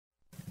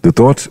The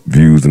thoughts,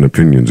 views, and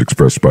opinions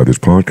expressed by this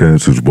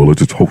podcast, as well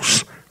as its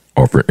hosts,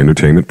 are for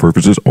entertainment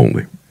purposes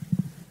only.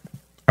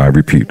 I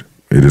repeat,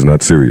 it is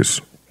not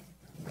serious.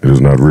 It is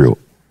not real.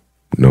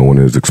 No one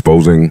is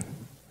exposing,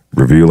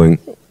 revealing,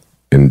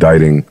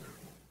 indicting,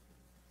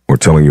 or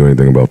telling you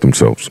anything about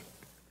themselves.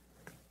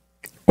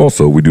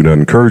 Also, we do not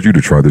encourage you to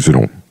try this at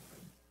home.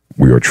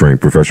 We are trained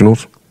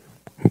professionals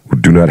who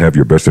do not have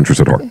your best interests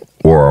at heart,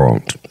 or our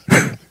own.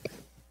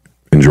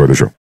 Enjoy the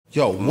show.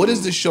 Yo, what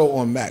is the show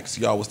on Max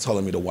y'all was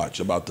telling me to watch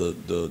about the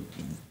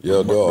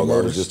Yo, dog,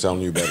 I was just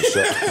telling you about the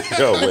show.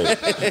 Yo,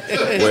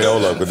 wait,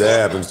 hold up, but that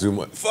happens too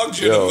much. Fuck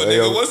Jennifer,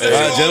 nigga. What's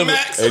that show on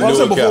Max?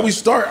 Before we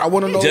start, I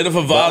want to know.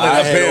 Jennifer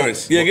violated her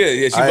parents. Yeah,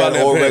 she I had violated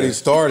her already parents.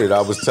 started.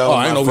 I was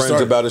telling my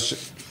friends about a show.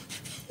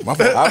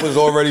 I was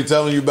already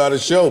telling you about a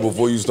show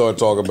before you start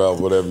talking about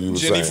whatever you were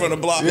saying. Jenny from the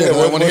block. Yeah,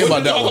 I want to hear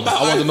about that one.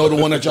 I want to know the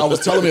one that y'all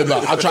was telling me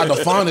about. I tried to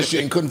find this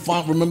shit and couldn't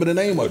remember the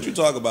name of it. What you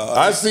talk about?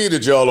 I see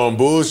that y'all on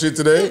bullshit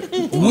today.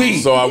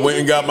 So I went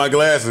and got my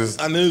glasses.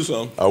 I knew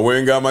some. I went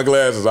and got my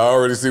glasses. I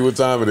already see what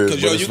time it is,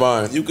 but it's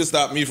fine. You can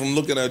stop me from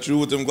looking at you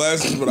with them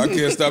glasses, but I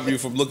can't stop you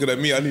from looking at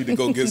me. I need to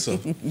go get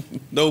some.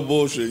 No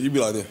bullshit. You be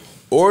like that.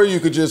 Or you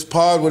could just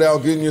pod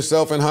without getting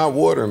yourself in hot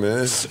water,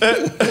 man.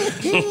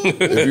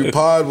 If you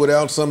pod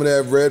without some of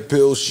that red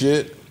pill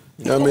shit,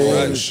 I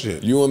mean,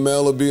 you and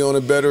Mel will be on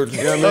a better,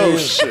 you know what I mean?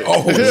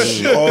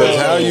 Because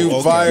how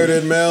you fired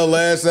at Mel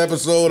last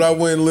episode, I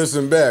went and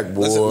listened back,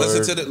 boy.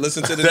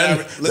 Listen to the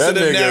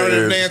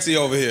narrative Nancy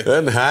over here.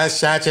 Then I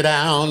shot you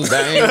down,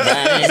 bang,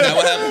 bang. Is that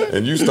what happened?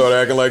 And you start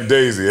acting like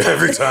Daisy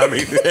every time.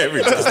 Is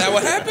that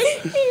what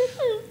happened?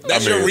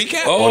 That's your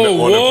recap? On the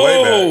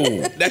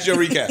playback. That's your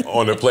recap?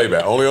 On the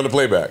playback. Only on the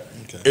playback.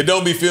 Okay. It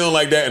don't be feeling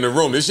like that in the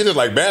room. This shit is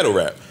like battle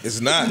rap. It's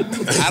not. I don't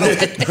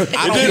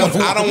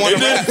want It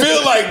didn't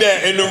feel like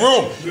that in the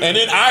room. And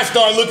then I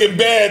start looking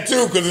bad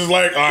too, because it's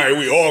like, all right,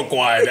 we all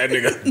quiet. That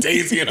nigga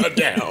Daisy and her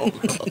down.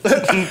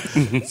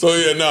 So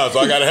I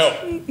gotta help.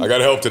 I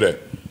gotta help today.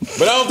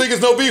 But I don't think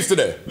it's no beef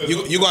today.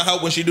 You gonna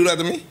help when she do that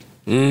to me?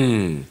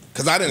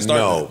 Because I didn't start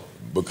No,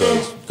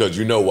 because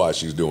you know why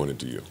she's doing it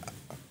to you.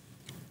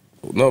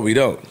 No, we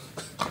don't.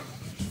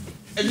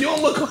 And you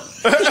don't look.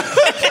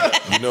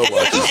 You know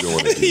why she's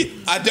doing it to you.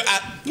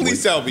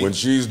 Please tell me. When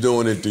she's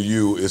doing it to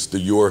you, it's the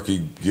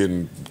Yorkie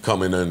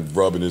coming and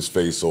rubbing her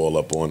face all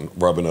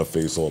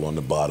on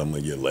the bottom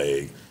of your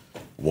leg,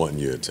 wanting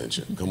your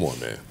attention. Come on,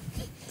 man.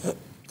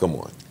 Come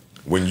on.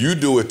 When you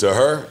do it to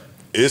her,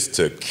 it's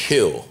to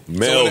kill.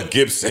 Mel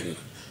Gibson.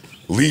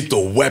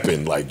 Lethal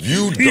Weapon, like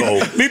you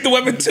go. Lethal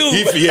Weapon 2.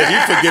 He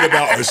forget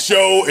about a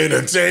show,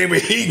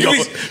 entertainment. He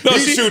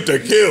shoot to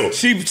kill.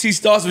 She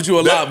starts with you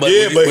a lot, but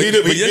your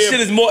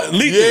shit is more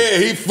lethal. Yeah,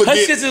 he forget.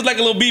 Her shit is like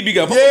a little BB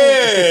gun.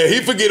 Yeah,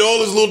 he forget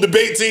all his little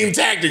debate team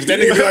tactics. That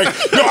nigga be like,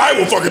 no, I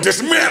will fucking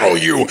dismantle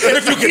you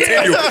if you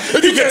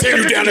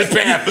continue down this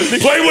path.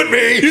 Play with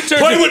me.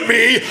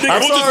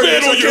 I will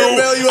dismantle you.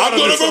 I'm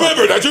gonna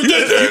remember that you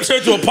did this. You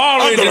turn to a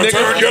Power Ranger. I'm gonna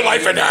turn your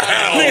life into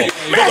hell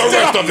for the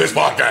rest of this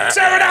podcast.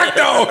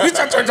 He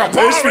starts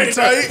turning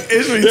tight.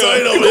 It's me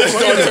tight over there. He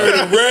starts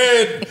turning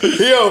red.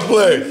 He don't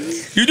play.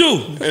 You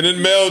do. And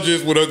then Mel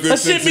just with her good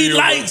sense of humor. That shit be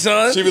light,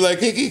 son. She be like,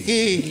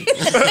 hee.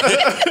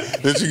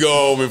 Then she go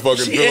home and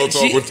fucking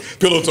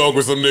pillow talk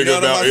with some nigga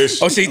about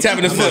ish. Oh, she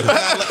tapping his foot.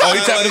 Oh, he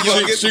tapping his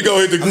foot. She go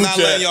hit the group chat.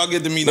 I'm not letting y'all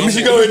get to me no more.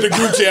 She go hit the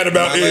group chat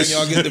about ish. I'm not letting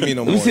y'all get to me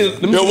no more.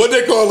 Yo, what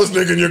they call this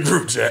nigga in your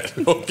group chat?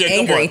 Okay,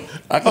 angry. Come on.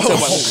 I can tell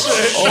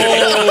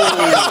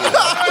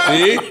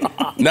See?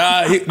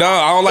 Nah, I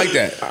don't like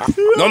that.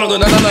 No.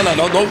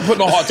 Don't put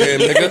no heart to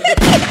him, nigga.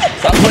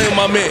 Stop playing with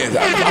my man.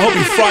 I hope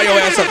you fry your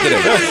ass up today.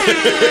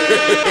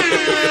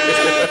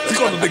 He's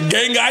calling the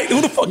gang guy.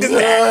 Who the fuck is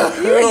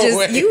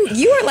that?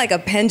 You are like a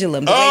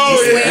pendulum. The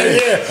way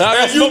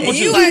yeah.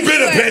 You've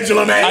been a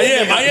pendulum, man. I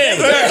am.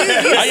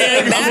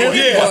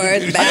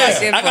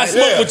 I got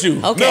smoke with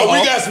you. Okay. No,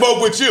 we got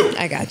smoke with you.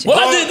 I got you. What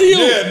I did to you?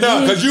 Yeah,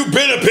 no, because you've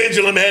been a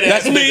pendulum head.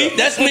 That's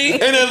me.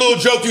 And that little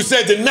joke you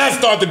said did not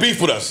start the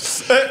beef with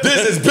us.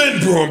 This has been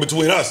brewing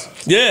between us.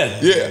 Yeah.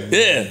 Yeah,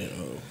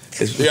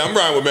 I'm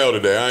riding with Mel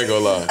today. I ain't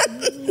gonna lie.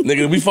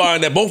 Nigga, we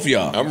firing at both of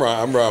y'all. I'm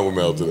riding with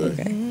Mel today.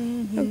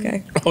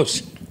 Okay. Oh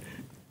shit.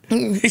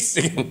 He's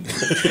singing.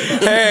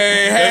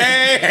 Hey.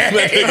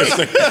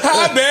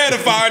 I better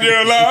find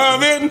your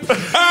loving.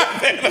 I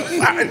better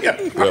find your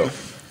Yo.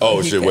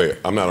 Oh shit! Wait,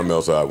 I'm not on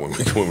Mel's side when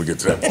we get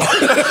to that part.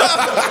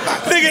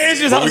 Nigga, it's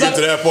just when we get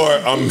to that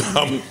part, I'm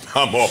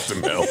off to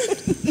Mel.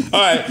 All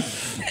right,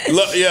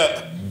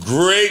 yeah,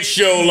 great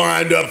show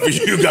lined up for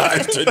you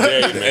guys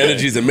today, man.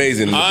 Energy's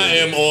amazing. I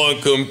am on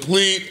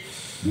complete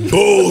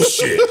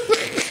bullshit.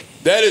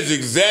 That is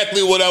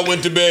exactly what I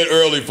went to bed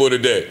early for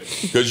today,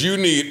 because you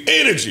need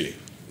energy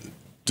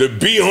to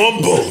be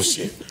on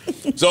bullshit.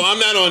 So I'm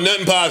not on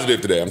nothing positive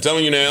today. I'm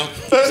telling you now.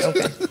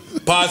 Okay.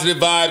 Positive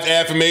vibes,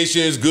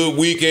 affirmations, good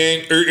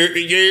weekend. You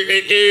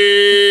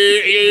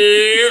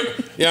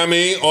know what I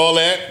mean? All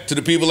that to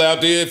the people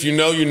out there. If you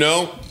know, you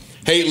know.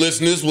 Hate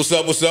listeners, what's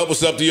up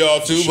to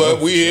y'all too?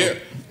 But we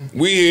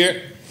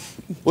here.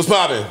 What's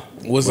poppin'?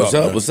 What's up?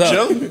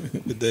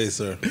 Good day,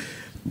 sir.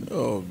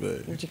 Oh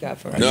man. What you got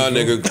for us? Nah,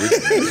 nigga.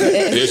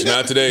 It's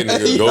not today,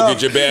 nigga. Go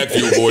get your bag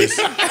fuel, boys.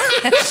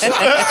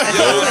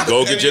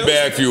 Go get your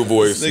bag fuel,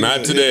 boys.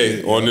 Not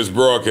today on this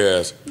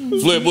broadcast.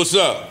 Flip, what's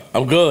up?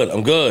 I'm good.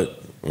 I'm good.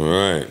 All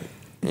right.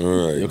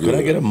 Yo, could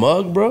I get a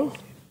mug, bro?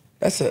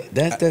 That's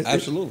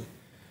Absolutely.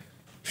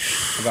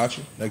 I got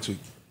you next week.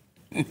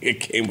 It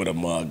came with a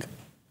mug.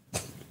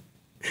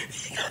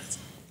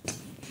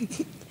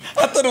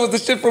 I thought it was the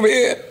shit from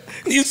here.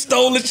 You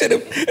stole the shit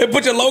and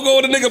put your logo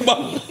on the nigga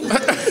mug.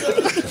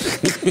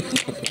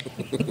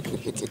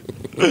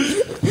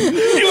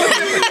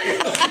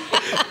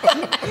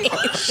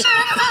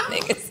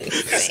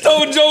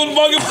 Stole Joe's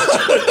mug and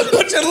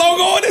put your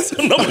logo on it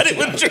so nobody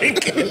would drink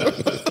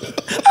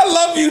it. I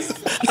love you.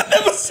 I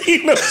never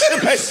seen no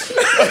shit like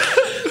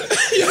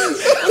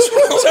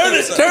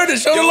Turn it,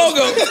 show the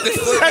logo. This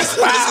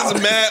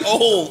is mad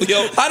old,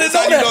 yo. I didn't That's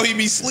know how that. you know he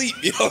be sleep,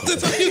 yo.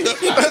 That's how you know.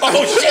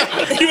 Oh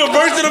shit! You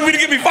reversed it on me to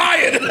get me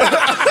fired.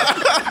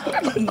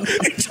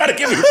 You try to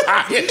get me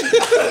fired.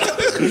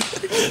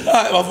 All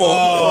right, my fault.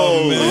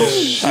 Oh man.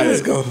 All right,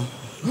 let's go.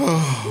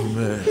 Oh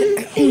man.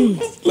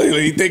 Look,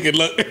 he thinking,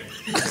 look.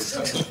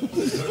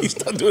 He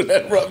start doing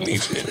that rub knee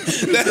shit.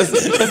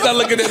 Let's not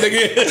look at that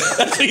nigga.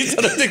 That's what he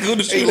started thinking who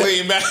the shit. He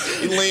lean back.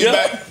 He lean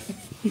back.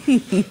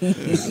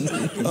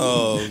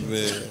 Oh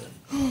man.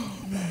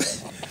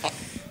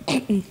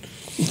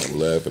 I'm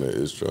laughing at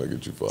Ish trying to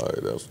get you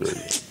fired. That's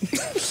crazy.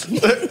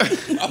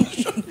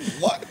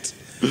 What?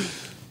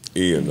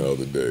 Ian the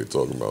other day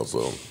talking about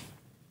something.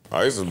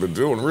 Ice has been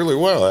doing really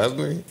well, hasn't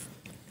he?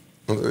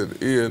 I said,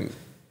 Ian,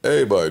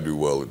 everybody do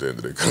well at the end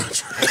of their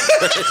contract.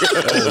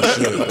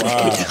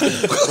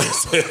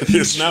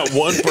 It's not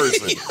one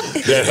person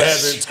that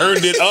hasn't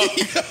turned it up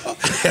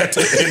at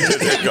the end of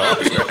their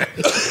contract.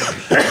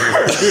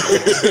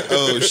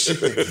 Oh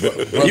shit.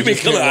 You been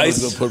killing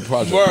Ice. Word,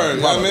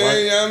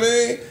 I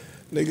mean?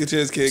 Nigga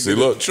just can't See, get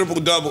look, a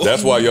triple-double.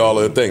 That's why y'all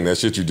are a thing. That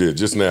shit you did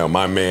just now.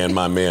 My man,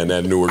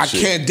 that Newark I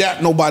shit. can't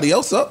dap nobody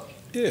else up.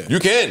 Yeah. You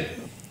can.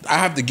 I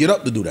have to get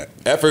up to do that.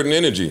 Effort and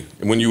energy.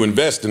 And when you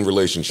invest in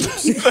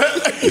relationships, it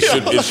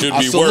should I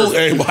be salute worth.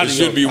 everybody It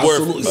should be else. I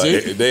worth.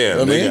 salute- see? Damn,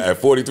 I nigga, mean? at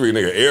 43,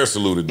 nigga, air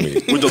saluted me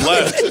With the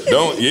left.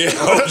 Don't. Yeah.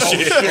 Oh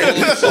shit.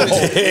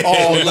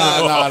 Oh,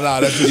 nah.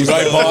 That's just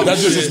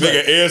This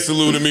nigga air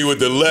saluted me with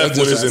the left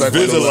with his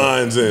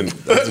Invisaligns in.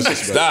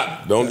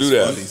 Stop. Don't do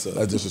that.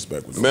 That's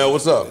disrespectful. Mel,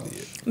 what's up?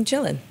 I'm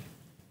chilling.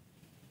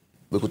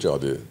 Look what y'all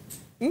did.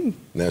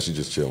 Now she's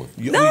just chilling.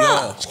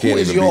 No. She can't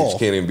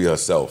even be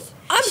herself.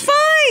 I'm fine.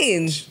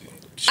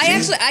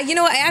 I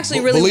actually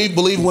really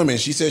believe women.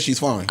 She says she's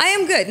fine. I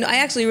am good. No, I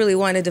actually really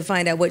wanted to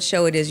find out what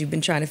show it is you've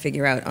been trying to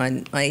figure out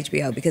on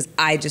HBO because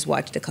I just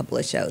watched a couple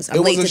of shows. I'm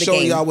It late was a to the show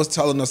game. y'all was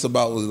telling us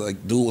about, was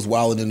like dude was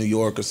wilding in New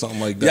York or something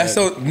like that. That's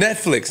on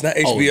Netflix, not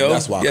HBO.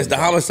 that's why I Yes, the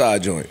couldn't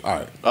homicide joint. All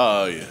right.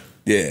 Oh, yeah.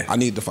 Yeah. I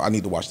need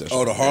to watch that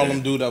show. Oh, the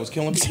Harlem dude that was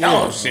killing people?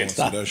 Oh, shit, I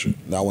stop. wanna see that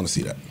shit. No, I want to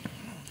see that.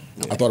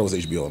 I thought it was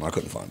HBO and I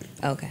couldn't find it.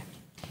 Okay.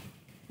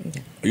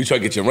 You try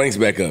to get your ranks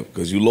back up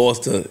because you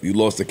lost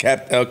to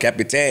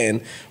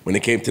Capitan when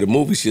it came to the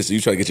movie shit. So you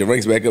try to get your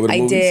ranks back up in the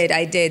movies?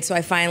 I did. So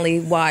I finally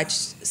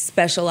watched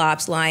Special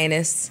Ops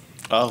Lioness.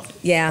 Oh.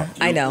 Yeah,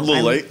 I know. A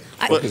little late.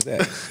 What is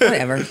that?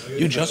 Whatever.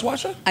 You just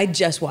watched it? I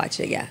just watched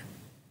it, yeah.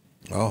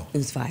 Oh. It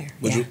was fire.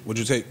 What'd Yeah.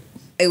 you take?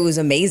 It was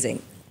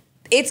amazing.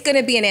 It's going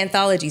to be an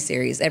anthology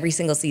series. Every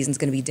single season's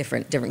going to be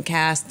different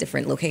cast,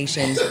 different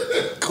locations.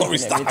 Corey,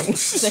 stop.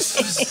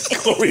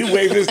 Corey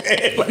waved his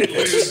hand like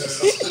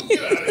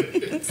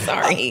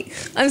Sorry.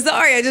 I'm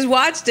sorry. I just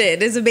watched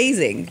it. It's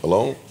amazing.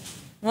 Alone?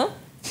 Huh?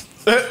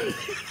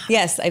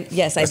 Yes, I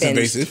That's binged.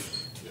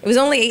 invasive. It was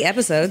only 8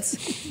 episodes.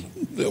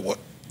 What?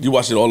 You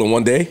watched it all in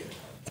one day?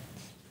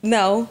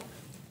 No.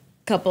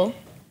 Couple.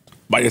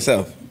 By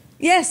yourself?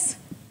 Yes.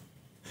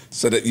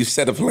 So that you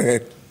set a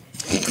plan?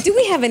 Do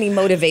we have any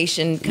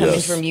motivation coming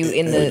Yes, from you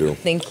in we the do.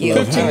 thank you?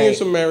 15 All right.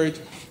 years of marriage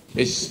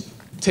is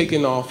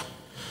taking off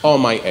all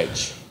my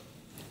edge.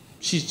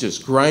 She's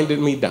just grinded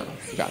me down,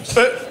 guys.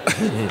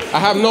 I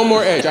have no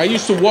more edge. I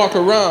used to walk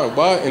around,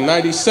 but in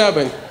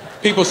 97,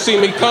 people see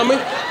me coming.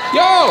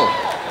 Yo!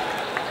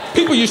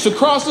 People used to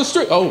cross the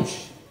street. Oh,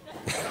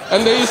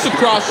 and they used to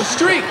cross the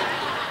street.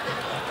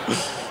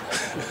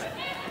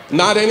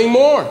 Not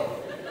anymore.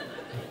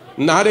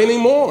 Not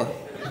anymore.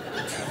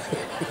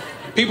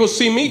 People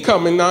see me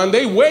coming now and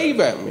they wave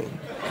at me.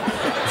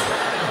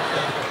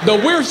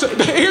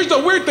 Here's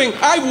the weird thing.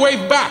 I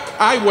wave back.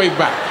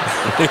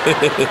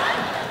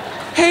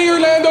 Hey,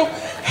 Orlando.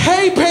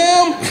 Hey,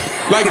 Pam.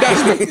 Like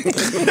that's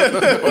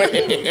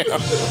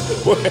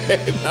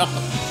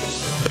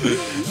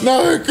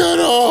No, it cut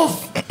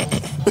off.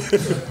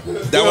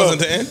 That wasn't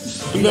the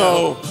end?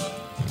 No.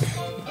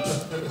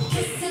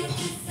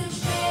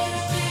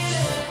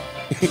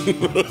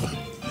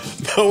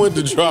 I went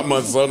to drop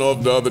my son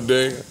off the other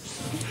day.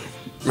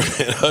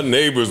 Man, her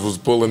neighbors was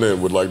pulling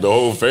in with like the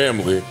whole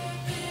family. It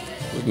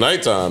was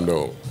nighttime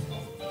though.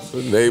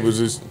 The neighbors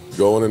just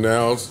going in the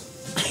house.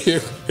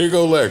 Here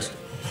go Lex.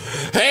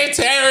 Hey,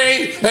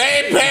 Terry.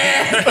 Hey,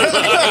 Bear.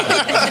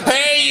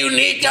 Hey,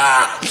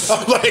 Unica.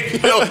 I'm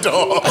like, yo,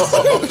 dog.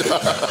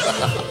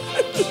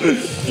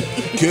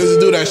 Kids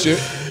do that shit.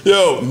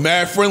 Yo,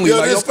 mad friendly. Yo,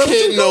 like, this yo,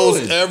 kid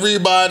knows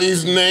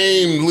everybody's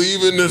name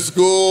leaving the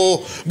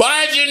school.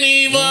 Bye,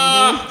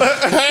 Geneva.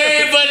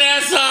 Hey,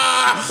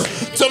 Vanessa.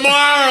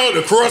 Tomorrow,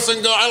 the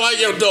crossing guard. I like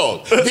your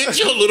dog. Get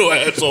your little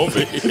ass over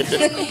here.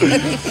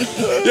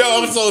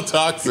 Yo, I'm so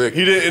toxic.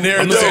 He didn't hear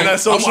him saying that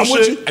social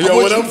shit. Yo,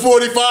 when I'm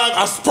 45,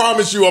 I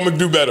promise you I'm going to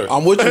do better.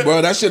 I'm with you,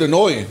 bro. That shit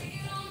annoying.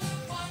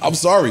 I'm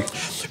sorry.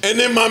 And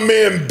then my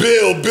man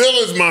Bill.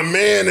 Bill is my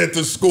man at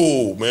the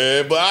school,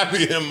 man. But I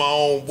be in my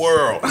own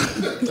world.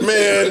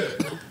 Man,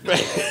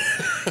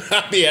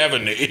 I be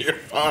having the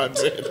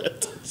earphones in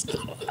at the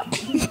store.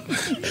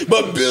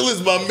 But Bill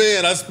is my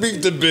man. I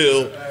speak to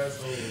Bill.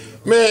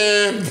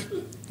 Man,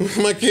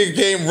 my kid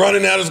came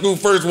running out of school,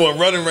 first one,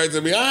 running right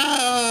to me.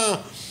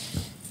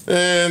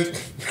 And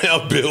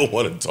now Bill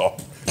want to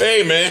talk.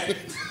 Hey, man.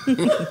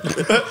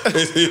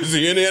 Is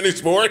he in any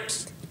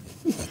sports?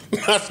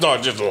 I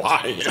start just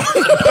lying.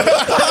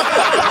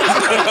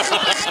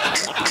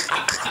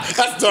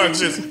 I start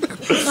just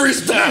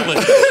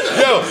freestyling.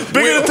 Yo,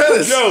 bigger than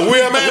tennis. Yo,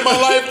 where I'm at in my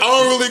life, I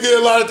don't really get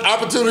a lot of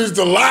opportunities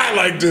to lie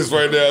like this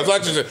right now. It's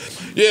like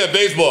just, yeah,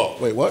 baseball.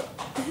 Wait, what?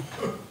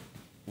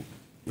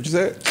 What you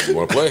said? You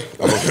want to play? You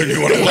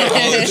want to play?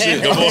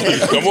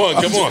 Come on.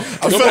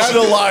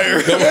 Professional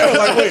liar. Come on.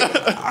 Like, wait. All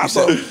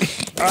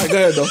right, go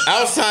ahead, though.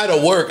 Outside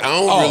of work, I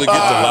don't really get to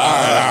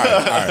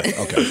lie. All right,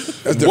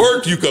 okay.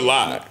 Work, you could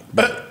lie.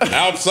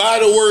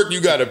 Outside of work,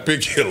 you got to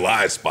pick your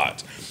lie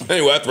spots.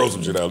 Anyway, I throw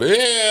some shit out there.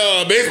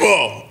 Yeah,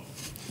 baseball.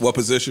 What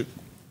position?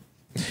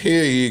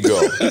 Here you go.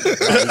 He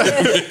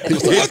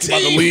was talking about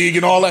the league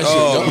and all that shit.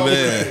 Oh,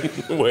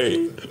 man.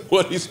 Wait,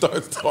 what he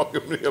starts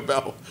talking to me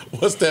about,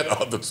 what's that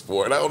other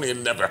sport? I don't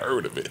even never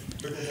heard of it.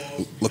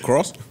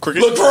 Lacrosse?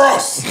 Cricket?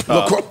 Lacrosse.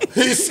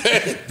 He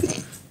said,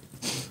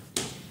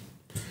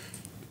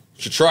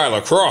 should try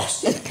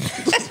lacrosse.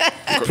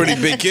 Pretty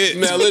big kid.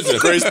 Now listen.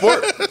 Great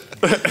sport.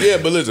 Yeah,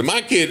 but listen,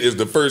 my kid is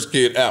the first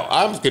kid out.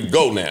 I could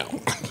go now.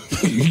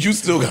 You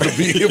still got to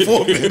be here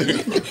for a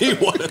minute. He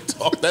want to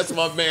talk. That's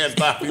my man.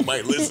 Thought he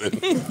might listen.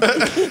 He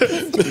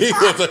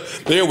was like,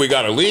 there, we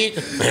got a league,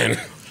 and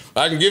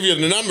I can give you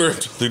the number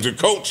to the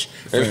coach.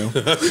 Hey,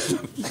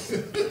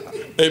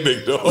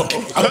 big dog.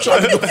 I'm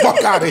trying to get the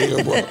fuck out of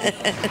here, bro.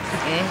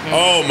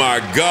 Oh,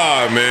 my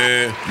God,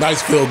 man.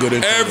 Nice feel good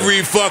intro.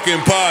 Every fucking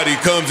pod he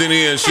comes in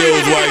here and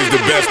shows why he's the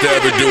best to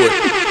ever do it.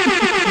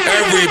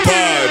 Every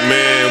pod,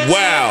 man.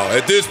 Wow.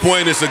 At this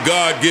point, it's a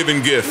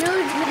God-given gift.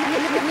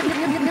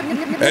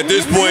 At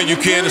this point, you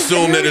can't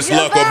assume that it's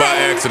luck or by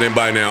accident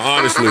by now,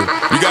 honestly.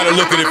 You got to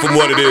look at it from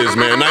what it is,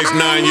 man. Nice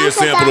 9-year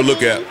sample to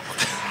look at.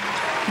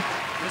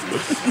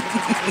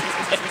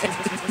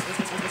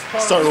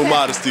 Starting with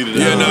modesty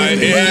today. Yeah, no,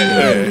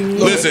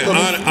 listen,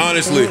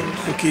 honestly,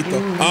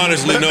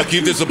 no,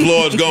 keep this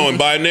applause going.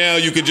 By now,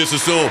 you could just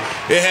assume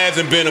it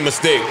hasn't been a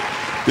mistake.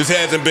 This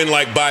hasn't been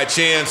like by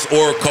chance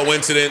or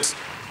coincidence.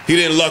 He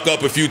didn't luck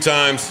up a few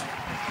times.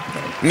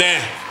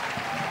 Nah,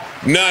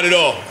 not at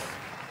all.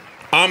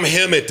 I'm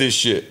him at this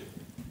shit.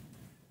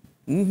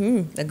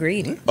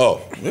 Agreed.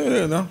 Oh.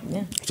 Yeah, no.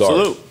 Yeah.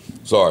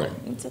 Sorry.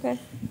 It's okay.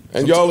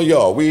 And y'all are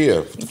y'all. We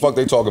here. What the fuck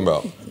they talking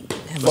about?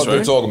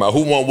 They talking about?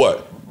 Who won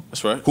what?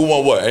 That's right. Who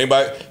won what?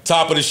 Anybody?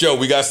 Top of the show.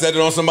 We got to set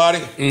it on somebody?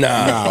 Nah.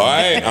 All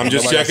right. I'm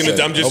just checking it.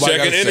 I'm just Nobody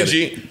checking gotta set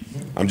energy.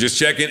 I'm just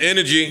checking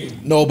energy.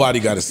 Nobody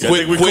got to say I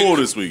think we cool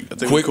this week. I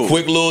think we cool.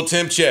 Quick little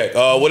temp check.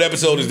 What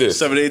episode is this?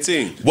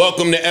 718.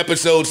 Welcome to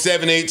episode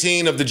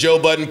 718 of the Joe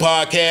Budden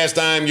Podcast.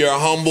 I am your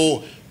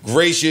humble,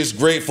 gracious,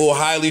 grateful,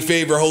 highly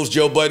favored host,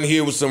 Joe Budden,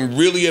 here with some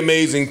really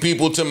amazing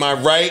people to my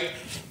right.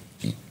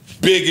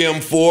 Big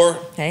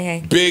M4.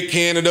 Hey. Big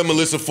Canada.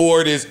 Melyssa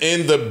Ford is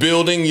in the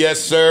building.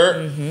 Yes,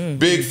 sir.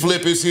 Big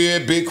Flip is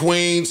here. Big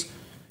Queens.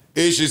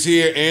 Ish is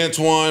here.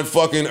 Antoine,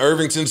 fucking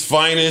Irvington's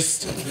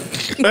finest.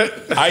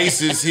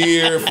 Ice is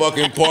here.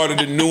 Fucking part of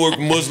the Newark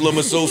Muslim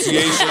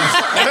Association.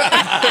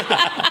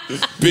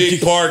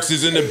 Big Parks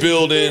is in the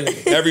building.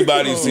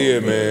 Everybody's here,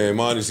 man.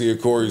 Monty's here.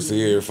 Corey's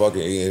here.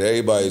 Fucking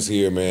everybody's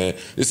here, man.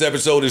 This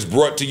episode is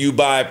brought to you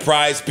by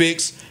Prize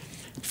Picks.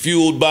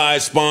 Fueled by,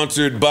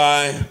 sponsored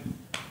by,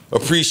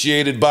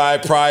 appreciated by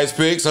Prize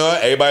Picks, huh?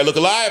 Everybody look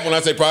alive when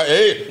I say prize.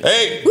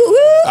 Hey.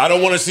 I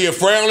don't want to see a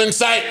frown in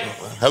sight.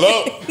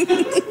 Hello?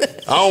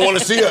 I don't want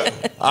to see a.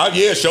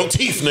 Show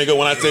teeth, nigga.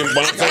 When I say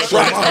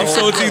I'm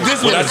showing teeth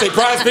this way. when I say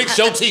Prize Picks,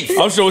 show teeth.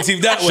 I'm showing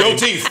teeth that way. Show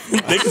teeth.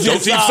 Show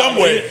teeth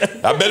somewhere.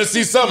 I better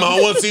see something. I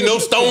don't want to see no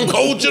stone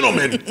cold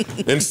gentleman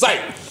in sight.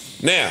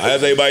 Now,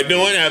 how's everybody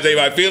doing? How's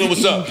everybody feeling?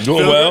 What's up?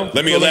 Doing well.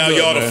 Let me allow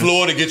y'all the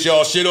floor to get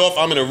y'all shit off.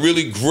 I'm in a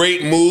really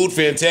great mood,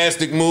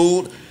 fantastic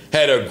mood.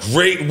 Had a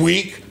great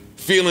week.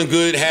 Feeling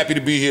good. Happy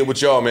to be here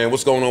with y'all, man.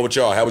 What's going on with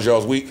y'all? How was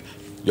y'all's week?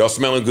 Y'all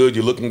smelling good?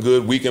 You looking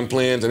good? Weekend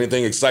plans?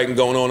 Anything exciting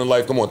going on in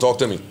life? Come on, talk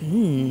to me.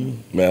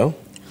 Mel?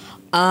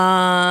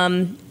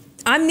 I'm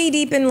knee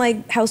deep in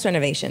like house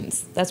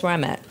renovations. That's where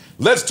I'm at.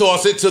 Let's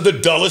toss it to the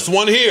dullest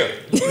one here.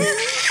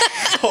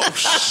 Oh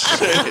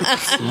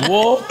shit!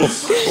 Whoa.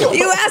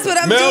 You asked what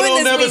I'm Mel doing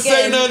don't this never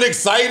say weekend. nothing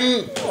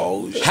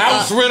exciting.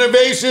 House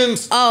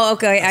renovations. Oh,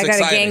 okay. I got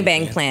exciting. a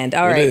gangbang planned.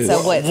 All right. is.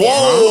 So what? Whoa!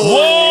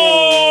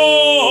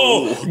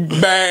 Whoa!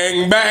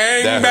 Bang,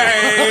 bang, That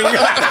bang.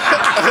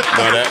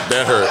 No,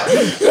 that hurt.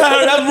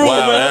 That's rude,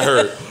 Wow, man. that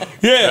hurt.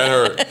 Yeah. That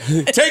hurt.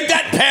 Take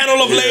that,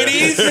 panel of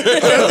ladies.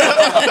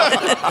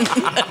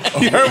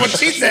 You heard what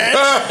she said.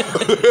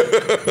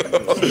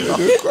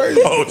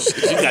 Oh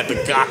shit! She got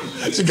the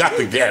gun. She got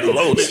the gas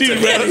loaded. She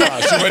ready.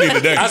 She ready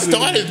today. I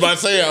started by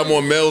saying I'm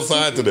on Mel's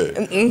side today.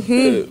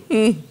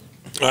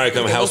 All right,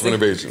 come house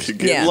renovations.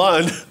 Get Yeah. in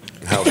line.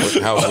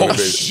 House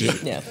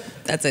renovations. Yeah.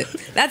 That's it.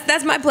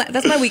 That's my plan.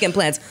 That's my weekend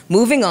plans.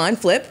 Moving on.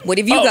 Flip. What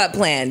have you got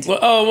planned? Well,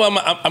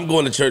 I'm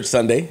going to church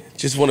Sunday.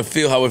 Just want to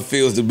feel how it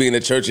feels to be in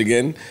the church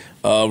again,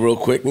 real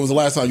quick. When was the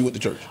last time you went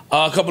to church?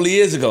 A couple of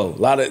years ago.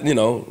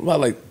 About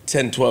like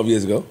 10, 12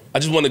 years ago. I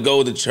just want to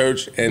go to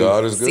church and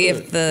God is good. See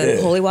if the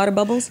holy water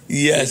bubbles.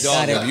 yes.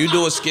 Dog, if you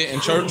do a skit in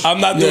church,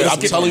 I'm not doing I'm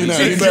skit. telling you now.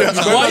 You better-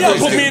 Why y'all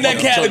put me in that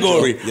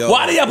category? Yo.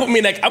 Why do y'all put me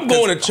in that? I'm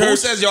going to who church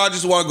says y'all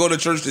just want to go to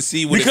church to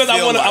see what because it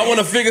feel like? I want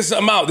to figure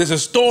something out. There's a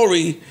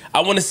story.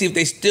 I want to see if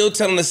they still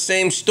telling the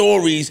same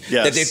stories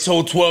Yes. that they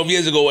told 12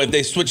 years ago. If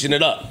they switching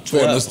it up.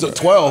 12.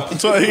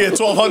 Yeah,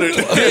 1,200.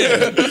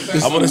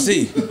 Yeah. I want to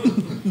see.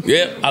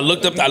 Yeah, I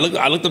looked up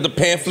the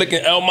pamphlet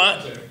in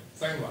Elmont.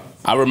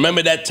 I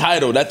remember that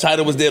title. That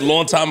title was there a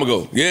long time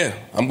ago. Yeah,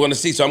 I'm going to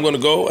see. So I'm going to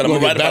go and I'm You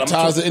going to gonna write get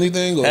about baptized or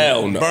anything? Or?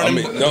 Hell no.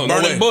 Burning, no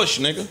burning way. bush,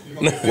 nigga.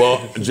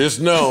 Well,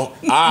 just know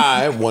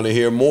I want to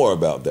hear more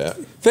about that.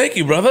 Thank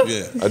you, brother.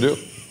 Yeah. I do.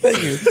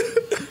 Thank you.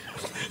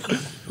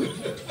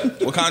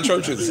 What kind of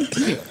church is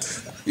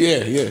it? Yeah.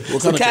 What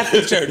It's a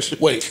Catholic church.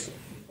 Wait.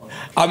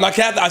 I'm not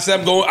Catholic. I said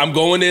I'm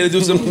going there to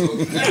do some.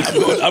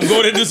 I'm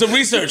going to do some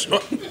research.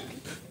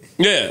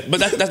 Yeah, but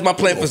that's my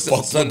plan for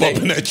Sunday.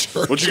 Up in that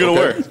church. What you gonna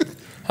wear?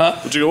 Huh?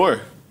 What you gonna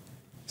wear?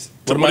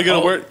 What am I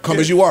gonna wear? Come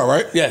as you are,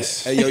 right?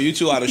 Yes. Hey, yo, you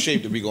too out of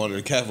shape to be going to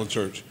the Catholic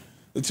church.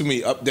 To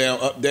me, up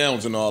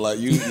downs and all that.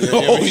 You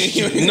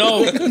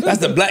No, that's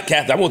the black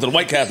Catholic. I'm going to the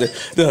white Catholic.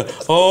 The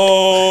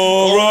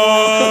all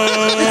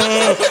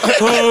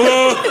right.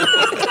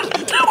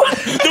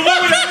 The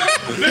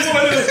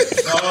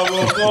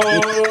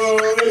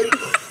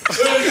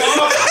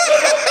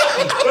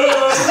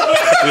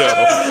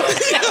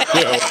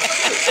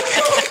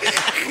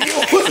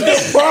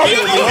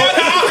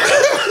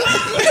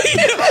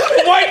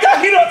one white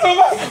guy, you know what I'm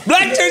talking about?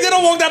 Black church, they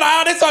don't walk down the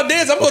aisle, they start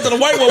dancing. I'm going to the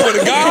white one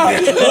with a guy,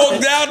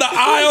 walk down the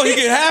aisle, he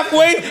get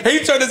halfway, and he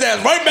turn his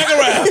ass right back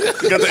around.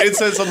 Got the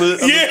incense on the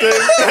thing.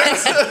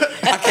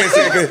 I can't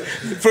say it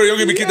because for you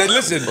give me kids that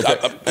listen.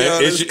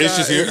 It's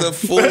just here. A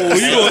fool.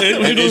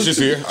 It's just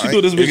here. You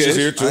do this It's just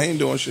here I too. ain't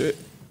doing shit.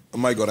 I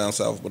might go down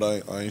south, but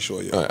I ain't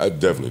sure yet. All right, I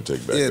definitely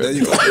take back. Yeah, that. there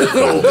you go. You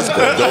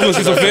gonna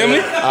see some family?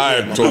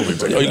 I totally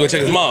take. Oh, you gonna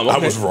check his mom? I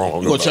Okay. was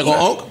wrong. You gonna check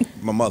on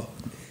Unc? My mother.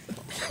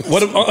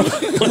 What if What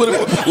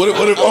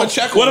if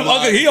check what on if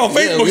Uncle he on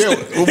Facebook? Yeah,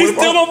 still? He's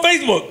still on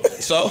Facebook.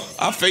 So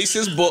I face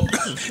his book.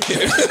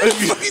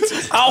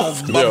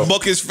 Ow. Yo.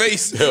 Book his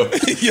face. Yo,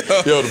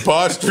 the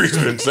pod street's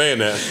been saying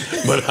that,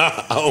 but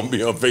I don't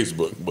be on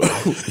Facebook. But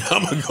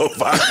I'm gonna go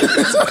find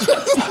it.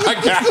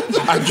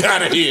 I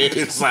got it here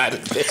inside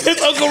of it. His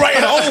uncle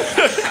writing home.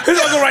 His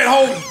uncle writing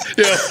home.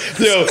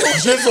 Yo,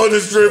 just on the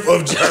strip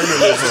of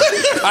journalism,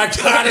 I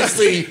gotta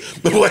see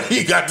what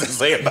he got to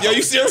say about Yo,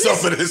 you serious?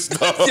 some of this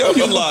stuff. Yo,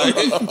 you lying.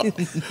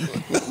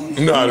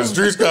 Nah, the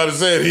streets gotta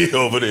say it. He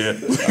over there.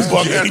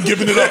 He's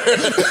giving it up.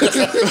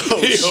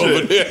 He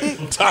over there.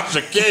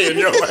 Tasha K in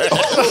your ass.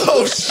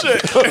 Oh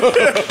shit!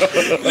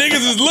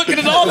 Niggas is looking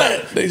at all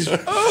that.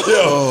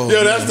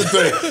 Yo, that's the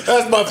thing.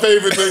 That's my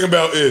favorite thing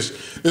about Ish.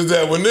 Is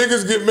that when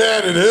niggas get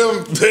mad at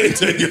him, they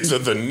take it to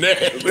the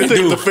net. They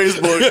take it to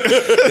Facebook.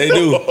 They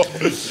do.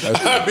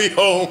 I be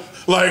home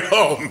like,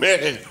 oh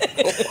man.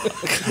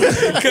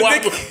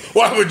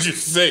 Why would you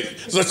say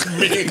such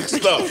mean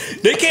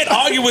stuff? They can't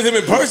argue with him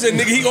in person,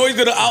 nigga. He always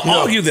gonna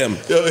out-argue them.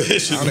 Yo,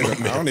 Ish is I my don't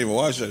man. even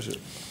watch that shit.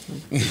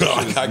 No,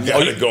 I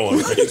gotta go on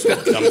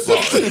Facebook. I'm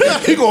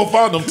sorry. He gonna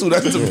find them too.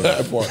 That's the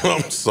bad part.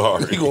 I'm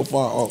sorry. He gonna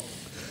find Unc.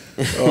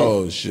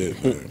 Oh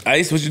shit, man.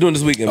 Ice, what you doing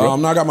this weekend, bro?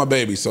 I got my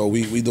baby, so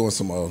we doing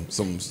some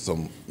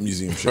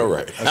museum shit. All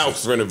right.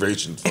 House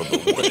renovations for the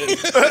win.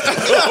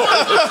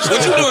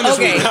 What you doing this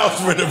Okay. weekend?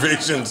 House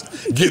renovations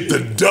get the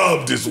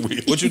dub this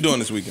week. What you doing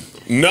this weekend?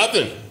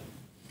 Nothing.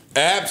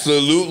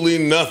 Absolutely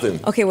nothing.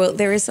 Okay, well,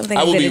 there is something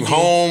I I'm will gonna be do.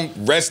 home,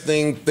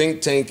 resting,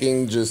 think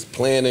tanking, just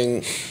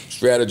planning,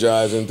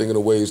 strategizing, thinking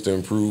of ways to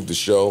improve the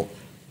show.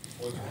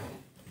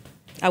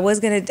 I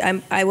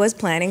was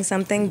planning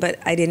something, but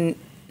I didn't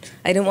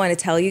want to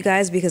tell you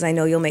guys because I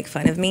know you'll make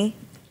fun of me.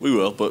 We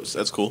will, but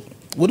that's cool.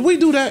 Would we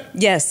do that?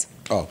 Yes.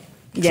 Oh,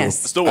 Yes.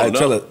 Still want to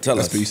know. Tell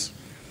us. that's peace.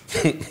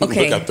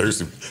 Okay. Look, I'm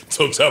thirsty.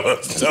 So tell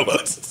us.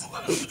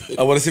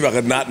 I want to see if I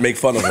can not make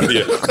fun of him.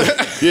 Yeah.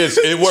 Yes,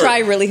 it worked. Try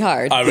really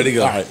hard. All right, ready,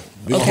 go. All right,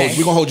 we Okay.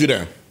 gonna hold you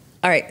down.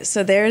 All right,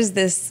 so there's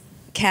this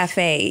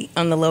cafe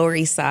on the Lower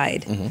East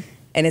Side,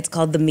 and it's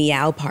called the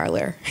Meow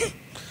Parlor.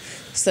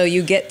 So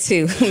you get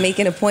to make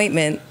an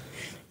appointment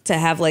to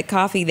have like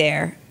coffee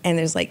there, and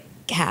there's like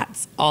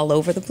cats all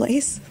over the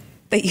place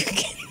that you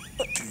can.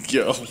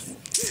 Yo.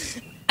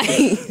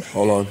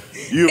 Hold on.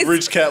 You have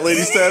reached cat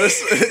lady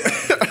status?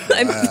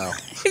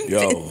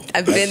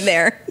 I've been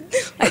there.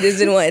 I just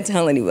didn't want to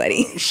tell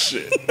anybody.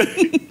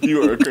 Shit.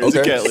 You are a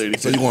crazy cat lady.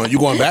 So you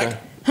going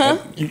back? Huh?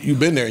 You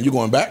been there and you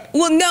going back?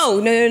 Well,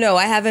 no.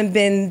 I haven't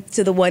been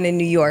to the one in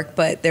New York,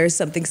 but there's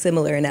something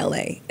similar in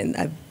LA, and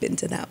I've been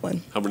to that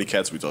one. How many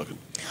cats are we talking?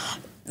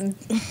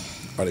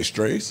 Are they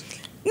strays?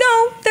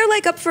 No, they're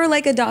like up for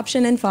like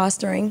adoption and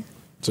fostering.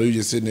 So you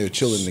just sitting there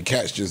chilling, the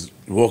cat's just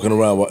walking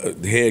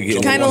around, the hair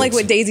getting kind of like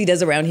what Daisy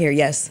does around here.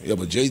 Yes. Yeah,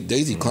 but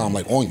Daisy climb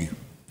like on you.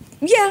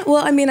 Yeah.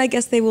 Well, I mean, I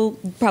guess they will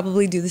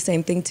probably do the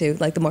same thing too,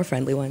 like the more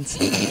friendly ones.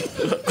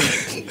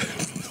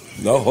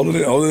 No, hold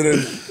it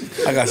in.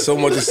 I got so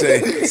much to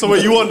say. So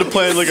wait, you wanted to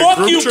plan like Fuck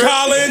a group you, trip?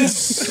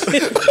 Collins.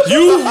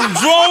 You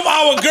drove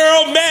our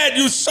girl mad,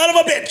 you son of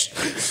a bitch.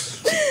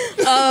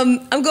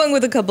 I'm going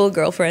with a couple of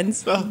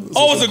girlfriends.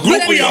 Oh, it's a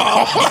group of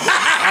y'all.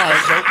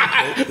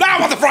 Now I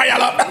want to fry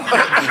y'all up.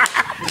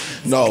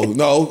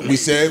 No, we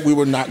said we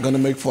were not gonna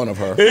make fun of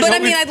her. But I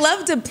mean, I'd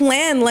love to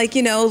plan like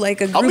a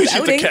group I'll meet you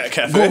at the outing. cat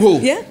cafe. Group who?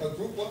 Yeah.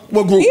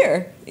 What group?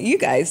 Here, you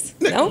guys.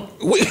 No.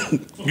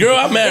 Girl,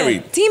 I'm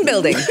married. Team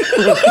building.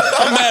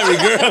 I'm married,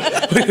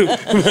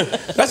 girl.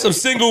 That's some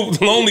single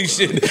lonely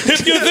shit.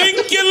 If you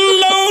think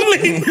you're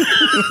lonely,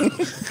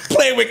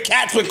 play with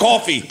cats with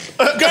coffee.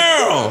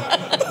 Girl.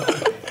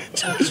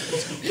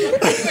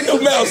 Yo,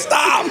 Mel,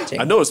 stop.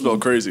 I know it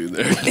smelled crazy in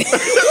there.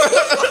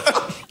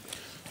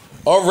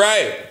 All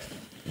right.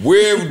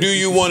 Where do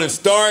you want to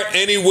start?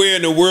 Anywhere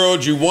in the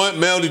world you want.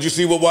 Mel, did you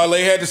see what Wale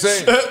had to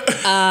say?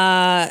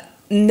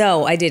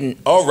 No, I didn't.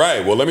 All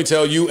right. Well, let me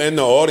tell you and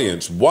the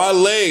audience.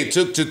 Wale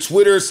took to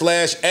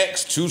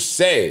Twitter/X to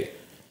say,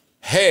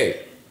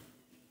 hey,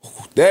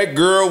 that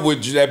girl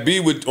that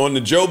be with on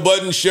the Joe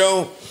Budden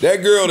show,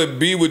 that girl that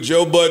be with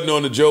Joe Budden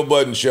on the Joe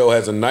Budden show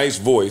has a nice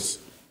voice.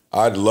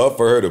 I'd love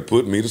for her to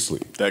put me to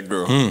sleep. That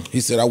girl. He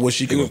said, I wish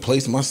she could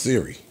replace my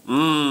Siri.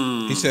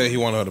 He said he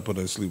wanted her to put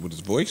her to sleep with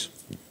his voice.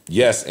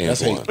 Yes,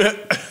 Antoine.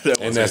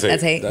 And that's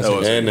hate. That's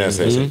hate. And that's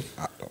hate.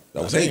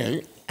 That was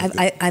hate.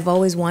 I've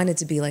always wanted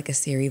to be like a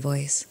Siri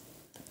voice.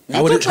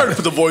 I would try to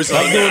put the voice on.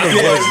 I'm doing the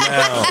voice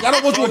now. I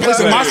don't want you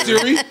replacing my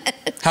Siri.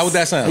 How would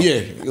that sound?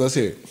 Yeah, let's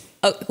hear it.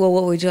 Oh, well,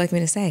 what would you like me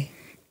to say?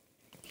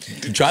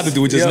 You tried to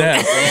do it just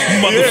now.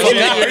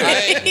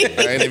 I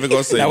ain't even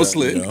gonna say That was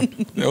nothing, slick. you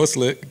know? That was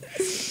slick.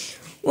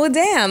 Well,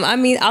 damn. I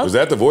mean, Was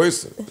that the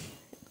voice?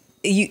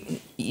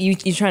 You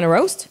trying to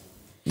roast?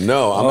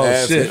 No, I'm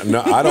asking. shit.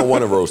 No, I don't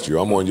want to roast you.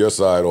 I'm on your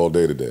side all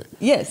day today.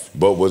 Yes.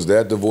 But was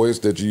that the voice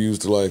that you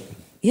used to like?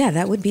 Yeah,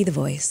 that would be the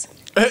voice.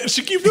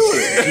 She keep doing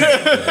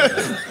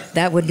it.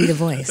 That would be the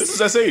voice. This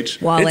is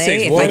SH. Wale, It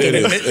takes if one, I could,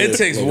 it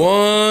takes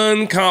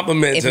one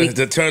compliment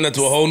to turn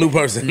into a whole new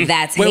person.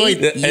 that's Wait,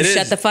 hate. You it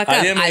shut is. the fuck I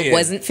up. am I hating.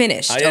 wasn't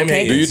finished. I am Okay.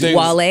 hating. Do you think-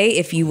 Wale,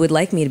 if you would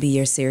like me to be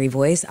your Siri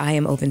voice, I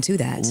am open to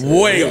that.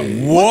 Wait,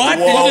 what?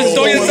 Did you just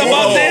throw yourself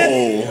out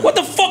there? What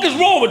the fuck is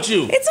wrong with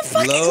you? It's a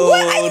fucking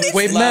what?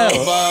 Wait, Mel.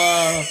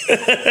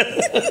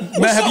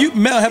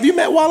 Mel, have you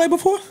met Wale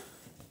before?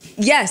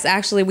 Yes,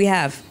 actually, we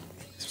have.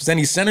 Was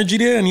any synergy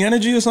there? Any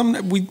energy or something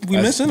that we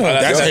missing? Or?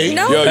 That's hate.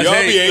 No. Yo, That's y'all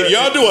hate.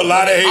 y'all do a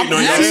lot of hating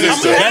on y'all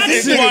sister.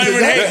 That's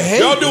inquiring hate.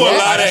 Y'all do a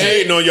lot of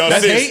hating on y'all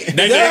That's sister.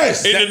 hate?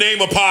 Yes. In the name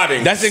of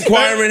potting. That's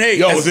inquiring hate.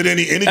 Yo, That's- is it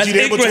any that's energy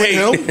there ignorant between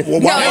hate. him? Well,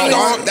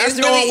 why- That's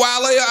throwing really-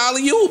 Wale or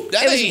alley-oop.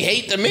 That It was- ain't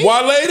hate to me.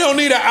 Wale don't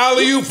need an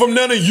alley-oop from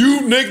none of you,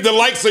 nigga, the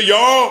likes of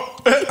y'all.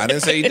 I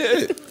didn't say he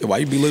did. Why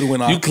you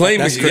belittling? You claim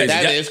that's it. crazy.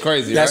 Yeah, That is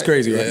crazy. That's right?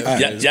 crazy, right? Yeah. All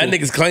right. Y'all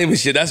niggas claiming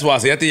shit. That's why I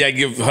say I think I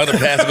give her the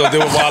pass to go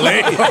deal with Wale.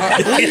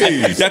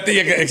 I think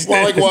I can Well,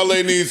 extend. like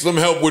Wale needs some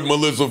help with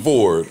Melyssa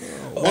Ford.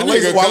 That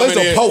Wale's come in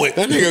a here- poet.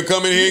 That nigga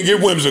come in here and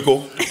get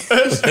whimsical.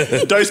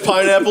 Diced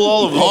pineapple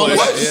all over the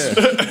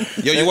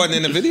place. Yo, you wasn't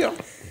in the video?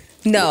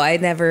 No, I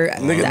never.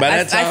 Nigga, by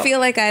that I time, feel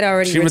like I'd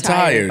already she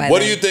retired. by What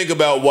then. do you think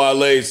about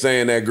Wale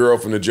saying that girl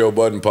from the Joe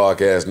Budden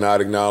podcast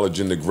not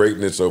acknowledging the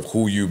greatness of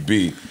who you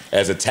be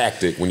as a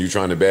tactic when you're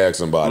trying to bag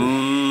somebody?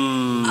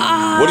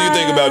 What do you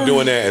think about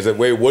doing that? Is it,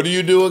 wait, what do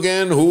you do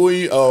again? Who are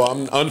you? Oh,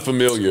 I'm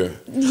unfamiliar.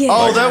 Yeah.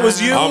 Oh, that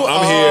was you?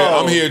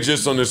 I'm here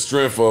just on the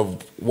strength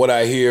of what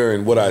I hear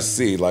and what I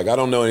see. Like, I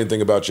don't know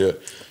anything about your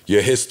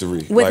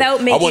history. Without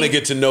like, I making- want to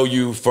get to know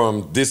you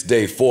from this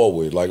day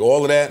forward. Like,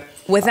 all of that.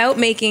 Without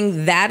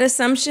making that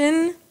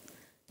assumption,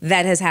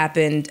 that has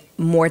happened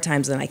more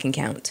times than I can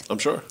count. I'm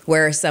sure.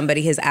 Where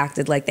somebody has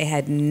acted like they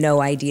had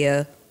no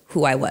idea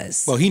who I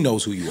was. Well, he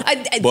knows who you are.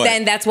 But-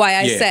 Then that's why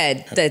I yeah.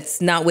 said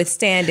that's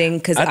notwithstanding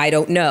because I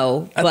don't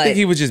know. I But think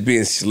he was just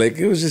being slick.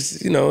 It was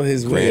just,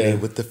 his way.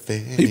 with the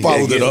fan. He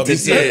followed it up. He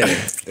said,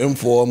 Yeah.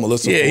 M4,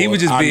 Melyssa Yeah, he Ford. was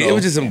just I being. It know.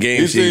 was just some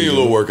game He's seen shit. your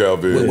little workout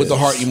video. with the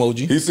heart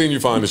emoji. He's seen you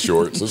find the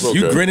shorts. It's okay.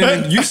 You grinning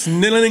and you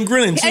sniddling and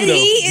grinning too, And though.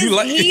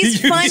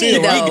 he's funny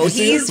though.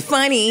 He's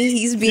funny.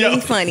 He's being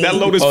funny. That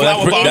lotus Oh, that's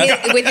flower pretty- bomb.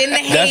 And within the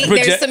hate,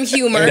 there's some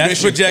humor.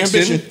 That's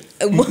projection.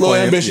 Little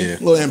ambition. Yeah.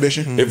 Little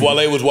ambition. If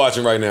Wale was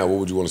watching right now, what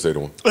would you want to say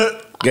to him?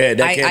 Yeah,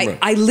 that camera.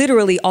 I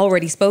literally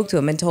already spoke to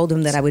him and told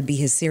him that I would be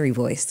his Siri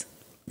voice.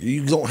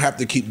 You don't have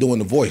to keep doing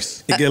the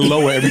voice. It get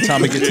lower every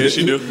time it gets to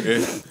She do.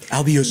 Yeah.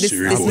 I'll be your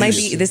Siri This voice. might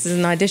be. This is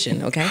an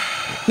audition. Okay.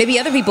 Maybe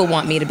other people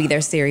want me to be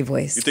their Siri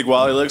voice. You think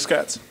Wale likes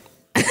cats?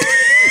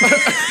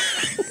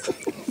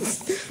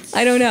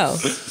 I don't know.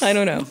 I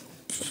don't know.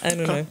 I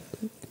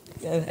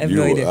have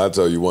no idea. I'll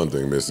tell you one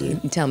thing, Missy.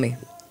 Tell me.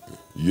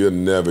 You'll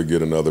never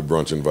get another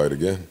brunch invite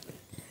again.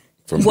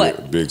 From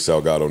What? Big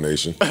Salgado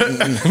Nation.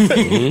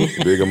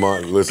 Big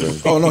Amont, listen.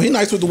 Oh no, he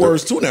nice with the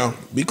words too. Now,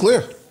 be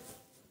clear.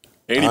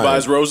 And he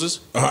buys roses.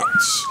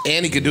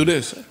 And he could do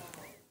this.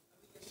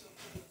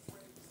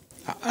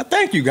 I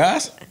thank you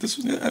guys. I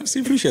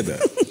appreciate that.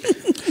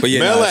 But yeah,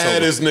 Mela it's had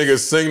over. this nigga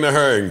sing to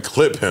her and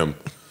clip him.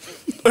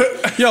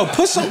 Yo,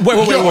 put some. Wait.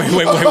 Mel will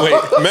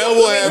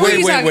have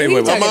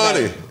Wait.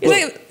 Amani.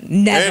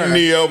 Never. And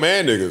Neo,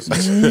 man niggas.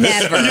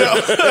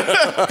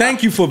 Never.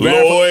 Thank you for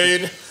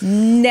Lloyd.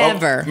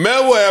 Never.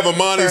 Mel will have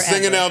Amani Forever.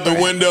 singing out the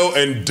window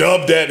and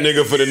dub that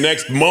nigga for the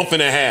next month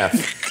and a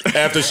half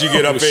after she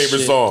get her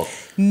favorite song.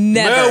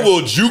 Never. Mel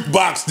will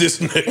jukebox this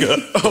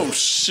nigga. Oh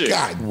shit!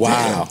 God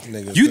Wow.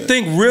 damn. You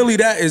think really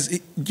that is?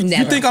 You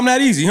Never. think I'm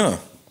that easy, huh?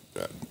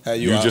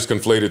 You just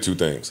conflated two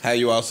things. Had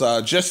you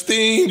outside,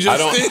 Justine. I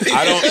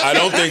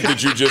don't think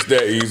that you just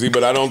that easy,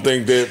 but I don't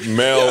think that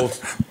Mel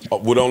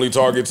would only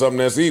target something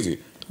that's easy.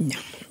 No.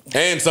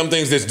 And some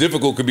things that's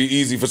difficult could be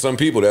easy for some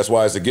people. That's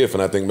why it's a gift,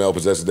 and I think Mel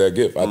possesses that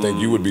gift. I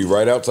think you would be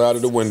right outside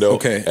of the window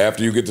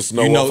after you get the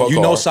snow off her car. You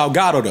know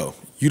Salgado though.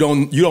 You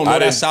don't know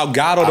that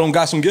Salgado don't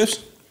got some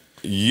gifts.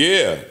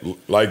 Yeah,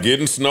 like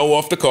getting snow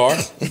off the car,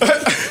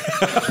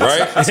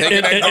 right?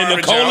 In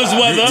the coldest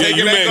weather,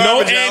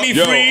 no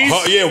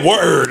antifreeze. Yeah,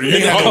 word.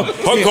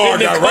 Her car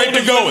got right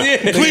to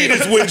going.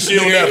 Cleanest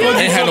windshield ever.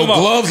 Ain't had no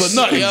gloves or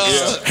nothing.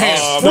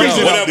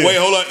 Freezing up. Wait,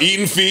 hold up.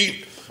 Eating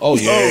feet. Oh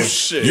yeah. Oh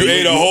shit! You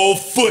ate a whole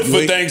foot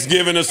for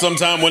Thanksgiving or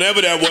sometime,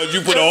 whenever that was.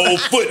 You put a whole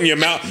foot in your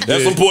mouth.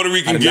 That's a Puerto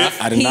Rican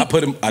gift. I did not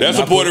put him. That's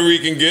a Puerto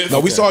Rican gift. No,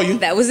 we saw you.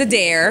 That was a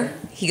dare.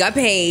 He got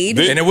paid.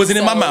 and it wasn't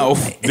in my mouth.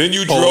 Then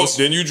you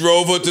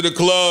drove her to the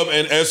club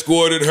and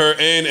escorted her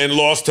in and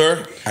lost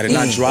her. I did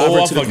not drive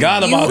her to the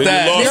forgot about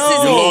that.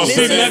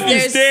 You left you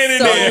standing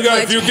there. You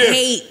got a few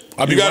gifts.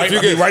 I'll be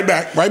right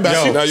back. Right back.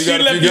 Now you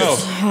got a few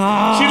gifts.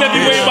 She left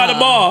you waiting by the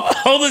bar.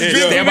 Hold this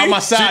drink. Stand by my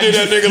side. She did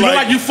that nigga you look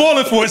like you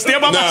falling for it.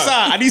 Stand by my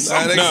side. I need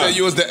something. They said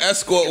you was the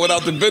escort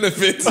without the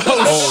benefits.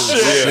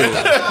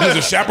 Yeah. He's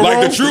a chaperone.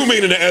 Like the true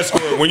meaning of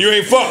escort when you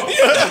ain't fucked.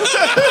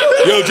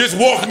 Yo, just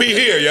walk me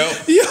here, yo.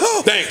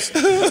 Thanks.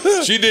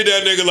 She did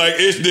that nigga like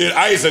Ish did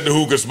Ice at the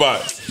hookah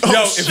spot.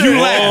 Yo, if you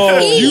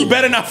laugh, you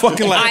better not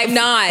fucking laugh. I'm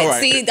not. All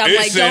right. See, I'm Ish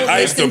like, sent don't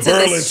Ice to listen to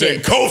this Burlington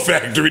shit. Coat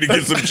Factory to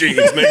get some cheese,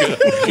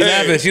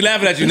 nigga. She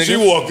laughing at you,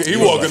 nigga. He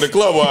walked in the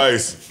club with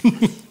Ice.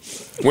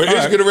 When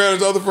Ish get around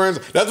his other friends,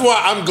 that's why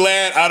I'm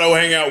glad I don't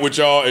hang out with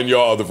y'all and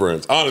y'all other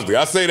friends. Honestly,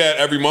 I say that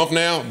every month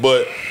now,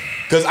 but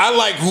because I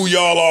like who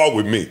y'all are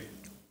with me.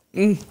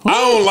 I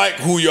don't like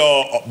who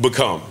y'all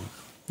become.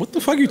 What the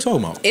fuck you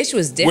talking about? Ish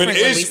was different when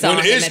we saw him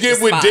Ish at get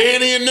the with spot.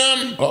 Danny and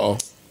them.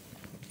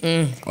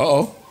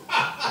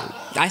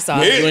 I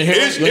saw it.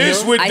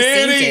 Ish with I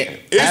Danny. seen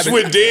it. Ish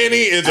with Danny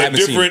is a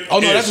different. Oh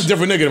no, that's a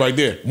different nigga right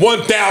there.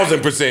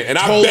 1000%. And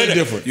I Totally bet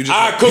different.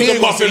 I cook a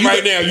muffin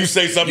right now. You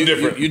say something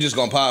different. You just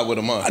gonna pie with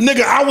him, huh?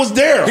 Nigga, I was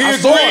there. He I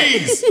saw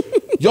agrees. it.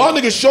 Y'all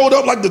niggas showed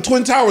up like the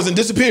Twin Towers and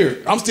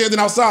disappeared. I'm standing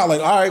outside like,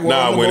 all right. Well,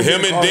 I'm Nah, gonna when go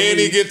him get a and car Danny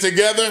leave. get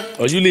together,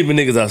 Oh, you leaving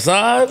niggas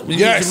outside?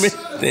 Yes.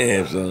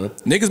 Damn, son.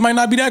 Niggas might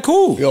not be that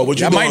cool. Yo, what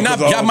you y'all doing? might not.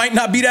 'Cause, Y'all might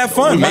not be that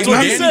fun. That's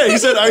what he said. He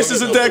said Ice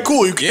isn't that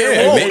cool. You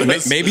can't roll with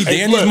us. Maybe Hey,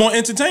 Danny's Flip. more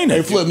entertaining.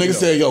 Hey, Flip, nigga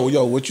said, yo,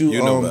 what you,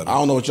 know better. I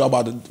don't know what y'all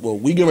about to, well,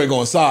 we get ready to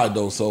go inside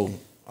though, so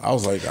I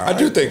was like, all I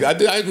do right. think I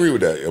agree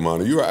with that,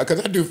 Imani. You're right,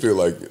 because I do feel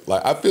like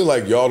I feel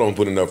like y'all don't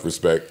put enough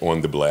respect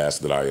on the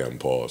blast that I am.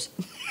 Pause.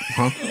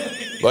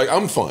 Like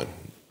I'm fun.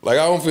 Like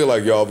I don't feel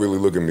like y'all really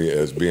look at me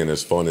as being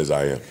as fun as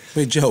I am.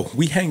 Wait, Joe,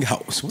 we hang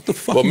out. So what the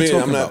fuck But you me,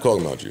 talking I'm not about?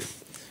 talking about you.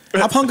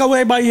 I've hung out with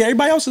everybody here.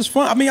 Everybody else is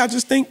fun. I mean, I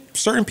just think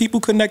certain people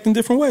connect in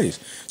different ways.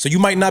 So you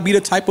might not be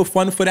the type of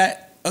fun for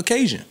that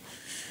occasion.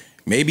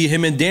 Maybe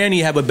him and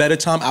Danny have a better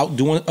time out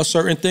doing a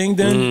certain thing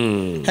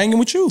than hanging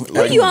with you.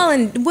 What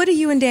do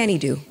you and Danny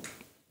do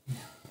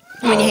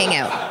when you hang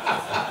out?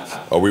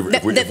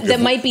 That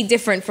might be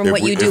different from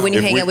what you do when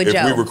you hang out with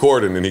Joe. If we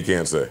recording, then he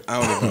can't say.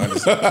 I don't even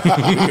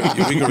understand.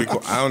 we can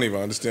record. I don't even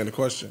understand the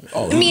question.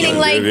 Meaning,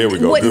 like, there we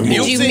go. what Good did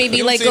move. you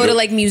maybe like go to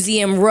like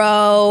Museum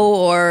Row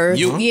or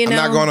you know? I'm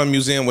not going to a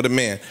museum with a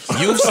man.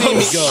 You've seen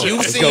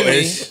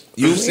me.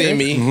 You've seen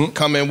me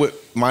come in with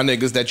my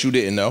niggas that you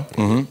didn't know.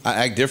 I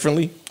act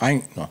differently. I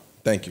ain't. No.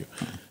 Thank you.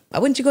 Why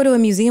wouldn't you go to a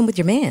museum with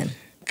your man?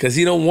 Because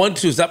he don't want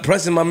to. Stop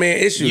pressing my man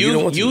issue.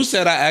 You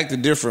said I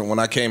acted different when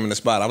I came in the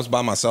spot. I was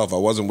by myself. I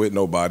wasn't with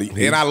nobody.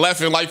 And I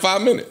left in like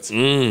 5 minutes.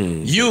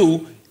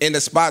 You, in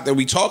the spot that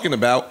we talking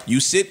about, you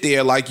sit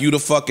there like you the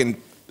fucking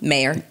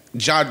mayor.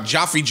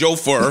 Joffrey Joe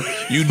Fur.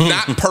 You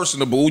not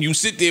personable. You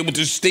sit there with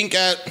this stink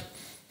at,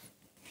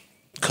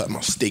 cut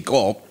my steak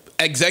off,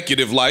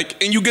 executive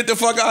like, and you get the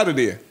fuck out of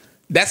there.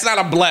 That's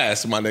not a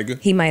blast, my nigga.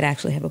 He might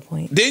actually have a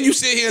point. Then you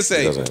sit here and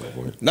say,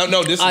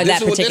 no, this On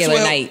that particular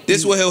night, this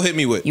is what he'll hit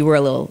me with. You were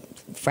a little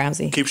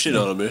frowsy. Keep shit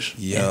on him, Ish.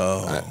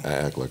 Yo. I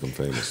act like I'm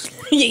famous.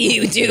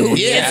 You do. Yeah,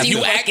 Yes,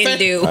 you act fucking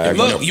do.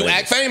 Look, you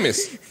act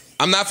famous.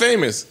 I'm not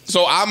famous.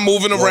 So I'm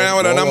moving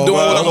around and I'm doing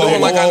what I'm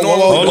doing like I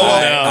normally do.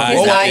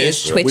 His eye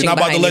is twitching. We're not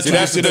about to let you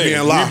That's the sit there thing.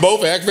 and We lie.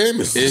 both act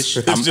famous.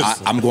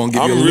 I'm going to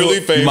give you a I'm really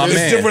look. famous. My It's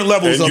man. different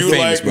levels And of you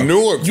famous, like bro.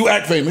 Newark. You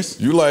act famous.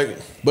 You like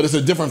But it's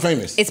a different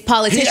famous. It's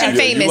politician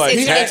famous. like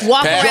It's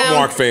walk Pat around.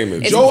 Mark famous.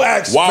 It's- Joe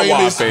acts Wawa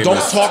famous. famous.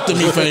 Don't talk to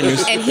me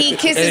famous. And he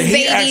kisses And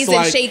he acts babies and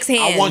like, shakes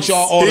hands. I want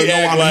y'all all to He know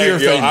act I'm like, here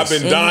yo, famous.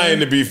 I've been dying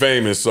to be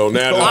famous, so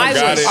now that I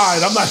got it, All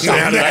right, I'm not now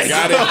saying that I that.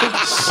 got it,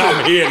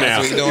 I'm here now.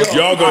 That's what he doing.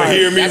 Y'all gonna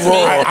hear me That's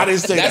roar. me. I didn't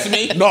say That's that.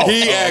 me? No.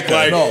 He act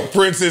like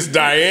Princess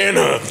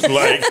Diana,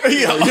 like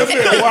You're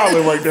being wild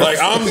right there. like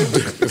I'm.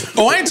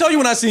 Oh, I ain't tell you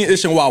when I seen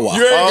Ish and Wawa. Oh,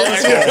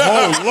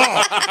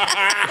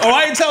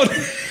 I ain't tell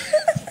you.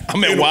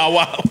 I'm at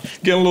Wawa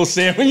getting a little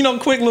sandwich, you know,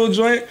 quick little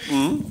joint.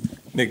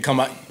 Nigga come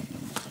out.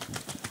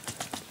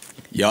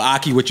 Yo,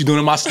 Aki, what you doing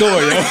in my store, yo?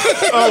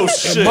 Oh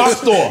shit. My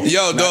store.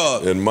 Yo,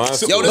 dog. In my Yo,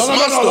 this No, is my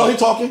no, store. he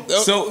talking.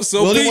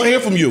 So Well, they Pete- wanna hear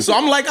from you. So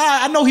I'm like,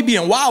 I know he be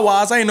in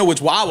Wawa's. I ain't know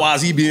which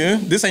Wawa's he be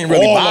in. This ain't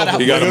really All bad. of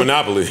them. he got a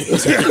monopoly.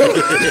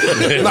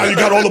 Now you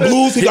got all the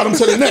blues. He got them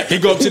to the neck. He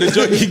go up to the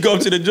joint. He go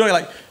up to the joint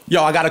like,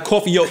 yo, I got a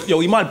coffee. Yo,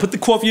 you mind put the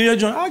coffee in your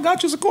joint? I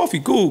got you some coffee.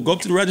 Cool. Go up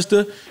to the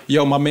register.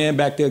 Yo, my man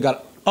back there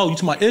got. Oh, you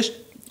to my Ish?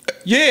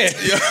 Yeah.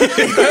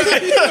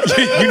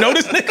 You know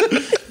this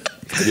nigga?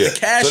 Yeah.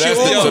 Cash So that's,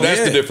 you the, up, so that's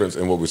yeah. the difference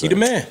in what we're He saying. the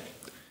man.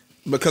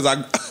 Because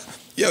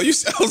yo, you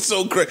sound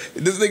so crazy.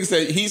 This nigga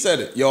said, he said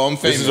it. Yo, I'm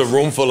famous. This is a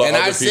room full of and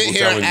other I sit people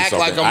here telling and you act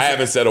something. like I'm I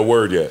haven't said a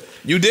word yet.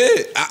 You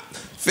did.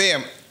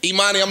 Fam,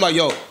 Imani, I'm like,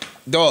 yo,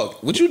 dog,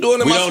 what you doing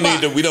in We my don't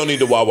spot? need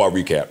the Wawa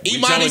recap. We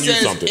Imani telling you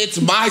says, something.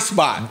 it's my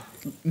spot.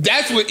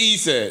 That's what E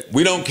said.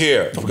 We don't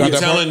care. We're that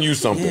telling you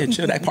something. Yeah,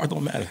 chill. That part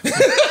don't matter.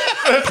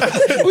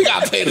 We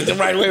got paid it the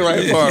right way,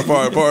 right?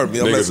 Pardon me.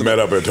 I'm Niggas messing met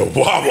up at the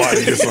Wawa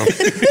to get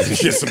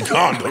some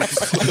condoms.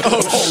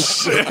 Oh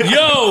shit!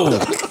 Yo,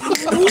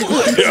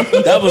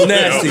 that was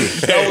nasty.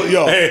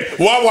 Hey,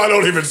 Wawa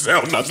don't even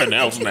sell nothing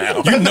else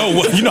now. You know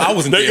what? You know I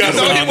wasn't They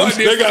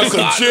there. got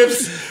some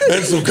chips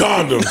and some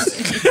condoms.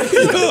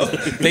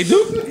 They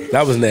do.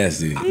 That was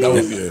nasty. That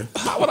was, yeah.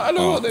 How would I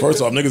know?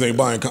 First off, niggas ain't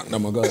buying condoms. Oh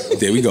my God.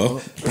 There we go.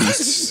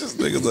 This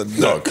nigga's a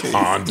The duck.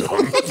 condom.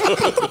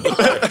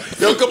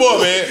 Yo, come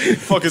on, man.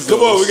 Fuck is Come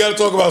on, those? we got to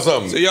talk about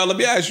something. So y'all, let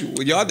me ask you,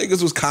 when y'all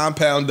niggas was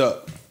compound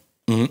up,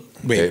 Wait,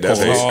 Hey, that's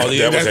pause. hate.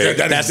 That was hate.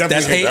 That's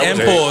hate That and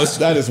was hate. pause.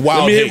 That is Let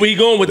wild. me hear hate. where you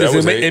going with That this.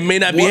 was It may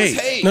not be what's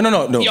hate. hate?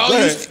 No.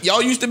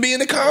 Y'all used to be in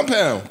the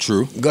compound.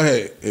 True. Go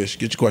ahead, Ish.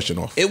 Get your question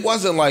off. It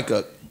wasn't like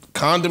a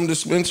condom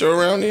dispenser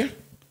around here?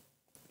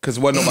 Because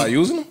wasn't nobody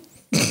using them?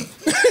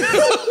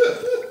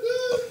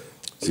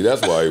 See,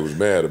 that's why he was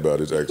mad about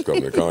his ex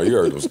coming to con. You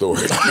heard them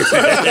stories. He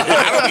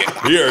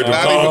heard them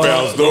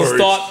compound stories.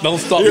 Don't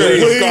start. You heard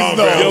Please, them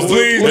compound Yo,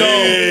 please, no.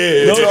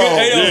 Yeah. Don't get-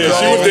 hey, yo, Yeah,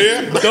 she was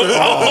there.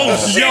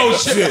 Yo,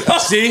 shit.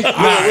 See? what's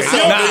up,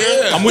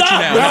 nigga? I'm with you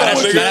now. Nah,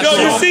 nigga. That's Yo,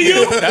 you wrong. see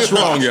you? That's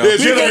wrong, yo. Yeah,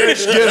 she was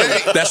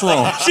That's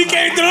wrong. She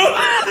came through.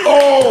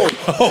 Oh,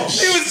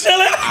 She was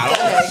chilling. Go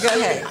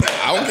ahead.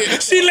 I don't get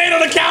it. She laid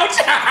on the couch.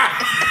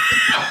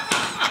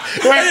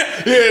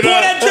 yeah, Pour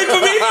that drink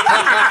for me.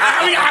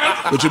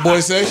 What your boy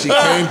say? She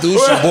came through.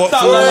 She bought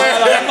Stop, food.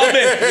 that's my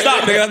man.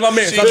 Stop, nigga. That's my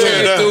man. She Stop doing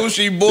came that. through,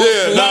 she bought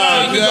Yeah, food. nah, I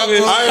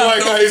ain't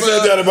like how he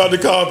said that about the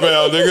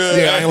compound, nigga.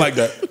 Yeah, I ain't like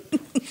that.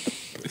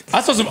 I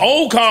saw some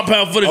old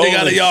compound footage they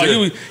got of Holy y'all.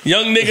 shit. You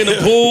young nigga in the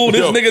pool.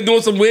 This Yo. nigga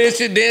doing some weird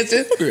shit,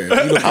 dancing.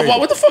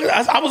 What the fuck?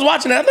 I was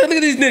watching that. Look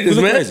at these niggas,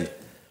 Look man. crazy.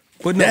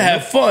 But They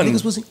have fun.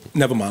 Niggas was,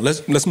 never mind.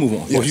 Let's move on.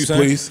 What you Yes, saying?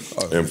 please.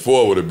 And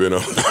 4 would have been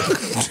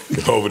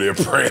over there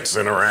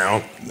prancing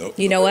around.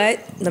 You know what?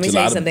 Let me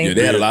tell you something. Yeah,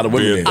 they had a lot of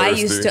women Being there. I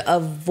thirsty. used to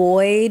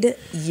avoid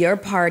your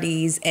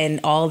parties and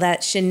all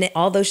that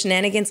all those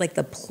shenanigans like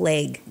the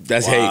plague.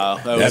 That's Wow,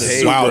 hate. that That's was hate.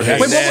 super That's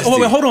hate. Wait, nasty.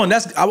 hold on.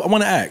 I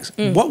want to ask.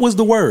 What was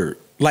the word?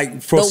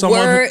 Like for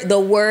someone. The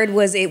word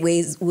was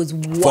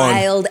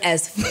wild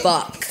as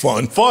fuck.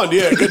 Fun. Fun,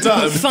 yeah, good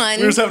time. Fun.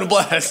 We were just having a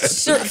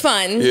blast. Sure,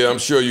 fun. Yeah, I'm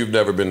sure you've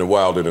never been to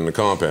Wilder than the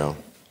compound.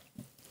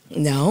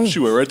 No. She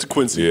went right to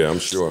Quincy. Yeah, I'm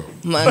sure.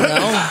 No.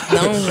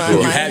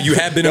 You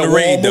have been in a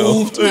raid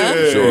though.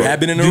 Sure. You have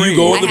been in a Do you raid.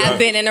 go I in the have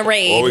been in a All we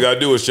raid. gotta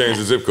do is change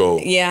the zip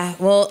code. Yeah.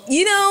 Well,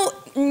 you know.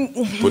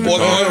 Put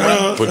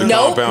the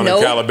Nope, compound nope.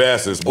 in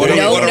Calabasas. boy.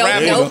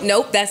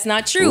 Nope. That's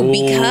not true.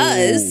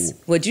 Because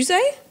what'd you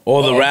say?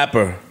 Or the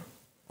rapper.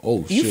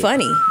 Oh, You shit.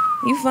 funny.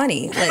 You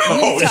funny. Like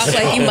you talk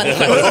like you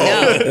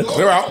motherfucking know.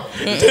 Clear out.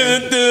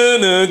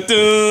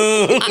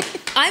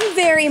 I'm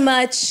very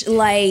much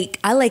like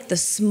I like the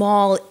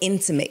small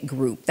intimate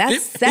group.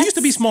 That's It used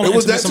to be small. It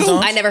was intimate that too.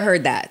 sometimes. I never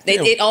heard that.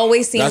 It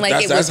always seemed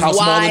like it that's was how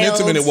small wild. and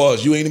intimate it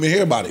was. You ain't even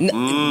hear about it.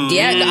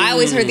 Yeah, I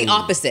always heard the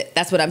opposite.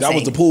 That's what I'm That saying.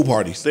 was the pool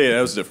parties. Yeah,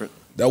 that was different.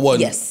 That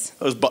wasn't. Yes.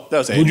 That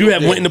was Would you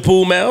have went in the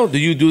pool, Mel? Do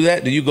you do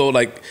that? Do you go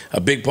like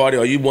a big party?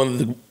 Are you one of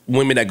the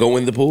women that go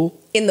in the pool?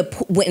 In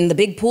the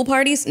big pool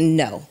parties?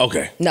 No.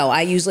 Okay. No,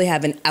 I usually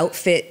have an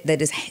outfit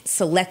that is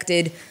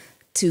selected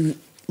to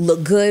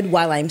look good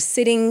while I'm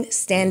sitting,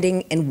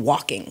 standing, and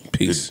walking.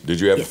 Peace. Did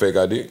you have a fake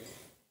ID?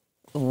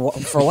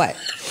 For what?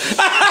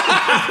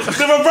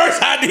 The reverse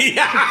ID.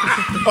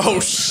 Oh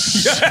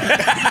shit!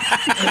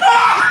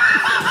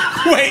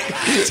 Wait,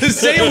 to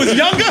say it was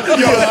younger?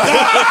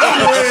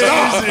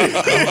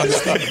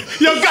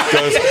 Yo,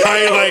 guys,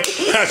 I ain't like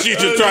how she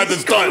just tried to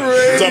stunt.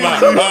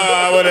 Talking about,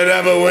 I would have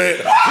never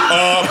went.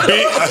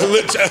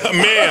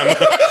 Ma'am.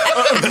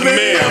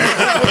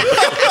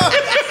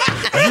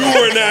 You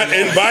were not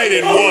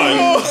invited,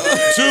 one.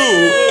 Two,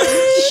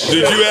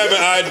 did you have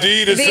an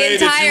ID to say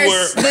that you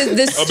were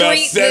about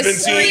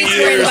 17 years?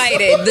 Were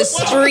invited. The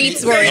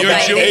streets were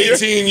invited.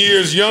 18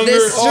 years younger? The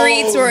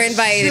streets were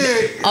invited.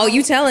 Shit. Oh,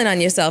 you telling on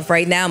yourself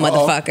right now,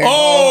 motherfucker.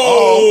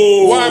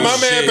 Oh, why my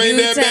math ain't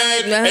that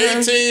bad?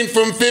 18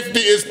 from 50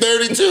 is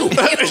 32.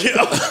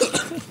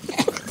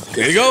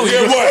 There you go.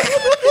 Yeah, what?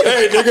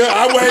 Hey, nigga,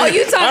 I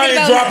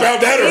ain't drop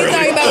out that early. You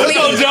talking about me.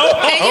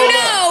 And you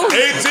know.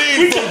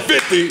 18 from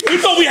 50. We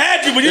thought we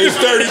had you, but you just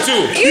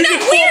 32. You know,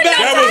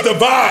 that was the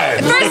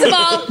vibe. First of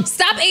all,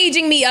 stop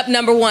aging me up,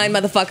 number one,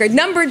 motherfucker.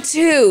 Number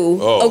two,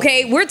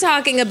 okay, we're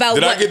talking about,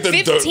 Did what, I get the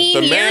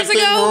 15 years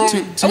ago?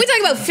 Are we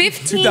talking about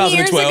 15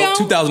 years ago?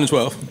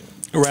 2012.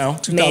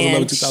 Around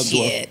 2011, 2012.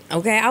 Shit.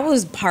 Okay, I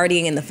was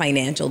partying in the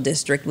financial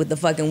district with the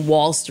fucking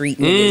Wall Street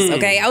niggas,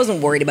 okay? I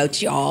wasn't worried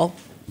about y'all.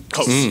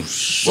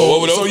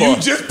 So you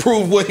just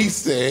proved what he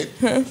said.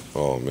 Huh?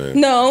 Oh, man.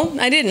 No,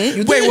 I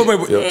didn't. Wait.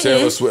 Yo,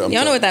 Taylor Swift.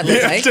 Y'all know what that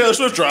looks like. Taylor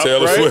Swift dropped,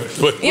 Taylor right?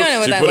 Swift. You don't know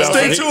what that looks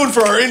Stay like. tuned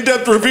for our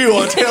in-depth review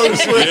on Taylor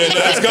Swift. Yeah,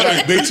 that's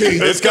coming. Big T.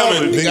 It's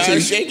coming. Big T.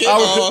 Shake it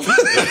off.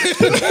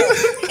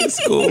 It's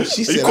cool.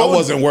 She said I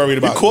wasn't worried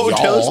about quoting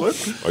Taylor y'all.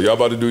 Swift? Are y'all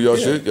about to do y'all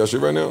shit? Y'all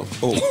shit right now?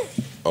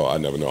 Oh, I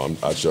never know.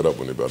 I shut up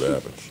when it about to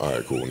happen. All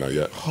right, cool. Not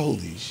yet.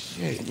 Holy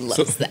shit.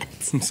 Loves that.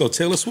 So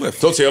Taylor Swift.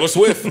 Taylor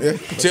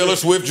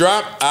Swift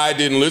dropped. I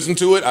didn't listen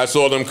to it. I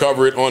saw them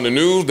cover it on the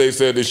news. They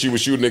said that she was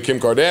shooting at Kim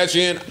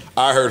Kardashian.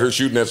 I heard her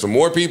shooting at some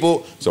more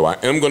people. So I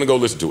am going to go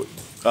listen to it.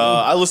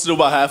 I listened to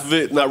about half of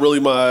it. Not really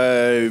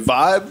my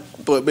vibe,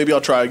 but maybe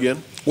I'll try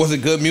again. Was it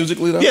good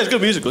musically, though? Yeah, it's good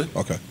musically.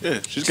 Okay. Yeah,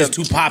 she's Just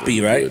too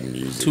poppy, right?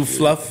 Too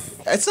fluff.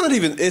 It's not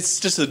even.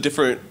 It's just a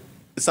different.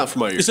 It's not for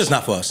my ears. It's just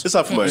not for us. It's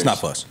not for my ears. It's not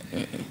for us.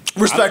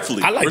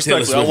 Respectfully. I like Taylor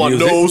respectfully. Swift I want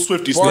music. no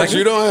Swifties. Parks,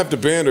 you don't have to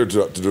pander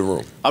to the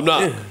room. I'm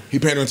not. He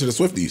pandering to the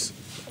Swifties.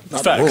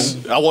 Not the Facts.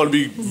 room. I want to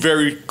be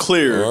very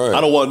clear. All right.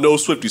 I don't want no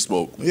Swifty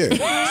smoke. Yeah.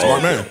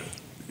 Smart man.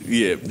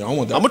 Yeah. No, I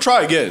want that. I'm gonna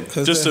try again.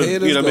 Just to, you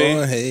know what I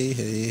mean? Hey.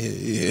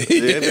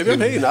 Yeah, maybe I'm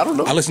hating. I don't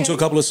know. I listened to a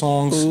couple of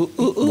songs.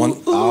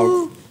 One,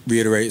 I'll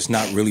reiterate, it's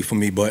not really for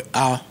me, but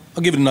I'll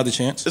give it another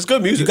chance. It's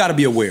good music. You got to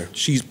be aware.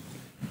 She's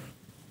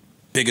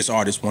biggest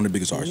artist, one of the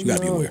biggest artists. You got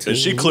to be aware. And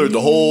she cleared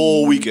the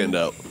whole weekend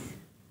out.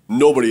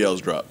 Nobody else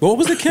dropped. But what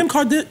was the Kim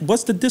Kardashian?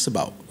 What's the diss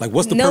about? Like,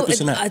 what's the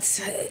purpose in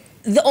that?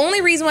 The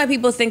only reason why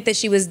people think that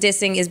she was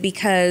dissing is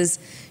because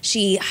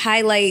she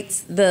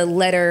highlights the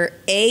letter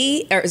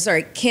A, or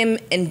sorry, Kim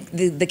and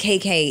the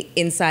KK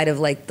inside of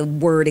like the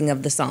wording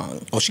of the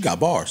song. Oh, she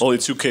got bars. Only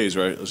 2 Ks,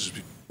 right? Let's just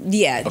be.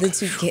 Yeah, the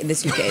two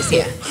Ks.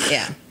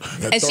 Yeah.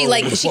 And she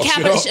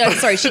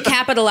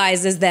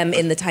capitalizes them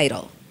in the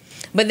title.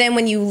 But then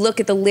when you look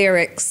at the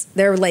lyrics,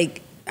 they're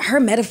like, her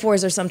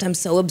metaphors are sometimes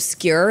so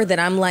obscure that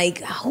I'm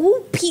like,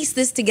 who pieced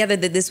this together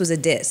that this was a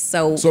diss?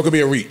 So it could be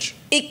a reach.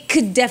 It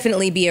could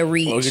definitely be a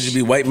reach. Or it could just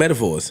be white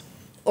metaphors.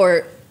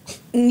 Or,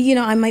 you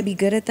know, I might be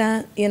good at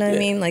that. You know what I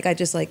mean? Like, I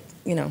just like,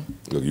 you know.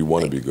 Look, you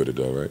want to be good at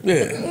that, right?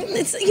 Yeah.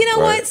 It's, you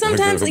know what?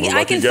 Sometimes like,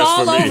 I can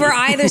fall over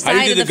either side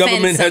I of think the the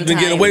government fence has been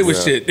getting away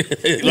with shit.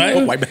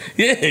 Mm-hmm. Right?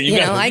 Yeah, you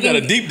got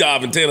a deep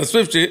dive in Taylor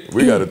Swift shit.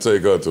 We got to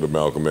take her to the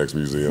Malcolm X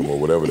Museum or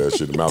whatever that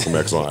shit, the Malcolm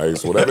X on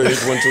Ice, whatever he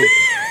went to.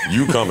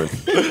 You coming.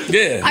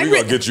 Yeah. We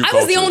going to get you I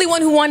was the only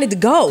one who wanted to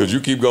go. Because you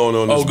keep going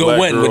on this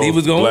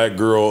black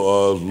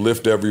girl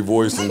lift every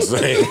voice and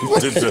sing.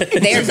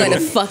 They're going to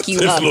fuck you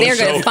up. They're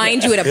going to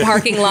find you in a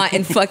parking lot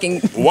and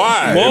fucking...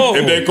 Why?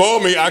 If they call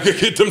me, I could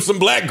get them some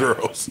black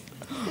girls.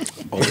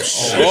 Oh,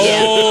 shit.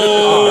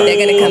 Yeah. They're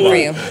going to come for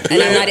you.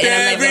 And I'm not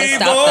going to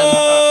stop them.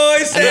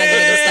 I'm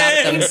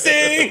not going to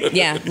stop them.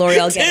 Yeah,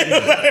 L'Oreal, get him.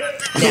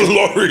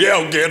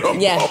 L'Oreal, get him.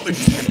 Yeah.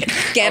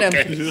 Get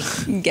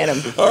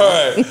him. All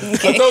right.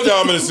 I told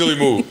y'all I'm in a silly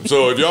mood.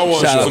 So if y'all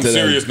want some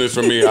seriousness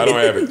from me, I don't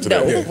have it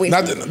today.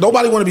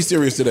 Nobody want to be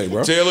serious today,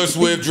 bro. Taylor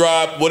Swift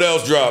dropped. What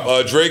else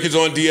dropped? Drake is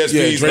on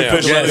DSPs Drake now.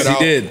 put the record out.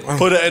 He did.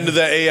 Put an end to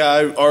that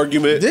AI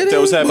argument that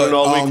was happening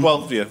all week.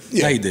 Well,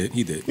 yeah. He did.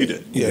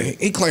 Yeah,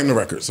 he claimed the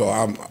record. So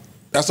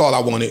that's all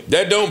I wanted.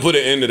 That don't put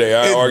an end to the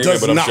AI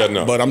argument, but I'm shutting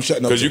up. But I'm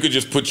shutting up. Because you could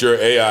just put your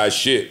AI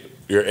shit,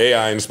 your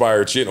AI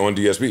inspired shit on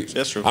DSPs.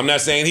 That's true. I'm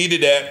not saying he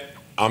did that.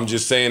 I'm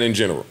just saying in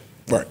general.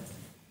 Right.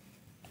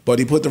 But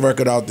he put the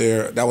record out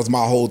there. That was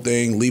my whole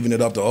thing, leaving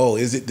it up to, oh,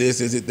 is it this,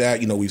 is it that?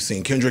 You know, we've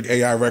seen Kendrick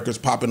AI records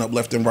popping up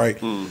left and right.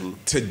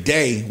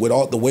 Today, with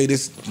all the way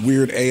this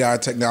weird AI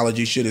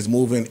technology shit is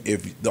moving,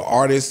 if the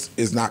artist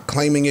is not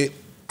claiming it,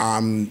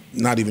 I'm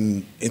not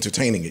even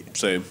entertaining it.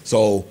 Same.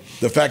 So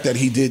the fact that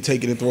he did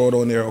take it and throw it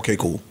on there, okay,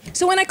 cool.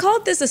 So when I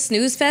called this a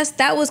snooze fest,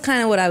 that was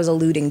kind of what I was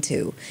alluding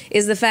to,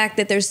 is the fact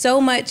that there's so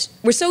much,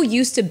 we're so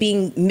used to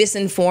being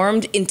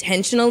misinformed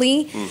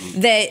intentionally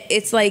that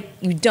it's like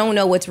you don't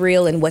know what's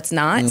real and what's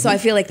not. So I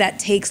feel like that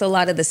takes a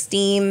lot of the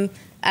steam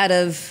out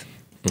of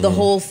the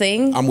whole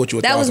thing. I'm with you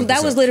 1,000%.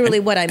 That was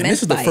literally what I meant by it. And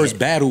this is the first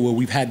battle where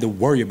we've had to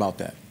worry about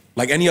that.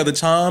 Like any other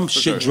time,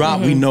 shit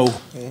drop, we know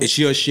it's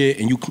your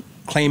shit and you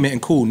claim it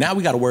and cool. Now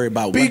we got to worry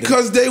about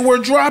because they were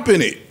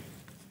dropping it.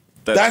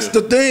 That's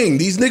the thing.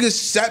 These niggas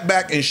sat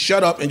back and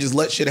shut up and just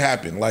let shit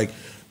happen. Like,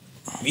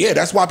 yeah,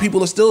 that's why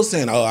people are still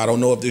saying, oh, I don't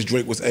know if this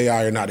Drake was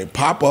AI or not. It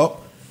pop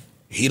up,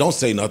 he don't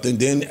say nothing,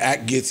 then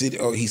Act gets it,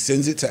 or he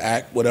sends it to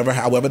Act, whatever,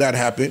 however that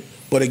happened.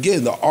 But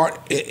again, the art,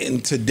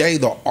 and today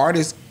the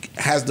artist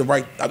has the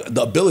right,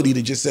 the ability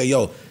to just say,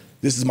 yo,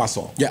 this is my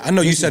song. Yeah, I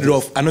know you said it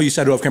off. I know you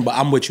said it off camera, but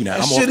I'm with you now.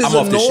 That shit is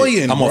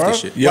annoying, I'm off this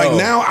shit. Like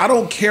now, I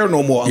don't care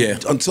no more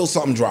until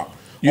something drop.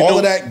 All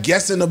of that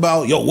guessing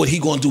about, yo, what he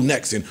gonna do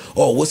next, and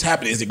oh, what's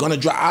happening? Is it gonna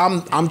drop?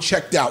 I'm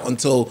checked out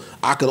until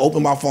I could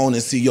open my phone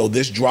and see, yo,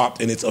 this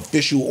dropped and it's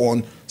official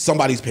on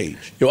somebody's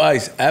page. Yo,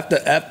 Ice,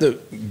 after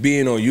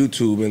being on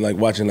YouTube and like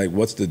watching like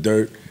What's the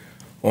Dirt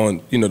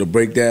on, you know, the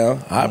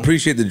breakdown, I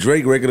appreciate the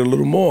Drake record a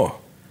little more.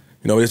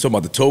 You know, they're talking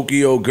about the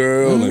Tokyo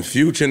Girl and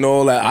Future and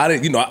all that. I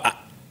didn't, you know,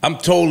 I'm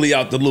totally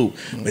out the loop.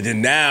 But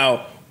then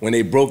now, when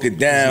they broke it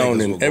down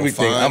and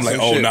everything, I'm like,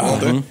 oh,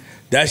 nah.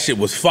 That shit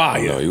was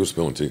fire. No, he was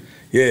spilling tea.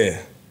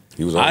 Yeah.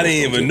 He was. I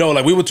didn't even know.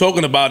 Like, we were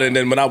talking about it, and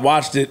then when I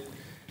watched it,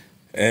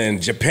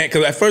 and Japan,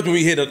 because at first when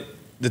we hit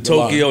the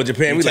Tokyo,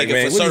 Japan, we like,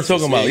 man, what are you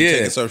talking about?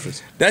 Yeah.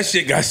 That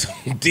shit got so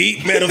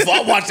deep, man. If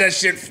I watched that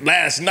shit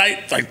last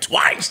night, like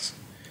twice,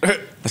 I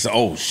said,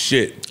 oh,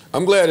 shit.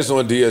 I'm glad it's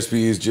on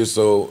DSPs just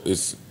so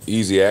it's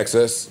easy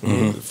access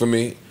for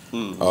me.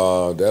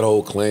 That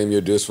whole claim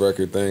your diss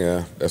record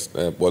thing,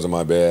 that wasn't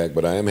my bag,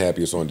 but I am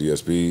happy it's on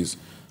DSPs.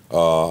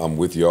 I'm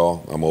with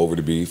y'all. I'm over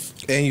the beef.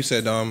 And you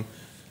said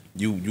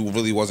you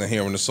really wasn't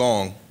hearing the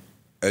song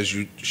as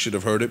you should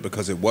have heard it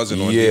because it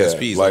wasn't on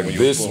DSPs. Like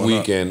this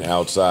weekend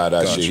outside,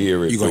 I should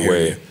hear it the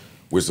way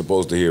we're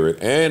supposed to hear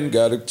it. And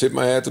got to tip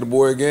my hat to the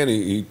boy again.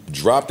 He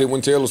dropped it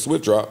when Taylor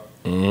Swift dropped.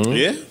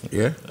 Yeah.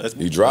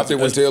 He dropped it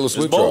when Taylor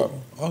Swift dropped.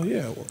 Oh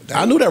yeah, well,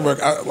 I knew that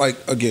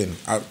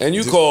record. And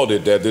you called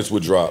it that this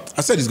would drop.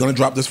 I said he's gonna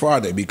drop this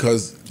Friday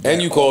because.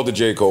 And you called the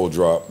J. Cole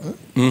drop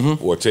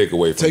or take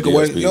away from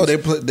DSPs. Yo,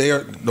 they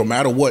are no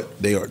matter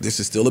what they are. This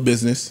is still a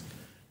business,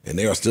 and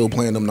they are still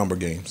playing them number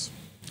games.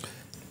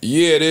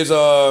 Yeah, there's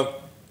a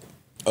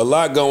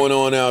lot going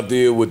on out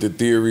there with the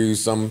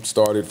theories. Some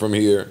started from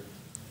here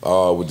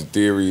with the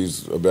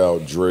theories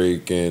about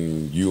Drake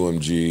and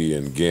UMG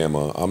and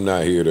Gamma. I'm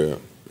not here to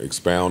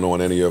expound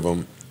on any of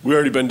them. We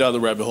already been down the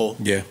rabbit hole.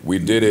 Yeah, we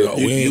did it. No,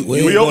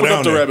 we opened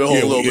up the rabbit hole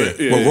a little bit.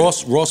 Yeah. Well,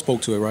 Ross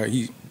spoke to it, right?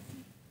 He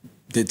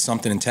did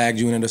something and tagged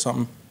you in it or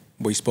something,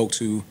 where he spoke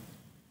to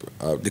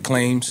the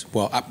claims.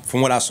 Well, from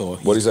what I saw,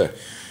 what'd he say?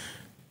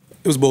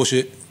 It was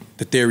bullshit.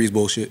 The theory is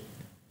bullshit.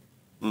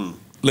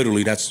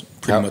 Literally, that's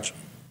pretty much.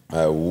 I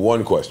have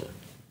one question.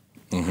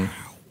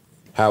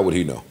 How would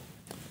he know?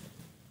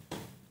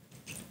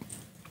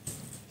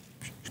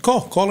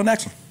 Call and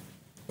ask him.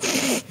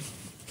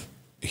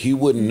 He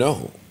wouldn't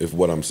know if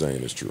what I'm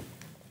saying is true.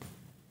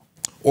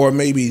 Or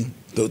maybe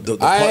the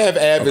I have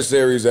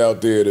adversaries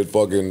out there that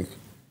fucking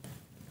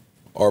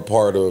are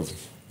part of,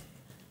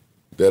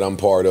 that I'm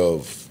part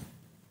of,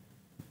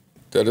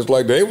 that it's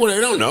like they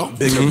don't know.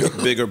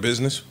 Bigger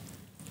business?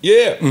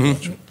 Yeah.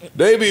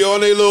 They be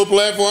on their little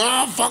platform,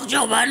 oh, fuck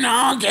Joe Biden,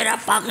 no, get up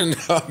fucking.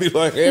 I'll be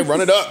like, hey, run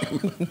it up.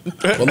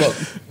 But look,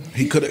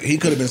 he could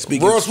have been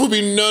speaking. Ross would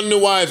be none the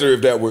wiser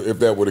if that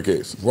were the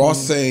case. Ross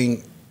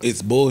saying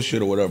it's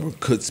bullshit or whatever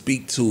could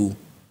speak to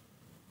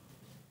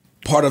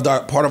part of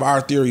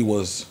our theory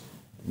was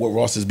what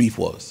Ross's beef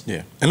was.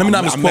 Yeah, and let me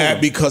not misquote I'm mad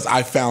because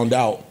I found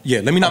out. Yeah,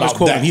 let me not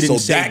misquote him. He didn't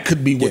say that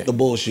could be what the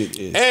bullshit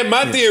is. And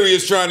my theory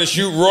is trying to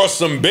shoot Ross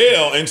some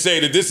bail and say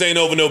that this ain't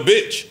over no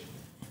bitch.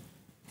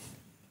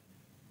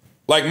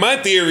 Like my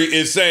theory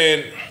is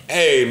saying,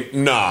 hey,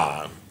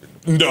 nah,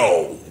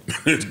 no.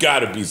 It's got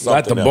to be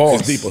something Not the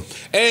else. boss. It's deeper.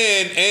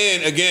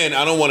 And again,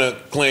 I don't want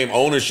to claim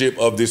ownership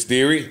of this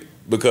theory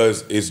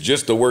because it's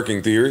just a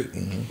working theory.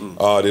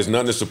 There's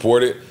nothing to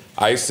support it.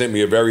 Ice sent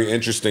me a very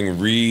interesting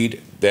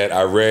read that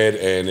I read,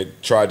 and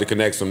it tried to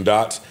connect some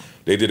dots.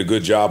 They did a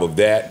good job of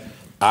that.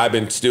 I've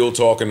been still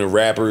talking to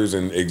rappers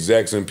and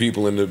execs and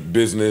people in the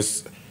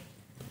business.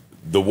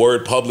 The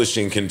word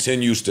publishing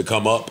continues to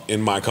come up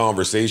in my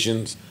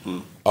conversations.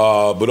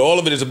 But all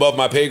of it is above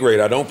my pay grade.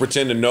 I don't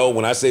pretend to know.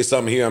 When I say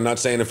something here, I'm not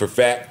saying it for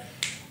fact.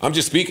 I'm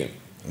just speaking.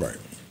 Right.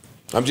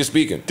 I'm just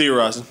speaking.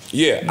 Theorizing.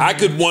 Yeah, I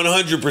could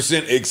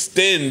 100%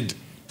 extend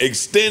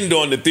extend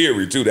on the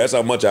theory too. That's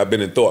how much I've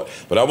been in thought.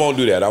 But I won't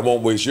do that. I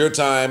won't waste your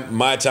time,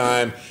 my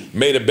time.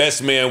 May the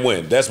best man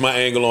win. That's my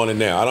angle on it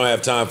now. I don't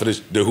have time for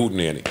the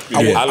hootenanny.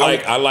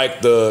 I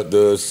like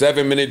the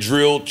 7-minute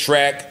drill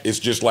track. It's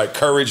just like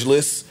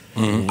courageless.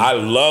 I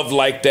love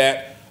like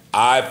that.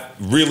 I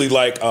really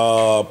like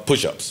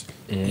push-ups.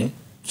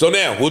 So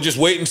now we'll just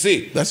wait and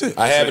see. That's it.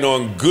 I have it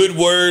on good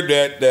word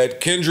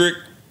that Kendrick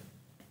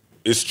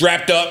is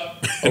strapped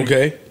up,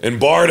 and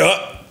barred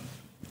up,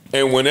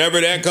 and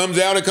whenever that comes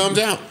out, it comes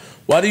out.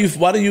 Why do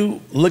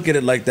you look at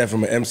it like that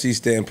from an MC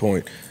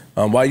standpoint?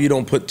 Why you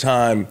don't put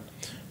time?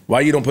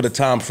 Why you don't put a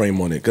time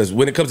frame on it? Because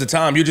when it comes to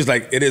time, you're just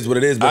like, it is what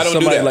it is. But I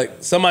don't do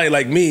that. somebody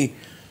like me,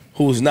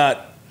 who's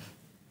not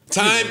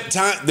time.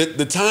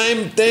 The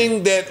time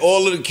thing that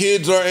all of the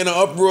kids are in an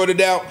uproar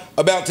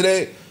about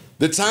today.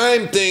 The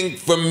time thing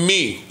for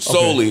me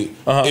solely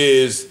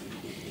is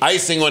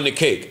icing on the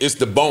cake. It's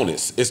the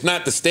bonus. It's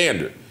not the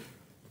standard.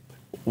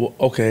 Well,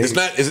 okay.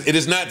 It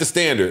is not the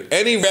standard.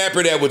 Any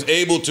rapper that was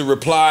able to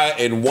reply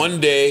in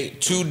 1 day,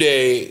 2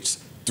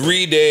 days,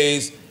 3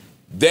 days,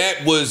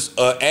 that was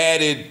an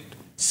added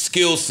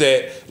skill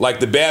set, like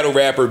the battle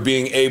rapper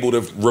being able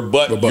to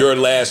rebut your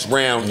last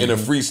round in a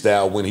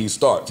freestyle when he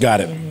starts.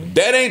 Got it.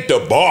 That ain't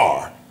the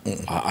bar.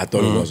 I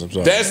thought it was. I'm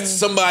sorry. That's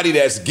somebody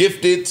that's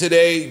gifted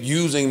today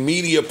using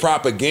media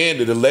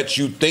propaganda to let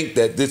you think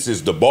that this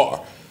is the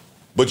bar.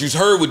 But you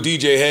heard what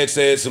DJ Head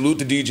said. Salute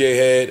to DJ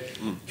Head.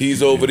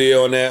 He's over there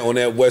on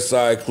that West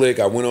Side clique.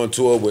 I went on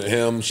tour with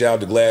him. Shout out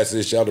to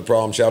Glasses. Shout out to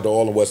Problem. Shout out to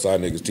all the West Side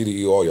niggas.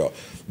 TDE, all y'all.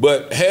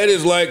 But Head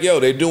is like, yo,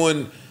 they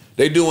doing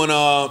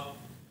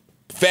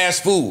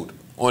fast food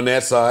on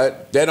that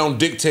side. That don't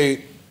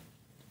dictate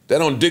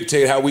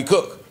how we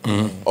cook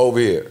over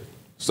here.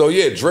 So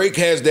yeah, Drake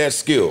has that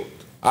skill.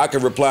 I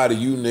can reply to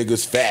you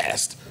niggas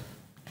fast.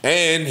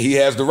 And he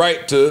has the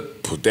right to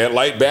put that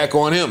light back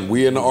on him.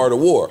 We in the art of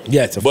war.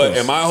 Yes, of but course.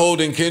 Am I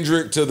holding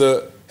Kendrick to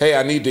the, hey,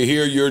 I need to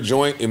hear your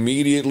joint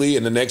immediately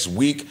in the next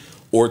week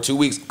or 2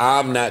 weeks?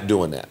 I'm not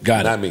doing that.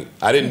 Not me.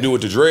 I didn't do it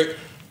to Drake.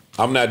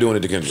 I'm not doing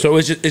it to Kendrick. So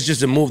it's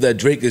just a move that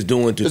Drake is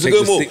doing to it's take a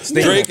good the move.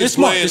 stick. Drake is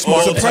playing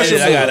all the pressure.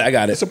 I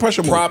got it. It's a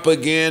pressure move.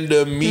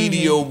 Propaganda,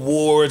 media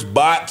wars,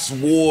 bots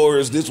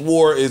wars. This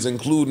war is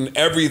including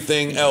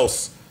everything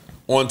else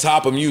on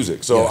top of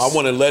music. So I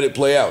want to let it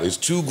play out. It's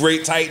two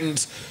great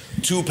titans,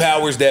 two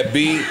powers that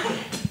be.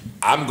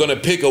 I'm gonna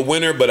pick a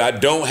winner, but I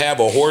don't have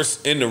a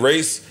horse in the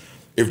race.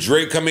 If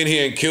Drake come in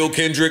here and kill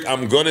Kendrick,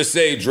 I'm gonna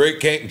say Drake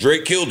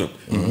killed him.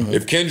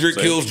 If Kendrick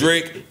kills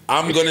Drake,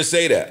 I'm gonna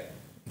say that.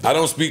 I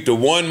don't speak to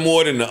one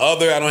more than the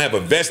other. I don't have a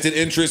vested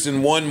interest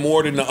in one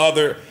more than the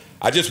other.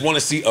 I just want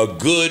to see a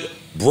good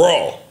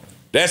brawl.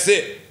 That's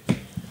it.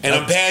 And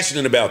I'm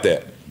passionate about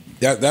that.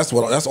 That's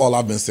all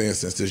I've been saying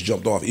since this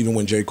jumped off, even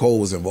when J. Cole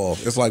was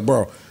involved. It's like,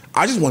 bro,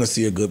 I just want to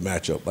see a good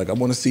matchup. Like, I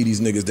want to see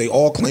these niggas. They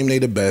all claim they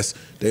the best.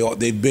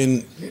 They've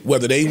been,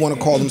 whether they want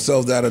to call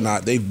themselves that or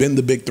not, they've been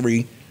the big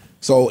three.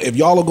 So if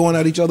y'all are going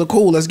at each other,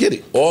 cool, let's get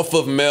it. Off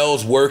of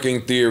Mel's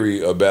working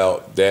theory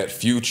about that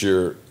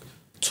Future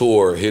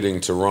tour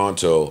hitting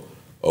Toronto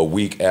a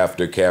week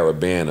after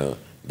Caravana,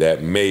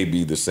 that may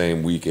be the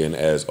same weekend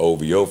as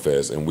OVO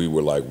Fest, and we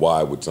were like,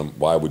 why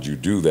would you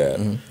do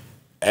that?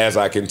 As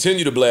I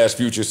continue to blast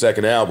Future's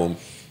second album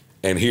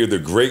and hear the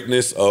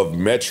greatness of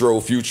Metro,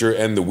 Future,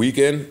 and The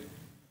Weeknd,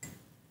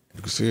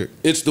 you can see it.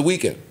 It's The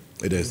Weeknd.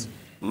 It is.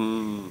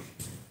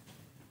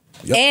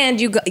 Yep. And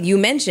you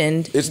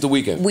mentioned it's The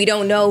Weeknd. We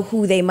don't know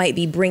who they might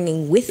be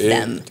bringing with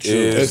them.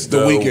 It's The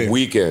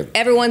Weeknd.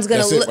 Everyone's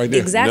gonna look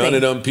exactly. None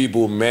of them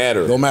people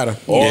matter. Don't matter.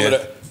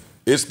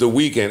 It's The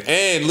Weeknd.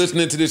 And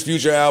listening to this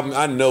Future album,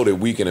 I know that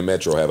Weeknd and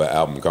Metro have an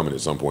album coming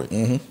at some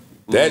point.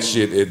 That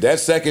shit, that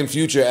second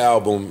Future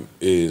album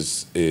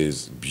is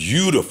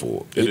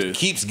beautiful. It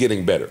keeps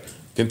getting better.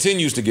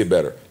 Continues to get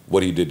better,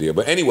 what he did there.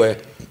 But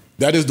anyway,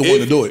 that is the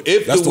one to do it.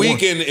 If The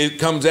Weeknd it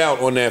comes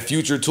out on that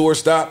Future tour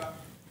stop,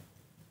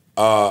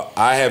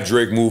 I have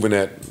Drake moving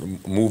that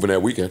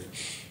Weeknd.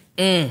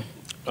 I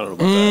don't know about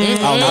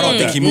that. I don't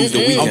think he moved the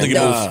Weeknd. I don't think he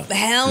moved.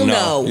 Hell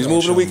no. He's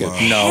moving The Weeknd.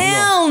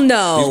 Hell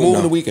no. He's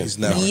moving The Weeknd. He's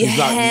never.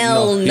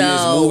 Hell no. He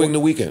is moving The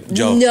Weeknd.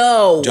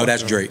 Joe,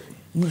 that's Drake.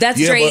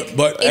 That's Drake.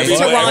 But it's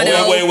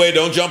Toronto. Wait,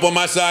 don't jump on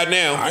my side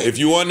now. If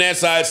you on that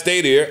side,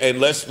 stay there and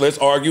let's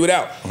argue it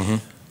out.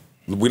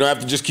 We don't have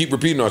to just keep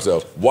repeating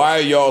ourselves. Why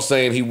are y'all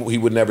saying he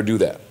would never do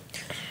that?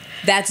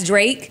 That's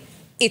Drake.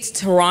 It's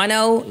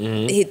Toronto.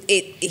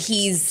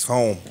 He's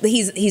home.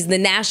 He's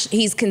the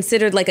he's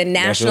considered like a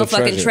national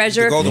fucking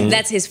treasure.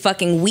 That's his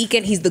fucking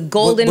weekend. He's the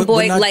golden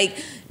boy.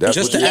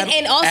 Just to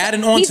add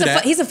on to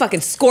that, he's a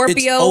fucking Scorpio.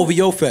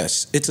 It's OVO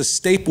Fest. It's a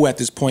staple at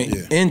this point.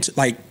 And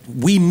like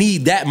we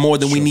need that more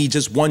than we need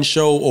just one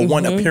show or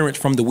one appearance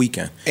from The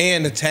Weeknd.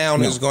 And the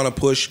town is gonna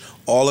push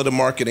all of the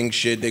marketing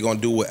shit. They're gonna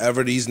do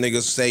whatever these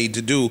niggas say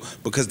to do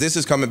because this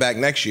is coming back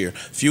next year.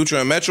 Future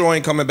and Metro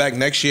ain't coming back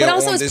next year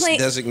on this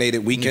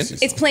designated weekend.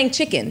 It's playing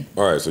chicken.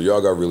 All right, so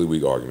y'all got really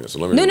weak arguments. So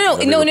let me No.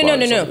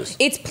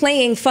 It's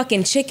playing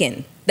fucking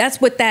chicken. That's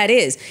what that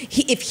is.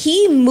 If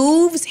he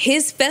moves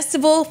his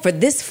festival for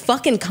this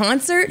fucking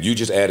concert. You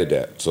just added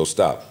that, so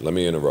stop. Let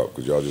me interrupt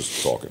because y'all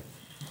just talking.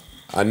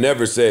 I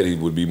never said he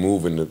would be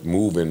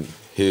moving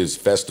his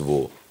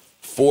festival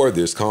for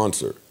this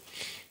concert.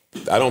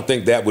 I don't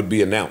think that would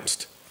be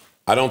announced.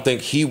 I don't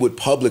think he would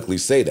publicly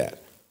say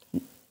that.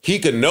 He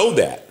could know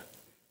that,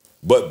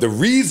 but the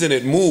reason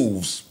it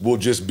moves will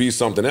just be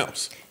something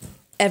else.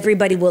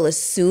 Everybody will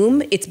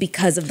assume it's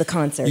because of the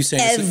concert. You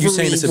saying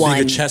it's a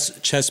bigger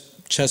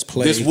chess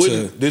play?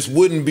 This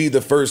wouldn't be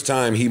the first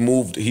time he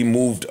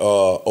moved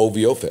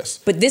OVO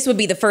Fest. But this would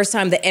be the first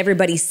time that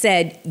everybody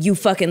said you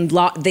fucking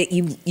that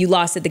you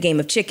lost at the game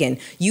of chicken.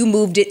 You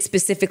moved it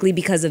specifically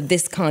because of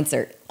this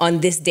concert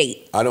on this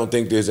date. I don't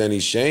think there's any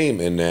shame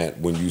in that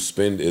when you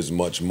spend as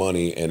much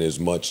money and as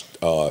much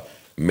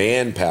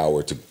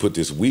manpower to put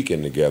this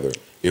weekend together.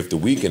 If the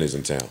weekend is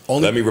in town,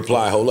 let me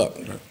reply. Hold up.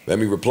 Let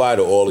me reply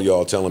to all of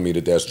y'all telling me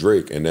that that's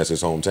Drake and that's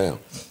his hometown.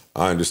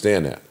 I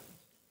understand that,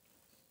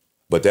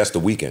 but that's the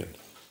weekend.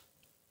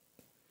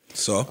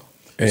 So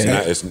let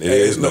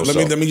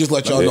me just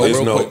let y'all know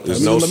real quick.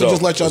 Let me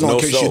just let y'all know in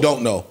case you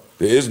don't know.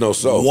 There is no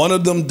so. One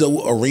of them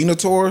do arena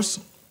tours,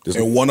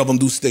 and one of them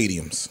do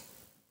stadiums.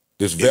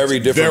 It's very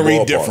different. Very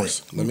ballparks.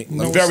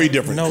 different. Very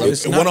different. No,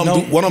 it's one of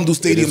them do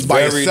stadiums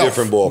by itself. Very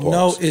different ballparks.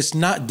 No, it's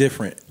not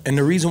different. And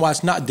the reason why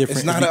it's not different,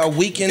 it's not a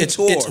weekend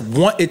tour.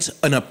 It's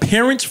an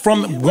appearance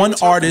from one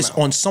artist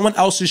on someone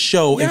else's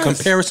show in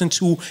comparison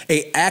to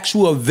a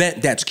actual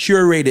event that's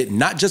curated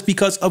not just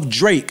because of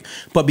Drake,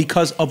 but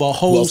because of a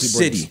whole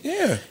city.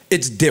 Yeah,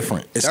 it's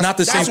different. It's not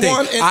the same thing.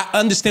 I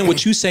understand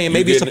what you're saying.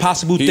 Maybe it's a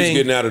possible thing. He's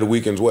getting out of the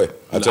weekend's way.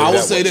 I will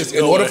say this: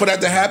 in order for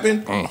that to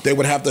happen, they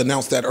would have to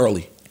announce that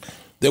early.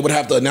 They would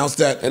have to announce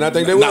that, and I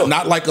think they will.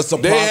 Not like a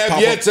surprise. They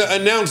have yet to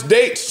announce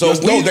dates. So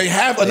no, they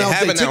have announced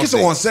dates. Tickets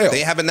are on sale.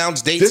 They have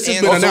announced dates. This has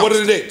been announced. What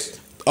are the dates?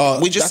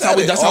 We just said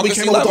that's how we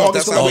came up with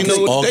August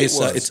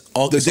 11th. It's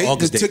August.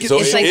 So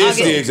it's like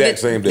the exact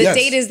same day. The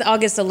date is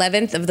August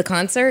 11th of the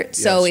concert,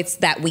 so it's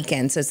that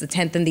weekend. So it's the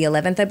 10th and the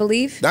 11th, I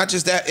believe. Not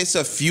just that, it's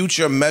a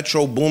future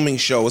Metro booming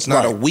show. It's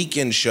not a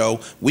weekend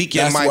show.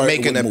 Weekend might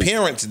make an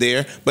appearance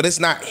there, but it's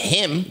not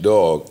him.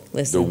 Dog,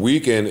 the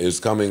Weeknd is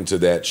coming to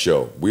that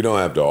show. We don't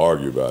have to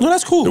argue about it. No,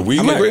 that's cool. The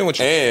Weeknd, I'm agreeing with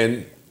you.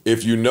 And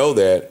if you know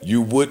that,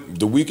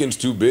 the Weeknd's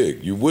too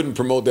big. You wouldn't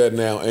promote that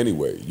now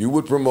anyway. You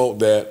would promote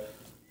that.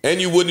 And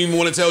you wouldn't even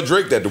want to tell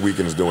Drake that the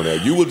Weeknd is doing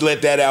that. You would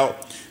let that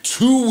out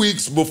 2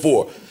 weeks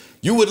before.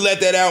 You would let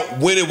that out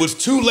when it was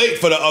too late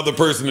for the other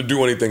person to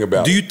do anything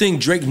about it. Do you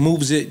think Drake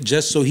moves it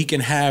just so he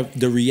can have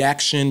the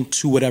reaction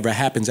to whatever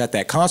happens at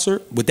that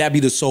concert? Would that be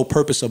the sole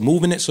purpose of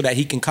moving it so that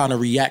he can kind of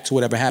react to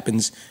whatever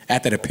happens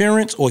at that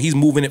appearance? Or he's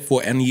moving it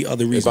for any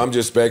other reason? If I'm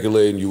just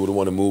speculating, you would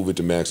want to move it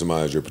to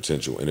maximize your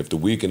potential. And if the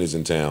Weeknd is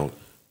in town,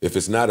 if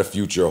it's not a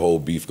future whole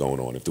beef going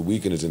on, if the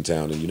Weeknd is in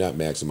town, then you're not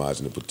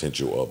maximizing the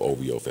potential of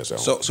OVO Fest.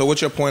 So what's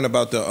your point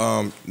about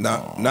the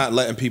not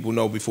letting people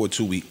know before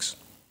 2 weeks,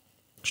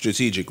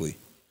 strategically?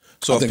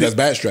 So I think that's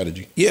bad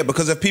strategy. Yeah,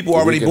 because if people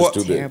already bought,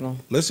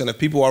 if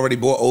people already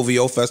bought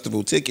OVO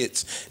Festival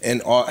tickets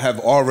and have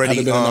already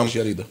haven't been announced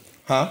yet either.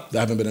 Huh? They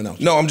haven't been announced.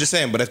 No, I'm just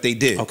saying. But if they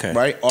did,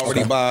 right,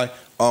 already buy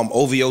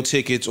OVO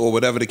tickets or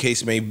whatever the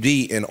case may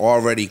be, and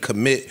already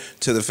commit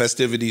to the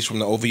festivities from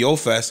the OVO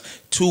Fest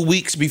 2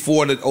 weeks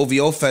before the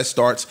OVO Fest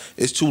starts,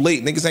 it's too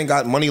late. Niggas ain't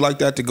got money like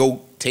that to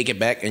go take it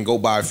back and go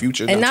buy a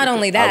future. And not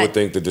only that, I would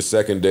think that the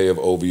second day of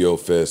OVO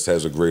Fest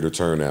has a greater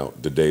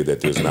turnout the day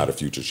that there's not a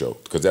future show,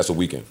 because that's a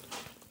weekend.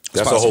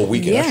 That's a whole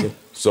weekend. Yeah.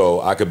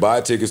 So I could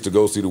buy tickets to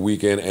go see the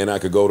Weeknd, and I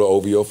could go to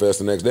OVO Fest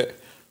the next day.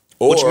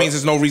 Or, which means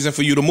there's no reason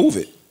for you to move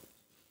it.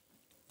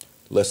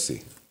 Let's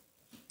see.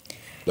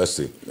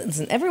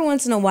 Listen, every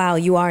once in a while,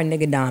 you are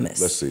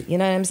Nigga-damus. Let's see. You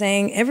know what I'm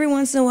saying? Every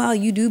once in a while,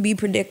 you do be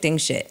predicting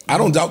shit. I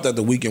don't doubt that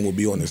the Weeknd will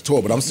be on this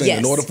tour, but I'm saying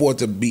in order for it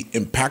to be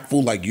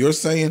impactful, like you're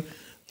saying,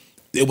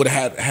 it would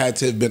have had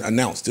to have been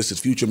announced. This is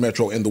Future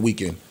Metro and the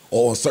Weeknd,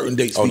 or on certain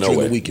dates featuring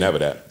the Weeknd. Never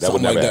that. That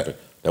would never happen.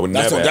 That would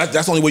never happen.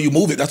 That's the only way you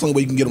move it. That's the only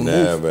way you can get them to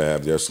move. Never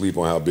have. They're asleep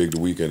on how big the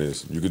Weeknd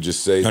is. You could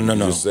just say,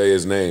 just say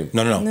his name.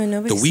 No.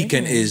 The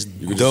Weeknd is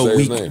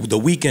the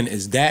Weeknd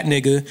is that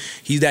nigga.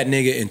 He's that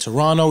nigga in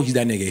Toronto. He's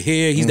that nigga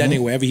here. He's that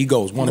nigga wherever he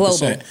goes.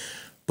 100%.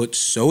 But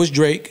so is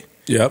Drake.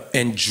 Yep.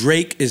 And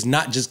Drake is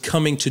not just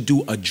coming to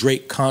do a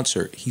Drake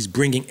concert. He's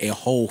bringing a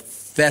whole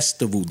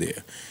festival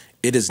there.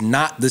 It is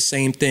not the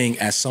same thing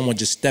as someone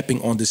just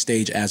stepping on the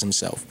stage as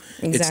himself.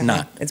 Exactly. It's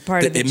not. It's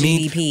part of the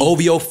GDP.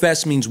 OVO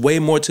Fest means way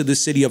more to the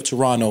city of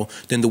Toronto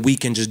than the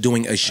Weeknd just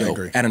doing a show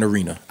at an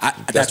arena.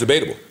 That's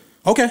debatable.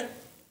 Okay.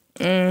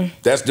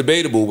 That's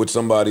debatable with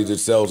somebody that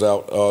sells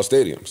out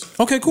stadiums.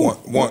 Okay, cool.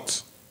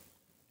 Once.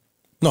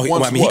 No,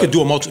 he could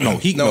do a multi. No,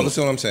 listen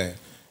to what I'm saying.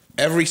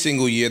 Every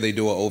single year they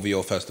do an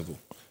OVO festival.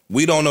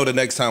 We don't know the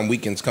next time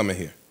Weeknd's coming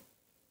here.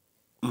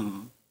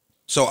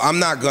 So I'm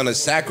not gonna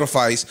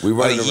sacrifice a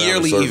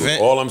yearly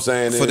event. All I'm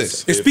saying for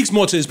is this. It speaks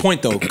more to his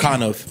point, though.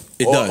 Kind of,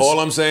 it does. All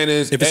I'm saying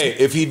is,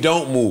 if he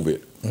don't move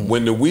it,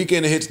 when the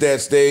Weeknd hits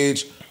that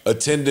stage,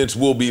 attendance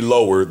will be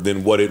lower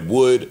than what it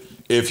would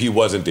if he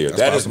wasn't there.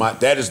 That is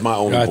my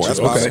only point. That's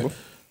possible.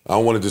 I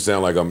don't want it to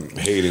sound like I'm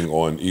hating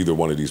on either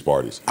one of these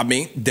parties. I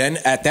mean, then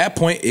at that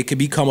point, it could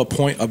become a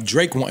point of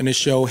Drake wanting to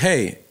show,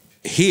 hey,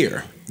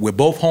 here, we're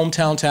both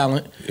hometown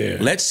talent. Yeah.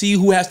 Let's see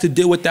who has to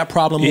deal with that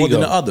problem more than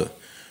the other.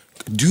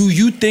 Do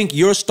you think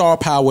your star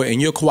power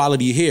and your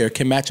quality here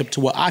can match up to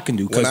what I can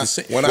do? When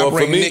I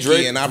bring Nicki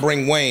Drake, and I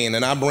bring Wayne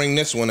and I bring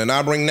this one and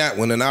I bring that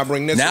one and I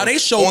bring this one. Now they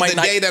show on the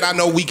day that I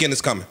know Weekend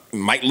is coming.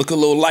 Might look a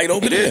little light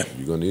over there.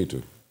 You're going to need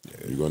to.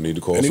 You're gonna need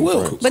to call And he some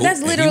will. friends. But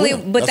that's literally,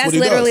 what he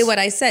literally does. what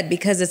I said,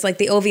 because it's like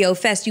the OVO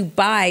Fest. You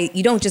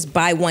don't just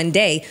buy one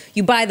day.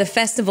 You buy the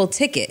festival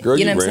ticket. Girl,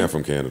 you know what I'm ran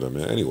saying? from Canada,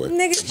 man. Anyway.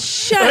 Nigga,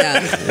 shut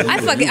up.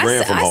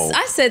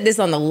 I said this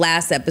on the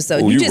last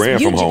episode. Ooh, you ran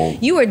from home.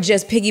 You were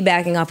just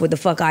piggybacking off what the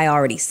fuck I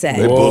already said.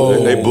 They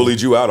bullied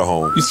you out of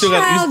home. You still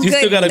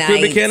got a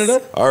crib in Canada?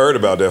 I heard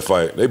about that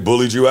fight. They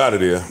bullied you out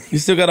of there. You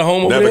still got a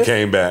home over there? Never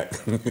came back.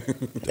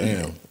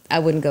 Damn. I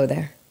wouldn't go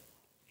there.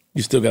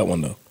 You still got one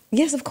though?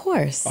 Yes, of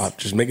course.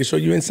 Just making sure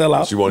you didn't sell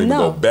out. She won't even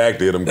go back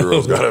there. Them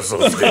girls got her so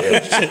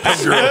scared.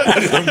 You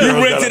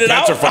rented it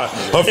out?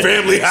 Her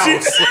family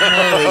house. She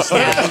got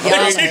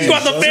the She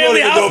won't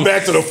family even house. go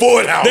back to the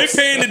Ford house. They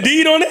paying the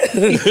deed on it?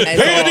 Pay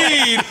the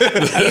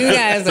deed. You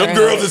guys are. Them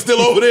girls are still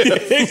over there.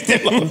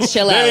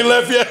 Chill out. They ain't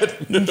left yet.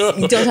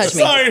 Don't touch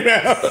me. Sorry,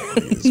 man.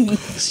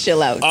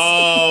 Chill out.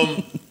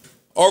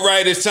 All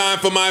right, it's time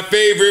for my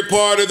favorite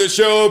part of the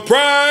show,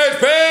 Prize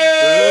Picks.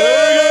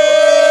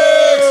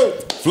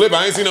 Flip,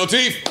 I ain't see no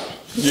teeth.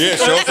 Yeah,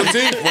 show some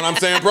teeth when I'm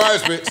saying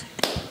Prize Picks.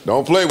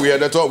 Don't play. We had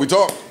that talk. We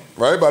talked.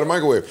 Right by the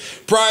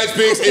microwave. Prize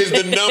Picks is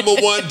the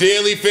 #1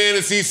 daily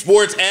fantasy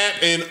sports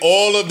app in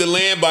all of the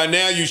land. By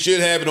now, you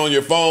should have it on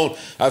your phone.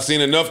 I've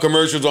seen enough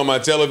commercials on my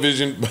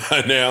television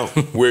by now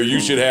where you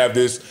should have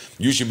this.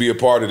 You should be a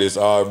part of this.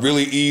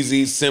 Really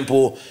easy,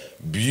 simple,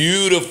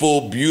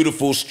 beautiful,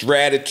 beautiful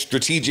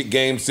strategic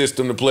game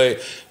system to play.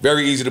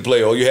 Very easy to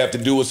play. All you have to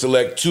do is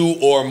select 2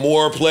 or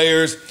more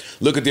players,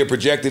 look at their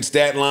projected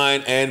stat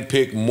line, and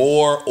pick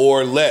more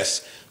or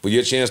less. For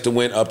your chance to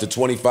win up to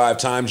 25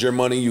 times your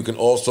money, you can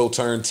also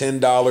turn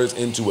 $10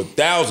 into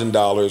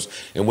 $1,000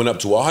 and win up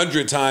to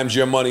 100 times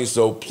your money.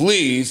 So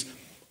please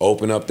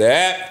open up the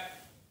app,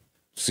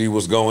 see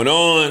what's going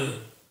on.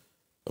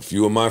 A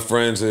few of my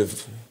friends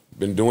have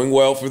been doing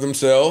well for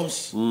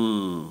themselves.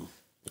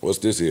 What's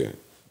this here?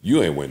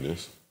 You ain't win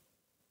this.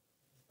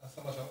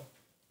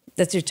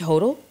 That's your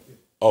total?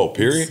 Oh,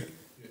 period?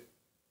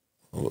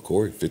 Oh, look,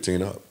 Corey,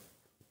 15 up.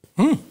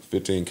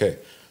 15K.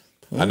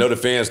 I know the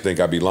fans think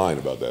I be lying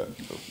about that,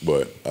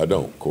 but I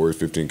don't. Corey,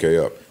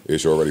 15K up.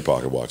 Ish already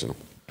pocket watching him.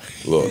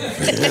 Look.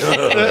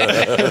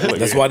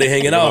 That's why they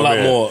hanging out a lot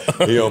more.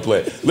 He don't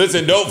play.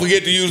 Listen, don't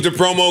forget to use the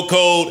promo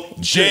code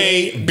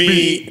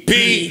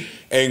JBP,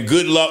 and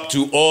good luck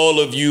to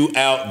all of you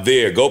out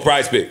there. Go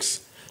Prize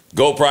Picks.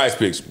 Go Prize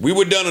Picks. We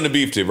were done on the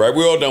beef tip, right?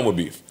 We're all done with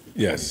beef.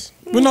 Yes.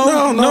 But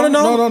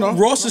no.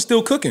 Ross is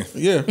still cooking.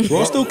 Yeah,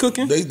 Ross still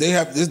cooking. They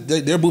have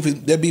their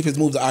beef has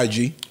moved to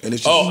IG, and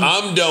it's just,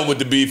 I'm done with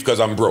the beef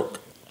because I'm broke.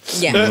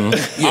 Yeah.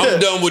 I'm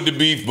done with the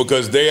beef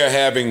because they are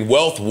having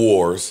wealth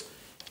wars,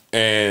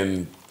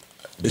 and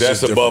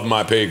that's above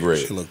my pay grade.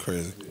 Shit look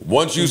crazy.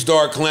 Once you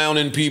start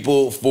clowning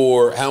people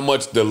for how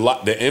much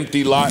the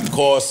empty lot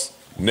costs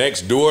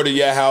next door to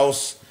your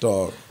house,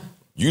 dog.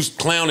 You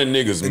clowning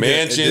niggas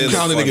mansions.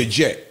 Clowning nigga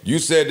jet. You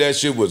said that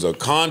shit was a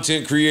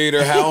content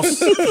creator house.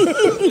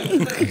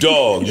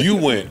 Dog, you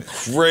went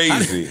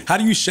crazy. How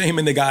do you shame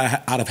a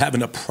nigga out of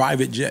having a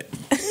private jet?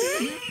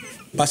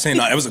 By saying,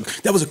 no, that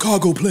was a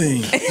cargo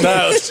plane.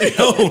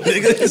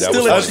 Nigga,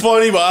 That's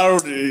funny, but I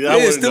don't.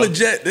 It's still a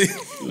jet.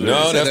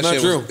 No, that's not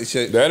true.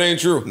 That ain't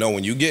true. No,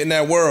 when you get in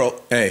that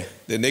world, hey,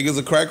 the niggas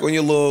will crack on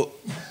your little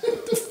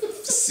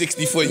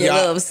 60-foot Your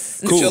yacht.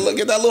 little- Look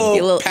at that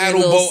little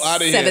paddle boat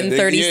out of here.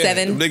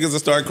 737. Yeah, niggas will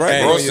start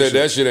cracking. Bro said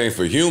that shit ain't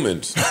for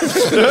humans.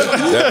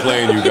 That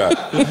plane you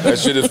got. That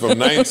shit is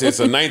from it's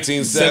a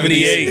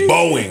 1978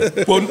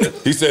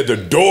 Boeing. He said the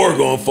door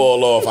gonna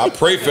fall off. I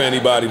pray for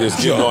anybody that's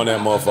getting on that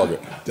motherfucker.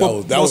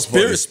 That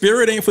was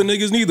Spirit ain't for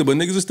niggas neither, but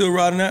niggas are still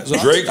riding that. So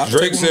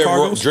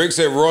Drake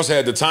said Ross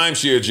had the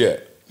timeshare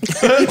jet.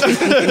 Put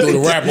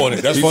a rap on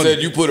it. That's he funny.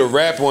 said you put a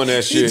rap on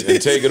that shit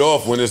and take it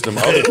off when it's them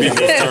other people's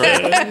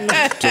turn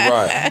to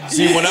ride.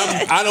 See, when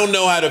I don't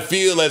know how to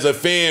feel as a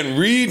fan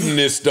reading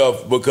this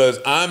stuff because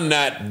I'm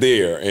not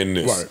there in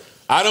this. Right.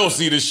 I don't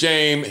see the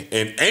shame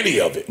in any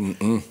of it.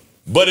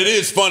 But it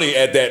is funny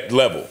at that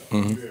level.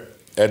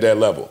 At that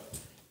level.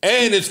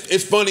 And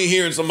it's funny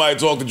hearing somebody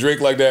talk to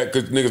Drake like that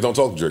because niggas don't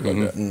talk to Drake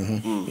like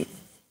that.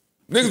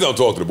 Niggas don't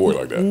talk to the boy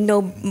like that.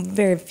 No,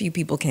 very few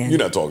people can. You're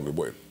not talking to the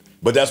boy.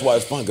 But that's why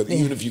it's fun, because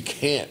even if you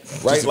can't,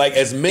 right? Like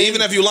as men,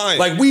 even if you lying,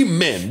 like we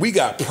men, we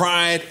got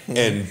pride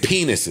and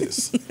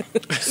penises.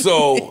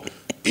 So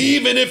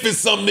even if it's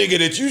some nigga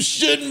that you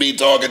shouldn't be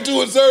talking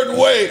to a certain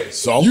way,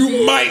 so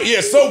you might,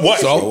 so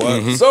what? So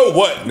what? So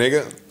what,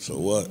 nigga? So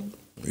what?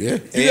 Yeah.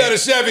 You got a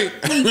Chevy?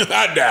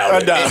 I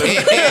doubt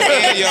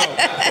it. Yo,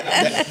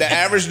 the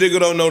average nigga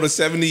don't know the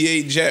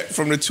 78 jet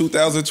from the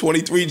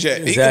 2023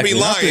 jet. He could be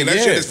lying. That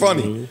shit is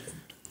funny.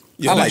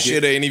 Yeah, I like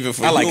shit it. ain't even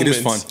for I like humans. it.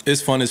 It's fun.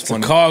 It's fun. It's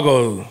fun.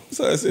 Cargo.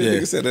 So I said,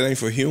 nigga said it ain't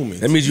for humans.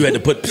 That means you had to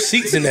put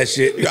seats in that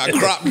shit. You got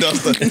crop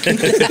duster.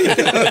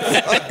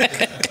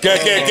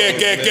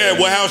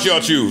 What house y'all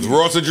choose?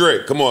 Ross or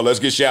Drake? Come on, let's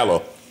get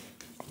shallow.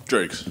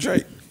 Drake's.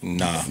 Drake.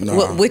 Nah.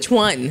 Which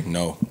one?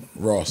 No.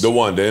 Ross. The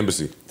one, the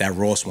embassy. That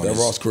Ross one. That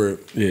Ross crib.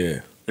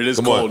 Yeah. It is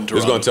Come cold on, in it's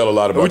Toronto. gonna tell a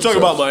lot about Are we talking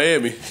yourself. about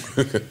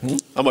Miami?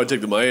 I might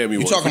take the Miami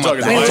one. You talking We're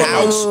about the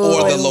house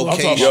or the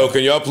location? Yo,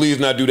 can y'all please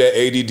not do that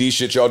ADD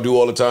shit y'all do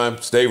all the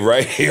time? Stay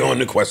right here on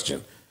the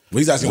question.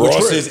 He's asking which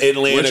Ross's crib?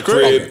 Atlanta Which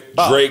crib,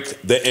 crib?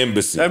 Drake, the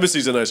embassy.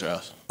 Embassy's a nicer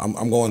house.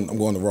 I'm going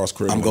to Ross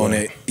crib. I'm going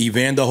to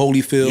Evander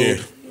Holyfield.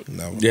 Yeah.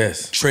 No.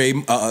 Yes. Trey,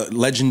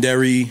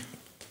 legendary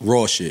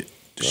Raw shit.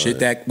 Shit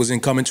that was in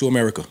Coming to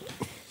America.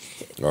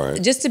 All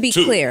right. Just to be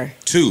clear.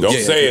 Two. Don't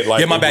say it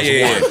like my it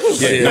bad.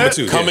 was Yeah. one. Number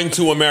two. Coming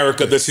to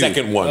America, the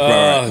second one.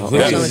 Right. Hold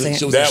on a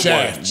second.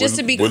 That one. Just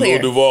to be with clear.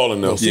 Lil Duval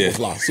and them.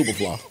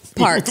 Superfly.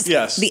 Parks.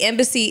 Yes. The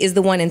embassy is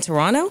the one in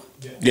Toronto?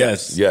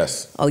 Yes.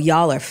 Yes. Oh,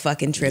 y'all are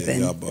fucking tripping.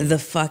 Yeah, y'all both. The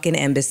fucking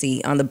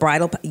embassy on the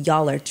bridal.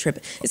 Y'all are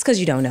tripping. It's because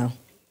you don't know.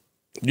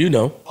 You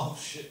know.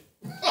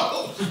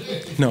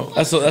 No.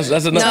 That's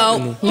enough.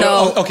 No.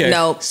 Oh, okay.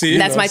 No. See?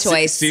 That's my See-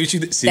 choice. see what you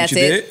did- see That's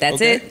what you it. did? That's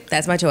Okay. it.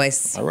 That's my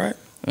choice. All right.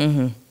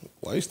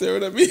 Why you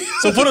staring at me?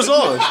 So put us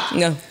on.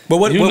 No. But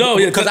what? You know,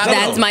 yeah, Because I don't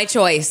That's know. my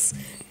choice.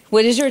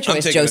 What is your I'm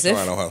choice, taking the Joseph?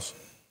 Toronto house.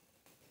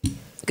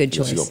 Good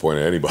She's gonna choice. point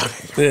at anybody.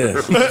 Yeah.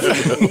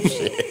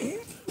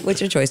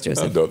 What's your choice,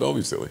 Joseph? Don't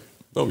be silly.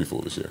 Don't be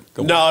foolish here.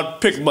 Come No, on.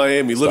 I'd pick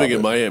Miami, living it.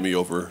 in Miami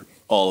over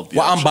all of the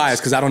Well, I'm options.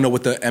 biased because I don't know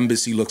what the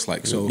embassy looks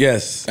like. So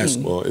Yes. that's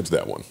Well, it's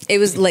that one. It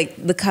was like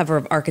the cover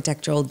of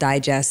Architectural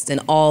Digest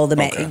and all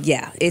the Okay.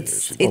 yeah.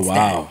 It's Oh,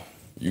 wow.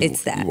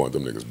 It's that. You want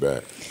them niggas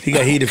back. He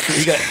got heated.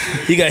 He got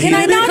Can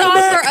I heated. not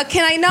offer a He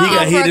got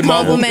offer a heated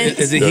marble. compliment?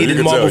 Is it Yeah, you heated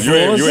can marble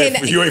tell. You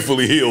floors? ain't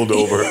fully healed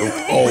over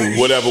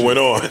whatever went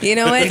on. You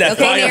know what? That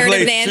Okay,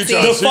 fireplace. narrative Nancy.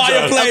 The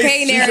fireplace.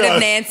 Okay, narrative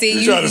Nancy.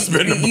 She trying to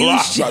spin the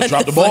block. shut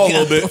Drop the the ball a fuck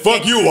little bit. up.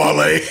 Fuck you,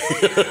 Wale.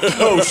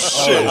 Oh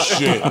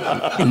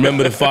shit.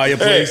 Remember the Hey,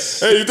 fireplace?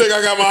 hey, you think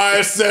I got my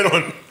eyes set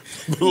on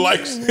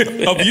likes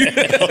of you?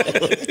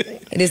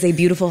 It is a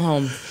beautiful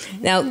home.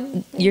 Now,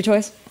 your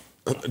choice?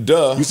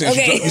 Duh. You saying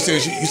Okay. you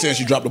saying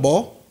she dropped the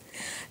ball?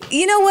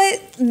 You know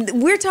what?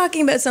 We're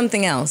talking about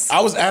something else. I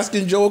was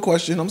asking Joe a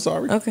question. I'm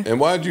sorry. Okay. And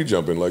why'd you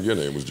jump in like your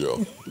name was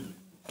Joe?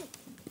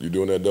 You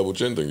doing that double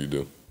chin thing you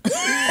do?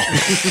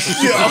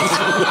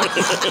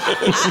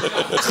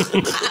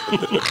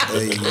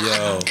 Hey,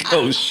 yo.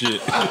 Oh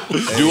shit.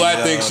 Do I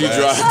think she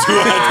dropped?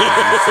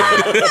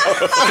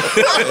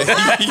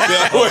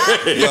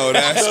 Yo,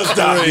 that's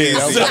crazy.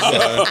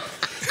 Son.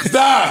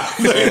 Stop!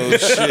 Oh,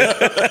 shit.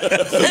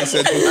 I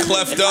said you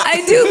cleft up.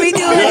 I do be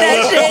doing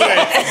that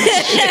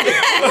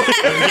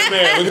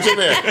Look at your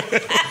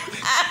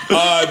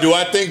man. Do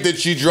I think that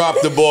she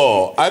dropped the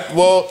ball?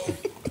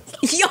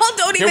 shit. Y'all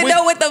don't even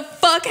know what the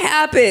fuck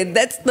happened.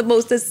 That's the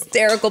most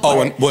hysterical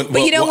part. But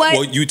you know what?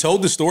 Well, you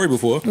told the story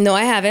before. No,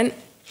 I haven't.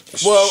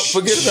 Well,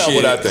 forget about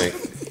what I think.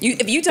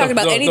 If you talk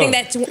about anything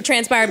that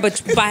transpired by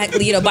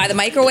the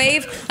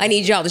microwave, I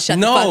need y'all to shut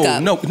the fuck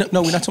up. No,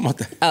 we're not talking about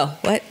that. Oh,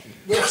 what?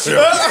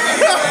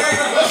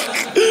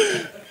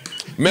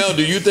 Mel,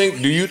 do you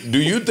think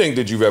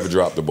that you've ever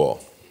dropped the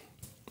ball?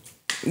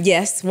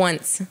 Yes,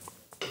 once.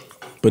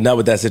 But not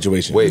with that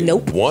situation. Wait,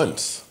 Nope.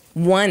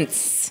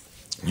 once.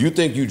 You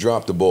think you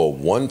dropped the ball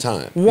one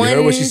time? One You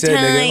heard what she said,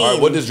 nigga? time. All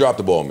right, what does drop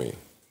the ball mean?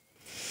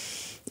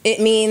 It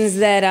means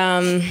that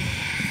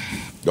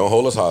Don't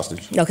hold us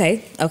hostage.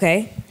 okay.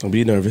 Don't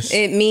be nervous.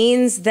 It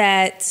means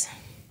that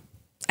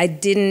I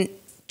didn't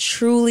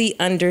truly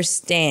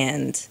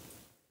understand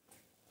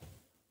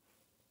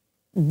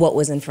what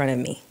was in front of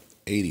me.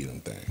 80 of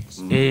them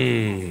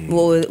things.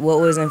 What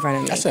was in front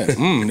of me? I said,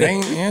 they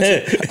ain't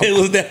answer.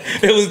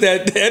 it was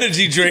that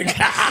energy drink.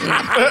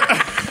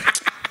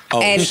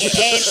 and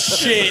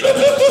Shit.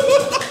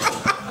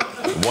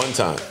 One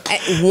time.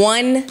 at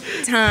one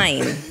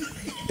time.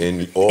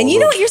 And all And you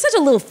know of- what? You're such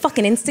a little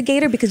fucking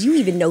instigator because you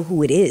even know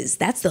who it is.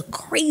 That's the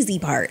crazy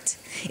part.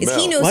 Is Mel,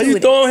 he knows Why who you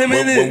it throwing is. him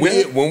in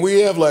it? when we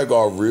have like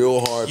our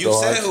real heart You to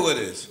said heart, who it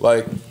is.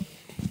 like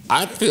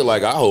I feel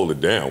like I hold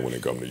it down when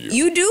it comes to you.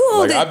 You do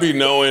hold like it. I be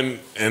knowing,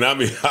 and I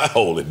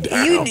hold it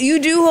down. You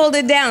do hold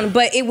it down,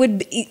 but it would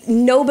be,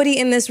 nobody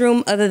in this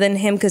room other than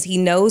him because he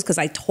knows because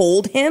I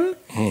told him.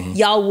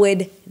 Y'all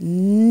would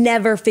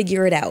never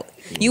figure it out.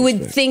 You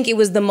would think it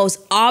was the most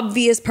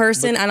obvious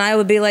person, and I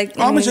would be like,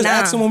 I'm gonna just nah.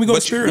 ask him when we go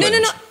But- to Spirit.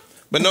 No.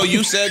 But no,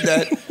 you said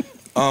that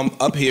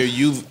up here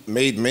you've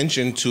made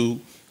mention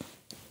to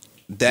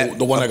that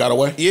The one that got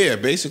away? Yeah,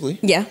 basically.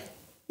 Yeah.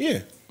 Yeah.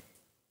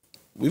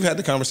 We've had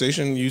the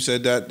conversation. You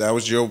said that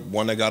was your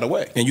one that got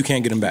away. And you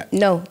can't get him back.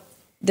 No.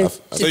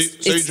 So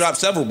you dropped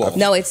several balls.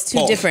 No, it's two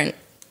Pause. different.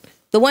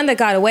 The one that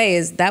got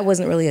away that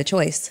wasn't really a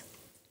choice.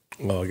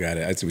 Oh, got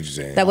it. I see what you're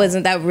saying.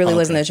 That really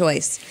wasn't a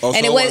choice. Oh,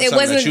 And so it was. It something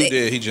wasn't. that you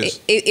did, he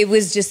just-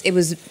 It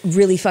was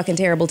really fucking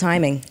terrible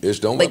timing.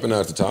 Don't Like-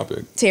 weaponize the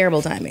topic.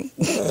 Terrible timing.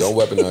 Don't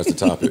weaponize the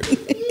topic.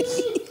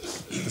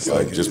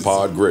 Like, just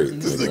pod great. I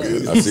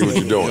see what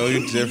you're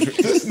doing.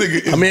 This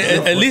nigga. I mean,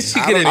 at least she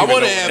can. I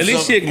want to have. At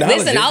least she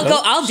acknowledges. Listen,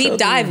 I'll deep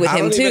dive with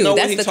him too.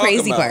 That's the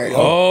crazy part.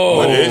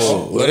 What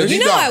You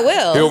know I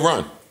will. He'll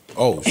run.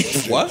 Oh,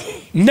 what?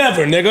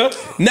 Never, nigga.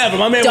 Never.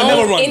 My man Don't would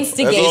never run.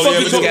 instigate. That's all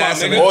he Fuck you ever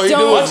talking do. about, nigga. All he do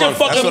Don't. is What's your run.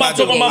 fucking mouth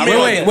talking about my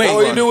man? Wait.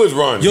 All he do is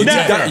run. You'll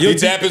Tap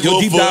his deep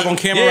little dive foot. on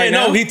camera Yeah, right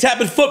no, now? he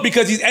tapping foot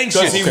because he's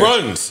anxious. Because he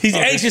runs. He's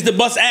anxious to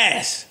bust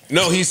ass.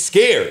 No, he's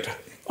scared.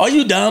 Are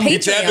you dumb? He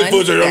tapped his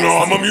foot. No,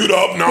 I'm gonna mute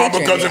up. No, Patreon,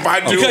 because if I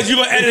do, Because you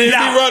gonna edit it he be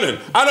out. running.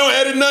 I don't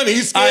edit none.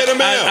 He's scared of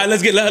man. All right,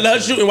 let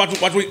us shoot and watch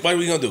what we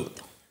gonna do.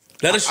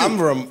 Let us shoot.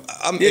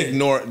 I'm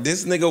ignoring.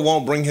 This nigga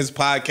won't bring his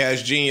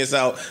podcast genius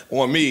out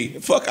on me.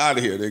 Fuck out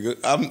of here, nigga.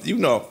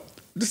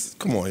 This.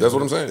 Come on. That's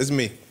what I'm saying. It's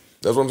me.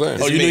 That's what I'm saying.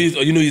 Oh, you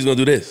knew he was gonna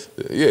do this.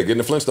 Yeah, get in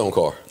the Flintstone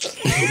car.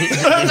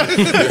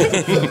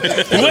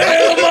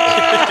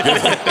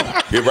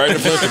 Get right in the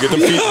Flintstone. Get them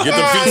feet.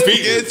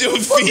 Get your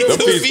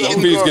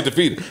feet. Get the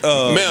feet.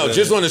 Mel,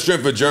 just on the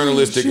strength of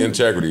journalistic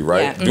integrity,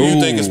 right? Yeah. Do you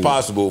think it's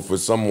possible for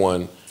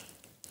someone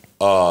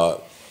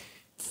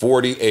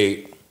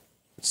 48,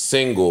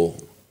 single,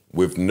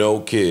 with no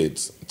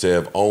kids, to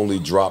have only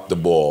dropped the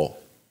ball,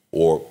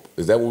 or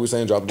is that what we're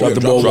saying? Drop the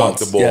ball. Drop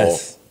the ball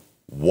Yes.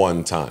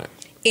 one time.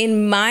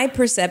 In my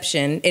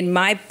perception,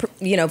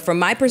 from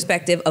my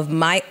perspective of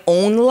my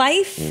own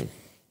life,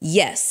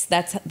 yes,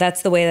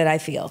 that's the way that I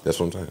feel. That's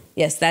what I'm saying.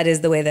 Yes, that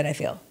is the way that I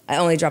feel. I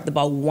only dropped the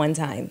ball one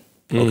time.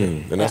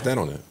 Okay, then I stand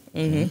on that.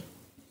 Mm-hmm.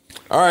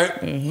 All right.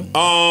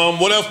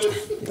 What else?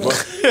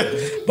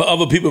 But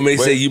other people may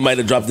say you might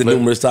have dropped it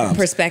numerous times.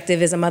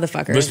 Perspective is a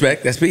motherfucker.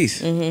 Respect, that's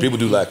peace. People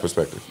do lack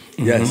perspective.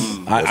 Yes,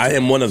 I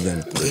am one of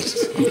them.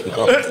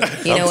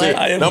 You know what?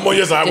 I'm on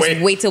your side.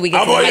 Just wait till we get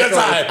I'm to the on your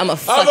microwave. side. I'm gonna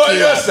fuck I'm on you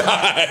your up.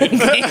 side. They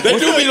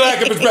do be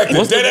lacking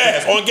perspective. Dead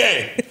ass on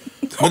game.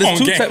 But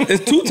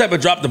there's two type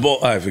of drop the ball.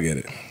 All right, forget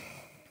it.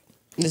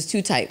 There's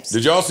two types.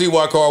 Did y'all see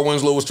why Carl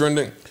Winslow was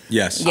trending?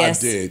 Yes.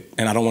 Yes. I did.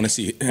 And I don't want to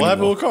see it. What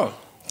happened with Carl?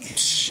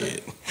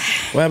 Shit.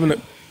 What happened to...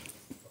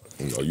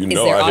 No, you Is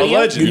know there I audio?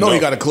 hit. You know he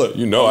got a clip.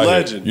 You know I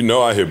Legend. hit. You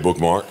know I hit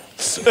bookmark.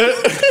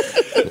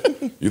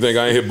 You think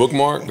I ain't hit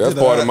bookmark? That's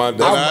part of my.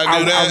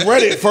 I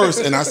read it first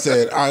and I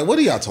said, all right, what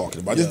are y'all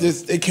talking about?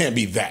 This it can't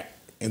be that.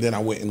 And then I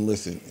went and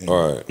listened. And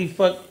All right. He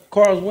fucked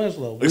Carl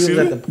Winslow. We was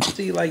Excuse at the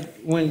see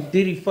like when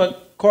Diddy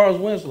fucked Carl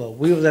Winslow.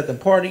 We was at the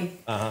party,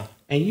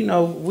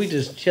 and we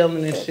just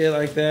chilling and shit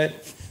like that.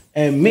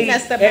 And me,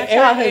 messed up my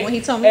childhood when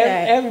he told me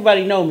that.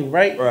 Everybody know me,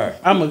 right? Right.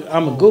 I'm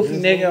a goofy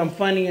nigga. I'm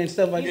funny and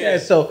stuff like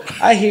that. So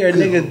I hear a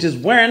nigga just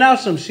wearing out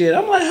some shit.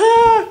 I'm like,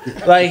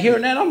 huh? Like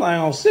hearing that, I'm like,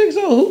 on 6-0,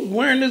 who's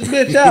wearing this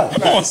bitch out?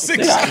 On 6-0.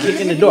 Nigga, I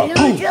kick in the door.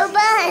 Boom.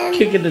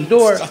 Kick in the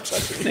door.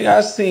 Nigga,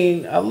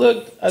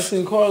 I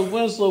seen Carl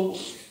Winslow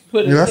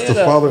put his that's head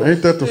the up. father.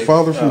 Ain't that the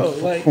father from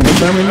Like, the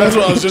Family That's Matters?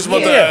 what I was just about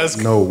to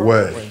ask. No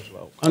way.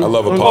 I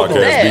love a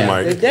podcast, B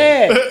Mike. The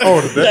dad.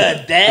 Oh, the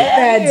dad. The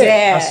dad. The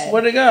dad. I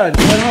swear to God,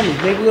 dead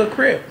homies, neighborhood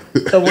crib.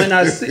 So when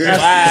I seen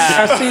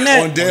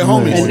that, on Dead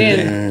Homies. and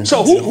then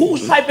So who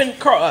was hyping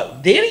Carl?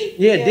 Diddy?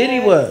 yeah,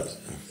 Diddy was.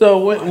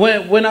 So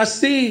when I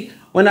seen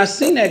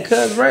that,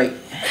 cuz right,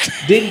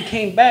 Diddy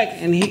came back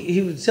and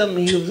he was telling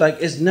me, he was like,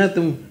 it's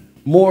nothing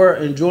more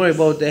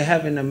enjoyable than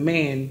having a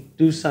man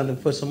do something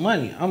for some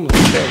money. I'm like,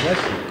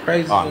 that's shit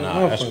crazy. Oh,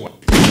 nah, that's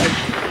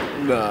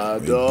Nah,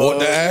 dog. bought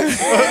the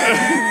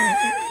ass.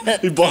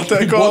 He bought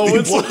that He Carl bought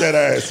Winslow. that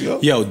ass, yo.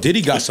 Yo,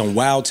 Diddy got some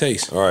wild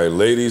taste. All right,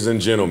 ladies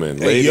and gentlemen.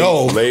 Hey,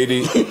 yo.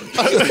 Lady.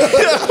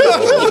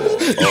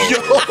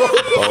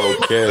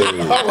 Okay.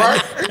 All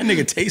right. That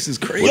nigga taste is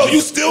crazy. Yo,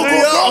 you still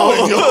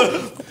going,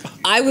 yo.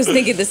 I was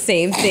thinking the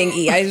same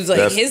thing. I was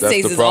like, his That's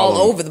taste the is all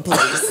problem. over the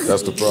place.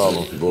 That's the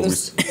problem. But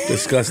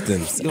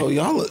Disgusting. Yo,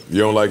 y'all.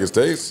 you don't like his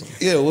taste?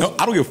 Yeah, No,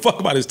 I don't give a fuck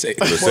about his taste.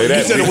 But say that.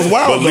 you said it was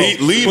wild, But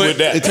lead with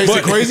that. It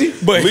tasted crazy?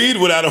 But Lead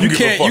with I don't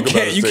give a fuck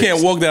about his You can't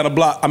taste. walk down a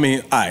block. I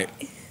mean, all right.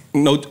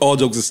 No, all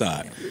jokes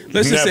aside.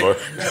 Let's just Never.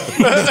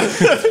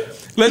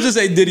 let's just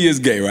say Diddy is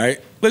gay, right?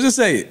 Let's just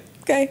say it.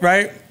 Okay.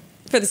 Right?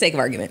 For the sake of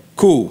argument.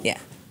 Cool. Yeah.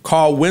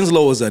 Carl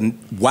Winslow is a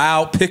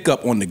wild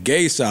pickup on the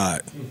gay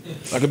side.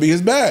 That could be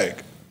his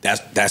bag.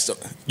 That's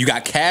you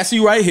got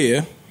Cassie right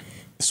here.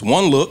 It's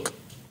one look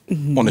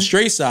on the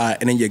straight side,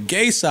 and then your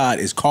gay side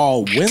is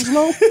Carl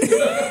Winslow.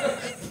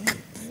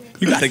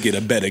 You got to get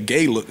a better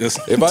gay look. If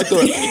I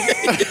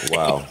thought,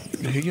 wow,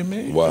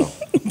 wow.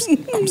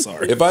 I'm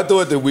sorry. If I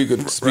thought that we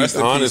could speak Rest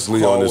in peace, honestly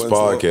Carl on this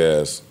Winslow.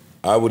 podcast,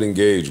 I would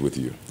engage with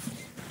you.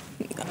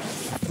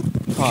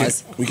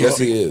 Pause. Yes,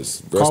 he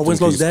is. Rest Carl in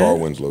Winslow's peace, dad? Carl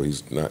Winslow.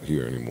 He's not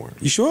here anymore.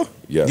 You sure?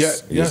 Yes, Yeah,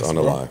 he's yes, on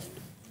the bro. live.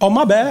 Oh,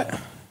 my bad.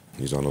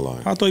 He's on the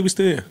line. I thought he was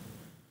still here.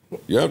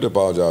 You have to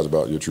apologize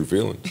about your true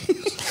feelings.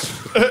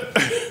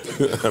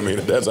 I mean,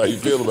 if that's how you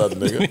feel about the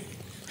nigga.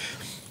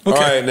 All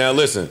right, now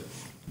listen.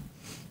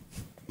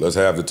 Let's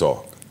have the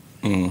talk.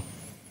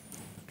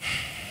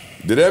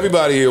 Did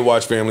everybody here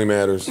watch Family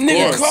Matters?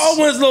 Nigga, Carl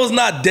Winslow's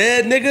not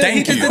dead, nigga.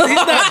 Thank you. He's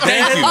not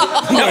dead.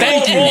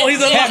 Thank you. Oh,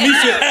 he's alive. You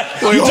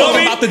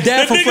talking about the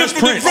dad from Fresh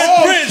Prince?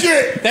 Fresh Prince.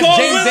 shit. That's Carl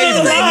James Winslow's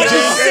Avery. alive.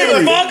 James You sick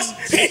Avery.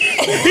 fucks.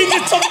 He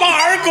just took my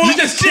Urkel. You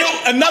just killed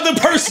another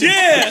person.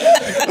 Yeah.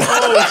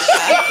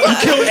 You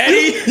killed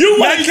Eddie. You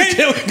want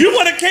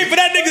to came for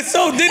that nigga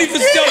so Diddy for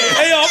sure.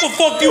 Hey, I'm gonna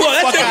fuck you up.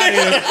 That's your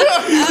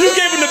nigga. You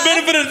gave him the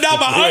benefit of the doubt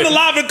by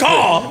unaliving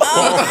Carl.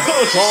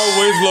 Carl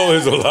Winslow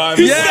is alive.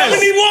 He's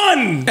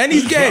 71 and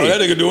he's gay. Oh,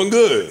 that nigga doing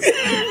good.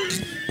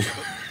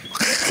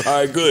 All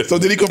right, good. So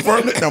did he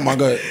confirm it? No, my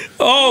God.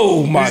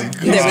 Oh my God.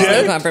 There was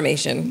no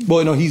confirmation.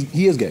 Boy, no,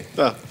 he is gay.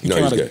 No,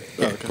 he's gay.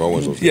 Carl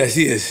Winslow's gay. Yes,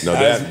 he is. No,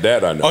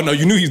 that I know. Oh no,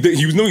 you knew he's gay.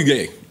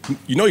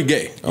 You know he's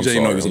gay. I'm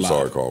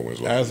sorry, Carl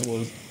Winslow. As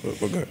was.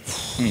 Okay.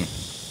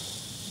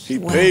 He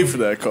paid for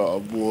that car,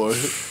 boy.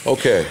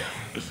 Okay.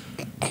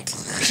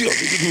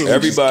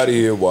 Everybody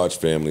here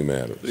watched Family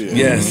Matters. Yeah.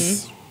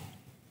 Yes.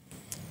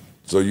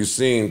 So you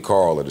seen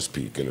Carl at his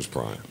peak in his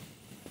prime.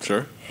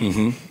 Sure.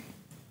 Mm-hmm.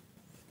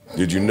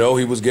 Did you know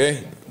he was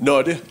gay? No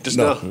idea. Just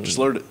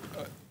learned it.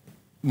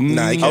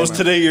 Nah, I was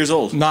today years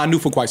old. Nah, I knew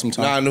for quite some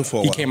time. Nah, I knew for a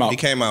while. He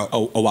came out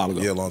a while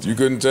ago. Yeah, a long time. You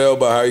couldn't tell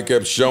by how he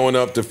kept showing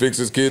up to fix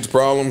his kids'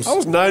 problems? I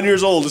was 9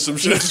 years old or some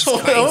shit.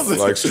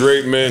 Like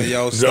straight men.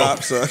 Yo,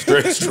 stop, son.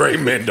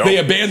 Straight men don't. They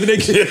abandoned their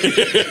kids.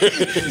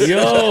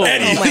 Yo.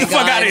 Eddie, Oh my get the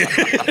fuck out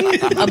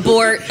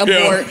of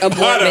here.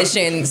 Abort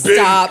mission.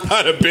 Stop.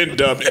 I'd have been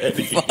dubbed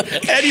Eddie.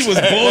 Eddie was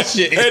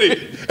bullshit.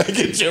 Eddie,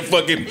 get your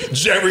fucking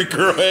Jerry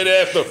curl head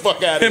ass the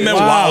fuck out of Him here. and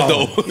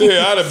Waldo.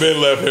 Yeah, I'd have been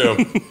left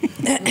him.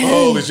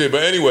 Holy shit.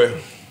 But anyway,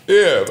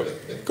 yeah.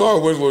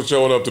 Carl Winslow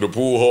showing up to the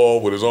pool hall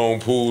with his own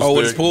pool stick.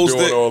 with his pool doing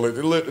stick? all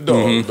it.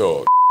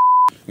 Dog.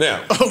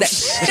 Now.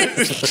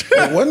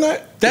 Wasn't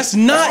that? That's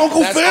not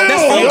Uncle Phil.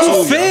 That's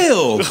Uncle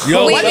Phil.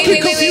 Yo, Wait, why wait, do you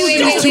wait, confuse wait,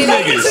 these wait, two wait,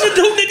 wait. niggas? Listen to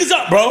two niggas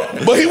up,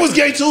 bro. But he was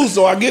gay too,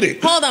 so I get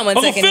it. Hold on one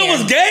Uncle second Phil here.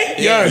 was gay?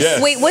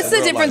 Yes. Wait, what's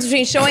the difference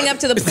between showing up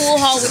to the pool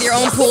hall with your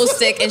own pool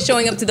stick and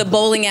showing up to the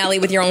bowling alley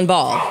with your own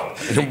ball?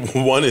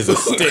 One is a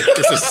stick.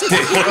 It's a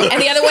stick.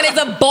 And the other one is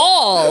a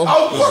ball.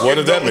 What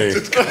does that mean?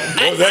 What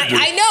does that do?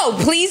 I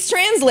know. Please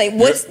translate.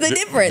 What's the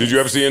difference? Did you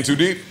ever see In Too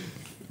Deep?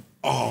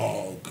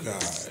 Oh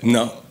God.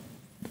 No.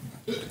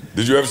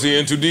 Did you ever see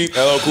In Too Deep?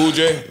 LL Cool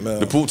J? No.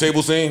 The pool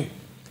table scene?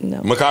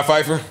 No. Mekhi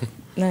Phifer?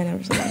 No, I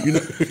never saw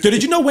that.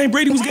 Did you know Wayne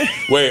Brady was gay?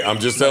 Wait, I'm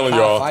just telling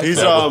y'all. He's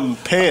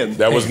Pan.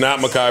 That was not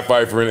Mekhi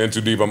Phifer in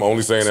Too Deep. I'm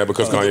only saying that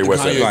because Kanye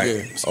West said Kanye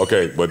it. did.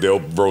 Okay, but they'll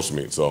roast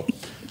me. So,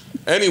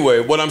 anyway,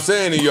 what I'm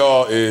saying to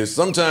y'all is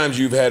sometimes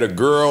you've had a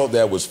girl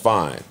that was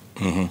fine,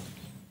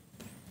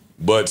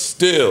 but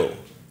still,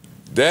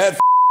 that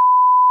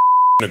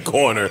in the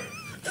corner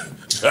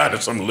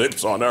got some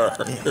lips on her.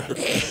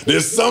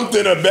 There's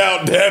something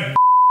about that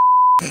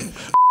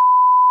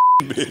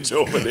bitch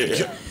over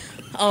there.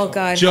 Oh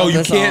God. Joe, help you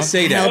us can't all.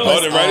 say that. Help Oh,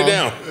 us then write it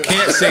all. down.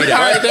 Can't say that.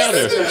 Write it down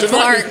there. Just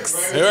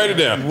Sparks. Write it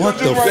down. What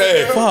the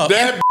fuck? fuck?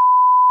 That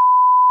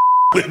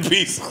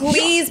piece.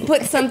 Please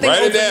put something Write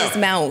over it down. his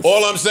mouth.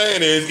 All I'm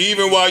saying is,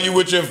 even while you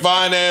with your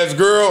fine ass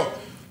girl,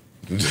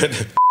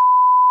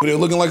 They're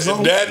looking like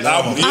something.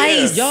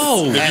 Ice.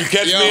 Yo. if you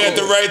catch me at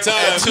the right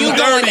time, You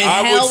going to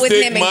I hell would with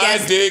stick him and my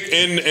guess. dick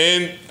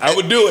and I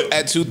would do it.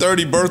 At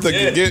 2:30, Bertha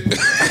could get.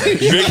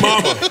 Big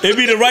Mama. It'd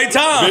be the right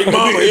time. Big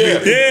Mama,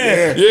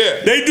 yeah.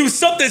 Yeah. They do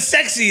something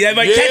sexy that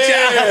might Yeah, catch you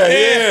out.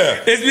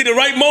 yeah. It'd be the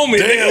right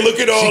moment. Damn, look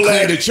at all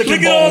that. The chicken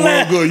Look at bone all real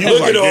that. good. You Look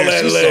was at like, all damn,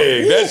 that she's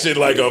leg. That shit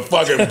like a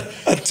fucking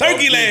A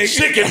turkey leg.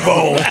 chicken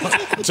bone.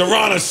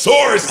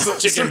 Tyrannosaurus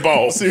chicken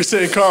bone. So you're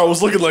saying Carl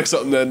was looking like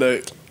something that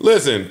night?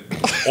 Listen,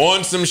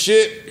 on some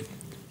shit,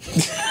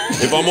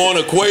 if I'm on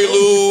a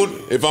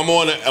Quaalude, if I'm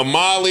on a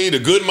Molly, the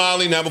good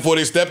Molly, not before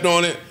they stepped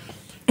on it,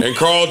 and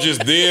Carl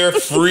just there,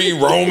 free,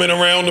 roaming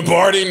around the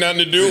party,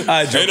 nothing to do.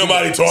 Ain't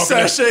nobody talking.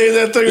 Sashaying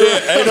that thing around.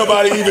 Yeah, ain't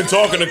nobody even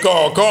talking to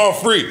Carl. Carl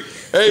free.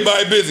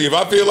 Everybody busy. If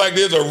I feel like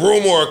there's a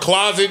room or a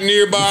closet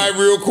nearby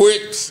real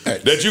quick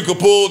that you could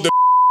pull the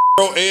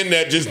girl in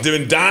that just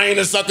been dying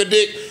to suck a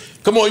dick,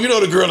 come on, you know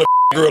the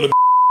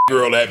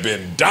girl that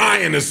been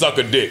dying to suck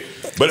a dick.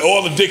 But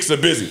all the dicks are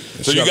busy.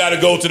 So you gotta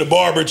go to the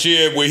barber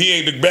chair where he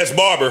ain't the best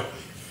barber,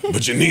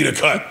 but you need a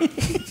cut.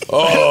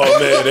 Oh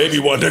man, they be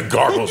wanting to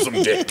gargle some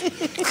dick.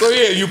 So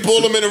yeah, you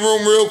pull them in the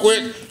room real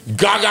quick,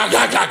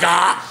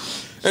 ga.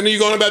 And then you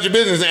going about your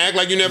business and act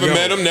like you never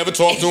met him, never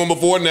talked to him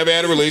before, never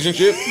had a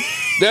relationship.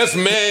 That's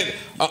mad.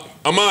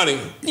 Amani.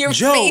 Your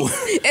Joe,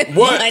 face.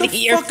 what Amani, the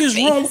your fuck is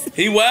face. wrong?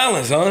 He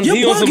wildin', son. You're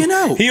he on bugging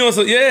some, out. He on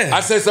some, yeah.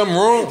 I said something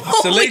wrong?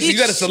 Salacious, you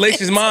got a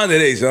salacious mind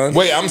today, son.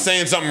 Wait, I'm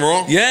saying something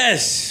wrong?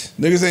 Yes.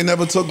 Niggas ain't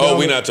never took. Oh,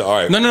 we not to. All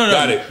right. No.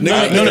 Got it.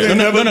 Niggas ain't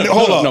never.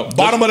 Hold up. no.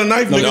 Bottom of the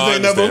knife. Niggas I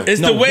ain't never. understand.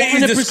 It's the way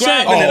he's 100%.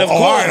 describing it, of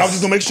course. all right. I was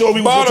just gonna make sure we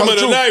was Bottom gonna of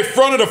the tell knife,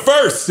 front of the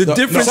first. The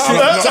difference Top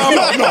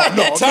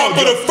Top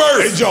of the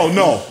first. Hey Joe,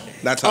 no.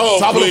 That's Oh,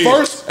 Top of the please.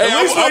 first? Hey,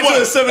 At least wait till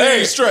the 7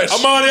 inning stretch.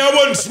 Amani, I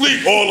wasn't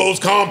asleep all those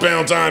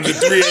compound times at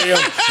 3 a.m.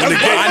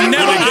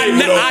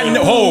 I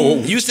know.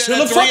 You said Chill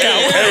at the fuck 3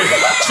 out. a.m.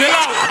 Chill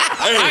out.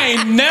 I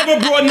ain't never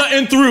brought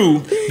nothing through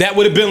that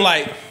would have been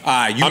like, all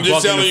right, you I'm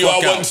just bugging telling the you, I fuck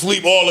wasn't out.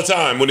 asleep all the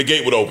time when the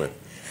gate would open.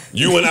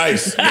 You and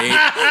Ice.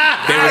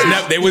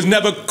 They was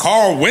never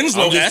Carl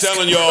Winslow. I'm just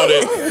telling y'all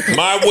that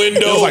my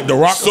window like The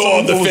Rock or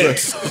saw the something.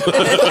 fence.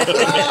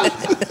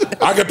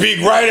 I could peek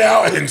right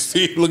out and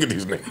see. Look at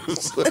these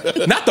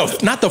niggas.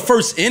 Not the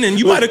first inning.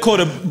 You might have caught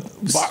a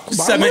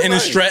 7-inning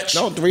stretch.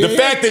 No, 3. The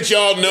fact that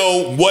y'all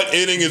know what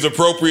inning is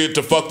appropriate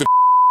to fuck the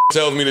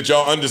tells me that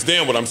y'all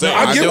understand what I'm saying.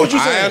 I get what you're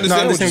saying. I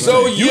understand what you're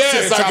So saying.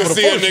 yes, I can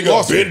see a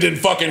nigga bending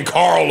fucking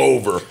Carl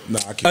over.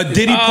 A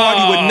Diddy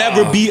party would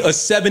never be a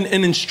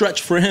 7-inning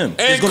stretch for him.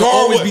 And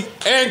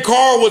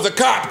Carl was a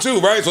cop too,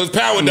 right? So it's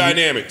power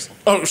dynamics.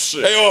 Oh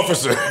shit. Hey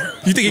officer.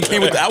 You think he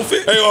came with the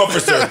outfit? Hey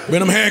officer. With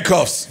them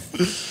handcuffs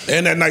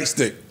and that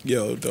nightstick.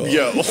 Yo, dog.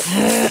 Yo.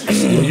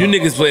 You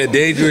niggas play a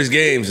dangerous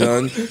game,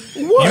 son.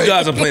 What? You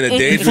guys are playing a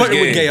dangerous flirting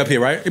game. with gay up here,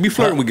 right? It be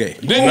flirting with gay.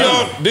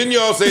 Didn't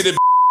y'all say that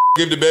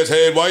give the best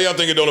head? Why y'all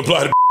think it don't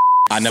apply to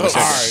I never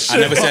said that. I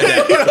never said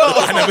that.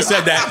 I never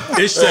said that.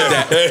 Ish said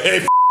that.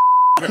 Hey,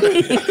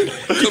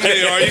 come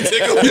here, are you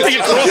tickled?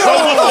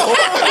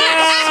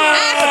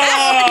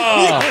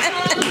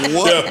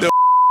 What the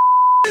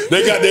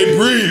they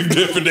breathe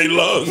different, they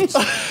lungs.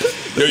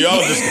 Yo,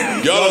 y'all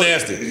are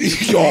nasty.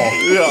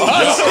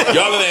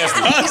 Y'all are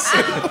nasty.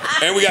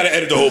 And we gotta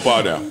edit the whole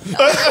pod now. We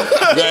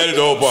gotta edit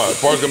the whole pod.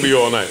 Pod's gonna be here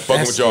all night.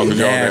 Fucking with y'all because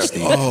y'all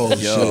nasty. Oh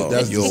shit,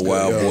 that's You're a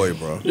wild boy,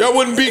 bro. Y'all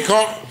wouldn't be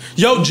Carl.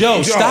 Yo,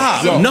 Joe,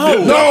 stop. Yo.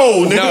 No,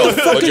 No.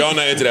 But y'all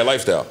not into that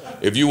lifestyle.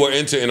 If you were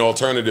into an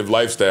alternative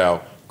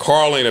lifestyle,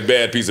 Carl ain't a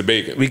bad piece of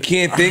bacon. We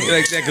can't think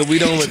like that because we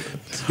don't.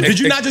 Did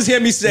you not just hear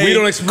me say we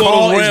don't explore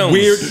Carl those is realms.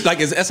 weird? Like,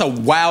 that's a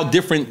wild,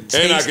 different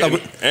taste of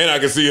it. And I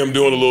can see him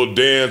doing a little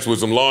dance with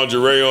some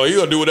lingerie on. He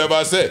gonna do whatever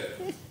I say.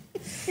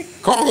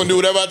 Carl gonna do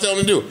whatever I tell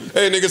him to do.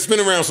 Hey, nigga, spin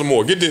around some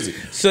more. Get dizzy.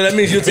 So that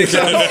means you'll take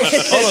down.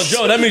 Hold on,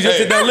 Joe. That means you'll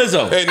take down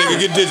Lizzo. Hey, nigga,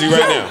 get dizzy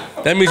right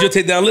now. That means you'll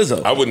take down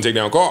Lizzo. I wouldn't take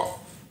down Carl.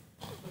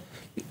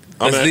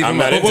 I'm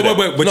not into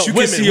But you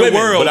can see a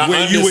world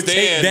where you would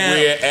take down.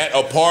 Where at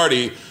a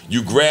party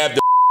you grab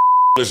the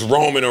that's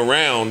roaming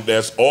around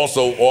that's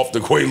also off the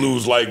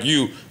Quaaludes like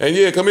you. And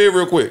yeah, come here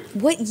real quick.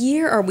 What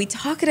year are we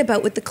talking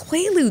about with the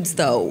Quaaludes,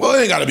 though? Well,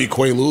 it ain't gotta be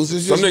Quaaludes.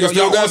 It's Some just niggas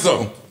still y'all got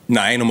want some.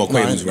 Nah, ain't no more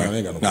Quaaludes, Nah, right?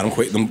 ain't got no Nah,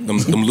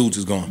 them Ludes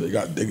is gone. They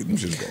them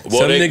shit's gone.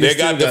 Well, they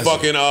got the got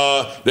fucking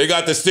they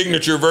got the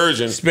signature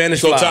version.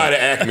 Spanish so fly. tired of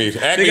Acme.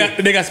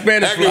 They got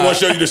Spanish Acme fly. want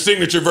to show you the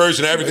signature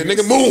version of everything.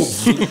 Nigga,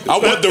 move. I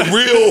want the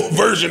real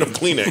version of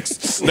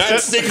Kleenex,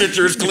 not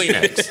signature's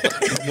Kleenex.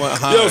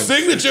 Yo,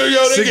 signature,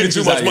 they getting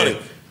too much money.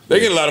 They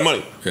get a lot of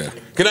money. Yeah.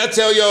 Can I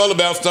tell y'all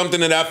about something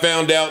that I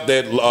found out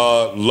that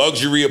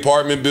luxury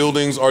apartment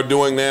buildings are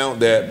doing now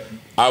that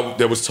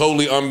was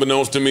totally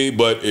unbeknownst to me,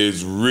 but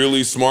is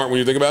really smart when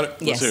you think about it?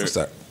 Yes. What's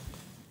that?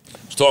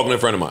 I was talking to a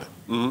friend of mine.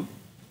 Mm-hmm.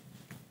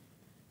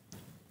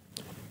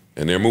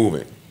 And they're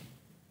moving.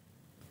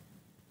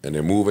 And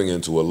they're moving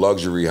into a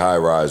luxury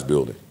high-rise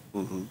building.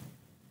 Mm-hmm.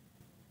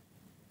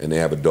 And they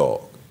have a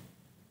dog.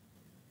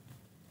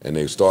 And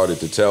they started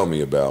to tell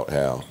me about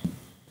how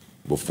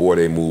before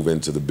they move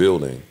into the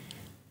building,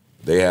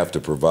 they have to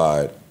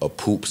provide a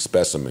poop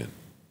specimen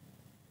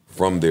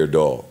from their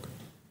dog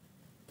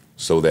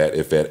so that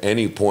if at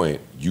any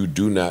point you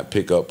do not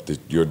pick up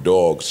your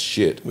dog's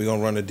shit, we're going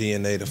to run a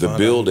DNA to the find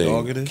building out who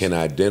dog it is? can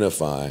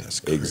identify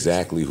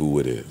exactly who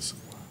it is.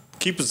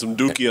 Keeping some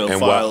dookie on And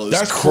file is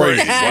that's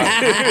crazy.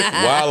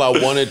 While I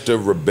wanted to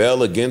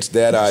rebel against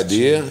that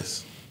idea,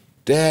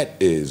 that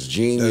is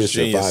genius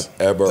if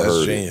I've ever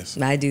heard it.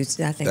 I do.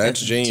 I think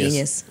that's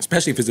genius.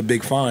 Especially if it's a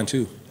big fine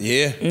too.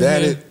 Yeah,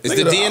 that is. It's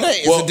the DNA.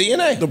 It's the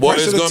DNA. Well,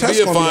 it's going to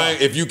be a fine.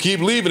 If you keep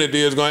leaving it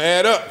there, it's going to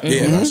add up.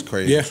 Yeah, that's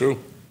crazy. Yeah, true.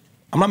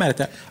 I'm not mad at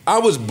that. I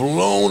was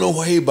blown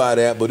away by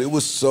that, but it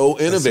was so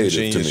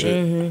innovative to me.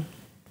 Mm-hmm.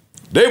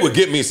 They would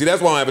get me. See,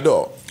 that's why I don't have a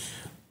dog.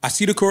 I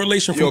see the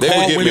correlation from They would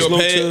Carl get me Winslow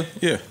a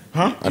to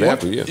Huh? I'd have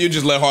to, yeah. You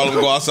just let Harlem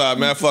go outside,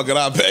 man. Fuck it,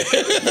 I'll pay.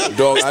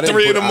 Dog, It's I didn't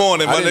 3 in put- the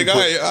morning, my didn't nigga.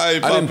 put- I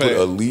ain't I didn't put paying.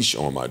 a leash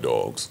on my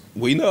dogs.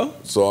 We know.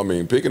 So, I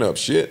mean, picking up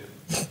shit.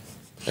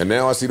 And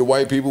now I see the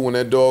white people when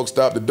that dog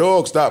stopped. The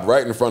dog stopped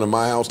right in front of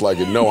my house like,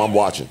 no, I'm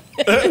watching.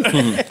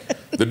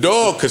 The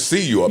dog could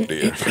see you up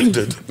there. He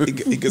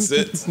could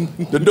sit.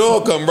 The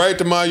dog come right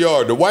to my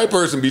yard. The white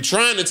person be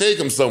trying to take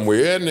him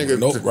somewhere. That nigga,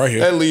 Nope, right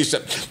here. That leash,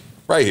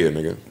 right here,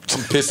 nigga.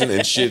 I'm pissing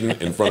and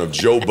shitting in front of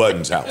Joe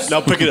Budden's house.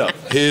 Now pick it up.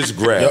 His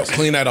grass. Yep,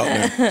 clean that up,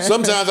 man.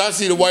 Sometimes I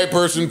see the white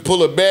person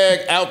pull a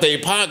bag out their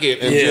pocket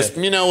and just,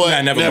 you know what?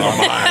 Nah, never mind.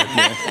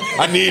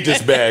 I need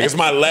this bag. It's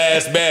my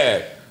last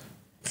bag.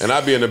 And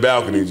I be in the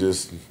balcony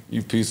just,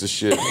 you piece of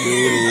shit.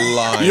 You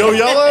lying. Yo,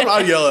 yell at him. I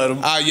yell at him.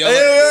 I yell at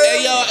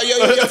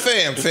hey,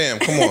 yo, fam.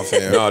 Come on,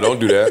 fam. No, don't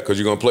do that because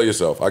you're going to play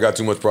yourself. I got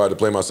too much pride to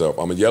play myself.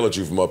 I'm going to yell at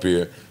you from up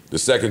here. The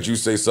second you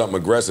say something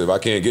aggressive, I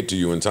can't get to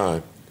you in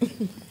time.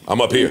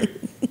 I'm up here.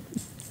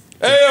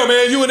 Hey, yo,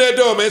 man, you and that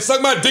dog, man.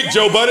 Suck my dick,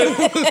 Joe Budden.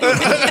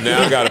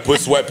 Now I got to put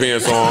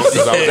sweatpants on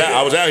because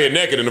I was out here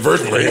naked in the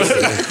first place.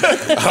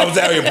 I was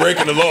out here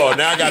breaking the law.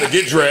 Now I got to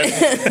get dressed,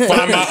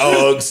 find my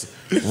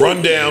Uggs,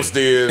 run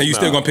downstairs. And you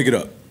still gonna pick it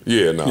up?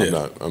 Yeah,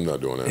 no, I'm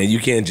not doing that. And you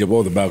can't jump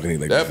over the balcony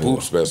like that. Before.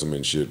 Poop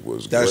specimen shit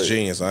was That's great.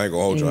 genius. I ain't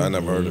gonna hold you. I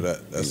never heard of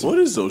that. That's What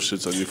is those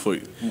shits on your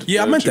foot?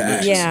 Yeah, I meant to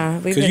ask. Yeah,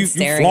 we've been you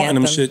staring flaunting at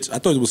them them. shits. I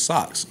thought it was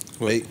socks.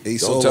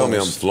 Don't tell me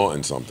I'm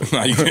flaunting something.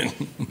 Nah, you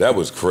didn't. That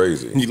was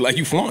crazy.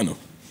 You flaunting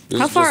them.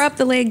 How far up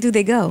the leg do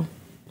they go?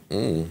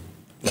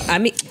 I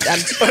mean, I'm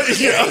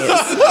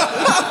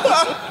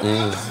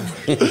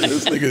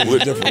This nigga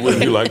is different.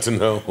 Would you like to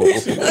know?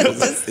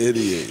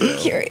 Idiot.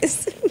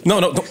 curious. No.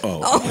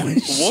 Oh,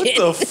 What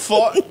the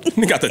fuck?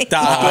 They got the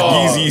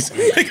thigh Yeezys.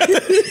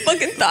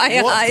 Fucking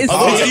thigh highs.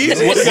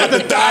 What's got the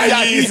thigh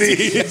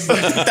Yeezys?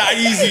 Thigh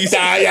Yeezys.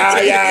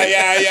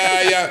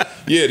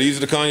 Yeah, these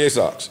are the Kanye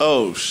socks.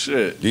 Oh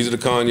shit. These are the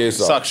Kanye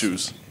socks. Sock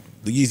shoes.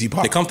 The Yeezy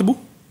Pop. They comfortable?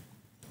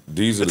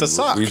 These are It's a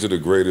sock. these are the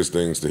greatest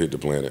things to hit the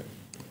planet.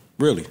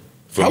 Really?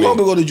 For How me. long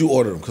ago did you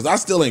order them? Because I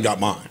still ain't got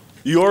mine.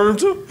 You ordered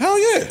them too? Hell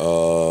yeah.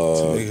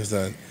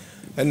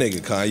 That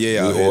nigga Kanye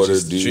out We here ordered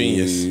just these.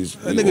 genius.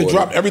 That nigga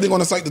dropped everything on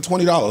the site to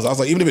 $20. I was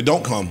like, even if it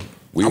don't come,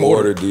 We I'm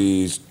ordered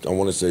these, I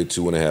want to say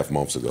 2.5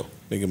 months ago.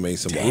 Nigga made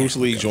some Bruce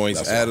Lee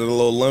joints, added a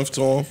little length to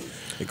them,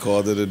 and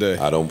called it a day.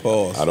 I don't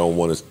want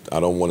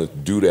to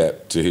do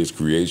that to his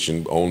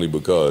creation only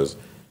because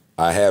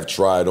I have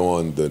tried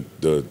on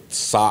the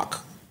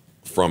sock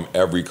from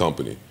every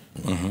company.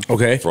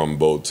 Okay. From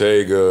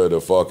Bottega to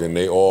fucking,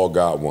 they all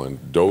got one.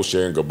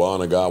 Dolce and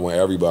Gabbana got one.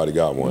 Everybody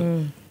got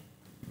one.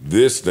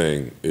 This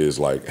thing is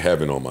like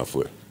heaven on my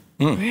foot.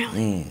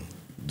 Really?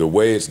 The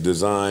way it's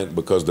designed,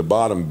 because the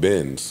bottom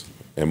bends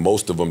and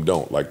most of them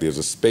don't. Like there's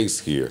a space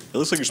here. It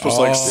looks like you're supposed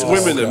to like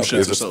swim in them shits.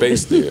 There's or a something.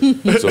 space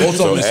there. So, Most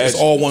of them is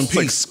all one piece.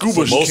 Like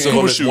scuba so most of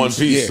them is shoes. one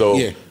piece, Yeah, so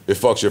yeah. it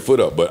fucks your foot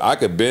up. But I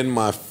could bend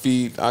my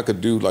feet. I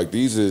could do like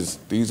these are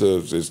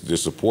the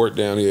support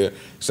down here.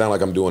 Sound like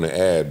I'm doing an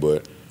ad,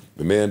 but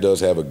the man does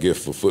have a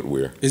gift for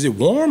footwear. Is it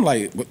warm?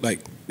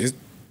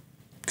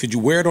 Could you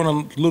wear it on a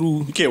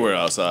little? You can't wear it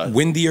outside.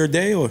 Windier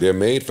day or? They're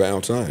made for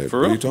outside. For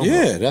What are real? you talking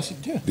Yeah, about?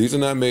 These are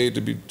not made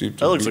to be.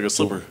 That looks like a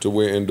slipper. To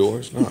wear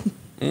indoors. No.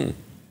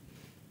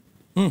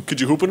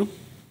 Could you hoop in them?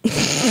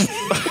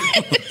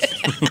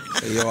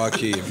 Hey, yo,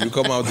 Aki, if you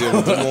come out there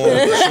with the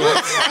more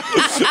shorts,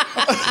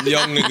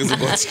 young niggas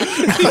about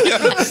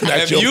to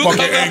Snatch your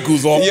fucking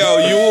ankles off. Yo,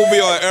 you will be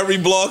on every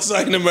blog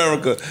site in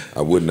America.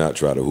 I would not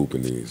try to hoop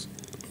in these.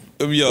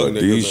 Them young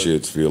But niggas. these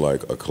shits feel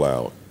like a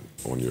cloud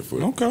on your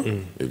foot.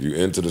 Okay. If you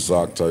into the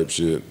sock type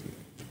shit,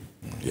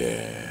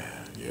 yeah.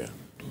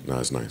 No,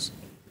 it's nice.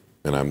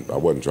 And I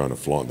wasn't trying to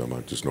flaunt them.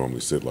 I just normally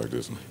sit like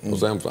this. I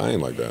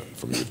ain't like that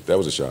from you. That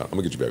was a shot. I'm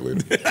gonna get you back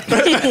later.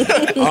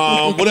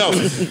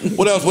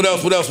 What else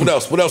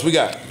we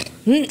got?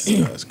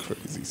 That's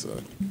crazy,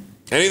 son.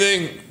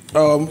 Anything?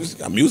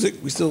 Music.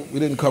 We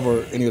didn't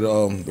cover any of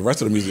the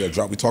rest of the music that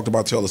dropped. We talked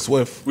about Taylor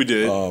Swift. We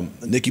did.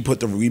 Nicki put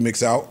the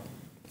remix out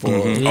for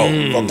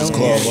Fuck This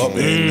Club Up.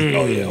 And,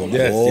 oh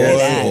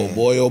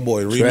boy.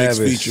 The remix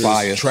features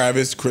Fire.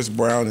 Travis, Chris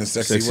Brown, and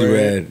Sexy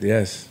Red.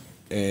 Yes.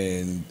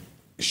 And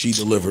she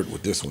delivered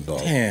with this one, dog.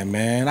 Damn,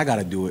 man, I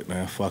gotta do it,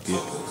 man. Fuck it.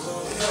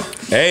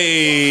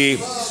 Hey,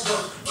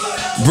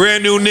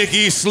 brand new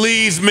Nicki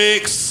Sleaze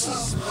mix.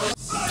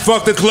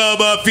 Fuck the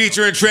Club Up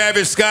featuring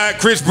Travis Scott,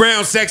 Chris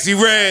Brown, Sexy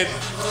Red.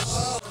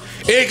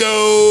 Here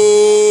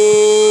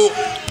go.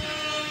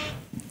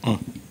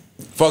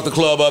 Fuck the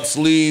Club Up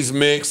Sleaze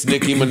mix.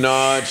 Nicki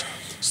Minaj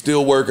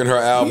still working her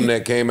album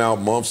that came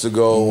out months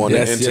ago on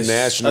the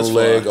international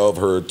leg of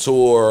her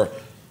tour.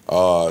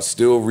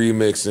 Still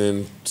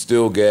remixing,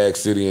 still Gag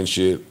City and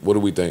shit. What do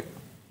we think?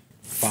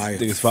 Fire. I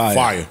think it's fire.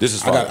 Fire. This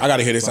is fire. I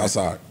gotta hear this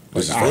outside.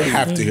 Like, I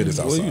have to hear this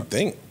outside. What do you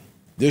think?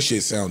 This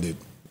shit sounded.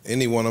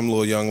 Any one of them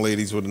little young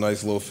ladies with a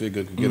nice little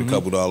figure could get a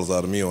couple dollars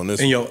out of me on this.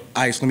 And yo,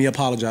 Ice, let me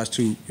apologize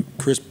too.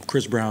 Chris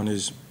Brown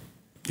is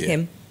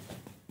Him.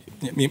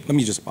 Let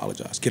me just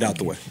apologize. Get out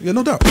the way. Yeah,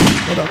 no doubt.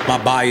 My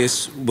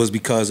bias was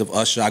because of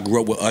Usher. I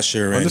grew up with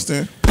Usher. And,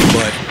 Understand.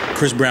 But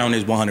Chris Brown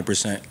is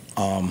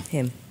 100%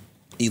 Him.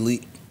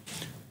 elite.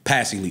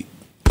 past elite.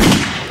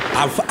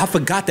 I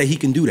forgot that he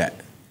can do that.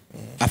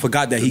 I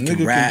forgot that he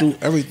can rap. Can do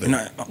everything.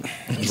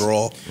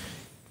 Draw.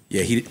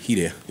 Yeah, he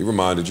there. He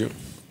reminded you.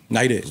 No,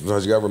 he did.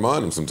 Sometimes you gotta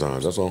remind him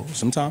sometimes, that's all.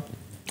 Sometimes.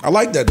 I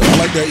like that though. I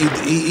like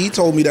that. He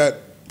told me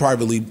that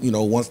privately,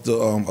 once the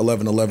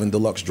 1111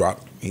 Deluxe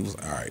dropped. He was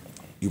all right.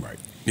 You right.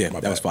 Yeah,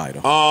 that was fire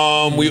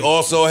though. We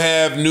also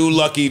have new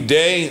Lucky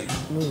Daye.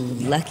 Ooh,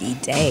 Lucky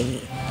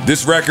Daye.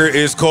 This record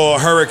is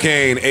called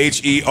Hurricane,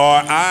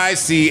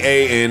 HERICANE.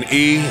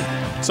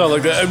 Sound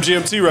like the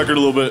MGMT record a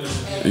little bit.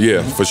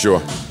 Yeah, for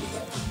sure.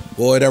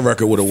 Boy, that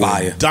record would have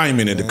Fire. won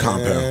Diamond in the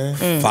compound.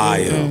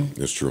 Fire.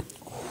 It's true.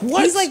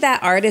 He's like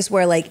that artist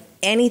where like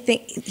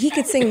anything he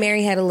could sing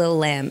Mary Had a Little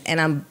Lamb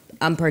and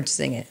I'm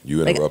purchasing it.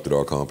 You interrupted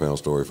our compound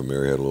story for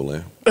Mary Had a Little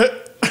Lamb.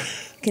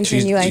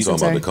 Continue, Ice, She's I'm talking about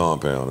sorry. the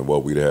compound and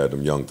what we'd had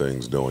them young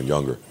things doing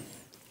younger.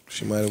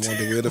 She might have wanted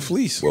to wear the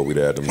fleece. What we'd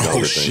had them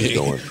younger things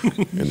doing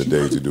and the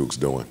Daisy Dukes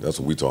doing. That's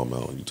what we talking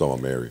about. You talking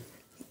about Mary.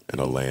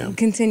 and a lamb.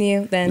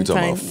 Continue then. We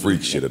talking Fine. about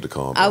freak shit at the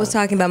compound. I was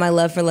talking about my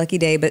love for Lucky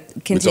Daye,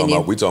 but continue.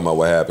 We talking about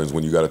what happens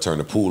when you got to turn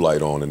the pool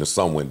light on and the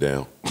sun went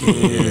down.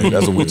 Yeah,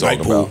 that's what we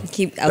talking about.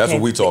 That's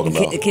what we talking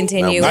about.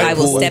 Continue. Now, I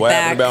will step what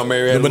back. happened about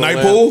Mary had The a night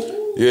lamb? pool?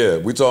 Yeah,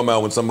 we talking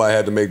about when somebody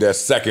had to make that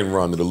second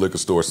run to the liquor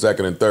store,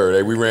 second and third.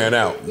 Hey, we ran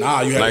out.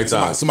 Nah, you had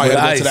nighttime. somebody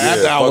had to go to the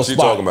after hour What's spot.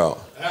 you talking about?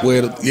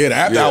 Where the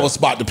after hour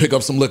spot to pick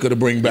up some liquor to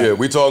bring back. Yeah,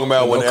 we talking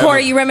about when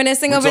Corey, you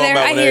reminiscing over there?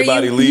 I when hear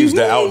everybody you. leaves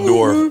the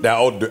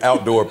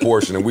outdoor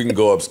portion, and we can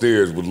go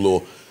upstairs with a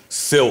little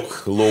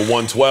Silk, a little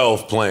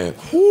 112 playing.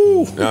 You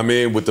know what I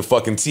mean? With the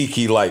fucking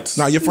tiki lights.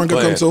 Nah, your friend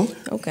could come too.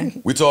 Okay.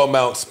 We talking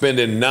about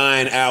spending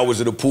 9 hours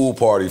at a pool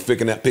party,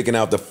 picking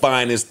out the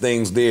finest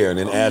things there, and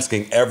then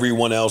asking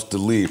everyone else to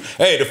leave.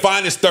 Hey, the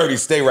finest 30,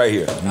 stay right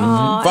here.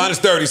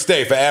 Finest 30,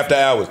 stay for after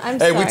hours. I'm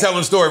hey, we sorry. telling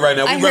a story right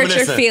now. We I hurt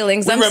reminiscing. your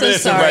feelings. We I'm so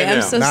reminiscing sorry. right now.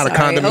 I'm so Not a sorry.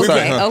 condom Okay,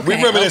 site, huh? We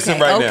reminiscing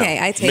right now. Okay,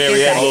 I take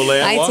Mary it had back. a little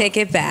lamb. I take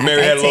it back.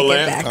 Mary I had a take little it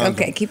lamb. back.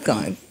 Okay, keep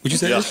going. What you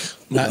say?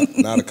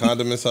 Not a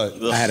condom inside.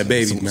 I had a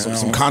baby, man.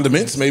 Some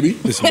condiments, maybe.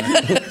 Listen,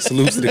 man,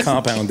 salutes to the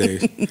compound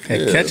days.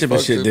 Ketchup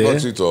and shit, What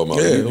dude. you talking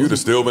about? Yeah. You'd have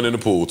still been in the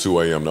pool 2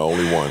 a.m. The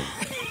only one.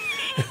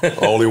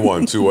 Only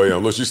one, 2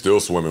 a.m. Look, she's still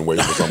swimming,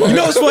 waiting for somebody. You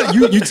know what's funny?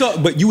 You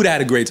talk, but you would have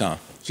had a great time.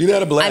 She'd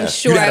had a blast. I'm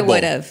sure I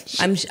would have.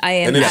 I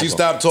am. And if she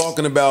stopped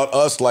talking about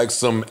us like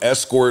some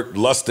escort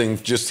lusting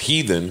just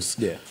heathens,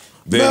 Yeah.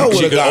 then Mel she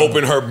would've could gotten-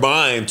 open her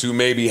mind to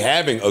maybe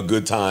having a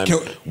good time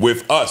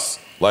with us.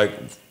 Like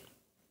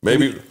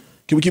maybe.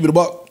 Can we keep it a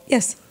buck?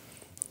 Yes.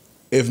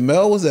 If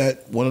Mel was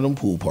at one of them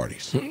pool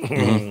parties,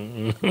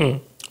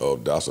 Oh,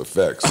 that's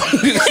effects. Bum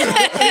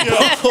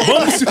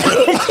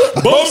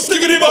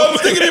stickity bum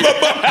stickity bum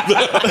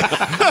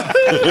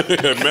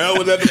bum. Mel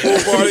was at the pool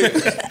party.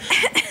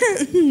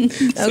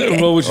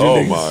 Okay.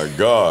 Oh my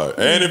God!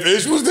 And if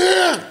Ish was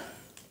there,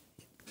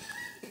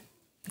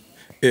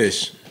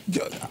 Ish.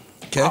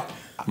 okay.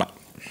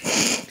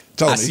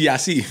 I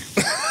see.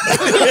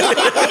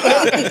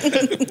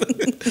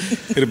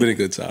 It'd have been a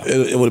good time.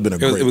 It would have been a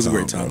great time. It was a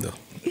great time, though.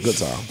 Good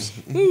times.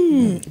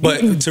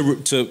 But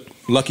to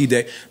Lucky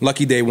Daye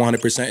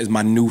 100% is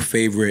my new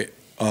favorite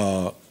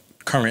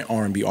current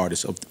R&B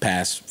artist of the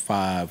past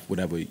 5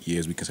 whatever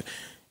years we can say.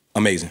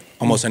 Amazing.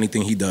 Almost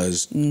anything he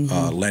does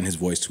lend his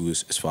voice to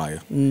is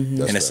fire. And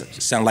it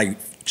sounds like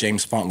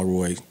James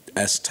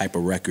Fauntleroy-esque type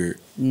of record.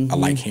 I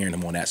like hearing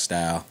him on that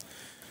style.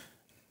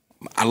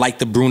 I like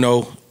the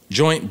Bruno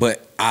joint,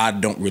 but I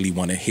don't really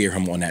want to hear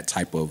him on that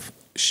type of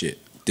shit.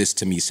 This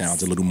to me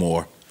sounds a little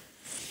more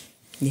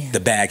the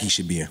bag he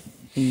should be in.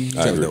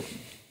 I agree.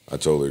 I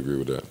totally agree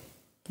with that.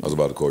 I was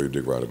about to call you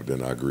Dick Rider, but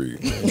then I agreed.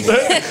 That's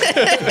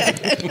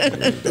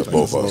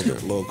both of us.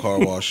 Little car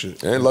wash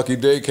shit. And Lucky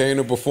Daye came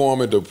to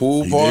perform at the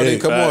pool party.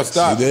 did. Come on,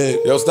 stop. He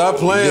did. Yo, stop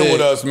playing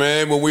with us,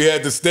 man. When we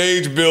had the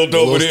stage built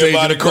over there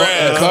by the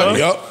grass.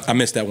 Yup. I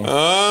missed that one.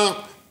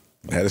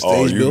 Had a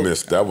Oh, stage you built.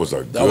 missed. That was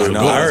a That was good a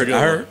one. good I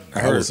one. heard.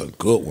 That was a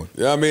good one.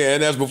 Yeah, I mean,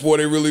 and that's before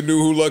they really knew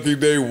who Lucky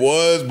Daye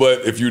was.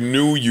 But if you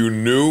knew, you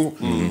knew.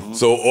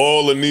 So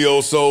all the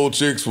neo soul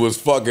chicks was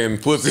fucking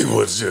pussy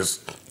was just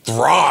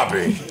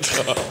throbbing.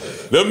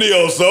 Them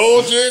neo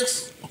soul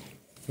chicks.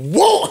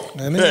 Whoa!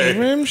 Hey.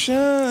 Rim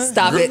shine.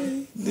 Stop it.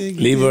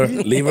 Leave her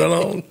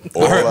alone.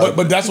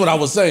 But that's what I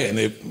was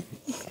saying.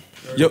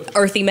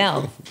 Earthy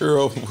Mel.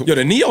 Girl. Yo,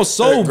 the neo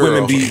soul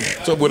women be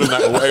So with a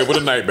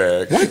night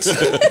bag. What?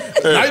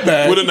 Night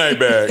bag? With a night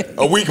bag.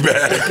 A week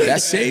bag.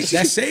 that sage.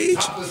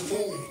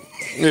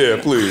 Yeah,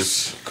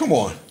 please. Come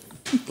on.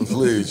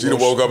 Please. She done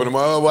woke up in the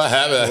morning. Oh, what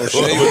happened? What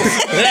you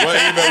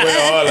been with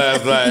her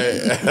last night?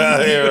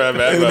 Here, right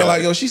back. They would be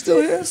like, yo, she's still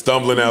here?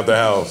 Stumbling out the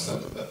house.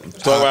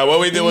 Talking about what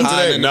we doing today?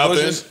 Hiding in the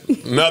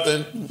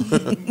Nothing.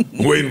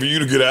 Waiting for you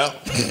to get out.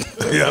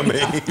 You know what I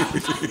mean?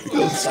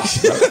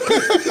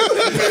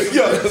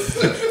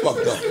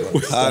 Fucked up,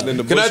 bro. Hiding in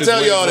the Can I bushes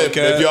tell y'all waiting that for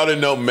a if cab. y'all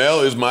didn't know,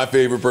 Mel is my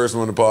favorite person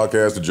on the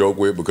podcast to joke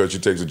with because she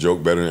takes a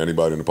joke better than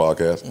anybody in the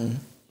podcast.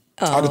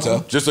 I can tell.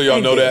 Just so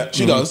y'all know that.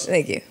 She does.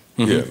 Thank you.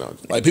 Yeah, no.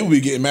 Like, people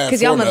be getting mad Because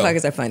for y'all Mel.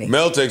 motherfuckers are funny.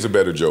 Mel takes a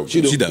better joke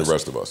than She the does.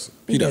 rest of us.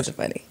 You guys are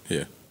funny.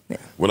 Yeah.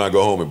 When I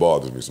go home, it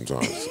bothers me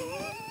sometimes.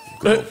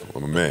 'Cause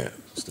I'm a man.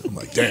 I'm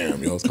like,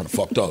 damn, yo, it's kind of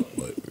fucked up.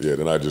 But Yeah,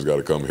 then I just got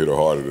to come hit her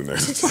harder the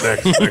next time.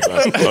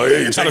 Oh, yeah,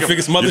 you Trying to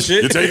figure some other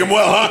shit. You take him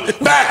well, huh?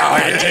 Back! Oh,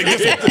 I take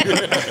this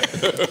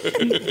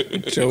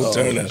one. Joe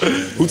Turner.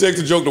 Who takes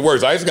the joke the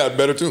worst? Ice got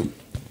better, too.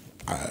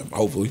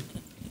 hopefully.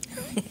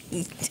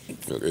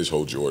 Look, it's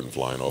whole Jordan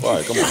flying off. All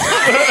right, come on.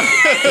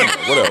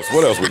 What else?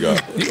 What else we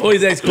got? You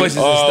always ask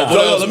questions and stuff.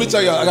 So, let me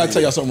tell y'all, I got to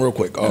tell y'all something real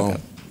quick.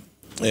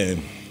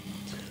 And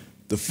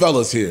the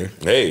fellas here,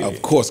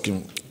 of course,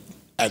 can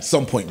at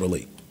some point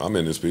relate. I'm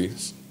in this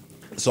piece.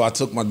 So I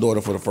took my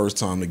daughter for the first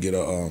time to get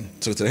took her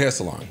to the hair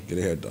salon, get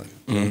her hair done.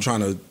 I'm trying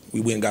to.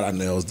 We went and got our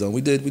nails done.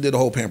 We did the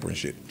whole pampering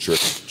shit.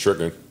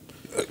 Tricking.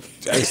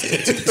 Hey,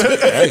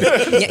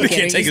 He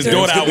can't take his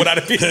daughter out without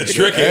a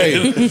tricking.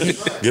 Hey,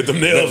 get them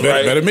nails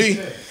right. Better me.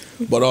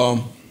 But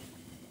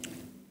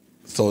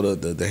so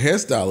the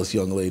hairstylist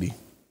young lady,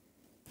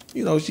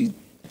 you know, she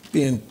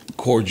being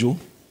cordial,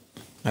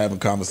 having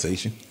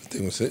conversation. They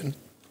were sitting.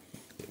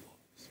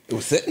 It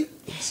was sitting?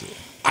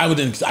 I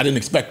didn't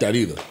expect that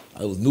either.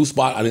 It was a new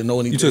spot. I didn't know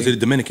anything. You took it to the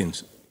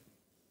Dominicans.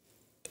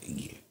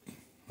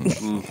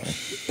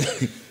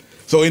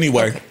 So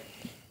anyway,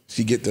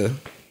 she get the.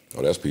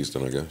 Oh, that's peace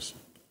then, I guess.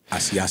 I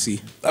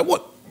see. Like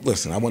what?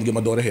 Listen, I want to get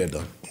my daughter hair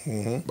done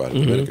by the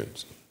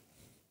Dominicans.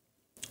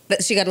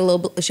 But she got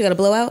a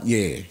blowout.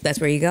 Yeah, that's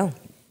where you go.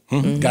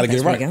 Gotta get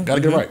it right.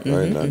 Gotta get it right.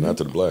 Right, not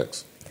to the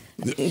blacks.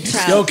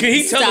 Yo, can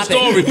he tell the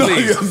story,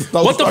 please?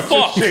 What the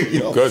fuck?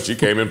 Because she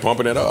came in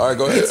pumping it up. All right,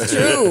 go ahead. It's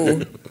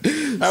true.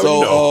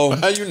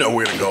 How you know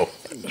where to go?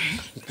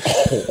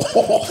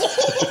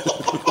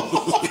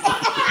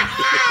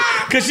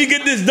 Cause she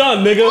get this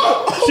done, nigga.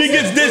 She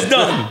gets this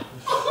done.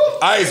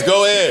 Ice,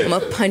 go ahead. I'm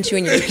gonna punch you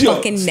in your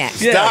fucking neck.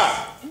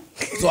 Stop.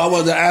 So I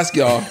wanted to ask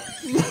y'all.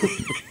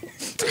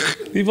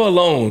 Leave her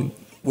alone.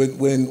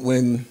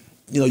 When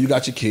you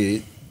got your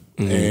kid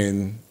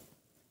and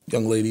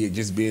young lady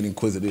just being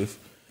inquisitive.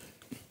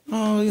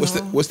 Oh,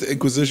 what's the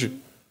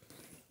inquisition?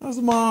 How's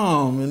the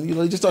mom? And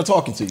they just start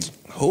talking to you.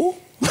 Who?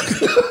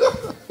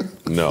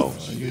 No.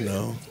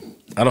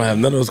 I don't have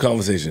none of those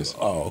conversations.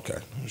 Oh, okay.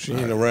 She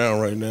ain't around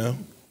right now.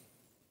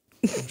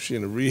 She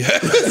in the rehab.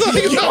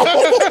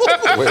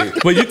 Wait.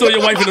 But you throw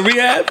your wife in the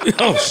rehab?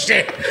 Oh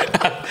shit!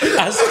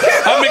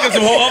 I'm making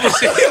some whole other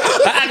shit.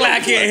 I act like I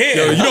can't hear.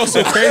 Yo, you know what's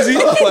so crazy?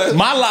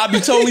 My lie be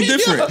totally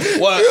different.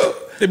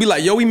 What? They be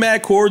like, yo, we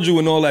mad cordial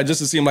and all that just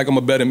to seem like I'm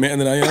a better man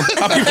than I am.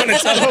 I be running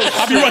tell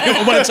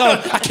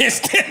them I can't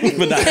stand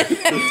for that.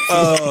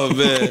 Oh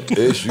man,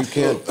 Ish, you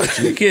can't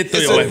throw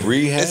your wife.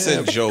 Rehab. It's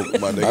a joke,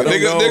 my nigga. I don't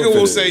know Nigga if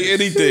will it say is.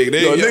 anything.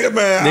 Nigga,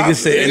 man. Niggas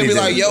say Nigga be anything.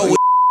 like, yo,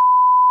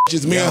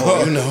 just me and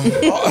her. You know,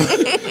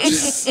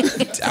 just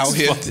out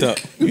here, fucked up.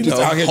 We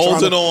just out here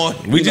holding on.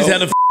 We just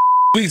had a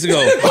weeks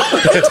ago.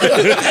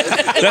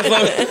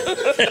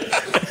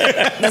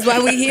 That's why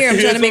we here. I'm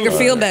trying to make her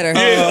feel better.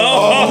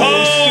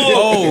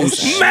 Oh,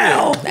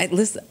 smell.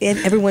 Listen, and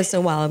every once in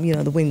a while, I'm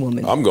the wing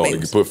woman. I'm going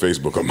to put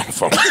Facebook on my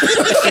phone.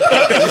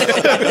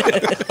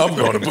 I'm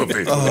going to put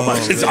Facebook on my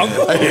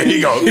phone. Here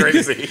you go,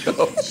 crazy.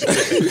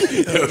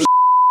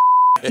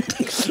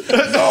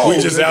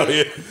 We just out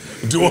here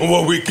doing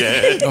what we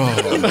can.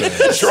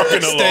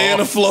 Trucking along. Staying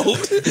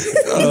afloat.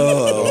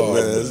 Oh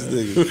man, this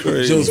nigga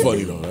crazy. She was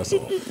funny though. That's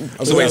all.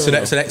 So wait, so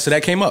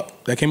that came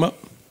up? That came up?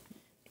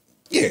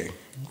 Yeah.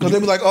 Because they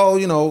be like, oh,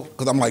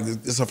 because I'm like, this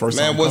is her first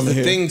time. Man, what's the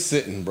coming here. thing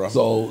sitting, bro?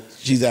 So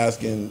she's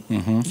asking,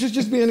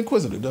 just being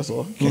inquisitive. That's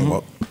all. Came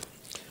up.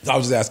 So I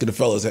was just asking the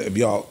fellas if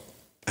y'all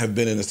have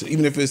been in this,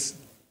 even if it's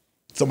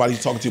somebody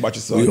talking to you about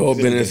your son. We all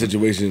been in a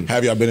situation.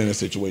 Have y'all been in a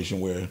situation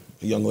where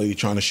a young lady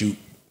trying to shoot,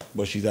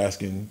 but she's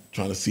asking,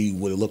 trying to see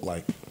what it looked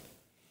like?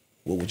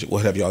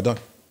 What have y'all done?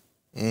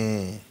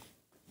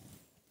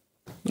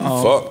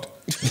 Fucked.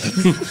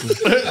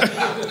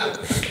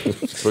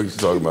 What you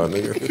talking about,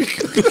 nigga?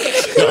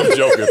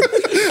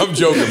 I'm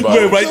joking about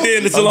it. Right there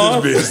in the salon.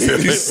 I'm just being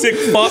silly. You sick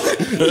fuck.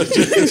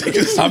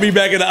 I'll be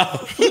back in the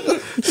hour.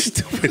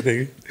 Stupid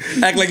nigga.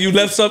 Act like you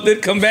left something.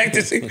 Come back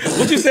to see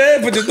what you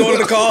said. Put your daughter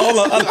in the car. Hold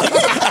on.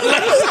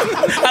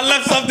 I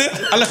left something.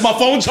 I left my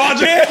phone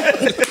charger.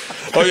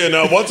 Oh yeah,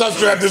 now once I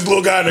strap this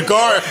little guy in the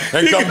car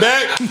and come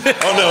back,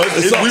 oh no,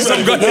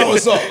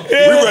 what's up?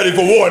 Yeah. We ready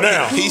for war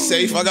now. He's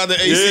safe. I got the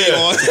AC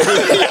on.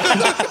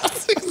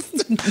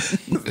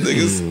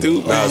 Nigga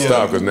stupid. Nah,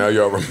 stop, because now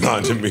y'all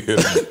reminding me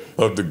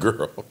of the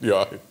girl.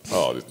 Y'all,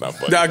 it's not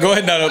funny. Nah, go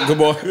ahead now.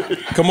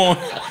 Come on.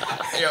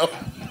 Yo,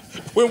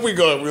 when we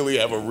gonna really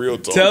have a real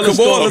talk? Tell the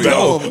story.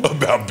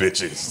 About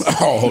bitches.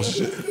 Oh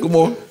shit. Come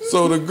on.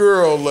 So the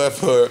girl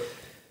left her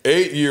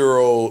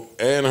 8-year-old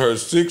and her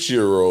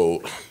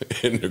 6-year-old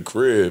in the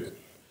crib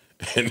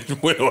and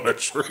went on a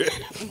trip.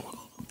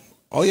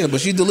 Oh yeah, but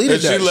she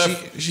deleted And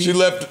that. she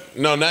left.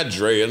 No, not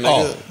Dre.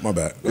 Oh, my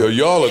bad. Yo,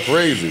 y'all are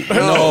crazy.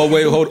 No,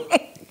 wait, hold on.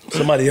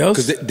 Somebody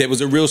else? Because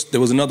there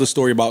was another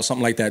story about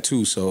something like that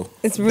too. So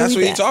It's really That's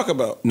what you bad. talk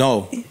about.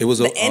 no, it was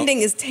The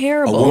ending is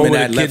terrible. a woman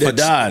With a that kid left her that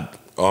died.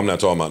 Oh, I'm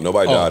not talking about.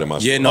 Nobody died in my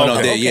Yeah, story. no,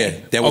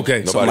 Okay. that was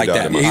Okay. something Nobody like died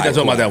that. in my He's not story.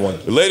 talking about that one.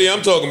 The lady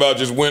I'm talking about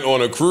just went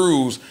on a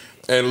cruise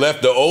and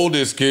left the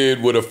oldest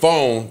kid with a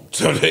phone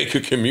so they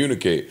could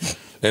communicate.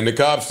 And the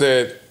cop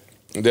said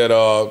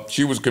that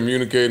she was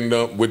communicating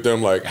with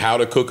them like how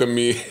to cook a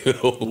meal,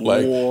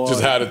 like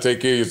just how to take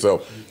care of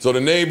yourself. So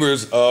the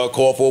neighbors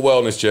called for a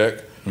wellness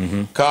check.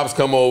 Cops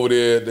come over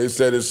there. They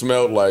said it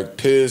smelled like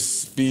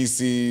piss,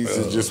 feces.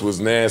 It just was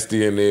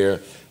nasty in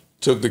there.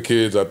 Took the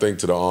kids, I think,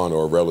 to the aunt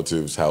or a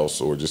relative's house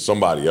or just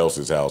somebody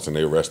else's house, and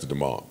they arrested the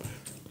mom.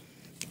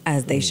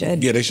 As they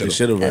should. Yeah, they should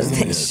have. As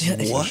they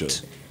should.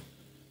 What?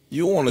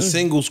 You on a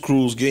singles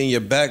cruise getting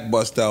your back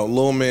bust out,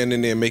 little man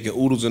in there making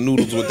oodles and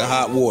noodles with the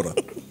hot water.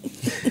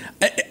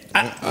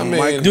 I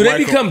mean, do they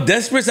become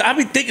desperate? I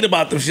be thinking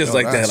about them shits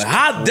like that. Like,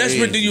 how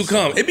desperate do you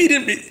come? It be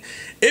them.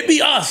 It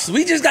be us.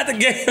 We just got the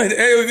game.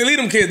 Hey, leave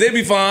them kids. They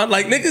be fine.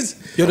 Like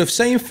niggas. Yo, the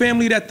same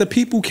family that the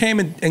people came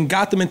and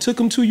got them and took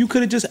them to, you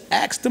could have just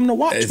asked them to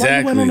watch while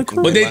you went on the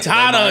cruise. But they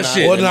tired of us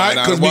shit. Well,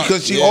 not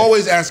because she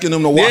always asking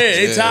them to watch. Yeah,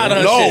 they tired of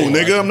her No, shit.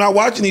 nigga, I'm not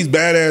watching these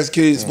badass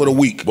kids for the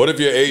week. What if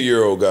your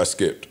 8-year-old got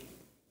skipped?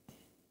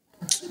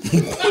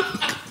 You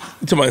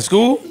talking about in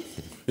school?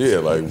 Yeah,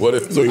 like what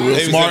if So he real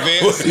smart?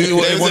 He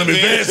one of them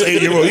advanced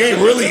 8-year-olds. He ain't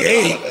really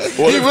 8.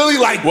 He really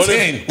like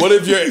 10. What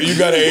if you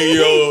got an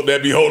 8-year-old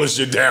that be holding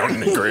shit down in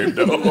the crib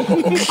though? I'm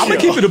gonna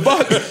keep it a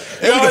buck. And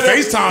we can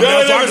FaceTime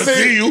now, so I can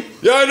see you.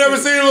 Y'all never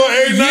seen a little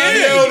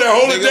 8-9-year-old that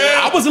hold it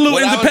down? I was a little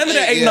independent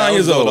at 8-9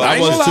 years old. I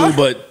was too,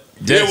 but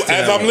yeah,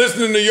 as I'm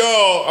listening to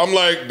y'all, I'm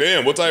like,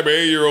 damn, what type of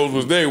 8-year-olds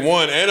was they?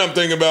 One, and I'm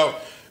thinking about,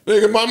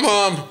 nigga, my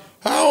mom,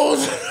 how old?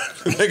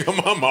 Nigga,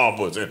 my mom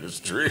was in the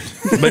street.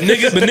 But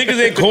niggas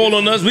ain't called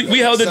on us. We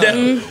held it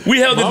down. We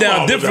held it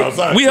down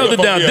different. We held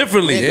it down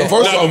differently. Yeah.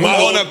 First off,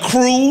 on a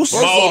cruise.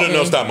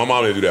 No, stop. My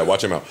mom didn't do that.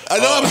 Watch him out. I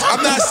know.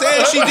 I'm not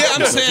saying she did.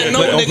 I'm saying no,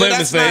 nigga.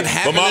 That's not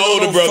happening. But my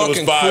older brother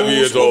was 5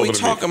 years older than me.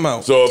 Talking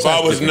about? So if I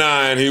was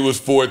 9, he was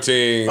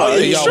 14. Oh,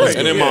 yeah, straight.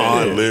 And then my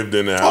aunt lived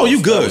in the house. Oh,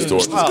 you good?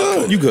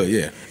 Good. You good?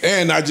 Yeah.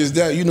 And not just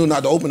that, you knew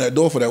not to open that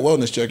door for that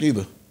wellness check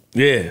either.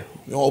 Yeah.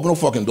 You don't open no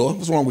fucking door.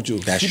 What's wrong with you?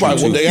 That's she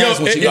probably whooped their ass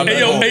when she got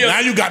back home. Now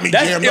you got me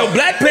jammed up.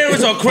 Black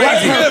parents are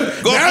crazy. Now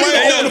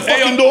you open the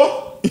fucking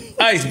door.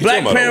 Ice,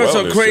 black parents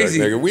are crazy.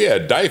 Check, nigga. We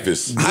had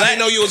diapers. How they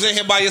know you was in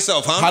here by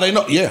yourself, huh? How they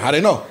know? Yeah, how they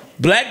know?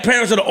 Black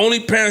parents are the only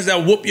parents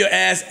that whoop your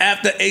ass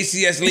after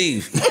ACS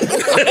leave.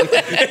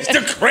 It's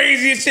the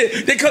craziest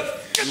shit. They get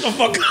the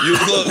fuck out.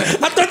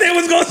 I thought they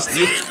was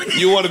gonna.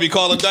 You want to be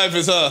calling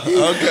diapers, huh?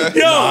 Okay.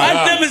 Yo,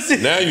 I never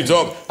seen. Now you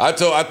talk. I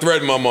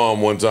threatened my mom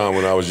one time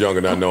when I was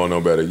younger, not knowing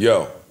no better.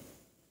 Yo,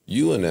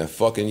 you and that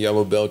fucking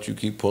yellow belt you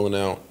keep pulling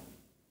out.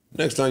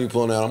 Next time you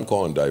pulling out, I'm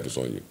calling diapers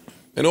on you.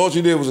 And all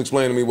she did was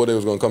explain to me what they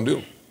was gonna come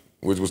do,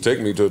 which was take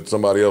me to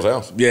somebody else's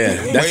house. Yeah,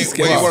 that's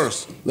way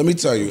worse. Let me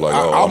tell you, Like, I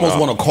almost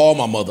want to call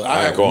my mother.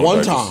 I ain't calling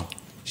one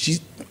diapers.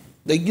 time,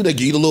 they give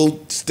you a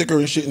little sticker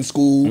and shit in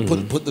school,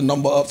 put the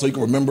number up so you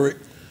can remember it.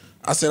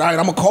 I said, all right,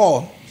 I'm gonna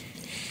call.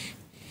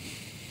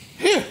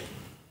 Here,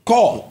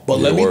 call. But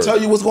let me tell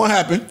you what's gonna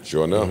happen.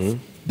 Sure enough.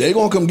 They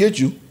gonna come get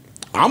you.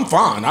 I'm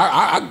fine.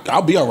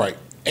 I'll be all right.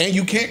 And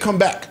you can't come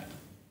back.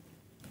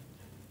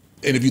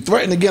 And if you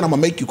threaten again, I'm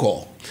gonna make you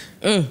call.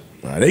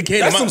 They came.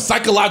 That's some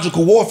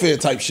psychological warfare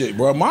type shit,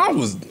 bro. Mine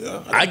was.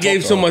 I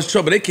gave so much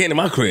trouble. They came to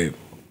my crib.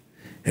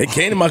 They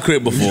came to my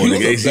crib before. You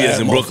Nigga, was a ACS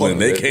bad in Brooklyn.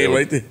 They came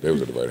right there. They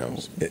was at the right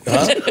house.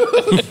 Huh?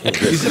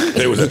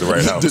 They was at the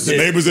right house. The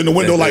neighbors in the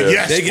window like,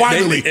 yes,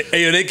 finally.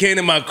 They came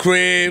to my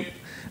crib.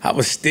 I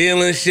was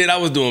stealing shit. I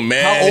was doing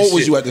mad How old shit.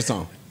 was you at this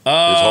time? His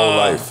whole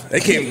life. They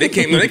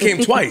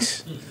came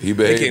twice. He They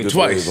behaved came this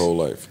way twice. his whole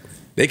life.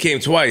 They came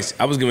twice.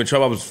 I was giving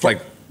trouble. I was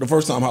like, the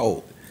first time, how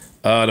old?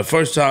 The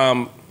first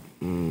time,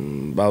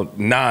 about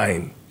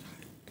 9.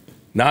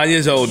 9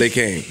 years old, they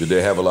came. Did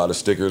they have a lot of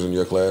stickers in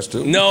your class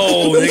too?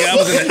 No, nigga, I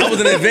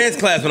was in an advanced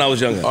class when I was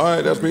younger. All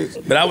right, that's me.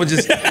 But I was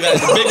just The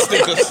big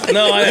stickers.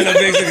 no, I didn't have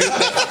big stickers.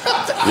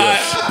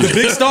 The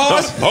big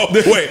stars? Oh,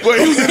 wait,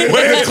 he was in the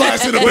advanced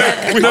class in the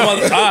back.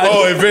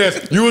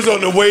 Advanced. You was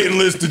on the waiting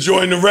list to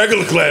join the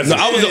regular class. No,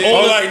 I was an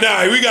older.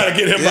 nah, we gotta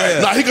get him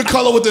right. Nah, he could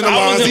color within the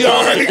lines. He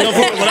all right.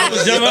 When I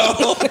was younger,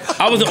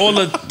 I was in all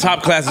the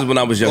top classes when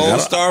I was younger.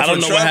 I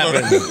don't know what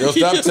happened. Yo,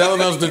 stop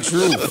telling us the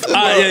truth.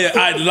 Yeah,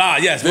 I lie.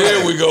 Yes.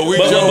 There we go.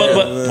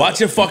 But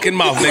watch your fucking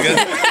mouth,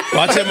 nigga.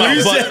 Watch your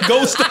mouth. But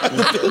Go start.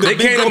 they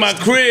came to my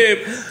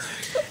crib,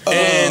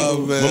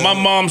 and when my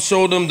mom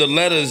showed them the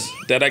letters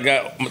that I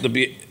got to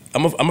be.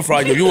 I'm gonna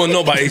fry you. You wanna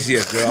know about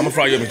ACS, girl? I'm gonna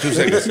fry you up in 2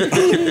 seconds.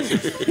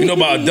 You know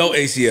about adult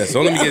ACS,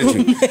 so let me get at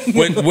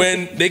you.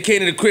 When they came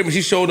to the crib and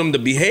she showed them the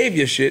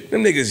behavior shit,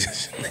 them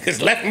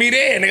niggas left me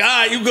there. Nigga, all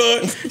right, you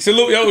good? Said,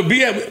 look, yo,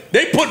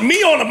 they put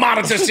me on the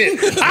monitor shit.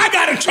 I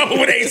got in trouble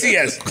with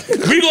ACS.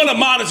 We gonna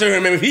monitor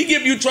him, and if he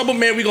give you trouble,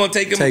 man, we gonna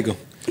take him. Take him.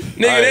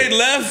 Nigga, they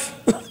left.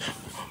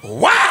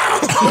 Wow!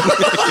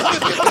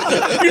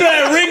 You know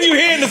that ring you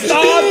hear in the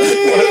stars?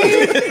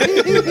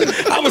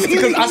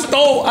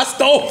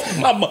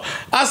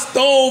 I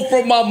stole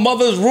from my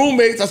mother's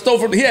roommates.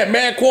 He had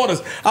mad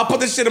quarters. I put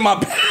this shit in my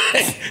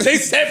bag. They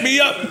set me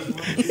up.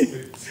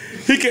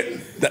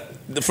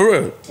 For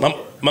real.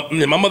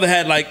 My mother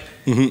had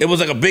it was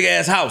like a big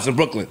ass house in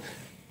Brooklyn.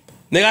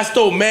 Nigga, I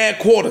stole mad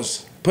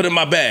quarters, put it in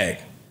my bag.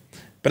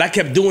 But I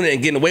kept doing it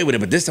and getting away with it.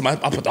 But this time I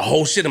put the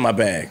whole shit in my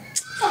bag.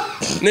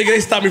 Nigga, they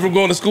stopped me from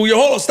going to school. Yo,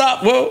 hold on,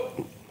 stop.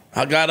 Well,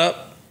 I got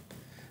up.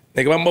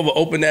 Nigga, my mother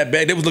opened that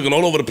bag. They was looking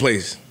all over the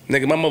place.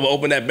 Nigga, my mother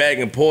opened that bag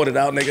and poured it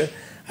out, nigga.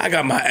 I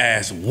got my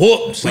ass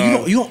whooped,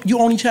 son. But you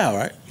only child,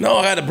 right? No,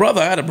 I had a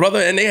brother,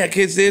 and they had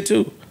kids there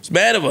too. It's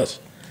bad of us.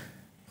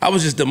 I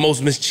was just the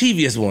most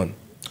mischievous one.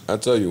 I'll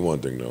tell you one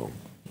thing, though.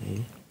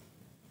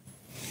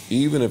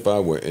 Even if I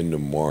were in the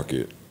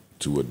market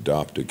to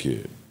adopt a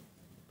kid,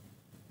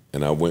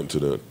 and I went to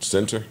the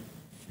center,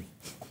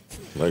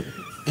 like...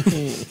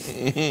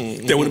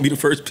 That wouldn't be the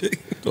first pick.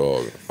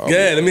 Dog.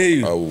 Let me hear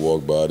you. I would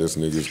walk by this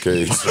nigga's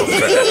cage so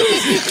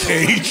fast.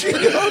 Cage.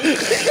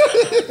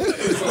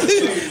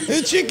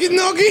 the chicken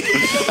nugget.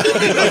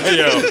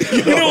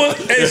 You know what?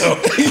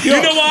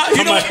 You know why?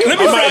 You know what? Let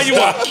me fry you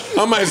up.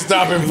 I might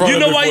stop in front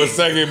of you for a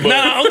second, but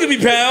nah, don't give me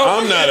pound.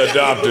 I'm not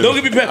adopted. Don't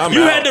give me pound.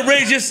 You had to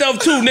raise yourself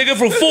too, nigga,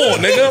 from 4,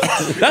 nigga.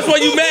 That's why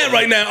you mad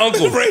right now,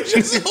 Uncle. Raise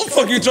yourself.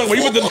 Fuck you talking about?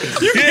 You with the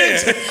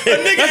a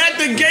nigga at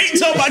the gate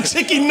talking about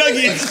chicken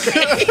nuggets.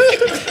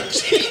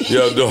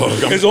 Yo, dog.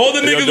 It's all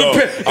the niggas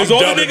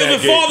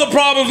with father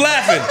problems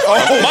laughing.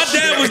 My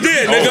dad was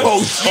there, nigga.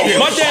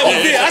 My dad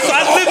was there.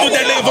 I lived with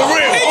that nigga for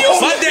real.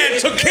 My dad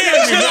took care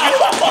of me,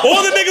 nigga.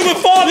 All the niggas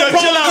with father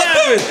problems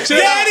laughing.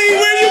 Daddy,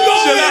 where you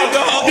going? Chill out,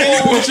 dog.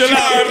 Chill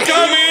out. I'm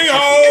coming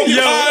home.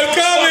 I'm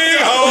coming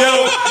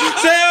home.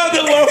 Tell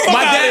the world.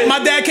 My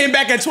dad came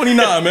back at 29,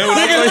 man.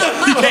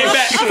 He came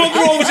back. Fuck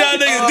wrong with y'all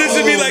niggas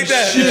dissing me like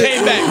that? He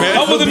came back, man.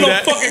 I wasn't no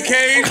fucking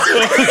cage.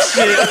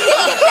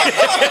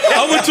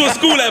 I went to a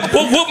school that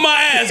whooped my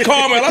ass,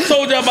 Carmel. I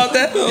told y'all about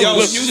that. Yo,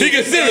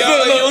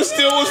 you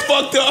still was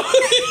fucked up.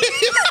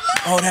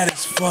 Oh, that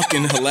is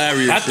fucking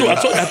hilarious. I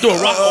threw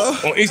a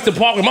rock on Eastern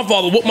Park, and my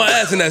father whooped my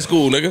ass in that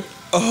school, nigga.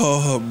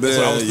 Oh man, that's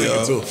what I was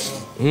thinking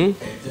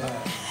too.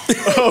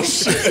 Oh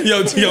shit!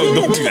 Yo,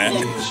 don't do that.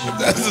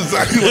 That's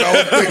exactly what I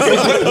was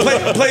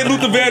thinking. Play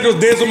Luther Vandross,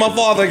 Dance with My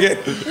Father again.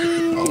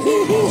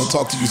 I'll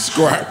talk to you,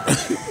 scrap.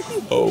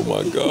 Oh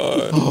my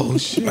god. Oh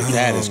shit.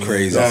 That is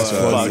crazy. That's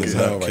fucking as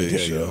hell right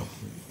there, yo.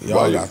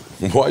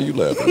 Why you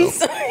laughing? I'm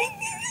sorry.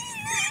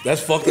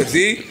 That's fucked up,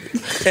 see?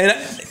 And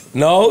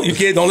no, you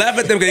can't. Don't laugh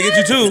at them because they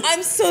get you too.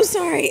 I'm so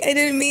sorry. I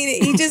didn't mean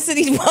it. He just said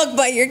he'd walk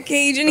by your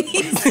cage and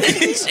he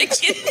said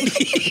chicken.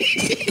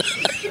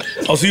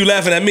 Oh, so you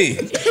laughing at me?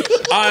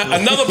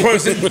 Another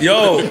person,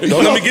 don't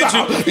let me get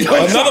you.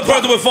 Another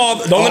person with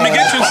father, don't let me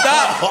get you.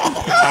 Stop. All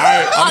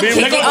right, I'll kick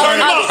you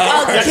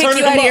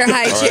out of your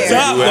high chair.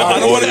 Stop. I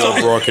don't want to talk.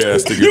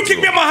 Broadcast to You kick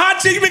me out my high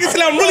chair. You make it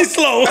sound really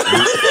slow.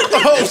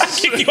 I'll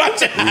kick you out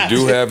your high We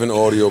do have an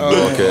audio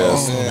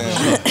broadcast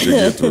to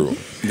get through.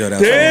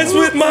 Dance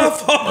with my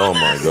father. Oh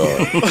my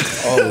god.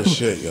 Oh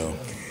shit, yo.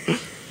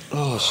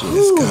 Oh shit,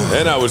 this guy.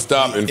 And I would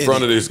stop in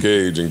front of this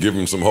cage and give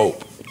him some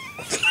hope.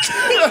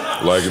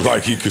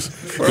 like he could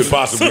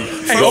possibly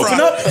open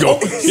up.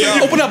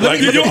 Open up. Like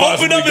he could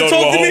possibly go to a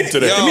home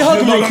today. Let me hug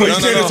him real quick.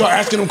 Start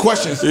asking him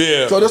questions.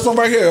 Yeah. So this one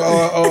right here,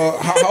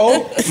 how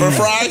old? For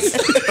fries?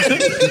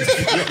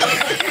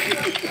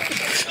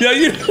 Yeah,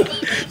 you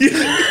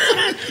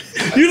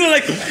look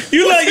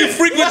like you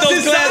frequent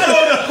those classes.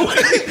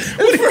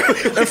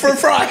 And for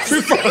fries.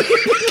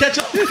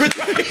 Ketchup.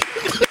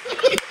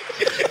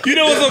 You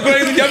know what's so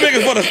crazy? Y'all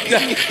making fun of.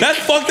 That's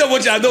fucked up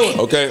what y'all doing.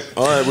 Okay,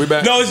 all right, we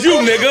back. No, it's you,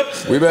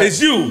 nigga. We back. It's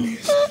you.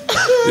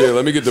 Yeah,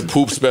 let me get the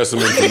poop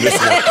specimen from this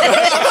one.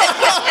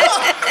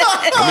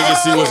 Let me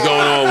just see what's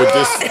going on with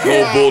this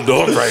little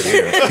bulldog right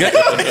here.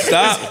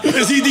 Stop.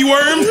 Is he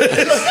dewormed?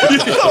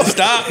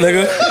 Stop,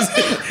 nigga.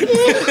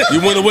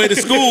 You went away to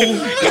school.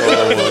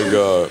 Oh my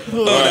god.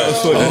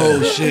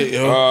 Oh shit,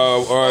 yo.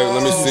 All right,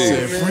 let me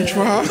see. French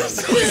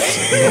fries.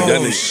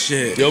 Oh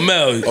shit. Yo,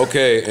 Mel.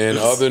 Okay, and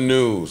other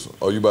news.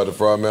 Oh, you about to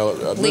fry Mel?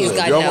 Please,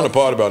 God, y'all no. want to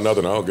part about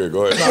nothing? I don't care.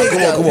 Go ahead.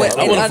 Come on.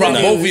 I want to fry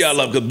both of y'all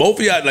up because both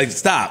of y'all like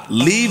stop.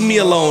 Leave me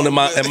alone in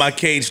my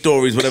cage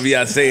stories. Whatever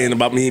y'all saying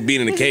about me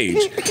being in a cage.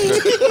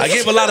 I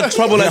gave a lot of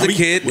trouble as a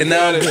kid, and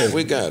now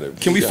we got it.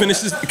 Can we finish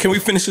this? Can we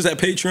finish this at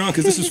Patreon?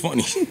 Because this is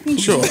funny.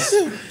 Sure.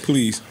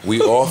 Please.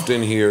 We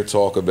often hear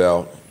talk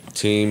about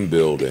team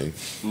building.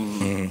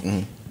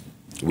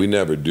 Mm-hmm. We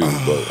never do,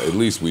 but at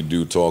least we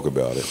do talk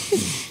about it.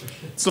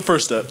 It's the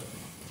first step.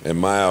 And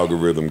my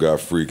algorithm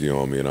got freaky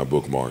on me, and I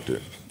bookmarked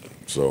it.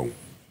 So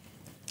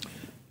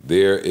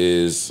there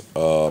is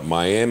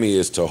Miami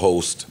is to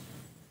host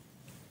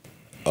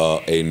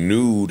a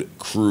nude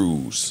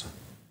cruise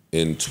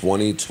in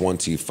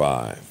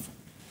 2025.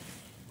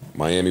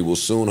 Miami will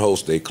soon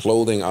host a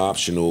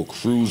clothing-optional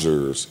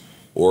cruisers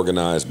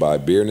organized by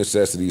Bare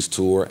Necessities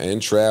Tour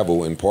and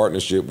Travel in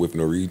partnership with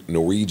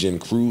Norwegian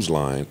Cruise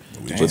Line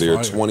for their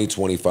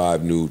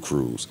 2025 nude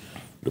cruise.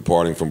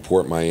 Departing from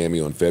Port Miami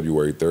on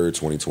February 3rd,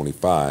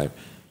 2025,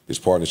 this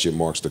partnership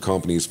marks the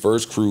company's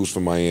first cruise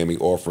from Miami,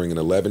 offering an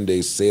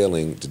 11-day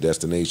sailing to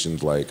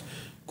destinations like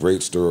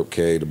Great Stirrup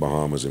Cay, the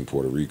Bahamas, and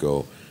Puerto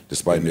Rico.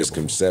 Despite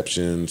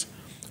misconceptions,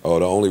 the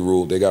only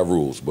rule, they got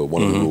rules, but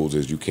one of the rules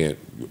is you can't,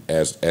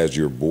 as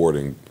you're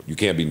boarding, you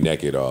can't be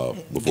naked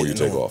before you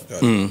take off.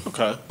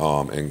 Okay.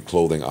 And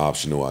clothing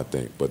optional, I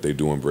think, but they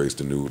do embrace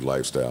the nude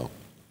lifestyle.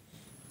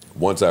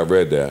 Once I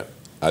read that,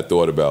 I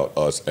thought about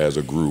us as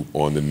a group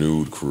on the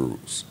nude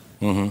cruise.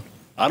 I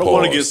don't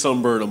want to get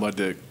sunburned on my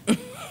dick.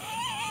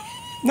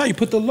 No, you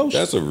put the lotion.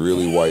 That's a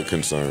really white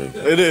concern.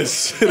 It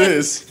is. It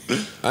is.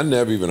 I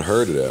never even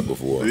heard of that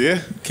before.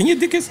 Yeah. Can your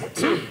dick is?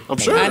 I'm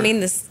sure. I mean,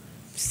 the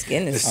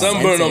skin is the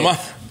sunburn on my.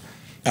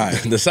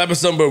 The type of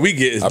sunburn we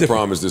get is I different.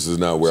 promise this is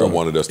not where I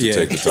wanted us to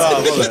take the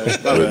time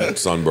with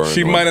sunburn.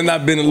 She might have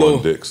not been a on little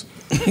dicks.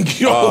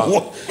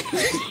 Yo,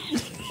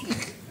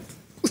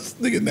 this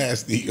nigga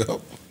nasty,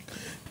 yo.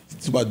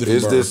 It's about different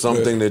Is birds. this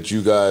something that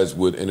you guys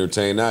would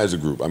entertain, not as a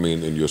group, I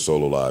mean in your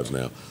solo lives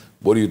now?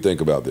 What do you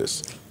think about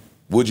this?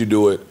 Would you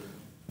do it?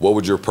 what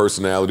would your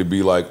personality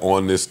be like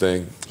on this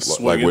thing?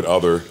 Like with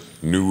other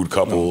nude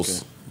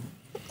couples?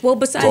 Well,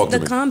 besides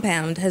the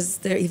compound, have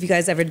you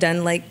guys ever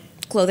done like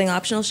clothing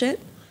optional shit?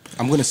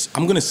 I'm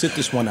gonna sit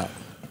this one out.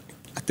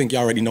 I think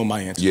y'all already know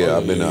my answer. Yeah,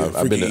 I've been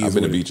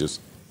to beaches.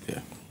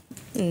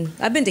 Yeah.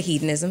 I've been to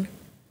hedonism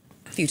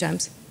a few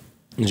times.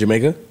 In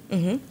Jamaica?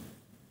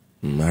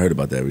 Mm-hmm. I heard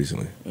about that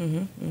recently.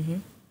 Mm-hmm. Mm-hmm.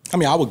 I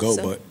mean, I would go,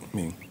 but I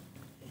mean,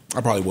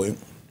 I probably wouldn't.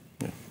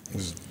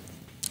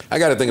 I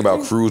got to think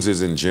about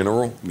cruises in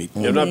general. Yeah,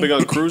 I'm not big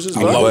on cruises,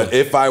 But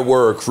if I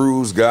were a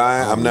cruise guy,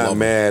 I'm not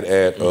mad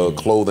at a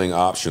clothing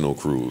optional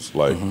cruise.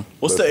 Like,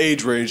 what's the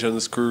age range on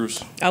this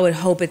cruise? I would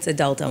hope it's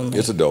adult only.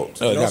 It's adults.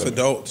 It's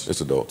adults.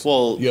 It's adults.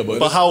 Well, yeah,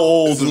 but how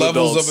old? There's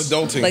levels of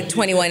adulting. Like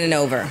 21 and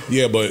over.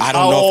 Yeah, but I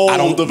don't know. How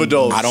old of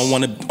adults? I don't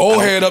want to.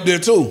 old head up there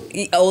too.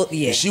 Oh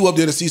yeah. She up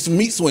there to see some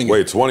meat swinging.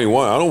 Wait,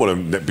 21? I don't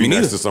want to be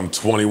next to some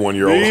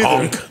 21-year-old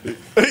hunk.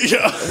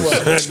 Yeah.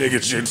 That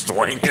nigga shit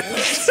swinging.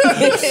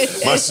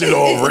 My shit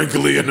all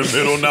wrinkly in the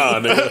middle. Nah,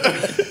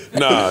 nigga.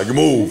 Nah,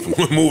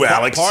 move,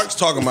 Alex. Park's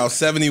talking about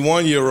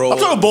 71-year-old. I'm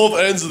talking both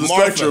ends of the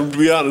Martha. spectrum, to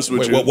be honest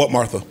with you. What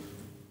Martha?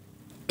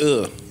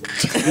 Ugh.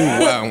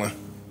 Wildin'.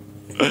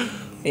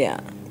 Yeah.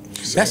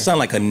 That sound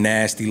like a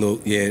nasty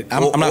little. Yeah,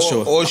 I'm not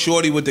sure. Or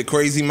shorty with the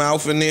crazy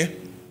mouth in there.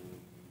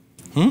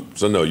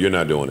 So no, you're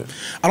not doing it.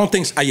 I don't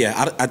think.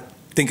 I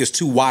think it's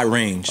too wide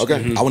range.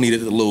 Okay. I would need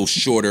it a little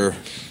shorter.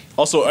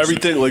 Also,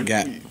 everything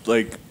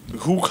like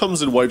who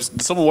comes and wipes?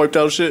 Did someone wipe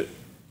down shit?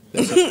 I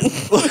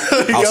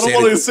don't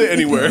want to sit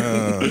anywhere.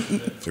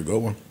 It's a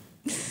good one.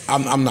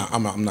 I'm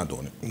not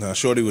doing it. Nah,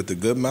 shorty with the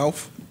good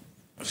mouth.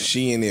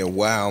 She in there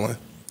wilding.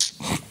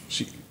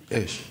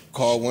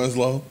 Carl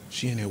Winslow.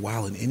 She in there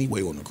wilding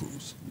anyway on the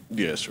cruise.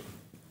 Yeah, sure.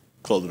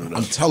 Clothing or not.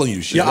 I'm telling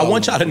you, shit. Yeah, I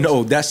want y'all to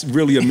know that's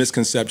really a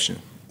misconception.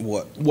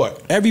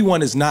 What?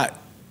 Everyone is not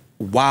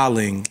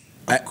wilding.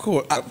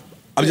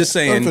 I'm just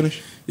saying,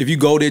 finish. if you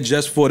go there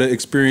just for the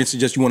experience,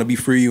 just you want to be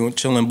free and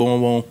chilling,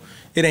 boom, boom,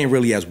 it ain't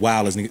really as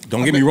wild as niggas.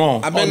 Don't get me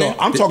wrong.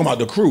 I'm talking about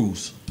the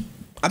cruise.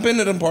 I've been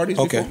to them parties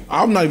before.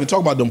 I'm not even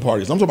talking about them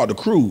parties. I'm talking about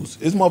the cruise.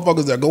 It's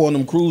motherfuckers that go on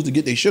them cruise to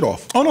get their shit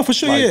off. Oh no, for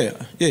sure, Like-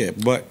 yeah,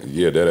 but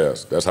Yeah, that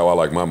ass. That's how I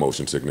like my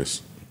motion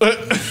sickness.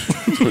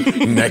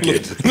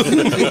 Naked.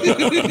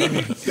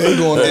 They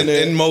going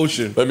in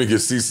motion. Let me get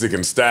seasick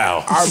in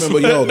style. I remember,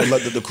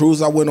 the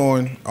cruise I went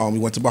on. We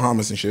went to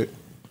Bahamas and shit.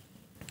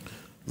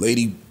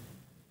 Lady,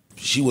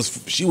 she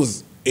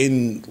was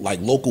in like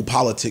local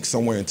politics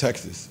somewhere in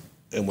Texas,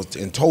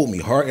 and told me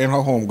her and her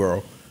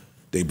homegirl,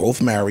 they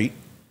both married.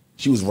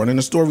 She was running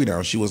a story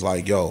down. She was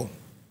like, "Yo,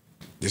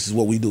 this is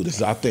what we do. This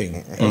is our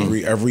thing.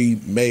 Every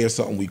May or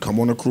something, we come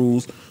on a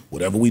cruise.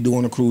 Whatever we do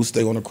on a cruise,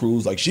 stay on a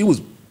cruise." Like she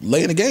was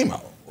laying the game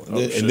out.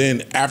 And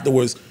then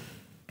afterwards,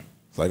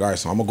 it's like, all right,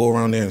 so I'm gonna go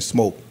around there and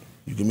smoke.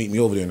 You can meet me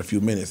over there in a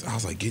few minutes. I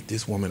was like, get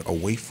this woman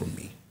away from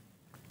me.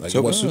 Like,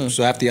 so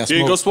after y'all You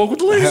didn't go smoke with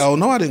the ladies? Hell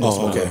no, I didn't go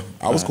smoke. okay.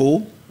 I was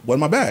cool. Wasn't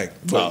my bag.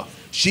 But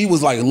she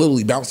was like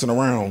literally bouncing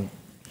around.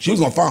 She was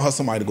gonna find her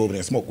somebody to go over there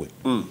and smoke with.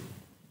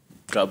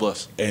 God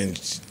bless. And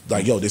she's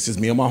like, yo, this is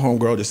me and my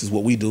homegirl. This is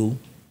what we do.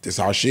 This is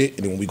our shit. And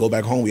then when we go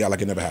back home, we act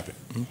like it never happened.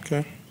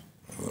 Okay.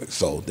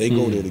 So they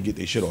go there to get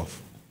their shit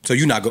off. So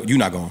you not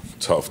going?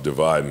 Tough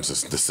dividing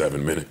just the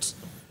 7 minutes.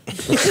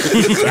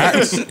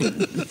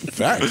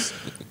 Facts.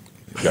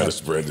 Got to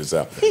spread this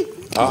out.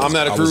 I'm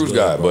not a cruise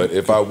guy, but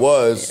if I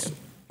was,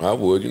 I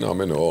would. I'm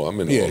into all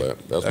that.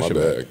 That's my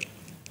bag.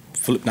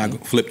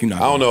 Flip, you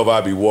not. I don't know if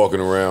I'd be walking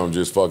around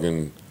just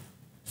fucking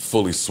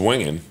fully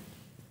swinging.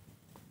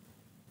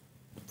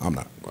 I'm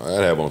not.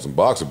 I'd have on some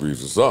boxer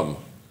briefs or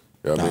something.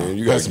 I mean,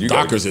 you got some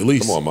Dockers at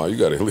least. Come on, Ma. You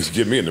got to at least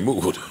get me in the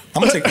mood.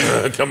 I'm gonna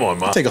take. Come on,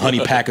 Ma. Take a honey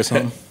pack or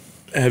something.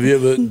 Have you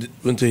ever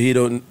went to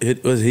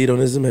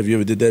hedonism? Have you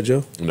ever did that,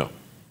 Joe? No.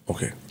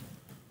 Okay.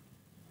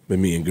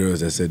 Been meeting girls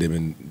that said they've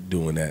been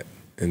doing that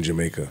in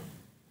Jamaica.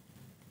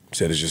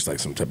 Said it's just like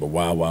some type of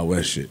Wild Wild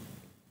West shit.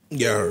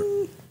 Yeah, I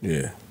heard.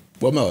 Yeah.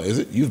 Well, Mel, is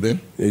it? You've been?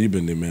 Yeah, you've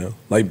been there, man.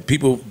 Like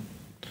people.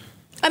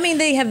 I mean,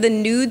 they have the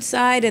nude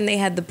side and they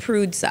had the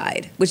prude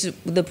side, which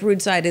the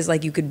prude side is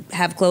like you could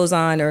have clothes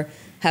on or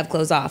have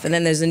clothes off. And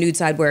then there's the nude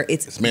side where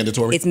it's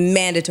mandatory. It's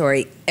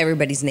mandatory.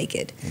 Everybody's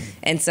naked.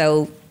 And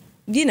so,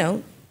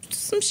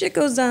 some shit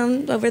goes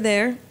down over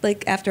there,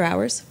 like after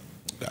hours.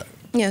 Got it.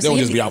 Yeah, They so don't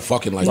you- just be out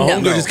fucking like My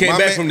that. homegirl just came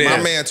back from there.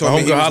 My man told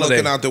me he was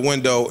looking out the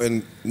window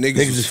and niggas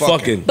was just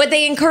fucking. But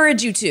they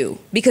encourage you to,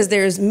 because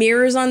there's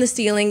mirrors on the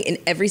ceiling in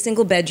every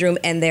single bedroom,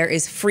 and there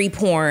is free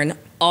porn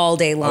all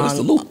day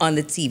long on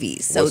the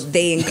TVs. So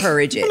they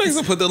encourage it.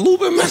 Niggas put the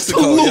loop in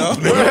Mexico, yo.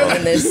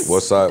 And this-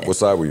 What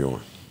side were you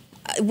on?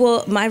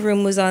 well, my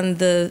room was on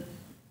the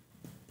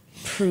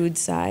prude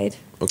side.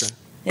 Okay.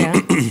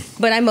 Yeah.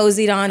 But I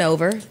moseyed on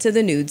over to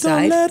the nude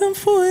side. Let them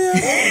fool you.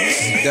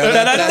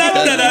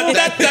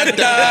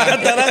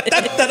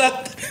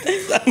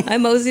 I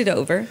moseyed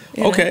over.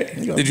 Okay.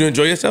 Did you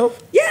enjoy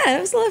yourself? Yeah,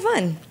 it was a lot of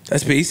fun.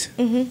 That's peace.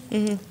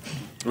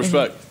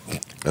 Respect.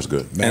 That's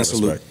good. Mad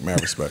respect.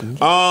 Mad respect.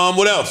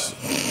 What else?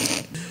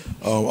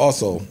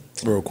 Also,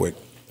 real quick,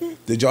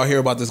 did y'all hear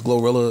about this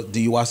Glorilla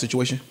DUI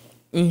situation?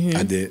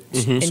 I did.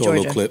 In Saw a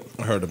little clip.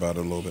 I heard about it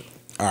a little bit.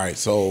 All right,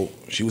 so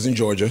she was in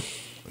Georgia,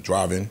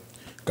 driving,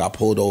 got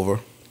pulled over.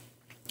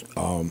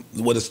 When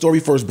the story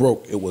first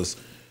broke, it was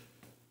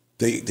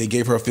they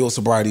gave her a field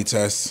sobriety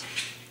test.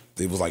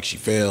 It was like she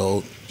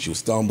failed. She was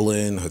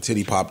stumbling. Her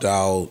titty popped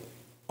out.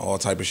 All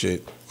type of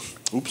shit.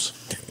 Oops.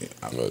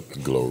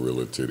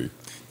 Glorilla titty.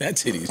 That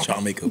titty is trying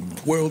to make a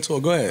world tour.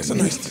 Go ahead. It's a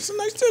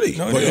nice titty.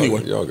 No, But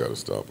anyway, y'all gotta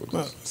stop with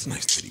this. It's a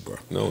nice titty, bro.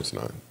 No, it's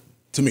not.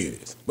 To me,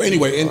 it is. But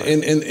anyway,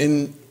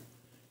 in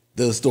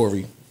the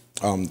story,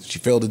 she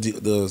failed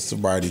the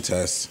sobriety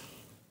test.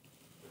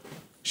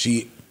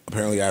 She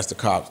apparently asked the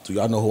cops, "Do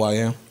y'all know who I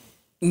am?"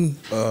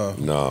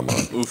 Nah,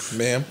 man. Oof,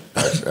 ma'am.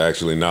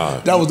 Actually, nah.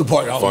 That was the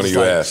part. I was Funny you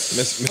like, asked.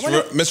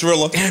 Miss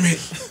Rilla. Damn it.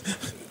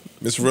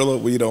 Miss Rilla,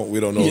 we don't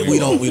know. Yeah, who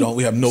you are.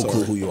 we have no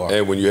clue who you are.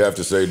 And when you have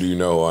to say, "Do you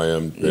know who I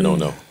am?" They don't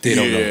know. They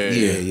don't know.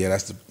 Yeah.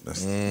 That's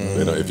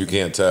They don't, if you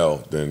can't tell,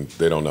 then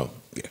they don't know.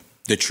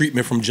 The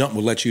treatment from Jump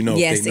will let you know.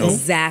 Yes, if they know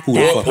exactly. who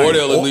the fuck Or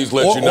they'll at least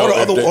let you know. Or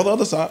if they- the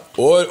other side.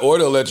 Or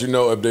they'll let you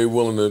know if they're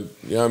willing to,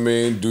 you know what I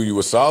mean, do you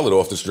a solid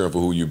off the strength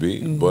of who you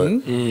be.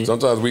 But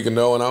sometimes we can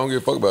know, and I don't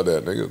give a fuck about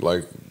that, nigga.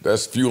 Like,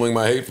 that's fueling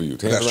my hate for you.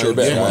 Hands That's behind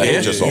your true. back. I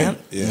hate your soul.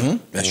 Yeah.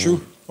 That's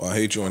true. Well, I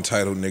hate you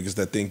entitled niggas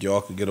that think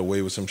y'all could get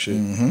away with some shit.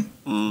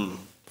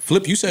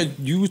 Flip, you said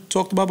you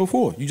talked about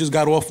before. You just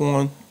got off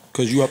on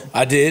because you up.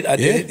 I did.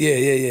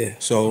 Yeah.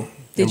 So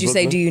Did you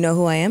say, "Do you know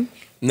who I am"?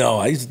 No,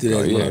 I used to do that.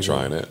 No, you when I ain't was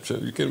trying that. Shit,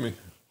 you kidding me?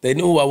 They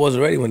knew who I was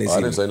already when they Oh, see I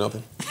me. didn't say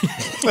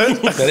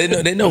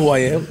nothing. They know who I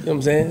am. You know what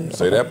I'm saying?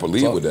 Say that, but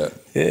lead Talk- with that.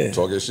 Yeah.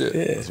 Talk your shit.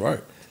 Yeah. That's right.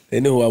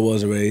 They knew who I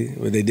was already.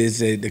 But they did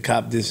say, the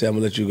cop did say, "I'm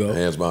gonna let you go."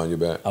 Hands behind your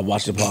back. I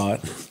watched the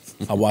pod.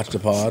 I watched the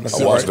pod.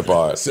 I watched the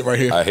pod. Sit right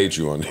here. I hate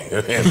you on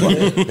there. Hands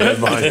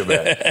behind your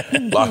back.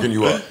 Locking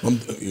you up.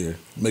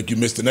 Make you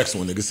miss the next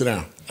one, nigga. Sit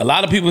down. A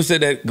lot of people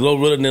said that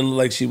Glorilla didn't look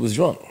like she was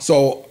drunk.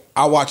 So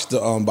I watched the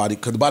body,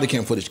 because the body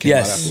cam footage came out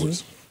Yes.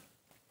 afterwards.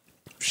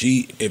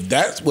 If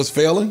that was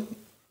failing,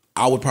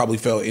 I would probably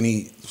fail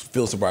any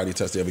field sobriety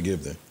test they ever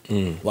give them.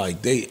 Like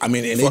and they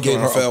Fucking gave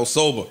her fell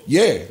sober.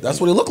 Yeah,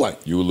 that's what it looked like.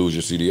 You would lose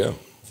your CDL.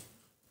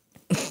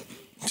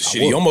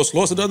 shit, he almost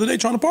lost it the other day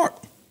trying to park.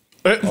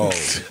 Oh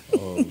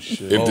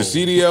shit! If the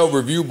CDL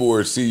review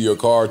board see your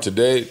car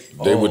today,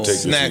 they would take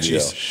your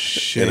Snatches.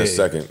 CDL in a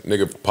second.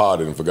 Nigga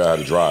podded and forgot how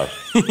to drive.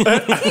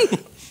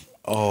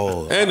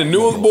 And the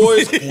Newark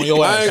boys,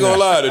 I ain't gonna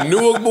lie, the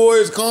Newark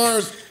boys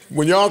cars,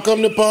 when y'all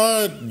come to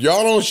pod,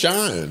 y'all don't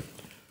shine.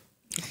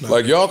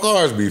 Like y'all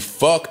cars be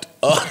fucked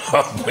up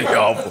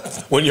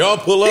when y'all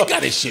pull up.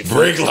 got his shit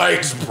brake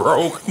lights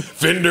broke,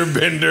 fender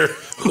bender,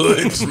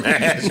 hood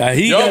smashed. Now,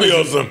 he Y'all got be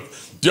his on some.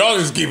 Y'all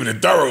just keeping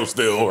it thorough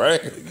still,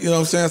 right? You know what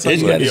I'm saying? So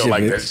He got He his don't shit,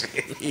 like bitch.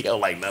 that shit. He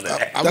don't like none of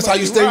that. that's how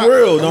you stay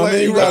real. Know what I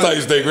mean? That's how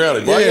you stay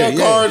grounded. Why Yeah, y'all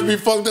yeah. cars be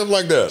fucked up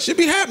like that? Shit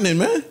be happening,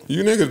 man.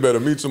 You niggas better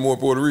meet some more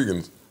Puerto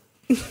Ricans.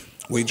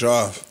 We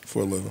drive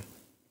for a living.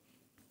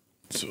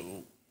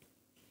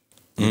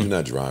 You do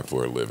not drive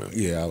for a living.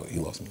 Yeah, he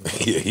lost me.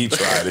 Yeah, he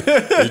tried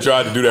it. He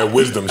tried to do that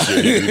wisdom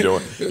shit he be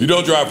doing. You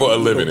don't drive for a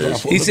living,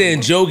 Ish. He's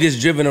saying Joe gets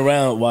driven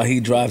around while he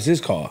drives his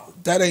car.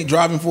 That ain't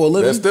driving for a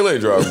living. That still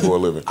ain't driving for a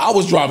living. I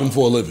was driving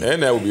for a living.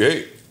 And that would be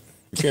hate.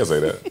 You can't say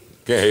that.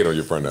 Can't hate on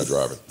your friend not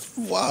driving.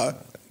 Why?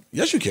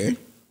 Yes, you can.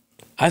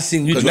 I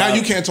seen you Because drive. now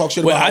you can't talk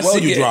shit about how well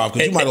you drive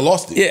because you might have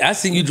lost it. Yeah, I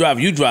seen you drive.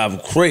 You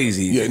drive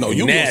crazy. Yeah, no,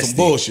 you doing nasty. some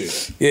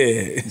bullshit.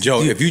 Yeah,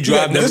 Joe, if you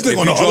drive This thing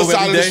on the other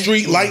side of the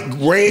street, light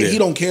red, he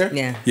don't care.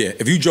 Yeah. Yeah,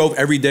 if you drove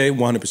every day,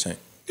 100%.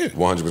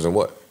 100%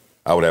 what?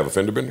 I would have a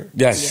fender bender?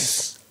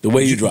 Yes. The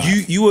way you drive.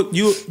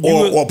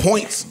 Or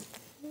points.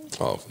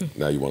 Oh,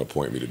 now you want to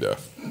point me to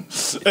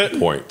death.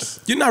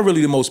 Points. You're not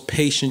really the most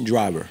patient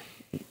driver.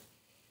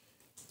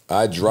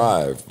 I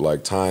drive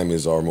like time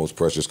is our most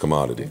precious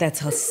commodity. That's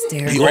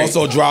hysterical. He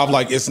also drive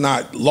like it's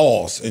not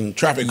laws and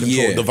traffic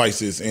control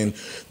devices, and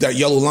that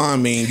yellow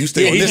line mean you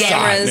stay on this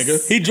side,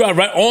 nigga. He drive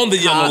right on the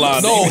yellow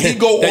line. No, he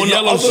go That on the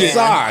yellow other shit.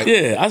 side.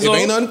 Yeah, I if saw.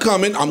 ain't nothing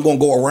coming, I'm gonna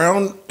go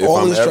around If all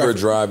I'm this ever traffic.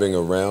 driving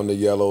around the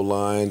yellow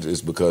lines,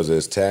 it's because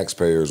as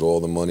taxpayers, all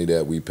the money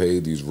that we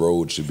pay, these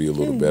roads should be a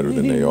little better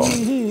than they are.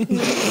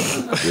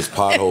 There's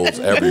potholes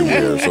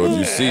everywhere. So if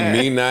you see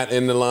me not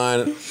in the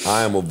line,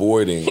 I am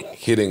avoiding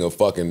hitting a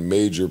fucking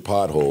major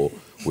pothole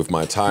with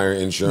my tire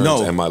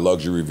insurance and my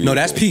luxury vehicle. No,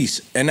 that's peace.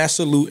 And that's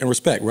salute and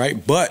respect,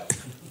 right? But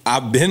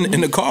I've been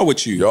in the car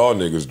with you. Y'all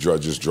niggas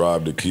just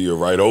drive the Kia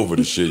right over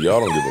the shit.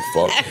 Y'all don't give a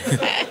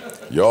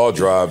fuck. Y'all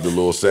drive the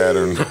little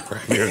Saturn.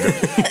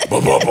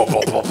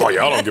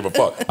 Y'all don't give a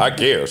fuck. I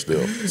care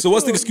still. So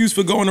what's the excuse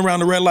for going around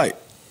the red light?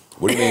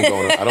 What do you mean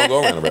going? I don't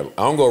go around the red.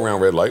 I don't go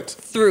around red lights.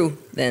 Through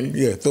then.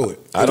 Yeah, through it.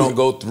 I don't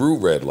go through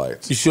red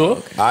lights. You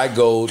sure? I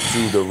go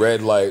to the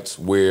red lights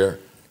where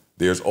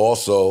there's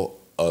also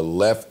a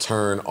left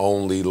turn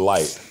only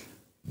light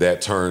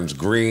that turns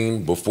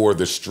green before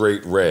the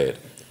straight red.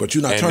 But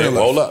you're not and turning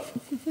then, left.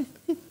 Hold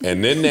up.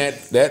 And then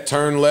that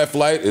turn left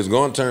light is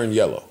going to turn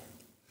yellow.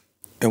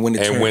 And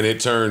when it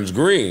turns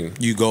green,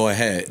 you go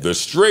ahead. The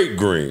straight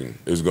green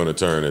is going to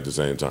turn at the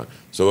same time.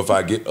 So if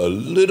I get a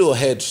little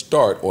head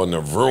start on the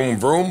vroom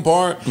vroom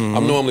part,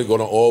 I'm normally going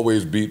to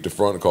always beat the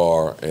front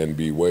car and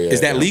be way ahead.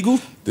 Is that legal?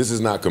 This is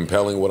not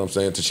compelling. What I'm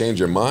saying to change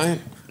your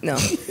mind. No.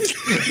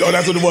 No,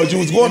 that's what it was. You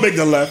was going to make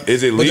the left.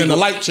 Is it legal? But then the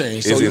light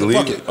changed. So Is it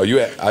legal? fuck it. Are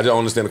you? I don't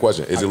understand the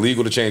question. Is it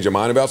legal to change your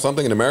mind about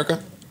something in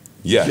America?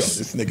 Yes.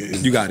 Yo, this nigga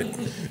is. You got it.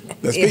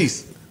 That's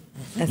peace.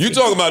 You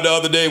talking about the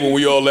other day when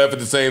we all left at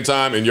the same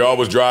time and y'all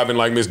was driving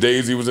like Miss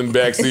Daisy was in the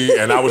backseat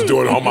and I was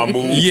doing all my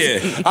moves? Yeah.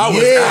 I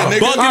was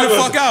bugging the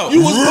fuck out.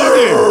 You was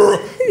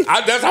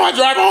bugging. That's how I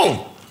drive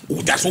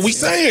home. That's what we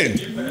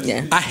saying.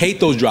 Yeah. I hate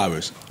those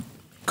drivers.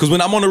 Because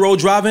when I'm on the road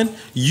driving,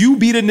 you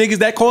be the niggas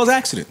that cause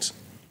accidents.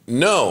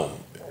 No.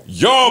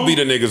 Y'all be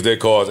the niggas that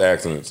cause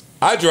accidents.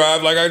 I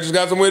drive like I just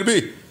got somewhere to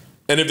be.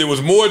 And if there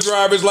was more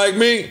drivers like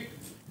me,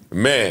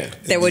 man.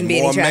 There wouldn't be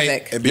any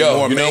traffic.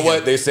 Yo, you know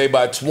what? They say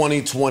by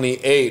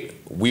 2028,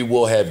 we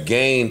will have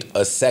gained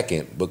a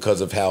second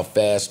because of how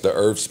fast the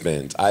earth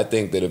spins. I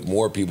think that if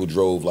more people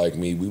drove like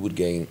me, we would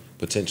gain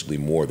potentially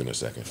more than a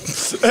second.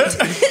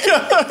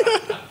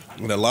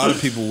 And a lot of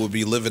people will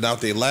be living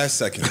out their last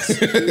seconds.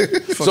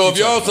 So if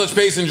y'all such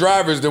pacing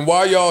drivers, then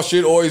why y'all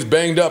shit always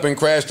banged up and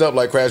crashed up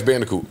like Crash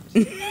Bandicoot?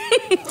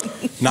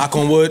 Knock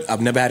on wood,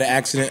 I've never had an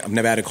accident. I've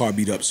never had a car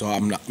beat up, so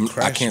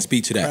I can't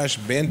speak to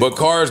that. But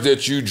cars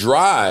that you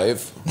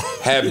drive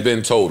have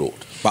been totaled.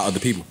 By other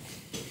people.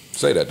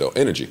 Say that though,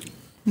 energy.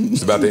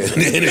 It's about the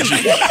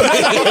energy.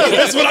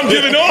 That's what I'm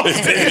giving off. It's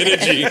the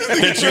energy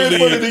that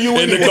you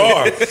leave in the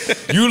car.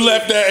 You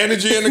left that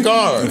energy in the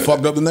car. You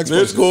fucked up the next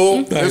It's person.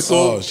 cool. It's cool.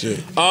 Oh, shit.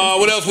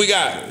 What else we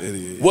got?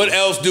 What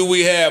else do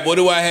we have? What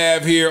do I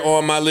have here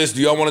on my list?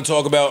 Do y'all want to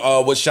talk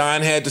about what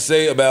Shyne had to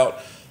say about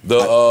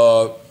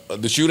the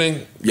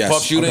shooting? Yes. The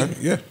Puff shooting?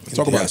 Okay. Yeah, let's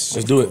talk about it.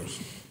 Let's do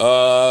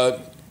it.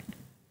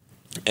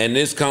 And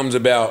this comes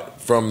about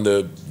from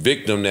the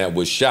victim that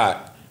was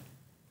shot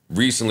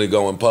recently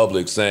going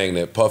public saying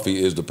that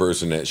Puffy is the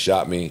person that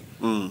shot me.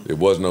 It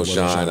was no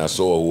Shyne. I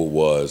saw who it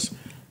was.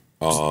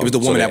 It was the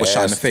woman that was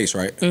shot in the face,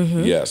 right?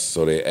 Mm-hmm. Yes.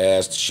 So they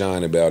asked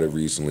Shyne about it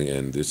recently,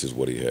 and this is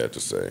what he had to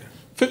say.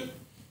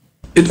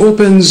 It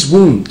opens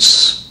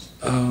wounds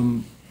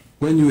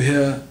when you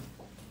hear,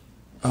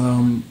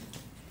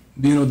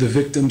 the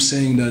victim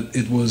saying that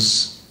it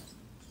was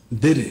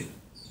Diddy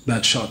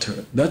that shot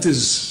her. That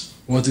is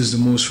what is the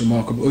most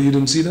remarkable. Oh, you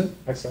didn't see that?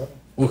 I saw it.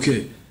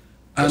 Okay.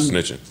 That's And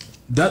snitching.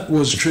 that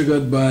was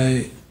triggered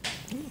by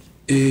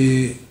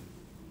a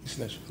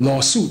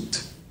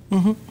lawsuit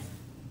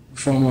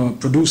from a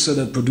producer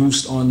that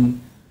produced on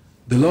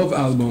the Love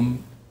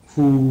album,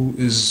 who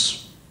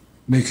is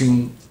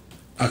making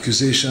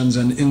accusations,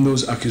 and in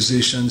those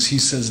accusations he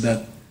says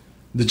that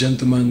the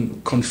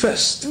gentleman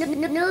confessed to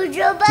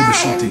the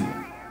shooting.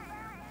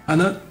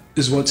 And that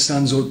is what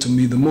stands out to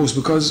me the most,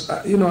 because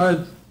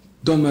I'd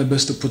done my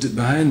best to put it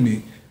behind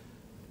me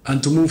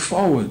and to move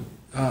forward.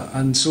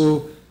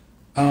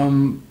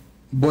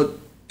 But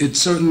it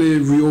certainly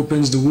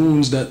reopens the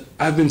wounds that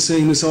I've been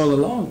saying this all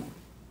along.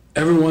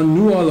 Everyone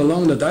knew all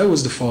along that I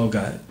was the fall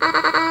guy.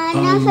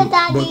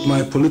 But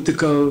my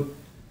political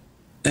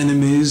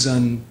enemies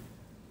and,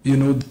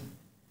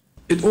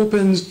 it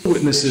opens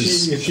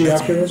witnesses. Is she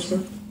after us,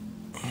 sir?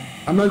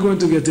 I'm not going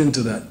to get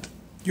into that.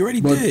 You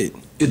already did.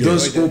 It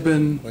does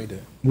open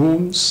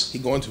wounds. He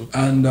going to.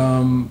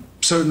 And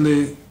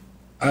certainly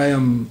I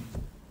am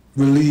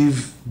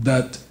relieved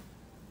that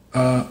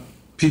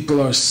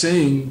people are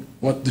saying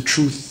what the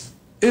truth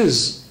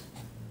is,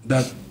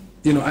 that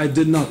I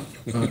did not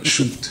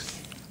shoot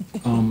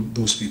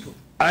those people.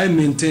 I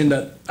maintain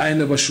that I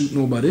never shoot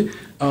nobody,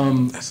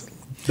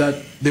 that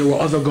there were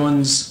other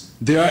guns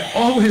there. I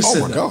always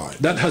said that. God.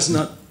 That has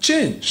not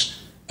changed,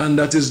 and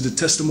that is the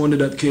testimony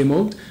that came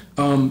out.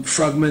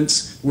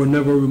 Fragments were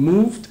never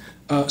removed,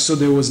 so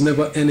there was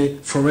never any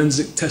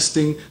forensic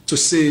testing to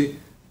say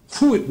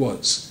who it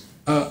was.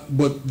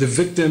 But the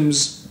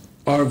victims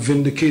are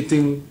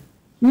vindicating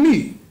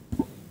me.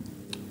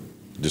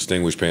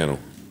 Distinguished panel,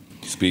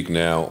 speak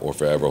now or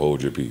forever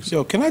hold your peace.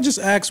 Yo, can I just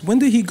ask, when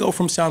did he go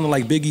from sounding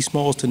like Biggie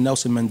Smalls to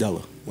Nelson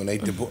Mandela? When they I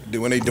don't deported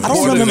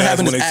remember his ass,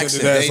 having when his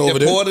they accent. They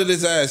deported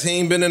his ass. He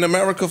ain't been in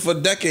America for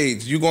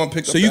decades. You gonna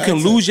pick up So you the can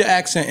accent. lose your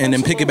accent and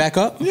then pick it back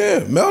up?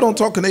 Yeah, Mel don't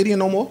talk Canadian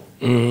no more.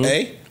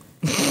 Hey?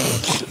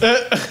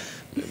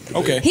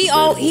 Okay. He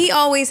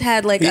always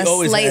had like He a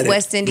always slight had it.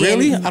 West Indian,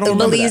 Really? I don't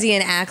remember that. Belizean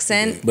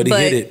accent. But he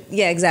hid it.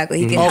 Yeah, exactly.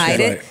 He can Okay. hide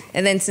it. Right.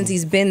 And then since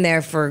he's been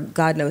there for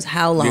God knows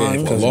how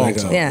long. for a long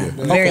time. Yeah,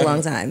 very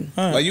long time.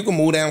 Like you can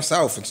move down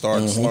south and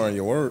start slurring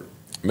your word.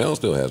 Mel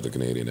still has the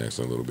Canadian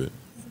accent a little bit.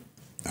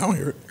 I don't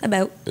hear it.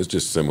 About. It's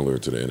just similar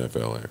to the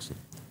NFL accent.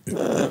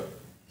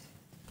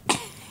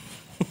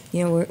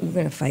 We're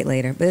going to fight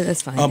later, but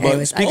that's fine. But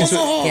Anyways, speaking to-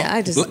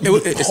 I just.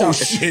 Oh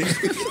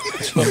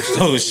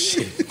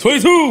shit.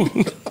 22.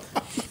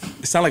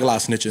 It sound like a lot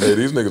of snitching. Hey,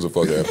 these niggas are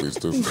fucking athletes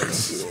too.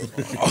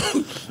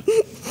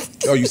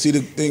 Oh, you see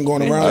the thing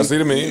going around? I see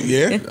the meme.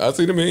 Yeah. I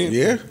see the meme.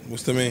 Yeah.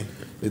 What's the mean?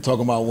 They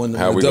talking about when the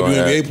How we gonna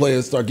WNBA have-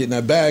 players start getting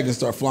that bag and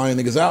start flying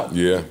niggas out.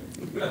 Yeah.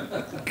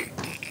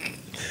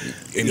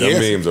 And Your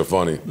memes are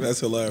funny. That's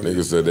hilarious.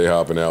 Niggas said they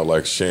hopping out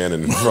like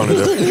Shannon in front of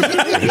them.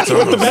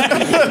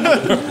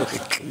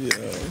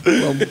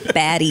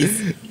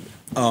 Baddies.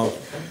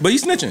 But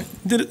he's snitching.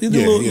 He did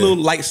a little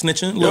light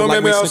snitching. You know,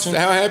 remember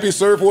how happy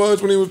Surf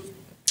was when he was.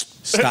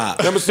 Stop.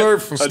 Remember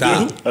Surf?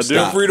 Stop. I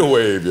do. Free to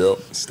wave, yo.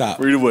 Stop.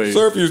 Free to wave.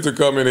 Surf used to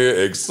come in here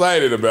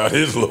excited about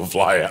his little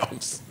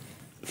flyouts.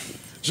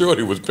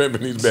 Shorty was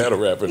pimping these battle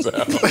rappers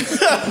out.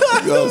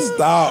 Yo,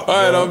 stop. All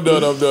right, I'm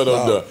done.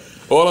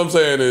 All I'm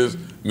saying is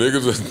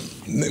niggas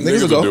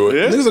will do it.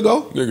 Yeah. Niggas will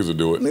go. Niggas will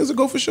do it. Niggas will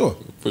go for sure.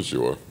 For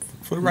sure.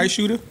 For the right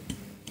shooter?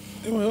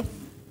 Well,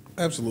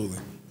 absolutely.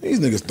 These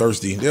niggas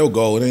thirsty. They'll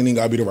go. It ain't even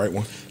gotta be the right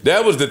one.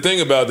 That was the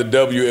thing about the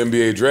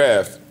WNBA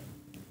draft.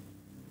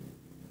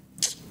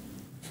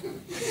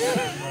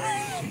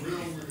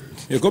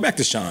 Yeah, go back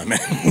to Shyne, man.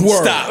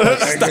 Word.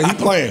 Stop. He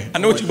playing. I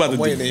know what you about to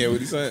do. Waiting to hear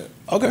what he said.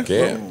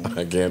 Okay.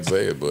 I can't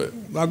say it, but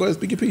Now go ahead,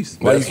 speak your piece.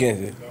 Why you can't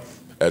say it?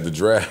 at the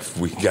draft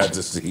we got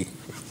to see.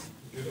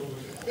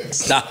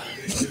 Stop.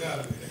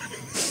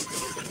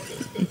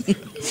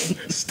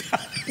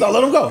 No,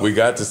 let him go. We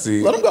got to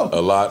see Let 'em go.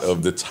 a lot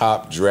of the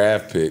top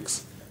draft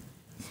picks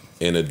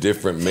in a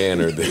different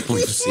manner than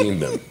we've seen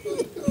them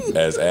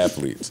as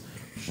athletes.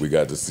 We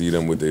got to see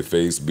them with their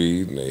face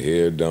beat and their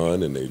hair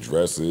done and their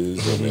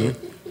dresses and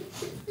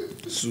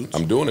their suits.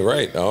 I'm doing it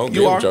right. I don't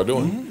care what y'all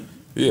doing.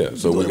 Yeah,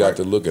 so we got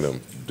to look at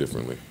them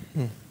differently.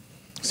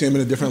 See him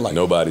in a different light.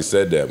 Nobody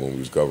said that when we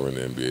was covering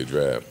the NBA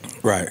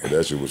draft. Right. But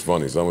that shit was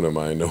funny. Some of them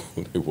I didn't know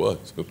who they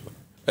was.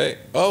 Hey,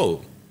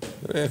 oh,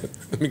 man,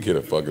 let me get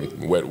a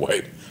fucking wet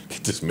wipe.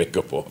 Get this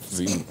makeup off.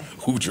 See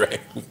who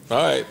drank. All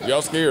right,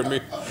 y'all scared me.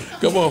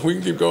 Come on, we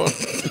can keep going.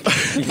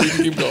 We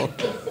can keep going.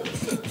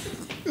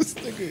 This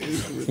nigga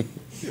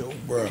is, yo,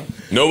 bro.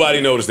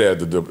 Nobody noticed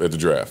that at the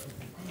draft.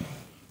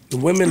 The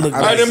women look. All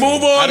right, then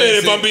move on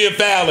then if I'm being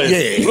foul.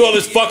 Yeah. All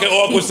this fucking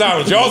awkward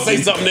silence. Y'all say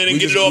something then and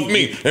get it off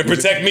me and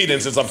protect me then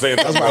since I'm saying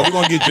That's right. We're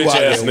gonna get you out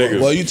bitch-ass there.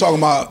 niggas. Well, you talking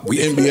about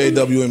NBA,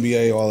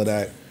 WNBA, all of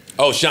that.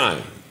 Oh,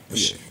 Shyne.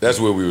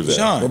 That's where we was at.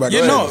 Shyne. Go back.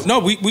 Yeah, Go ahead. no.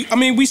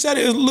 We said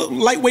it was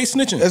lightweight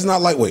snitching. It's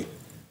not lightweight.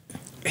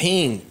 He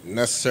ain't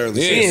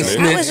necessarily. He ain't saying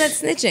How snitch. was that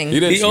snitching? He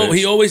didn't snitch.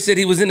 He always said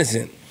he was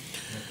innocent.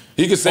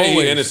 He could say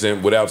Always. he's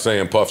innocent without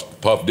saying Puff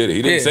did it.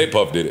 He didn't Yeah. say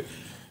Puff did it.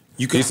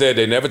 He said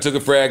they never took a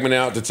fragment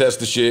out to test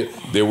the shit.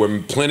 There were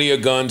plenty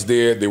of guns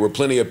there. There were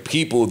plenty of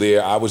people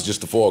there. I was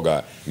just the fall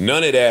guy.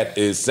 None of that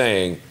is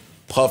saying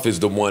Puff is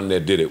the one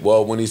that did it.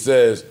 Well, when he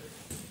says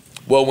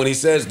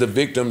the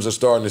victims are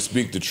starting to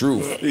speak the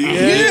truth, he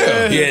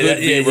could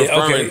be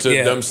referring to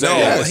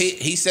themselves. No,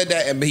 he said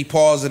that and he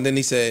paused and then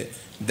he said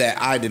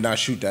that I did not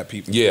shoot that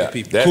people. Yeah,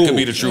 that could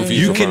be the truth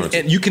he's referring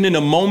to. You can in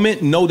a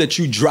moment know that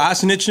you dry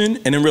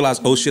snitching and then realize,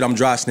 oh shit, I'm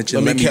dry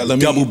snitching. Let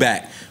me double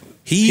back.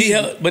 He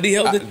held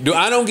it.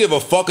 I don't give a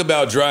fuck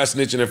about dry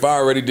snitching if I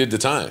already did the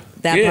time.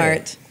 That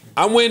part.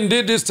 I went and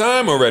did this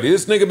time already.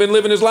 This nigga been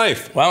living his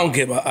life. Well, I don't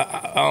give.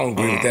 I don't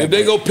agree with that. If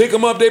they go pick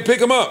him up, they pick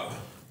him up.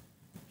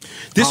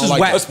 This is like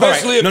whack.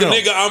 Especially if All the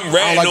right. nigga I'm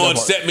ratting like that on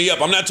part. set me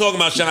up. I'm not talking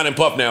about Shyne and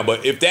Puff now,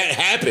 but if that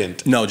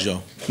happened, No,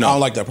 Joe. No. I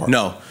don't like that part.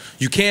 No.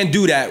 You can't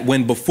do that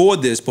when before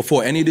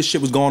any of this shit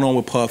was going on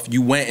with Puff,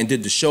 you went and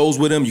did the shows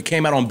with him. You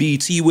came out on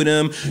BET with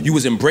him. You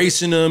was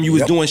embracing him. You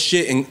was doing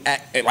shit and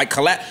like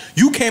collapse.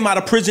 You came out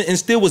of prison and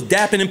still was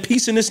dapping and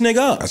piecing this nigga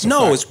up. That's a No,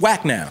 fact. it's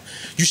whack now.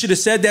 You should have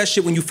said that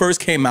shit when you first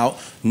came out.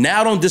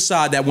 Now don't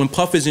decide that when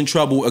Puff is in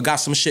trouble or got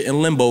some shit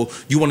in limbo,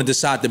 you want to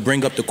decide to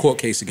bring up the court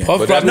case again.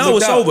 Puff probably No, looked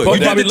it's out. over. Puff You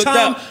did probably the looked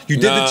time. out. You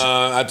did the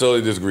I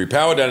totally disagree.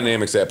 Power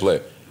dynamics at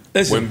play.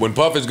 When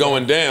Puff is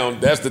going down,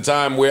 that's the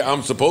time where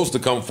I'm supposed to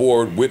come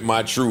forward with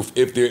my truth,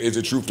 if there is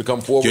a truth to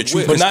come forward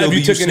with. But not if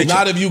you took any.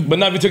 But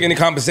not if you took any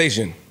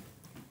compensation.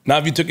 Not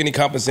if you took any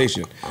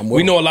compensation.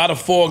 We know a lot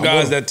of fall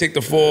guys that take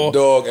the fall.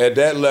 Dog, at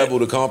that level,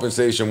 the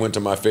compensation went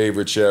to my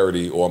favorite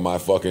charity or my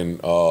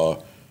fucking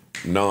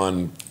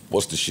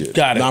what's the shit?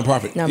 Got it.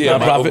 Nonprofit.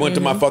 Yeah, it went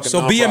to my fucking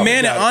So be a nonprofit.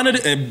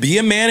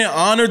 man and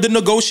honor the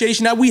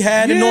negotiation that we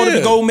had in order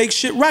to go make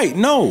shit right.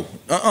 No,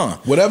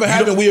 Whatever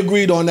happened, we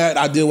agreed on that.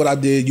 I did what I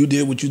did. You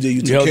did what you did.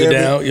 You took held care it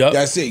of down, it. yep.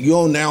 That's it. You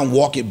don't now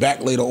walk it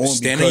back later on.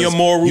 Stand on because your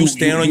morals,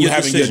 stand on your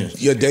having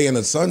decisions. Your day in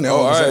the sun now. Oh, all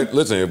of a all sudden. right.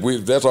 Listen,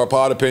 if that's our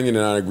pod opinion,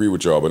 and I agree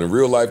with y'all. But in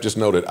real life, just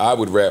know that I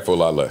would rat for a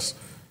lot less.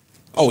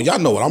 Oh, y'all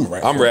know what I'm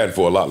ratting. I'm ratting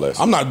for a lot less.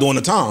 I'm not doing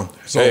the time.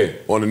 So Hey,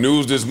 on the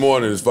news this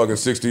morning, this fucking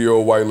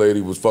 60-year-old white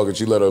lady was fucking.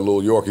 She let her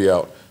little Yorkie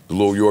out, the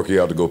little Yorkie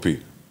out to go pee,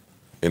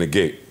 in a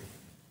gate.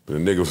 But the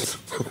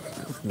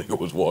nigga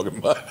was walking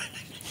by.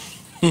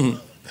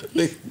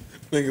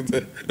 Nigga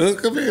said,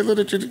 "Come here,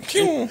 little choo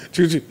choo."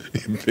 He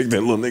picked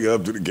that little nigga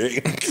up to the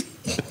gate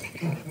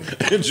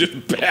and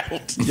just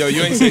bounced. Yo,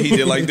 you ain't say he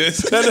did like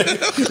this?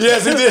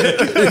 Yes, he did.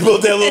 He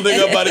pulled that little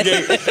nigga up by the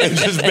gate and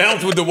just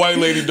bounced with the white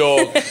lady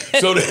dog.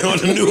 So they, on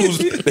the news,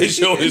 they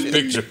showed his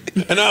picture.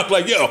 And I was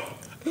like, yo,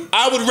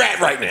 I would rat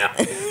right now.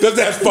 Because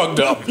that's fucked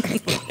up.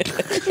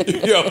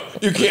 Yo,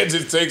 you can't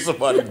just take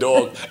somebody's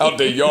dog out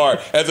their yard.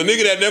 As a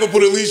nigga that never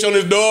put a leash on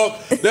his dog,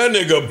 that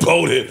nigga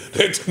bolted.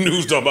 That's the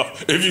news talking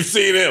about. If you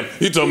seen him,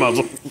 he talking about.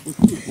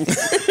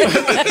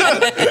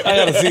 I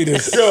gotta see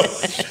this. Yo,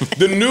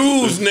 the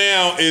news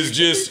now is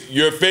just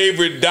your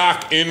favorite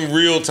doc in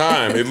real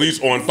time, at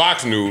least on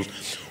Fox News.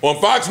 On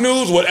Fox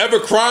News, whatever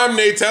crime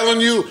they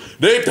telling you,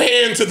 they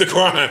paying to the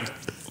crime.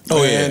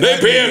 Oh yeah, they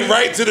paying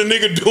right to the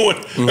nigga doing.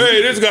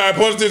 Hey, this guy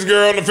punched this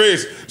girl in the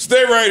face.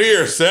 Stay right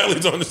here.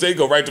 Sally's on the stage.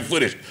 Go right to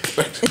footage.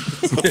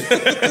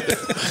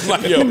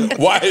 Like, yo,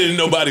 why didn't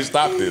nobody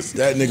stop this?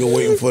 That nigga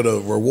waiting for the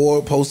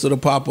reward poster to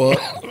pop up.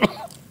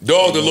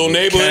 Dog, the little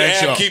neighborhood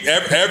Cash app up. keep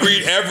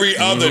every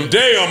other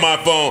day on my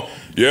phone.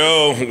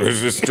 Yo,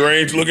 there's this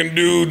strange looking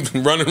dude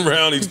running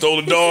around. He stole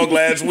a dog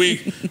last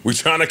week. We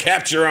trying to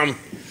capture him.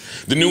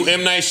 The new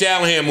M. Night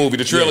Shyamalan movie.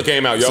 The trailer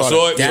came out. Y'all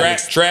saw it?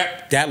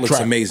 Trap. That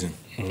looks amazing.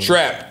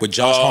 Trap with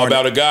Josh Harnett.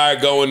 About a guy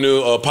going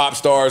to a pop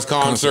star's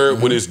concert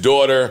with his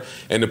daughter,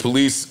 and the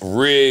police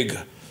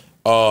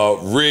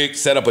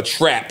set up a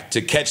trap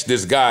to catch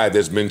this guy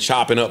that's been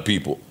chopping up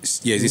people.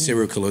 Yeah, he's a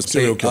serial killer.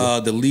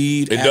 The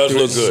lead. It does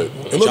look good.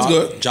 It looks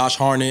good. Josh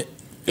Harnett.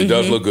 It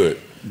does look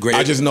good. Great.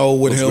 I just know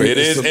with him, It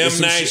is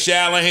M. Night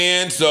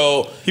Shyamalan,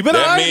 so he been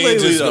that alright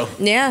lately, though.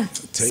 Yeah.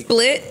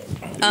 Split.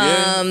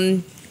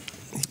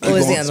 What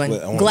was the other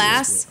one?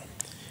 Glass.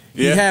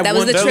 Yeah, that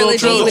was the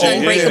trilogy with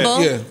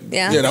Unbreakable.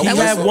 Yeah.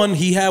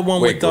 He had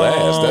one Wait, with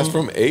Glass. That's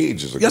from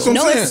ages ago. That's what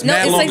I'm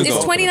saying. It's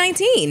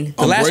 2019.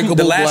 Unbreakable,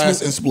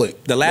 Glass, and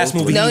Split. The last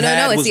movie. No,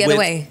 it's the other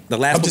way. The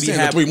last I'm just movie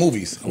saying the 3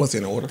 movies. I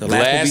wasn't saying in order.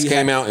 Glass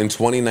came out in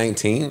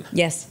 2019.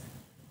 Yes.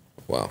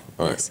 Wow.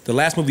 All right. The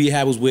last movie he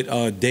had was with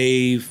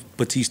Dave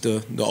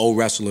Bautista, the old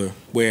wrestler,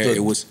 where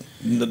it was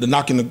the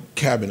Knock in the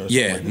Cabin. Or something.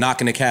 Yeah, Knock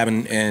in the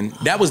Cabin, and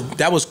that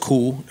was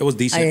cool. It was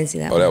decent. I didn't see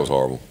that. Oh, that was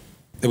horrible.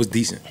 It was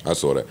decent. I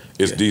saw that.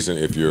 It's decent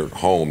if you're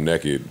home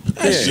naked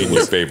and shit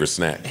your favorite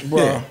snack.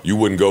 Bruh. You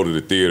wouldn't go to the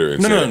theater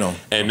and No.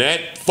 And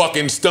that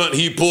fucking stunt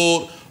he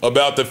pulled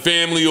about the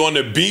family on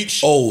the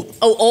beach. Old.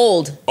 Oh,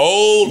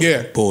 old.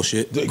 Yeah.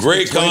 Bullshit.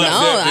 Great concept.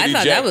 No, I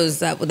thought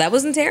that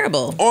wasn't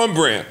terrible. On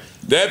brand.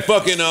 That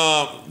fucking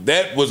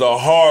that was a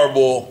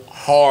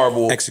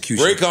horrible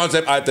execution. Great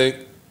concept, I think.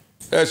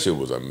 That shit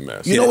was a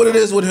mess. You know what it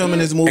is with him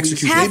and his movies?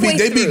 Execution.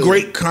 They be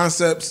great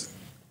concepts.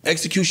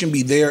 Execution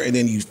be there, and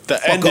then you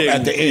fuck ending, up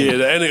at the end. yeah,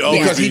 the ending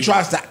because he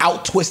tries to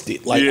out twist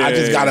it. Like I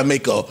just gotta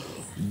make a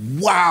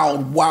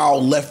wild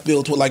left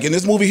field twist. Like in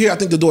this movie here, I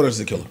think the daughter's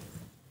the killer.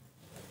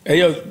 Hey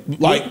yo,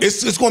 like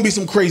it's gonna be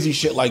some crazy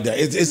shit like that.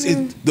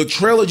 The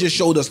trailer just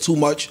showed us too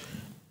much.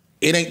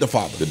 It ain't the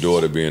father. The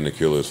daughter being the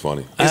killer is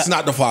funny. It's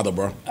not the father,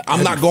 bro.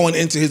 I'm not going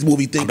into his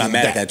movie thinking I'm not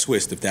mad at that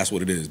twist if that's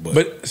what it is.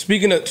 But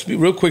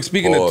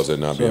Pause and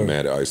not being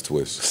mad at Ice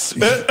Twist.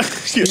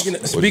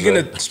 Speaking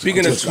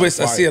of twists,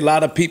 I see a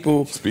lot of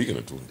people. Speaking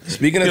of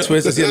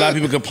twists, I see a lot of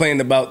people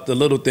complaining about the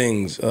little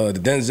things. The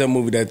Denzel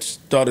movie that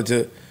started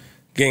to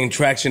gain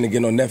traction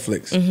again on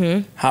Netflix.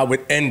 How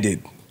it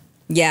ended.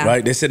 Yeah.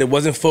 Right. They said it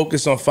wasn't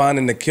focused on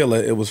finding the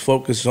killer. It was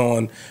focused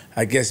on,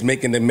 I guess,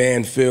 making the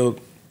man feel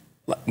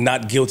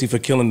not guilty for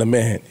killing the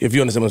man. If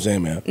you understand what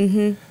I'm saying,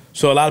 man.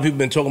 So a lot of people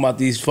been talking about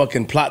these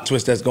fucking plot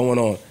twists that's going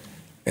on.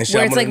 And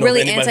Where it's like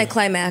really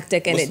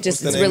anticlimactic and it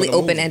just is really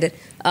open ended.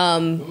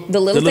 The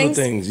Little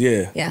Things.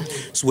 Yeah.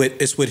 It's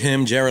with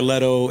him, Jared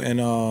Leto, and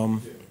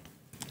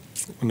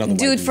another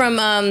dude from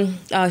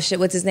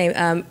what's his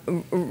name?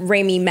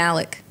 Rami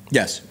Malek.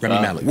 Yes, Rami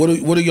Malek.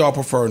 What do y'all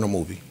prefer in a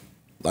movie?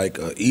 Like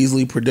a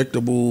easily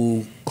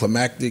predictable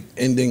climactic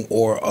ending,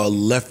 or a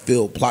left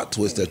field plot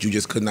twist that you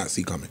just could not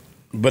see coming?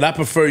 But I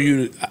prefer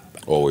you to...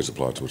 Always a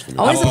plot twist for me.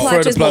 Always a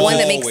plot twist, but one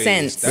that makes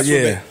sense.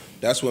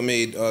 That's what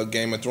made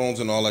Game of Thrones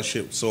and all that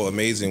shit so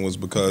amazing, was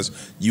because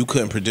you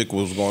couldn't predict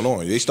what was going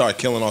on. They started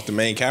killing off the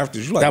main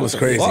characters. You're like, that was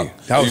crazy.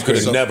 You could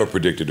have never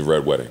predicted the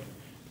Red Wedding.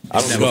 I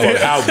don't know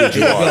how good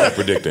you are at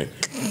predicting.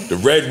 The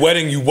Red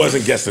Wedding, you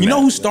wasn't guessing. You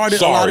know who started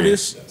a lot of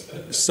this?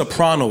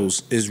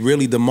 Sopranos is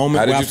really the moment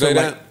How did where you I feel say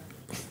like... that?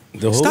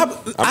 The who?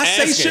 Stop! I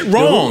say asking. shit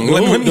wrong.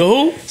 The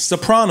who?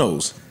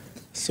 Sopranos.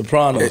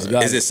 Sopranos.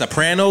 Is it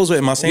Sopranos or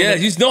am I saying Yeah,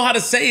 that? you know how to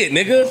say it,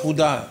 nigga. Who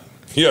died?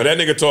 Yeah, that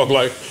nigga talk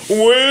like,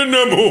 when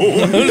the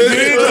moon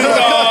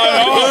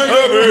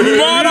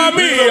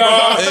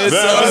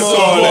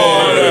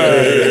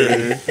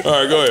All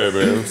right, go ahead,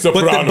 man.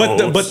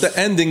 Sopranos. But the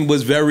ending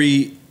was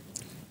very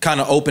kind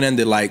of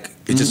open-ended, like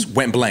it just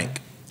went blank.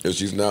 If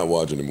she's not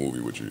watching the movie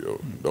with you, yo,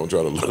 don't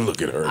try to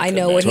look at her. I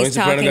know what he's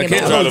talking about.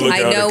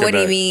 I know what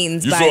he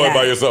means. You by saw that. it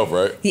by yourself,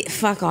 right? Yeah,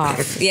 fuck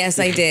off. Yes,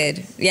 I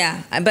did.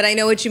 Yeah, but I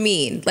know what you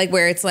mean. Like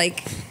where it's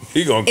like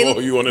He gonna call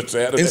you on a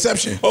Saturday.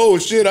 Inception. Oh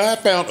shit! I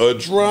found a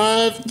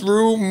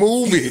drive-through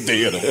movie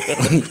theater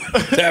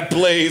that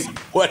plays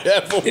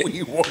whatever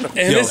we want.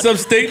 And it's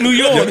upstate New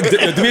York.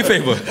 Do me a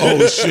favor.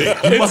 Oh shit!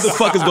 You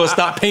motherfuckers gonna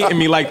stop painting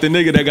me like the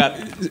nigga that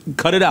got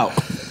cut it out.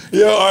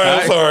 Yo, all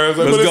right, I'm sorry.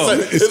 Let's go.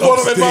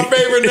 It's my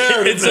favorite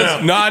narrative now.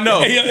 No, I know.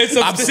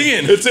 I'm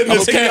seeing. It's in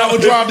this cabin. I would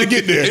drive to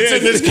get there. It's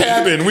in this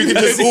cabin. We can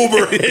just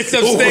Uber. It's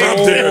Uber upstairs.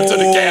 up there to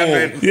the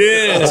cabin.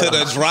 Yeah. To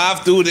the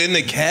drive-through in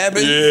the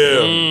cabin.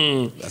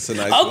 Yeah. That's a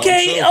nice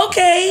Okay,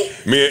 okay.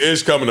 Me and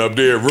Ish coming up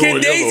there. Can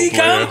Ruin Daisy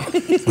your come?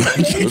 little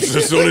plan.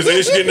 As soon as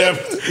Ish getting that.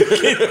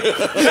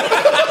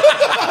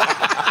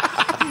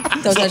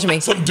 Don't touch me.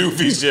 Some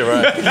doofy shit,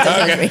 right?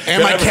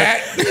 And my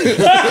cat.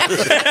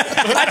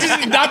 I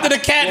just adopted a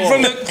cat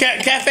from the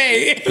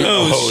cafe.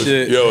 Oh,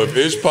 shit. Yo, if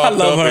Ish popped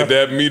love up her. at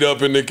that meet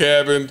up in the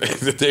cabin,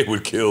 they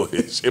would kill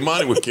Ish.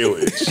 Imani would kill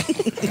Ish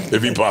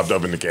if he popped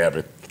up in the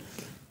cabin.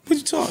 What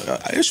you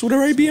talking? Ish would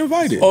already be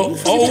invited. Oh,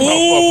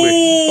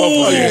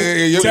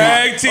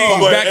 tag team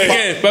back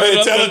again.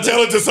 Hey,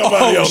 tell it to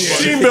somebody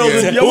else. Team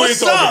building. Yo, Who what's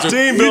you talking up? to?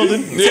 Team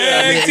building.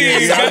 Tag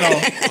team. Yeah, I know.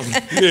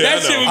 Yeah,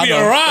 That shit would be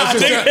a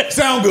ride.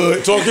 Sound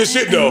good. Talk your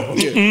shit though.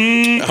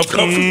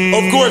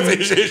 Of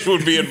course, Ish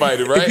would be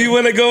invited, right? If you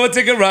want to go and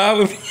take a ride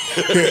with me,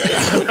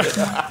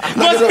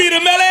 must be the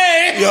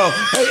melee. Yo,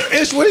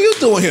 hey, Ish, what are you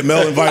doing here?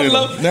 Mel invited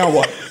him. Now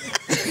what?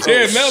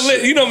 Yeah, Mel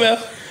lit. You know Mel.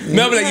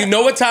 Mel be like, you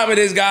know what time it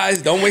is,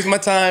 guys. Don't waste my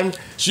time.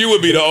 She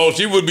would be the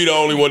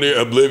only one there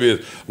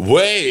oblivious.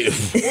 Wait,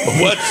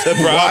 what's the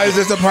problem? Why is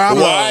this a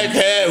problem? Why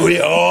can't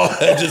we all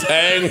just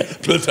hang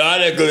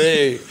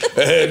platonically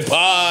and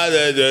pod?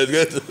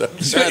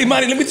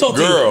 Imani, let me talk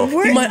to Girl.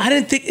 you. Imani, I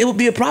didn't think it would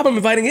be a problem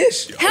inviting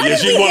Ish. How did we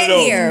she's one get of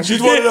those. here?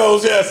 She's one of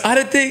those. Yes. I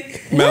didn't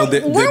think. Mel,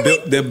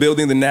 they're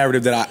building the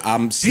narrative that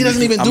I'm. He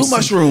doesn't even do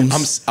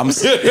mushrooms. I'm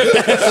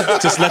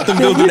just let them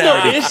build the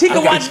narrative. She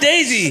can watch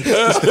Daisy.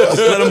 Just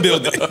let them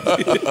build it.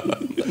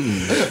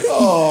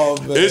 Oh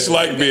man. It's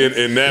like being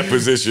in that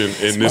position,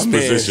 in this my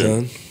man,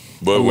 position. son.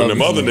 But when love them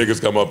you, other man.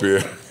 niggas come up here,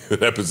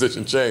 that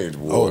position changed.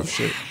 Boy. Oh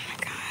shit.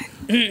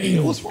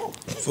 What's wrong?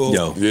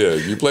 Yo, Yeah,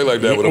 you play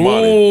like that with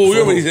Imani. Ooh, you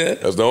know what he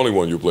said? That's the only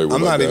one you play with.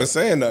 I'm like not that. even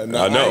saying nothing.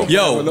 I know.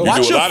 yo, You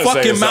watch do a your lot of saying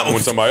fucking something mouth.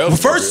 when somebody else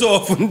is First up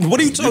off, what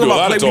are you You talking do a about?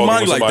 lot Play of with talking money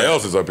when like somebody that.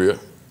 else is up here.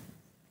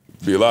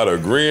 Be a lot of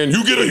agreeing.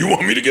 You get him. You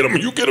want me to get him?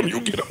 You get him. You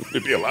get him.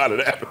 There'd be a lot of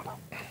that.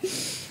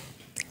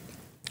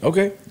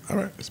 Okay. All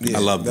right. I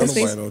love That's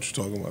this. why I know what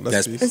you're talking about.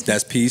 That's peace.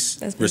 That's peace,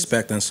 That's peace.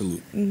 respect, and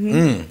salute.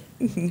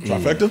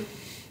 Trifecta?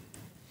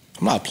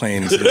 I'm not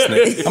playing into this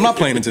nigga. I'm not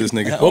playing into this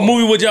nigga. What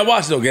movie would y'all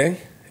watch though, gang?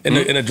 In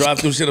the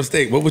drive-through shit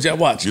upstate. What would y'all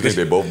watch? You think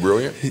they're both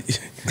brilliant?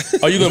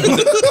 Are you gonna put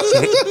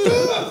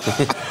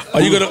the?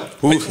 Are you gonna?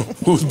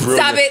 Who's brilliant?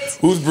 Stop it.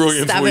 Who's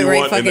brilliant? Stop who it you right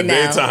want in the fucking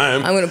now.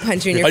 daytime? I'm gonna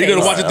punch you in your Are you face.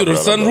 gonna watch it through the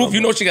I'm done, sunroof? You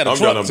know she got a I'm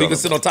truck, done, I'm so you can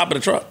done. sit on top of the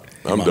truck.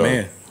 I'm My done.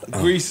 man.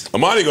 Grease.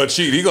 Amani gonna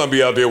cheat. He gonna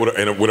be out there with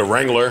a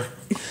Wrangler.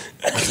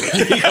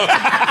 he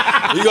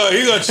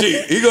gonna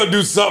cheat. He gonna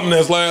do something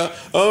that's like,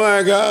 oh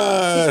my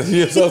God,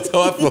 you're so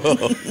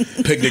thoughtful.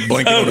 Picnic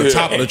blanket on the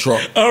top of the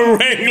truck. A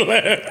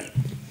Wrangler.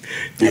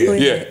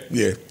 Yeah.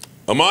 Yeah.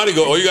 Amani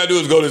all you gotta do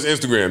is go to his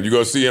Instagram. You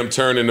gonna see him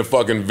turning the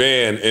fucking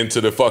van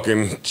into the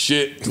fucking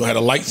shit. Had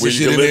the lights Where and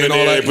you shit can in live there in and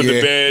all there, that. put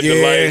the bed,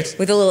 the lights.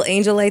 With the little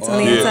angel lights on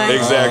the Yeah, inside.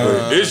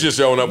 exactly. It's just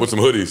showing up with some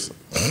hoodies.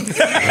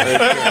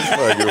 I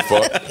don't give a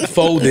fuck.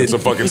 Folded. Some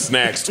fucking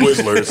snacks,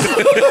 Twizzlers.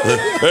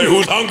 Hey,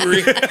 who's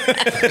hungry?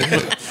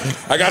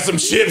 I got some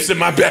chips in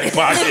my back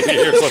pocket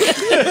here.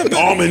 Some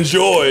almond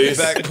joys.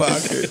 Back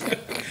pocket.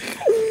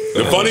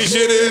 The funny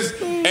shit is,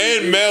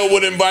 and Mel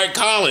would invite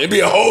Colin. It'd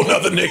be a whole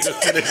nother nigga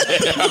to this.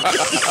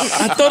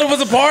 I thought it was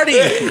a party.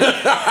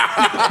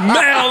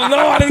 Mel,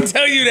 no, I didn't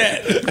tell you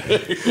that.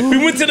 We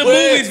went to the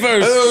movies I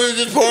first. thought we were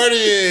just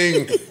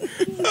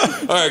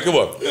partying. All right, come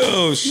on.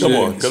 Oh shit. Come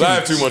on, because I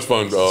have too much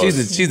fun.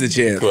 She's a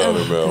champ.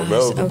 Clowning Mel.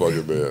 Mel's the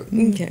fucking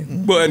man. Okay.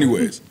 But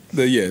anyways,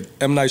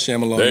 M. Night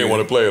Shyamalan. They didn't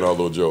want to play in our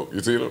little joke. You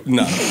see them?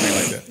 Nah, ain't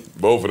like that.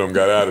 Both of them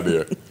got out of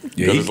there.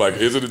 Because it's like,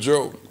 is it a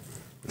joke?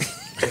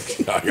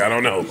 I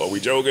don't know. Are we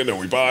joking? Are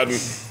we podding?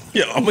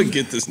 Yo, I'm gonna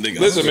get this nigga.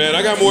 Listen, man,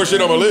 I got more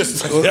shit on my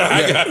list.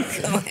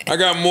 I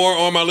got more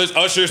on my list.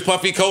 Usher's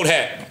puffy coat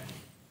hat.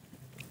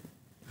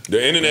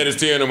 The internet is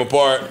tearing them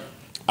apart.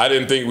 I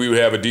didn't think we would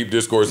have a deep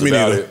discourse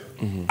about it.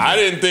 I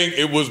didn't think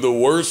it was the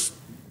worst,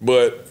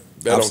 but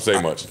that don't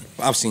say much.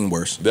 I've seen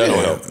worse. That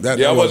don't help.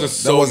 I wasn't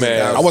so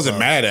mad. I wasn't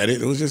mad at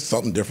it. It was just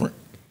something different.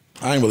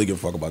 I ain't really give a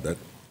fuck about that.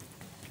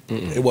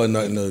 It wasn't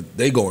nothing.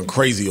 They going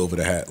crazy over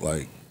the hat.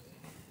 Like,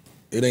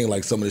 it ain't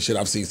like some of the shit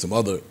I've seen some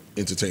other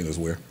entertainers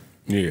wear.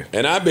 Yeah.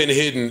 And I've been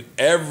hitting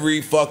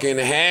every fucking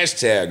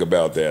hashtag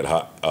about that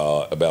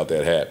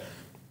hat.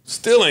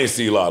 Still ain't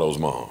see Lotto's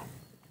mom.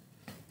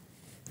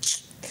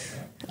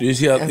 You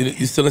still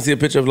didn't see a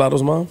picture of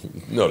Lotto's mom?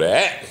 No, the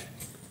hat.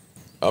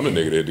 I'm the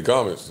nigga that hit the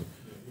comments.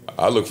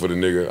 I look for the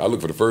nigga. I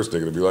look for the first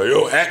nigga to be like,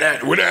 yo,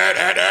 at, with the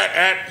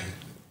at.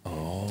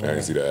 Oh. I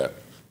didn't see the hat.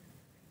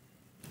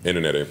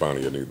 Internet ain't found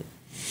it yet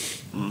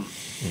neither.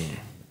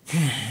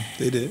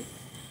 They did.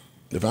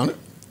 They found it?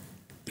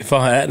 They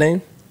found her at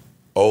name?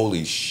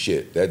 Holy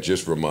shit, that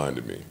just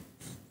reminded me.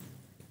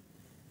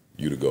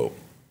 You to go.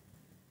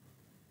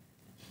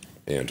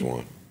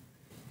 Antoine.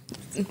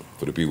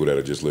 For the people that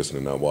are just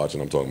listening, not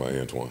watching, I'm talking about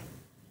Antoine.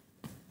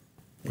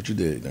 What you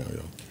did now,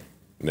 yo?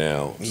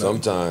 Now,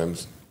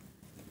 sometimes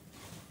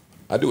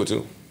I do it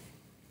too.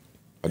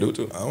 I do it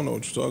too. I don't know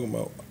what you're talking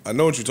about. I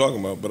know what you're talking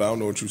about, but I don't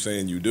know what you're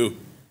saying you do.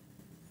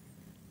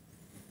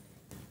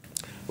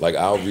 Like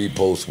I'll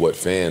repost what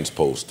fans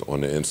post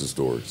on the Insta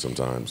story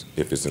sometimes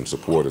if it's in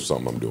support of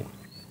something I'm doing.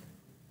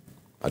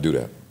 I do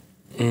that.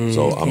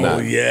 So I'm not.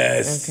 Oh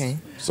yes. Okay.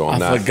 So I'm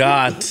not. I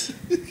forgot.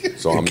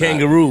 So I'm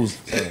kangaroos.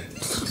 That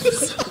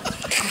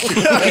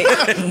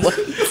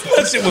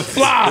shit was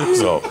fly.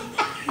 So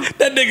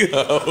that nigga.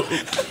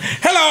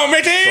 Hello,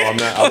 matey. So I'm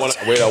not. I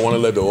want to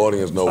let the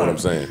audience know what I'm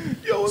saying.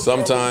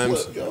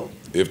 Sometimes,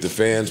 if the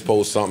fans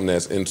post something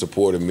that's in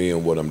support of me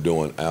and what I'm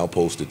doing, I'll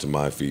post it to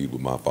my feed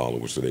with my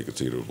followers so they can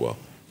see it as well,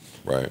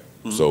 right?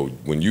 Mm-hmm. So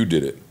when you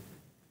did it,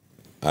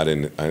 I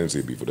didn't see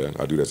it before that.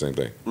 I do that same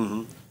thing.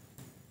 Mm-hmm.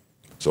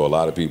 So a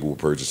lot of people were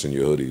purchasing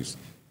your hoodies,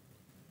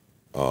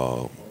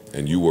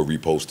 and you were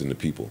reposting the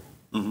people.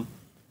 Mm-hmm.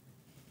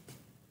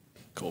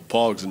 Couple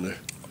PAWGs in there.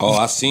 Oh,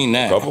 I seen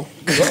that. Couple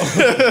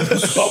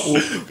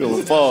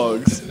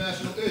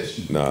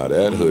PAWGs. Nah,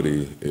 that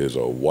hoodie is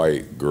a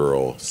white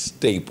girl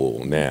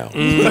staple now.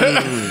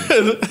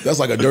 That's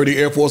like a dirty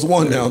Air Force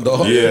One now,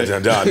 dog. Yeah,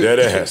 dead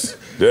ass.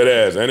 Dead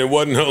ass. And it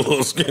wasn't no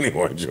little skinny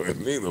white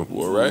joint neither,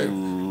 boy, right?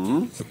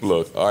 Mm-hmm.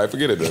 Look, all right,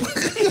 forget it then.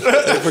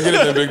 Forget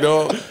it then, big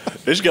dog.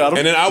 It's got him.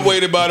 And then I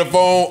waited by the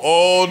phone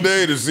all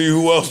day to see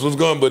who else was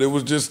going, but it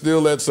was just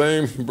still that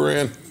same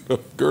brand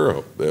of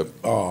girl.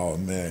 Oh,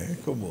 man.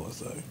 Come on,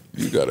 son.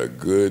 You got a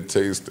good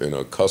taste and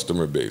a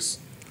customer base,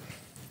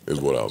 is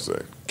what I'll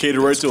say.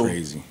 Cater right to him.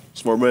 Crazy.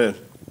 Smart man.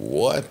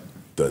 What?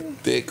 The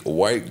thick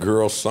white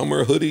girl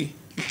summer hoodie?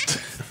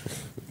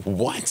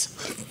 What?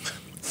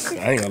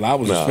 I ain't gonna lie, I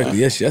was expecting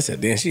yes. I said,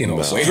 damn, she ain't no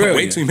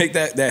Wait till you make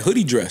that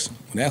hoodie dress.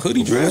 That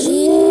hoodie dress.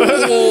 You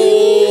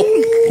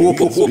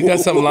got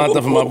something lined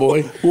up for my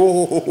boy.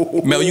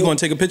 Mel, you gonna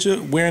take a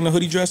picture wearing the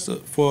hoodie dress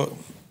for?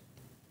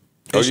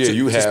 Oh yeah,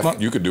 you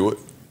could do it.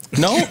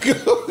 No,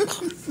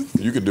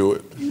 you could do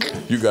it.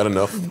 You got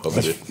enough of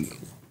it.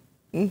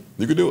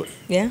 You could do it.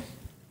 Yeah.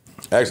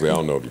 Actually, I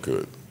don't know if you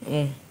could.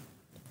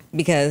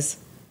 Because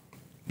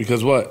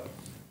what?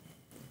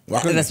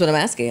 That's what I'm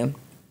asking him.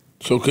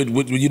 So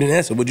you didn't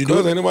answer? What'd you do?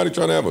 Because ain't nobody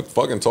trying to have a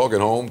fucking talk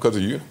at home because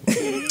of you.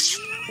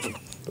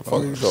 The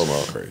fuck are you talking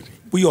about? Crazy.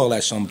 We all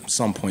at some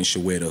point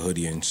should wear the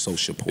hoodie and show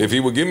support. If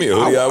he would give me a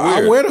hoodie, I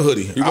wear it. I wear the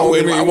hoodie. He won't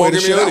give me a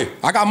hoodie.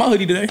 I got my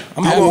hoodie today.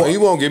 He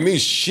won't give me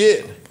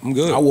shit. I'm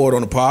good. I wore it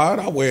on the pod.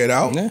 I wear it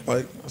out. Yeah.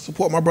 Like, I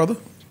support my brother.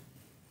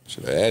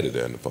 Should have added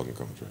that in the fucking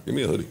contract. Give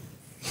me a hoodie.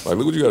 Like,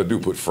 look what you got to do.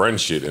 Put friend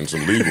shit and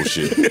some legal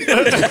shit.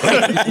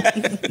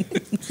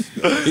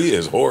 He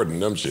is hoarding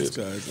them shit.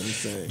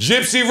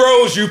 Gypsy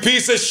Rose, you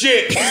piece of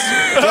shit.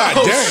 God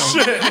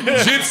damn.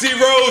 Gypsy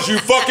Rose, you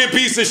fucking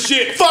piece of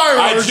shit.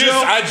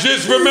 I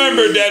just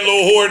remembered that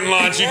little hoarding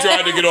line she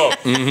tried to get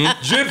off.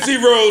 Gypsy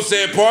Rose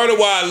said part of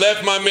why I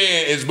left my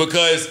man is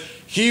because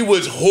he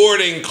was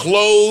hoarding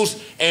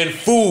clothes and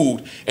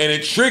food, and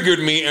it triggered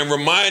me and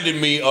reminded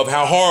me of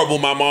how horrible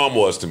my mom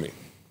was to me.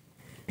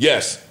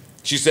 Yes,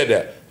 she said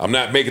that. I'm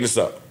not making this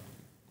up.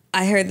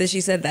 I heard that she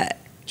said that.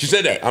 She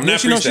said that. I'm not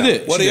she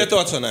did. What are your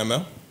thoughts on that,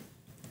 Mel?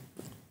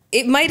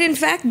 It might, in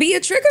fact, be a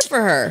trigger for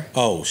her.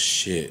 Oh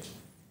shit.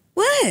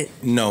 What?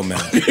 No,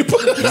 Mel. You can't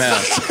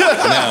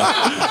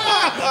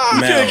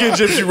get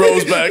Gypsy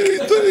Rose back.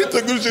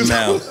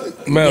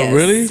 Mel,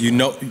 really? You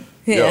know.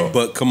 Yeah.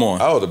 But come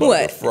on. I was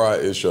about to fry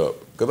Ish up.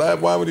 Because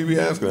why would he be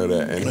asking her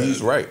that? And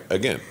he's right.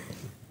 Again.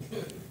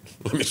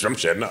 I'm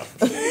shutting up.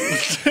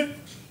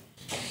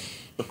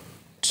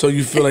 So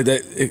you feel like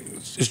that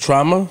it's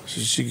trauma?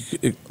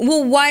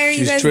 Well, why are you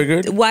she's guys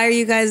triggered? Why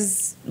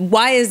is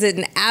it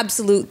an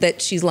absolute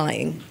that she's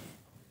lying?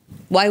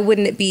 Why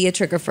wouldn't it be a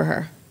trigger for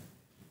her?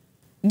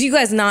 Do you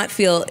guys not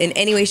feel in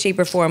any way, shape,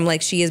 or form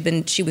like she was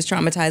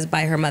traumatized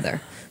by her mother,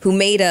 who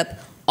made up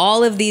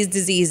all of these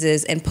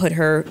diseases and put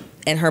her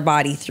and her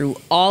body through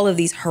all of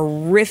these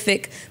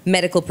horrific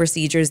medical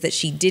procedures that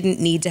she didn't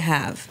need to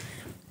have?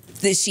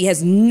 That she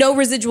has no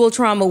residual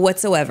trauma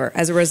whatsoever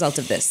as a result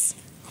of this.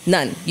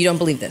 None. You don't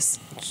believe this?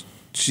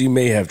 She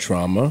may have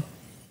trauma.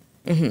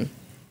 Mm-hmm.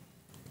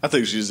 I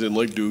think she's in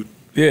like, dude.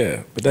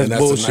 Yeah, but that's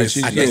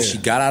bullshit. I think she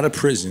got out of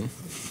prison.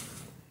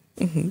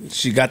 Mm-hmm.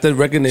 She got the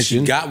recognition.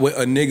 She got with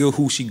a nigga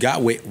who she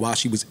got with while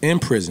she was in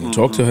prison.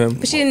 Talk to him.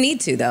 But she didn't need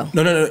to, though.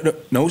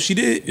 No, she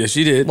did. Yeah,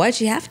 she did. Why'd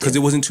she have to? Because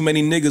there wasn't too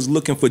many niggas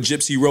looking for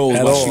Gypsy Rose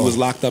while she was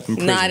locked up in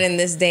prison. Not in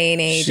this day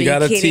and age. She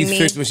got her teeth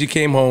fixed when she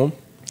came home.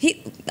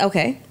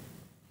 Okay.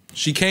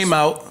 She came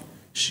out.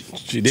 She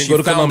didn't go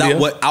to found Columbia. out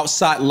what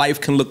outside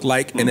life can look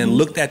like, and then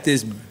looked at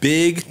this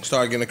big.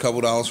 Started getting a couple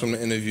 $2 from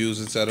the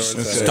interviews, et cetera.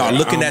 Start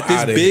looking at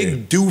this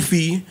big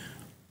doofy.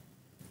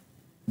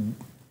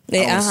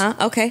 Yeah,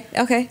 Okay.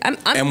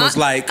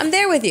 I'm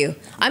there with you.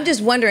 I'm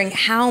just wondering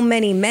how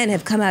many men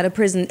have come out of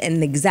prison in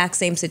the exact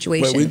same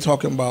situation. But we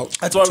talking about.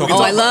 That's why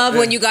I love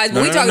when you guys.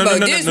 We talk about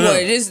this one,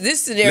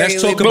 this scenario.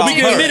 Let's talk But about we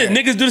can her. admit it.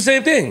 Niggas do the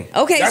same thing.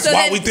 Okay, That's so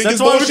why then, we think That's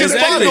it's why we bullshit. can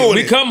Exactly. spot doing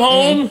We it. come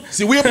home.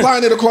 See, we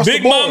applying it across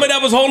Big the board. mama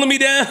that was holding me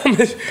down.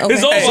 It's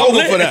It's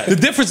over for that. The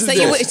difference is So you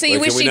this. wish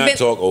Can we she'd not been.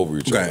 talk over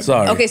each other?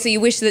 Sorry. Okay, so you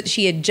wish that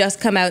she had just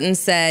come out and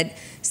said,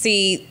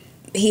 "See,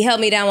 he held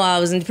me down while I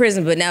was in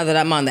prison, but now that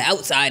I'm on the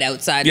outside,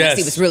 and I Yes.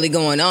 see what's really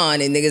going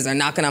on, and niggas are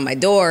knocking on my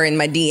door and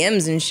my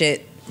DMs and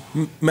shit.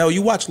 Mel,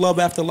 you watch Love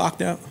After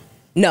Lockdown?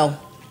 No,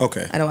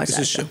 Okay. I don't watch it's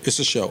that a show. show. It's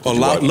a show. Did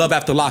you watch- Love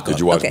After Lockup. Did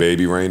you watch Okay.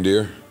 Baby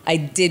Reindeer? I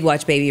did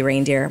watch Baby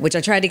Reindeer, which I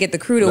tried to get the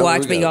crew to No,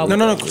 watch, we but got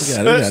y'all.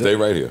 it. No. Stay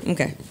right here.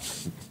 Okay.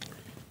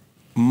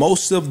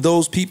 Most of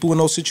those people in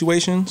those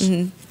situations,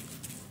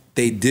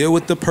 they deal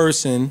with the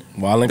person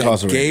While that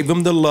incarcerated. gave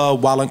them the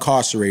love while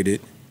incarcerated,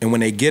 and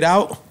when they get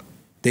out,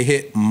 they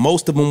hit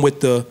most of them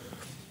with the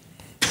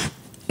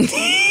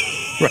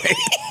right.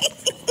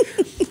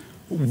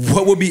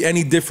 What would be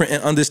any different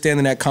in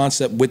understanding that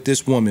concept with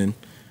this woman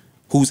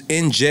who's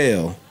in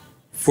jail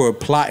for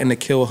plotting to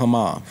kill her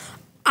mom?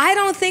 I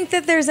don't think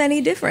that there's any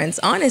difference,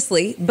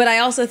 honestly, but I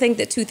also think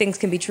that two things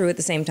can be true at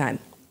the same time.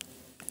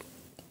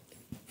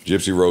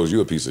 Gypsy Rose, you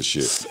a piece of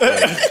shit.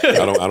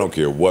 I don't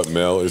care what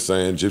Mel is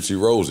saying. Gypsy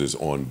Rose is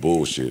on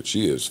bullshit.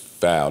 She is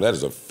foul. That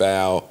is a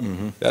foul.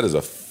 That is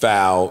a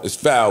foul. It's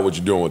foul what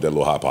you're doing with that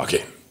little hot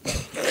pocket.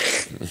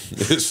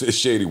 It's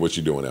shady what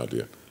you're doing out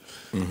there.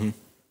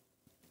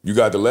 You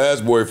got the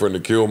last boyfriend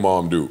to kill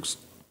Mom Dukes.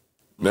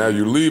 Now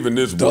you're leaving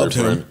this Dubbed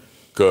him. boyfriend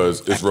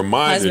because it's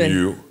reminding Husband.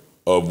 you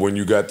of when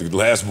you got the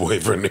last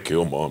boyfriend to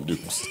kill Mom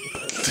Dukes.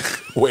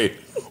 Wait,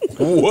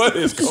 what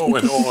is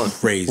going on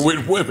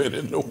with women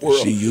in the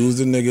world? She used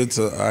the nigga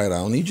to, all right, I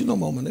don't need you no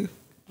more, my nigga.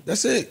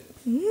 That's it.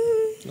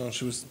 No,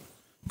 she was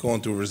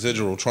going through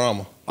residual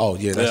trauma. Oh,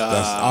 yeah,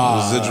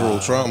 that's residual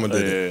trauma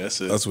did it. Yeah, that's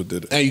it. That's what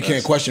did it. And you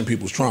can't question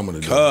people's trauma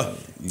today.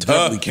 You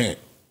definitely can't.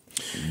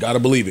 You gotta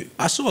believe it.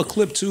 I saw a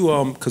clip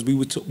too, because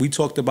we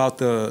talked about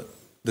the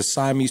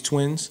Siamese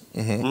twins.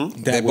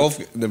 They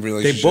both in the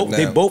relationship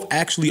They now. both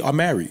actually are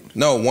married.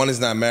 No, one is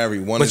not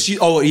married. One But is, she-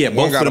 oh, yeah, one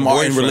both got of them a are in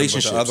boyfriend, but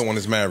relationships. The other one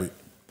is married.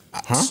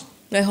 Huh?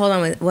 Wait, hold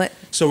on. What?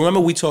 So remember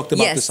we talked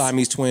about Yes. the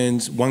Siamese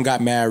twins. One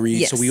got married.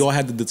 Yes. So we all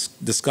had the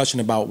discussion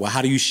about, well,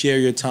 how do you share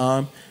your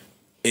time?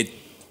 It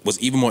was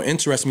even more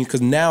interesting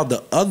because now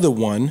the other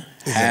one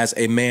has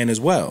a man as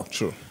well.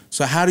 True.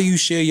 So how do you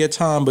share your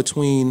time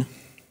between?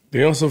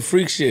 They on some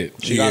freak shit.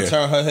 She got to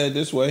turn her head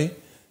this way,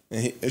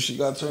 and she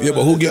got to turn. Yeah,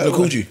 but who getting the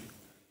coochie?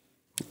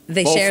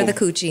 They Both share of the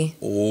them. coochie.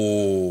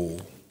 Oh.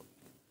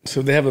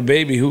 So they have a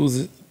baby. Who's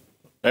it?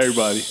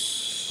 Everybody.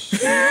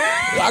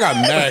 I got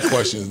mad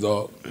questions,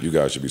 dog. You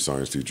guys should be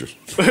science teachers.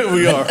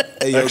 We are.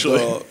 Hey, yo, actually.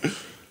 dog.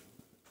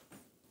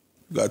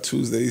 Got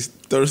Tuesdays,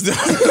 Thursdays.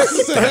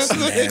 That's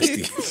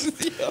nasty.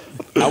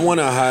 I want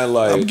to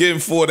highlight. I'm getting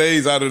 4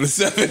 days out of the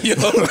 7, yo.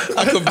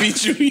 I could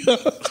beat you, yo.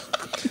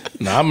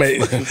 Nah, I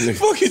made.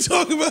 Fuck you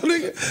talking about,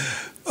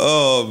 nigga?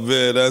 Oh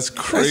man, that's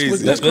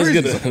crazy. Let's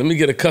let me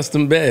get a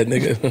custom bed,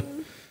 nigga.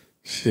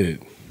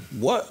 Shit.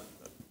 What?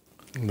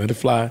 Let it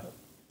fly.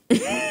 Go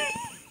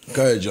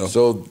ahead, Joe.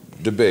 So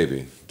the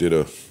baby did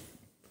a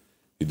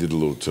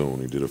little tune.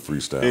 He did a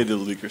freestyle. Hey, the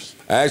leakers.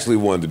 I actually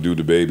wanted to do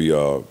the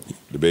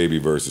baby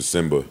versus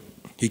Simba.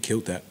 He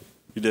killed that.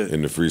 You did.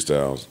 In the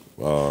freestyles.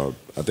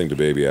 I think the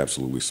baby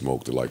absolutely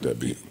smoked it like that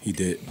beat. He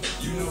did.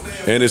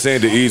 And this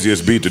ain't the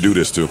easiest beat to do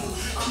this to.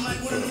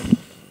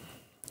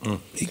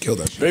 He killed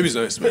that shit. Baby's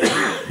nice,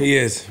 man. He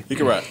is. He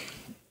can rap.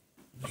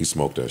 He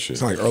smoked that shit.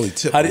 It's like early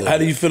tip. How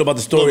do you feel about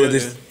the story of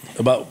Little this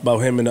about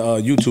him and the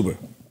YouTuber?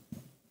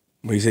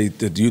 Where he said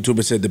the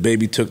YouTuber said the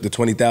baby took the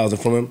 20,000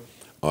 from him.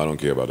 Oh, I don't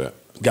care about that.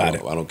 Got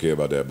it. I don't care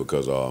about that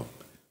because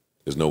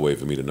there's no way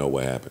for me to know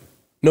what happened.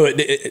 No,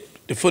 the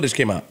footage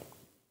came out.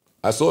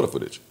 I saw the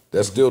footage.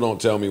 That still don't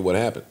tell me what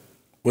happened.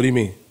 What do you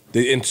mean?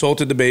 They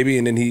insulted the baby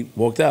and then he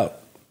walked out.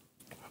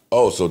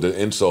 Oh, so the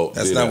insult.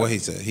 That's not what he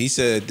said. He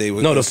said they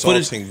were No, the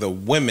insulting the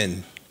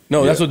women.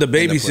 No, that's what the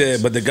baby in the place.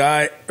 said. But the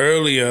guy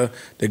earlier,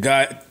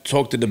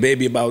 talked to the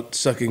baby about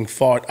sucking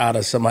fart out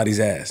of somebody's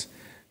ass.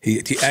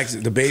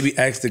 The baby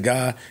asked the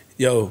guy,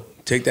 "Yo,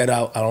 take that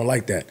out. I don't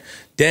like that."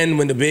 Then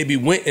when the baby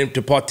went in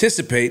to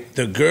participate,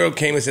 the girl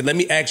came and said, "Let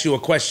me ask you a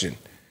question.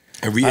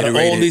 And Out of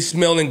all reiterated. these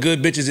smelling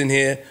good bitches in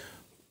here,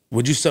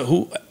 would you suck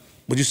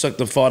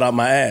the fart out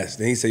my ass?"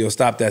 Then he said, "Yo,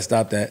 stop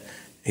that."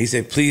 He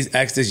said, "Please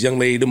ask this young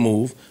lady to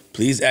move.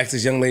 Please ask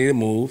this young lady to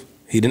move."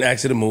 He didn't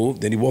ask her to move.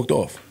 Then he walked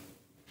off.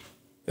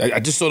 I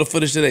just saw the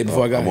footage today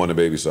before I got I'm here. on the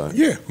baby side.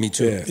 Yeah. Me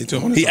too. Yeah. Me too.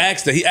 He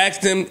asked her. He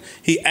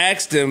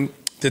asked him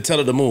to tell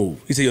her to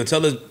move. He said, "Yo,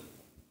 tell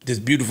this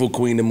beautiful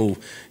queen to move.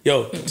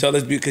 Yo, tell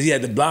this because he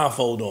had the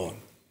blindfold on."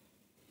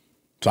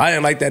 So I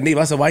didn't like that neither.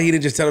 I said, "Why he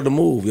didn't just tell her to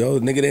move? Yo,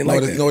 the nigga didn't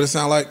like that." Know what it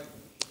sound like?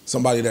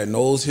 Somebody that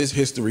knows his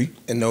history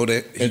and know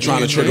that and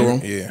trying to trigger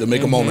him to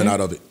make a moment out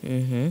of it.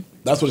 Mm-hmm.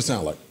 That's what it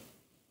sounds like.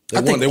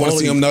 I think They want all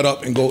to see of him these- nut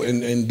up and go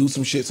and do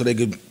some shit so they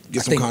could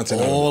get I some think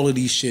content out of it. all of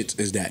these shits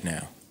is that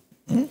now.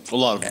 A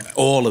lot of them.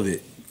 All of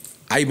it.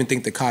 I even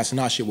think the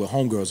Kasana shit with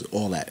homegirls,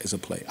 all that is a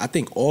play. I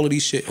think all of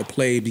these shit are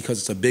played because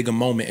it's a bigger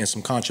moment and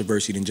some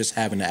controversy than just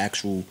having the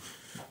actual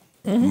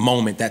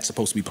moment that's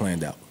supposed to be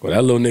planned out. Well,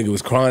 that little nigga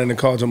was crying in the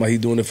car talking about he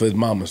doing it for his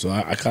mama. So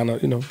I kind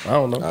of, I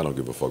don't know. I don't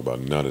give a fuck about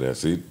none of that.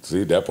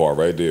 See that part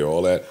right there,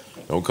 all that.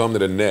 Don't come to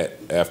the net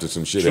after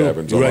some shit Sure.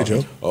 happens. You're right,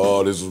 Joe.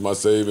 Oh, this was my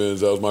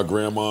savings. That was my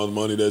grandma's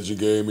money that she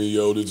gave me.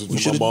 Yo, this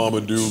is for my mom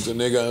and dudes. And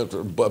they got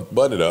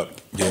button it up.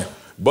 Yeah.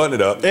 Button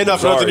it up. And not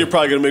for Sorry. nothing, you're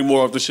probably gonna make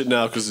more of this shit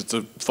now because it's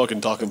a fucking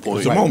talking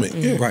point. It's a moment.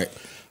 Yeah. Right.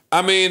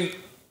 I mean,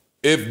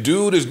 if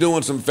dude is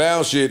doing some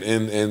foul shit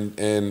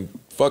and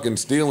fucking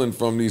stealing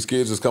from these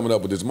kids that's coming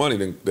up with this money,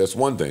 then that's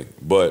one thing.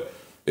 But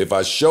if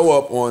I show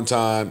up on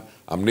time,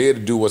 I'm there to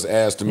do what's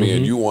asked of me,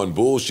 and you on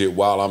bullshit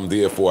while I'm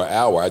there for an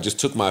hour. I just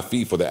took my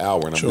fee for the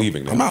hour and I'm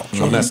leaving now. I'm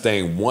out. I'm not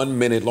staying 1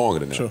 minute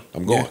longer than that.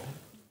 I'm going.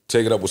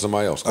 Take it up with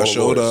somebody else. I Call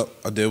showed lawyers. up.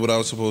 I did what I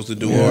was supposed to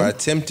do, or I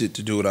attempted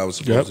to do what I was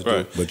supposed to do.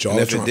 Right. But y'all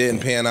and if trying- it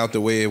didn't pan out the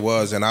way it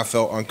was, and I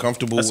felt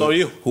uncomfortable That's with on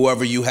you.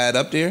 whoever you had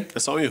up there,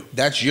 that's on you.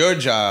 That's your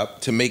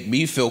job to make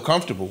me feel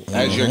comfortable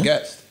as your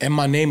guest. And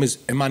my name has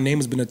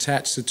been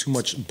attached to too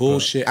much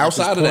bullshit. at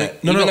Outside this of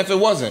point. that, even if it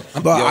wasn't.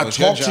 But Yo, I it's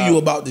your talked to job. you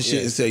about this shit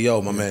Yeah. and said,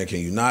 yo, my man,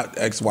 can you not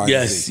X, Y,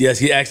 Yes, Z? yes,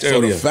 he asked so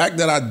earlier. the fact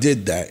that I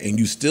did that and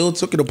you still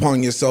took it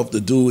upon yourself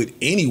to do it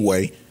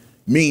anyway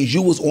means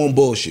you was on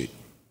bullshit.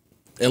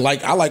 And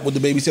I like what the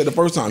baby said the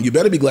first time. You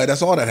better be glad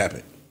that's all that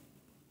happened.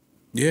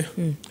 Yeah,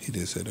 he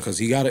did say that because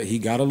he got a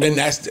little. And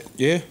that's the,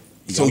 yeah.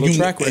 He So got a little you,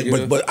 track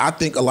record. but I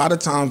think a lot of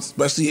times,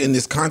 especially in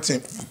this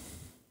content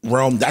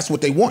realm, that's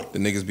what they want. The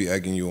niggas be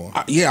egging you on.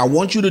 I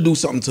want you to do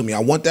something to me. I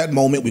want that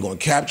moment. We're gonna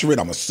capture it.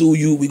 I'm gonna sue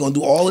you. We're gonna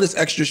do all of this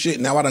extra shit.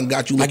 Now I done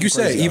got you. like looking you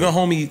said, crazy even out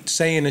homie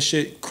saying the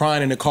shit,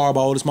 crying in the car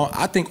about all this money.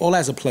 I think all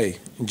that's a play,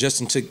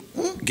 just into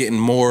getting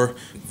more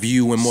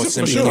view and more For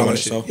sympathy sure. on it.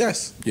 So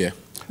Yes. yeah.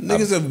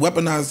 Niggas have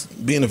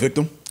weaponized being a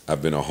victim.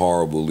 I've been a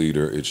horrible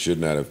leader. It should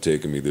not have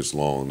taken me this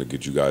long to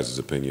get you guys'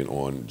 opinion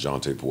on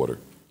Jontay Porter.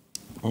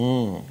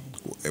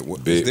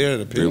 Big, Is there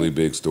an opinion? really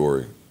big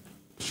story.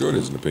 Sure,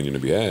 there's an opinion to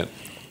be had.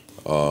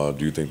 Do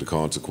you think the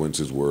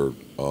consequences were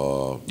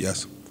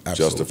yes,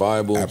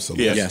 justifiable?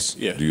 Absolutely. Yes.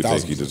 Yeah. Do you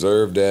think he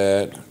deserved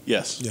that?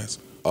 Yes. Yes.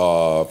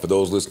 For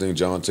those listening,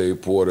 Jontay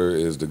Porter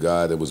is the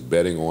guy that was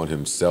betting on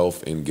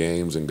himself in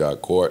games and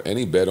got caught. And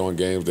he bet on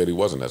games that he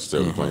wasn't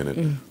necessarily playing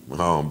in.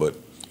 But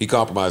he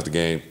compromised the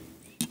game.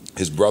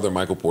 His brother,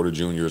 Michael Porter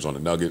Jr., is on the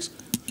Nuggets.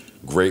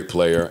 Great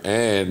player.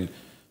 And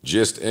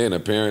just in,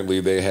 apparently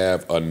they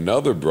have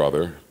another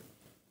brother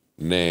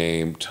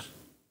named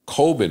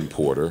Coben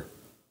Porter,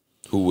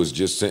 who was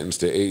just sentenced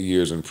to 8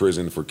 years in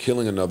prison for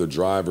killing another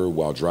driver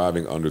while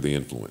driving under the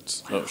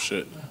influence. Oh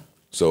shit.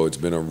 So it's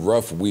been a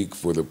rough week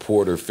for the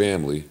Porter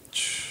family.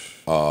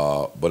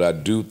 But I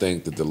do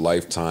think that the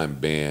lifetime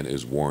ban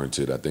is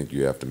warranted. I think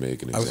you have to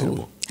make an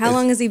example. How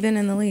long has he been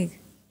in the league?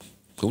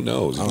 Who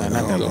knows? I We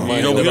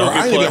ain't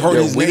even heard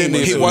his didn't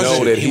name. even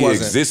know that he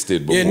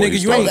existed before Yeah, nigga, he you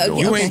started ain't doing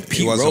you it. ain't Pete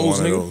He wasn't Rose,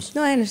 one of nigga. those.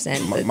 No, I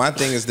understand. but- My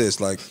thing is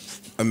this: like,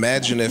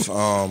 imagine if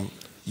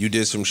you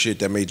did some shit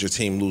that made your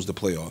team lose the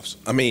playoffs.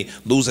 I mean,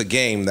 lose a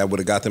game that would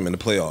have got them in the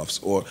playoffs,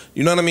 or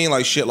you know what I mean,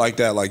 like shit like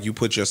that. Like you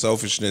put your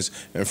selfishness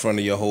in front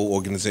of your whole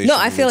organization. No,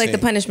 I and feel your like the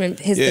team.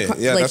 punishment Yeah, like that's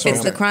what fits I'm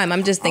the saying. crime.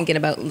 I'm just thinking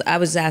about. I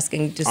was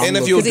asking just And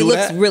if because he do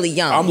looks that, really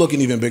young. I'm looking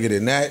even bigger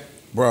than that,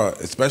 bruh.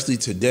 Especially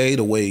today,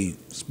 the way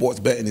sports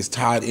betting is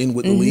tied in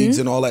with the leagues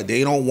and all that.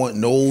 They don't want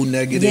no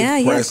negative Yeah, yeah,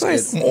 of press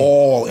course. at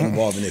all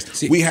involved in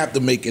this. We have to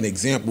make an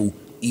example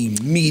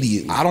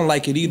immediately. I don't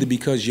like it either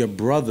because your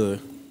brother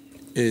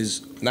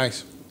is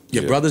nice.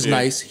 Your brother's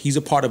nice. He's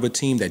a part of a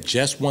team that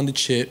just won the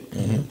chip.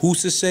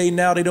 Who's to say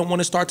now they don't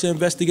want to start to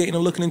investigating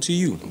and looking into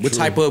you? What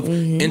type of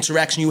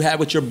interaction you had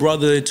with your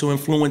brother to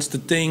influence the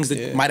things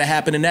that might have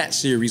happened in that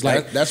series?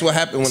 Like That's what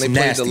happened when they it's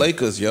played nasty. the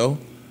Lakers, yo.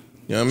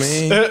 You know what I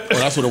mean? Well,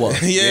 that's what it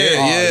was.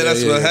 Yeah,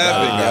 that's what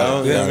happened,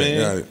 yo. You know what I mean?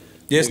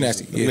 Yeah, it's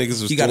nasty. Them Yeah.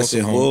 niggas was He got to doing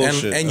sit some home.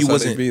 bullshit. And That's you how they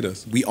wasn't. beat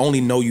us. We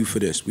only know you for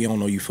this. We don't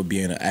know you for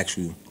being an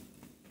actual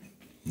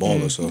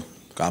baller. So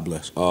God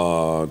bless.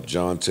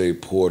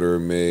 Jontay Porter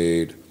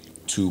made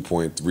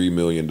 $2.3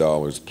 million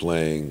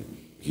playing.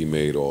 He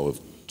made all of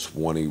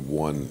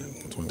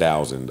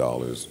 $21,000,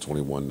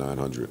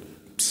 $21,900.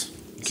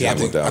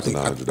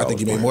 I think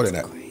he made more than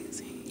that.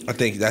 I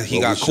think that he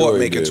Well, got we caught sure he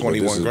making did, but this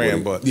 21 is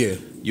grand, what but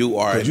you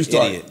are an you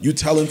start, idiot. You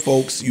telling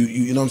folks,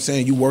 you know what I'm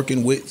saying, you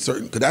working with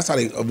certain, because that's how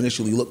they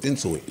initially looked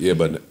into it. Yeah,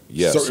 but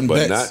yes, Certain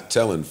but bets. not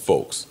telling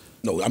folks.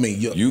 No, I mean,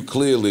 you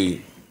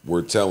clearly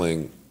were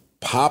telling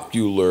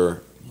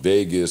popular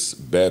Vegas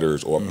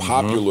bettors or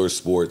popular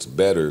sports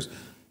bettors.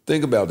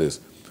 Think about this.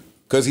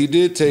 Because he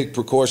did take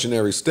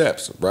precautionary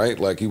steps, right?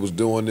 Like he was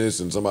doing this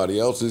in somebody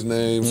else's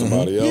name,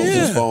 somebody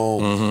else's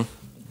phone.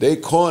 They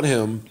caught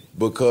him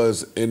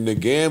because in the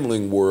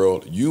gambling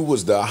world, you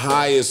was the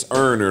highest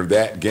earner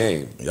that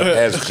game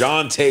as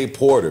Jontay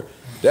Porter.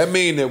 That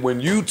mean that when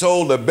you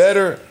told the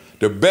better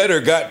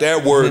got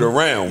that word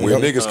around when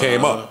niggas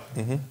came up.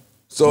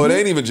 So it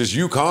ain't even just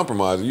you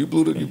compromising. You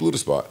blew the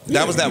spot.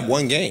 That was that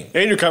one game.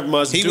 And you're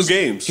compromising two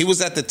games. He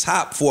was at the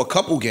top for a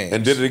couple games.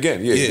 And did it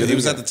again. Yeah, he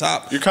was at the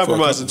top. You're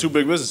compromising two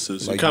big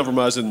businesses. You're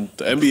compromising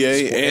the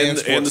NBA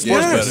and the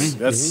sports betting.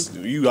 That's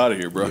you out of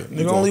here, bro.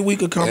 Nigga, only we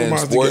could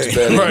compromise And sports the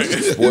game.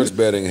 betting, sports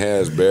betting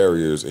has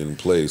barriers in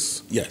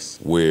place. Yes.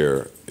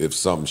 Where if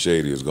something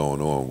shady is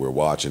going on, we're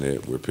watching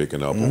it, we're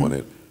picking up on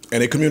it.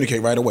 And they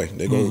communicate right away.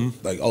 They go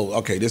like, "Oh,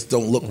 okay, this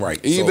don't look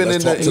right." Even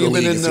so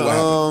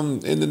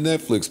in the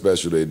Netflix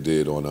special they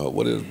did on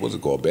what's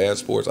it called? Bad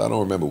Sports. I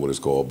don't remember what it's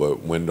called,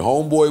 but when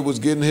Homeboy was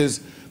getting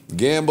his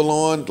gamble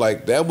on,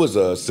 like that was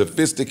a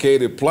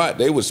sophisticated plot.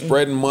 They were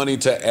spreading money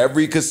to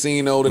every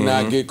casino to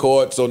not get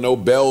caught, so no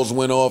bells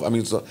went off. I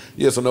mean, so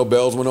no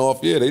bells went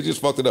off. Yeah, they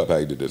just fucked it up. How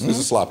he did this? This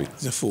is sloppy.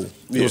 He's a fool.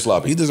 It was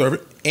sloppy. He deserved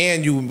it.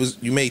 And you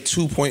made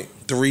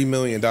 $2.3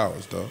 million, dog.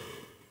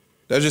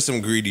 That's just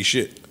some greedy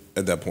shit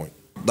at that point.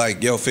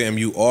 Like, yo, fam,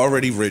 you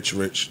already rich.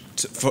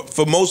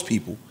 For most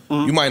people,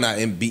 you might not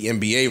be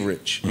NBA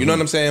rich. You know what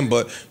I'm saying?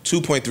 But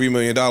 $2.3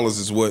 million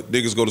is what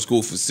niggas go to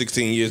school for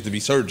 16 years to be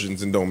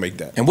surgeons and don't make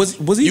that. And was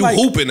he you like,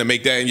 hooping to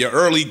make that in your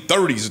early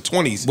 30s or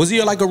 20s? Was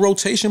he like a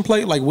rotation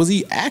player? Like, was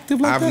he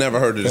active like I've that? never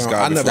heard of this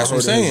guy. I never That's heard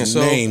what I'm of his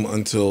saying. name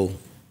until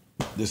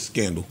this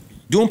scandal.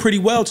 Doing pretty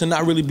well to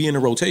not really be in a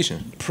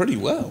rotation. Pretty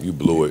well. You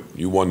blew it.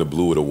 You won the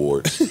Blew It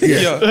Award.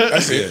 Yeah,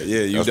 that's it.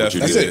 Yeah, you That's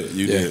what definitely you did. did.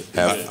 You did.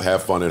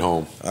 Have fun at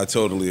home. I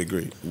totally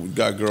agree. We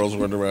got girls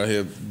running around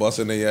here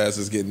busting their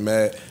asses, getting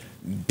mad.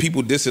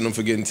 People dissing them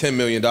for getting $10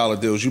 million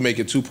deals. You make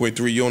it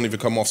 2.3, you don't even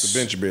come off the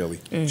bench barely.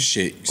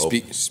 Shit. Hope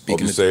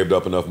Speaking you saved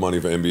up enough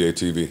money for NBA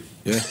TV.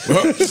 Yeah.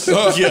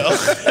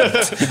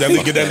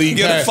 Get that league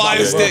Get a pass.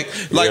 fire stick.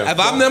 Like, Yeah. if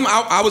I'm them,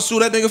 I would sue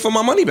that nigga for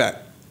my money back.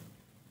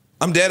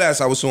 I'm dead ass,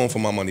 I would sue him for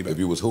my money back. If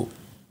you was who?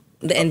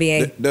 The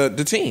NBA.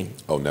 The team.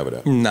 Oh, never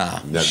that. Nah.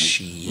 Never.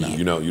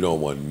 You know, you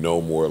don't want no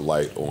more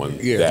light on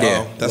that.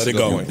 Yeah. That's Let a it good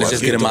go. point. Let's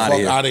just get him out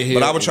of here.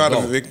 But I would try to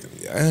Go. evict.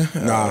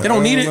 Nah, They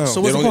don't need it, so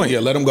what's the point?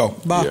 Yeah, let him go.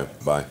 Bye. Yeah,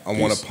 bye. I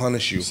want to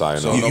punish you.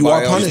 Sayonara. You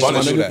are punished, my do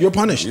nigga. that. You're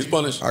punished. He's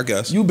punished. I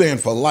guess. You banned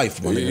for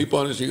life, my He nigga.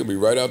 punished. He could be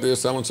right out there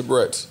selling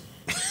cigarettes.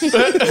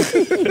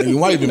 You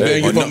might even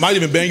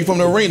ban you from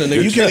the arena,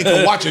 nigga. You can't even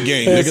come watch a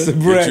game,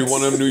 nigga. Get you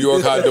one of them New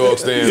York hot dog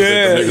stands.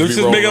 Yeah, that the niggas those be just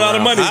rolling make a lot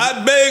of around. money.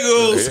 Hot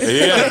bagels.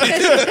 Yeah.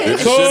 Get the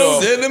shit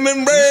off.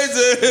 Cinnamon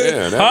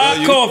raisin. Yeah,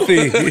 Hot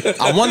coffee.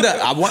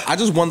 I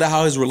just wonder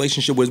how his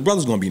relationship with his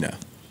brother's gonna be now.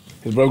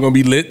 His brother gonna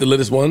be lit, the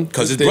littest one.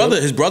 Because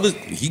his brother,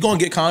 he gonna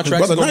get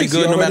contracts. He's brother gonna be nice,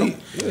 good he no matter.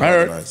 already- I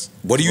heard. Nice.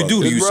 What do you do?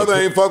 Do His you brother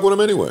ain't fuck with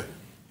him anyway.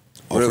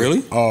 Oh,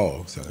 really?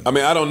 Oh, sorry. I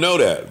mean, I don't know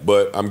that,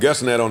 but I'm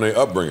guessing that on their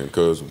upbringing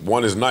because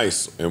one is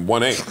nice and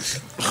one ain't.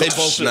 They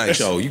both nice.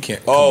 Joe, you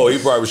can't. Oh, he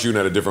probably was shooting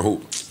at a different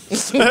hoop.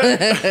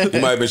 He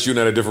might have been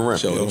shooting at a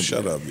different rim. Yo,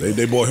 shut up.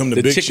 They bought him the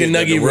The big chicken shit,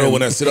 nugget the real rim.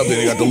 one that sit up there.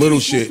 They got the little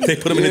shit. They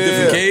put him in a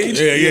different cage.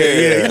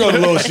 Yeah. You know the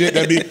little shit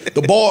that be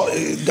the ball.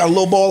 Got a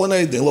little ball in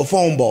everything, a little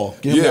foam ball.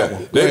 Give him that Yeah,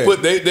 one. Go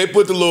they ahead.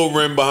 put the little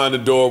rim behind the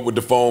door with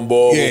the foam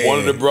ball. Yeah. But one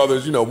of the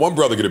brothers, one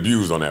brother get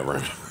abused on that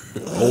rim.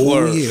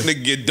 Oh yeah.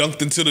 Nigga get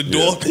dunked into the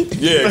door.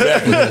 Yeah,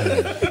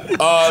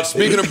 exactly.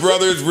 Speaking of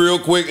brothers, real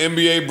quick,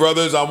 NBA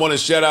brothers, I want to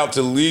shout out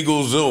to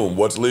Legal Zoom.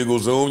 What's Legal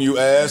Zoom, you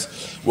ask?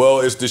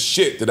 Well, it's the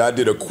shit that I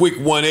did a quick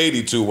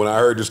 180 to when I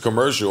heard this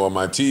commercial on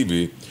my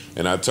TV,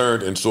 and I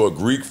turned and saw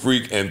Greek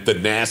Freak and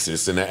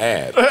Thanasis in the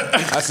ad.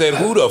 I said,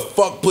 who the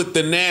fuck put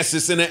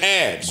Thanasis in the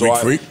ad?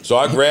 So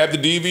I grabbed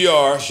the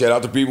DVR, shout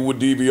out to people with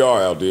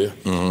DVR out there,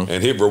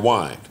 and hit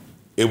rewind.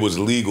 It was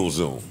Legal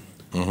Zoom.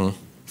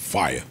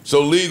 Fire.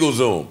 So Legal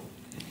Zoom,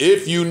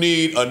 if you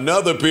need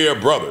another pair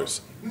of brothers,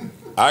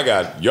 I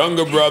got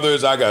younger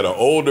brothers, I got an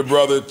older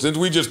brother. Since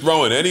we just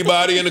throwing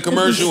anybody in the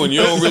commercial and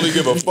you don't really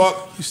give a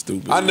fuck, You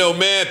stupid. I know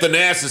mad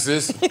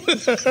Thanasis.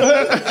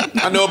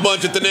 I know a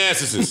bunch of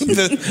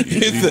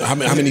Thanasis. How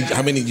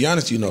many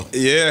Giannis you know?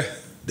 Yeah.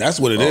 That's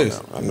what it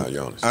is. No, I'm not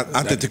Giannis.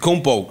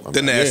 Antetokounmpo,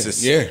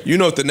 Thanasis. Yeah. You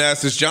know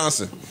Thanasis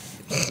Johnson.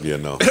 Yeah,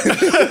 no.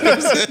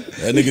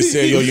 That nigga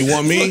said, yo, you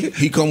want me?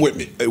 He come with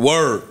me.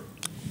 Word.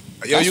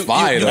 Yo, That's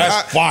fire, though.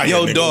 That's fire,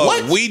 Yo, nigga. dog,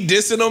 What? we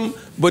dissing him,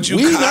 but you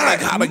We kind not.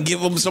 of gotta give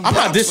him some I'm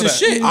props not for dissing that.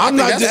 shit. I'm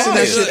not that's dissing fire.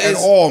 that shit at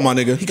all, my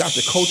nigga. He got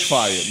the coach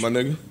fired, my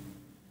nigga.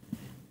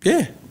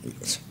 Yeah.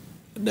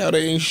 Now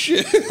they ain't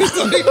shit.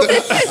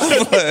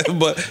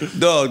 But,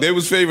 dog, they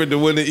was favored to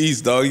win the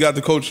East, dog. He got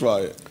the coach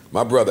fired.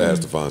 My brother has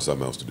to find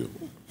something else to do.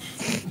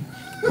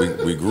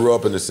 We grew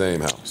up in the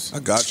same house. I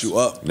got you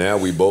up. Now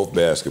we both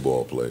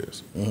basketball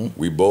players.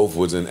 We both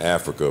was in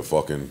Africa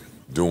fucking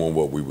doing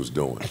what we was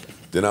doing.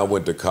 Then I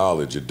went to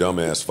college. Your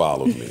dumbass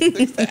followed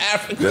me.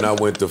 Then I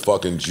went to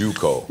fucking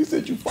JUCO. He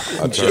said you followed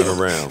me. I turned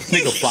around.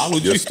 Nigga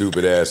followed Your you.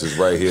 stupid ass is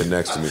right here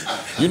next to me.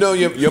 You know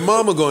your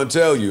mama gonna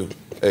tell you,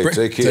 hey,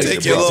 take care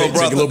of your brother. Take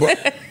your little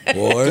brother.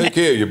 Boy. Take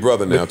care of your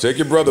brother now. Take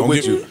your brother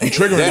with you. You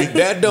triggering me.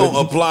 That don't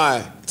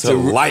apply to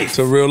life.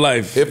 To real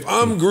life. If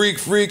I'm Greek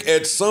Freak,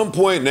 at some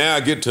point now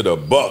I get to the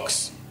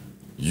Bucks.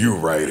 You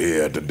right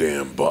here at the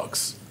damn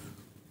Bucks.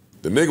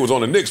 The nigga was on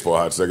the Knicks for a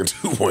hot second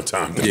too one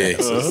time. Yeah.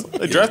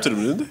 They drafted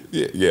him, didn't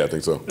they? Yeah, I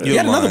think so. He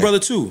had another brother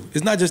too.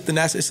 It's not just the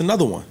NASA. It's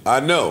another one.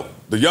 I know.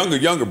 The younger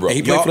brother. And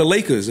he played for the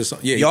Lakers. Or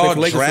something. Yeah, he played for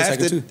the Lakers for a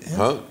second too.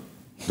 Huh?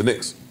 The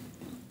Knicks.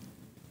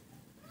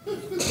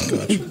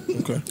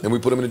 Okay. And we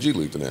put him in the G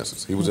League,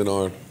 Thanasis. He was in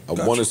our, I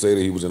want to say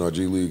that he was in our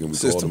G League, and we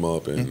called him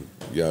up, and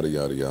yada,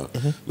 yada, yada.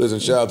 Listen,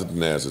 shout out to the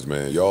Nassers,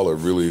 man. Y'all are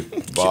really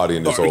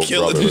bodying this whole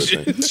brotherhood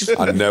thing.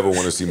 I never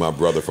want to see my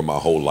brother for my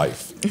whole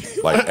life.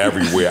 Like,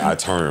 everywhere I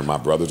turn, my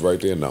brother's right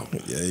there. No.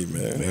 Yeah,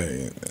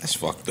 man. That's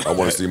fucked up. I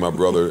want to see my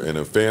brother in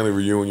a family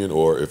reunion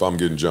or if I'm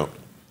getting jumped.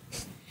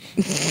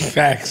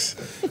 Facts.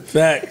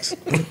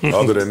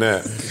 Other than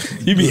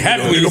that, you be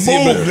happy when you see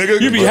a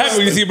brother. You be happy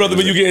when you see a brother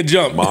when you getting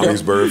jumped.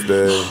 Mommy's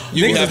birthday.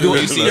 Niggas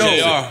doing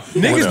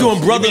niggas doing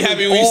brotherhood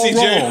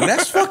all wrong.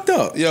 That's fucked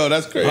up. Yo,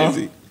 that's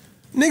crazy.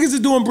 Niggas is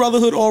doing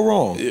brotherhood all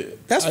wrong.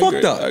 That's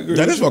fucked up.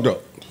 That is fucked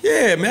up.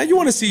 Yeah, man. You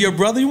want to see your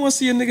brother. You want to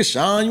see a nigga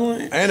shine. You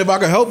want. And if I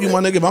can help you,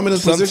 my nigga, if I'm in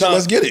this position,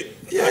 let's get it.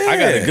 Yeah. I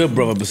got a good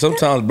brother, but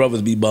sometimes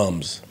brothers be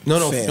bums.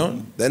 No.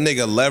 That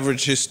nigga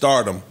leverage his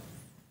stardom.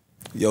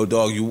 Yo,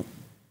 dog, you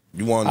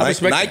want I a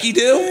respect Nike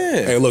deal?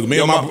 Yeah. Hey, look, me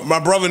Yo, and my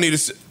brother need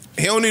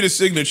he don't need a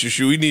signature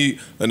shoe. He need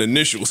an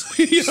initials.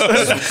 He'll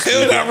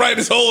not write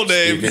his whole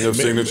name. Speaking of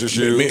signature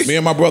shoes. Me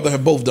and my brother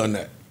have both done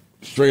that.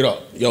 Straight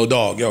up. Yo,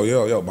 dog.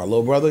 Yo. My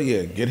little brother,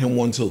 yeah, get him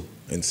one too.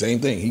 And same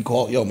thing. He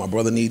called, yo, my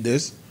brother need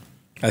this.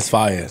 That's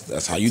fire.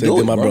 That's how you Same do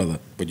thing, it, my bro. brother.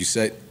 But you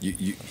said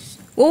you.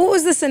 Well, what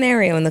was the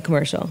scenario in the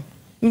commercial?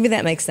 Maybe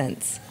that makes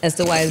sense as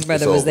to why his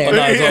brother was there.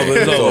 No, it's over.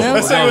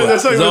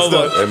 It's over. No? It's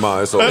over. Hey, Ma,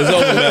 it's over. It's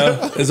over,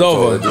 man. It's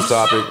over. This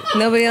topic.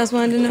 Nobody else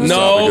wanted to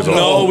know?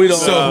 No, we don't.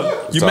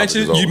 So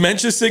you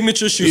mentioned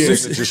signature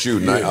shoes. Signature shoe.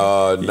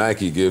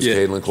 Nike gives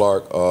Caitlin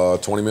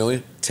Clark 20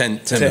 million.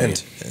 10 million.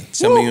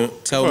 10 million.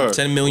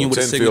 10 million with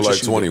a 10 signature feel like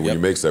shoe. 20 when you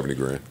make 70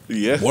 grand.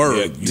 Yeah.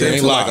 Word. Yeah, 10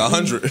 feel like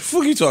 100.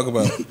 Fuck you talk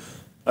about?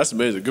 That's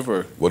amazing. Good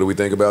for her. What do we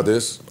think about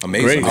this?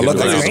 Amazing. I love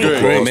that. this.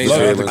 Great.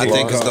 Amazing. I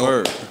think it's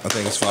dope. I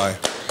think it's fire.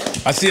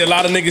 I see a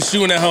lot of niggas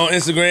shooting at her on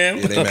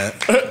Instagram. Yeah, they mad.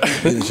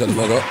 Shut the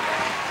fuck up.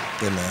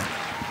 They mad.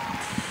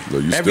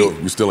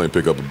 Look, you still ain't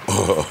pick up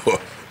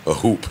a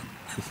hoop.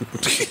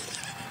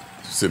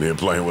 Sitting here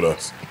playing with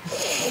us.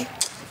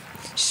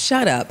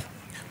 Shut up.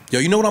 Yo,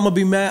 you know what I'm gonna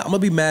be mad? I'm gonna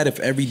be mad if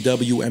every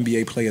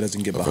WNBA player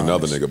doesn't get behind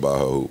Another this. nigga buy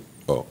her hoop.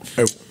 Oh.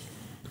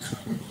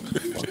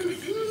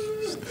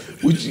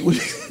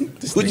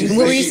 What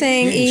were you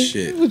saying, E?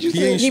 Shit. What'd you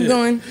say? Keep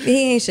going.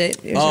 He ain't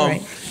shit. You're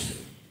right.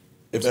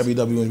 If every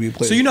WNBA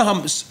player. So you know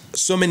how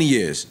so many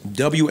years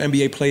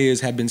WNBA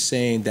players have been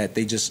saying that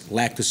they just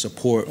lack the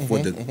support for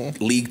the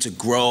league to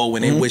grow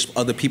and they wish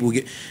other people would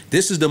get.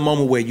 This is the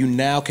moment where you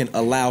now can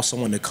allow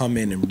someone to come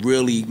in and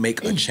really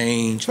make a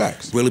change,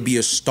 really be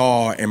a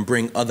star and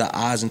bring other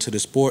eyes into the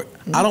sport.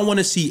 I don't want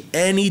to see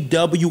any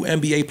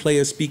WNBA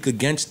player speak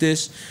against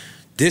this.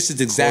 This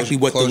is exactly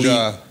what the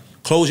league.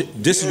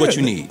 This is what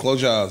you need.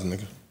 Close your eyes,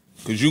 nigga.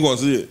 Because you're going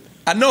to see it.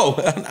 I know.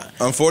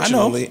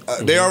 Unfortunately,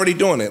 they're already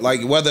doing it.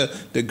 Like, whether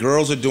the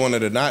girls are doing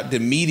it or not, the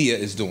media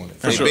is doing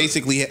it. They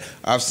basically,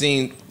 I've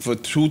seen for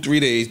 2-3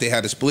 days, they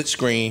had a split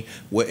screen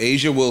with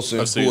Asia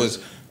Wilson, who was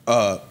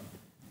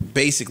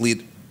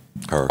basically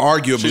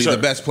arguably the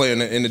best player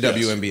in the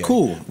WNBA.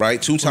 Cool. Right?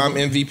 2-time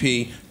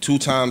MVP, 2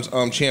 times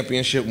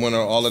championship winner,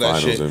 all of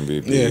that Finals shit.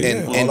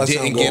 MVP. And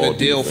didn't get a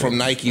deal from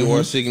Nike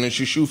or a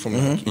signature shoe from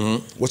Nike.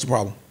 What's the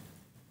problem?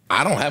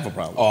 I don't have a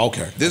problem. Oh,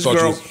 okay. This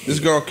girl,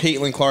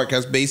 Caitlin Clark,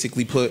 has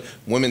basically put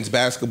women's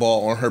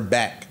basketball on her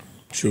back.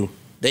 True.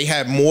 They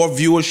had more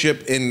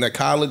viewership in the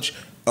college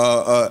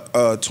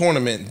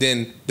tournament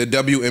than the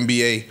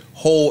WNBA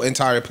whole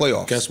entire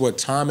playoffs. Guess what?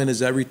 Timing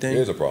is everything.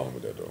 There's a problem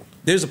with that, though.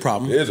 There's a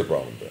problem. There's a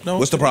problem with that. No.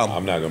 What's the problem?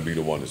 I'm not going to be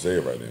the one to say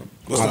it right now.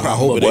 What's the I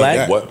problem? hope it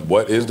ain't that.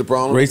 What is the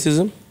problem?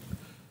 Racism?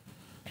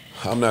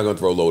 I'm not going to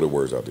throw loaded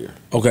words out there.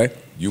 Okay.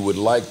 You would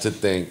like to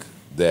think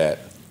that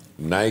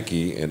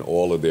Nike and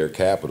all of their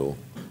capital,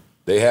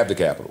 they have the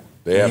capital.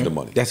 They have the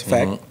money. That's a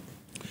fact.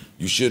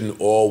 You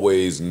shouldn't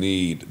always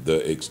need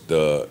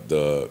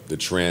the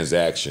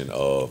transaction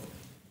of,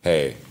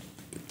 hey,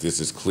 this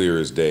is clear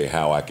as day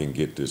how I can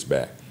get this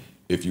back.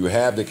 If you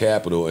have the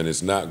capital and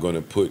it's not going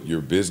to put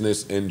your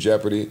business in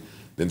jeopardy,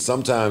 then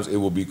sometimes it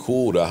will be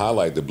cool to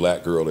highlight the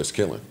black girl that's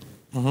killing.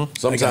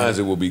 Sometimes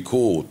it will be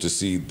cool to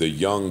see the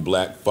young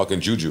black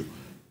fucking juju.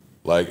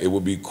 Like, it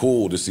would be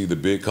cool to see the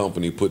big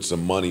company put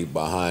some money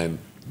behind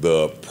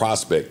the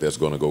prospect that's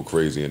going to go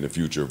crazy in the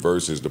future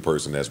versus the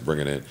person that's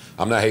bringing in.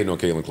 I'm not hating on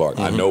Caitlin Clark.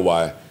 I know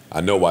why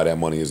that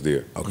money is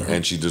there,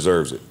 and she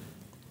deserves it.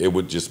 It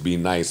would just be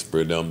nice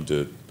for them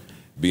to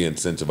be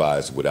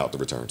incentivized without the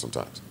return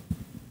sometimes.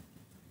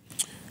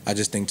 I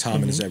just think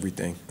timing is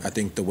everything. I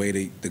think the way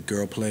the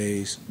girl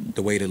plays,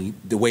 the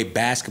way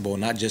basketball,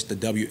 not just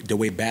the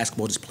way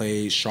basketball just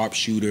plays,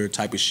 sharpshooter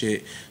type of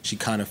shit, she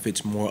kind of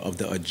fits more of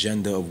the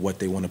agenda of what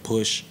they want to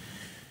push.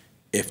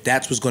 If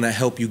that's what's going to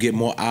help you get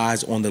more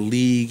eyes on the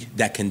league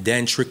that can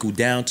then trickle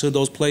down to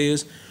those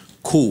players,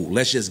 cool.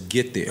 Let's just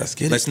get there.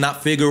 Let's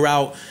not figure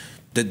out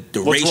the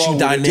racial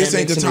dynamics. This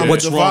ain't the time.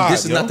 What's wrong?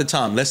 This is not the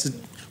time.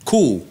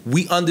 Cool.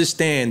 We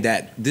understand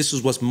that this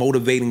is what's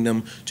motivating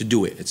them to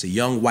do it. It's a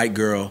young white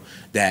girl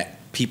that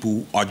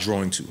people are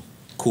drawing to.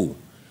 Cool.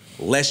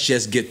 Let's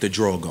just get the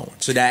draw going.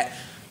 So that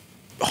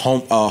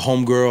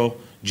homegirl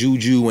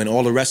Juju and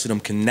all the rest of them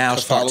can now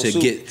start to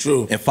get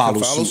and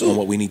follow suit on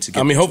what we need to get.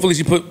 I mean, hopefully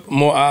she put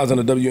more eyes on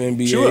the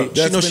WNBA. Sure,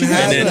 that's been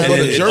happening. But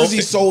the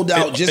jersey sold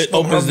out just it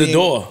opens the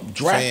door. Fam,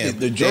 Drafted. The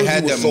they jersey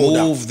had was to sold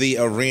out. move the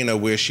arena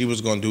where she was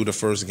going to do the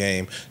first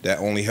game that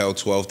only held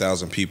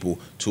 12,000 people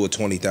to a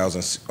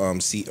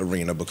 20,000 seat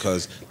arena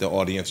because the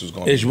audience was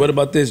going to Ish, what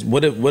about this?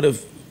 What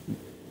if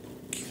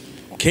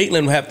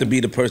Caitlyn would have to be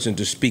the person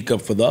to speak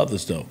up for the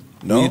others, though?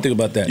 No. What do you think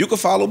about that? You can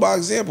follow by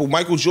example.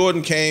 Michael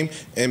Jordan came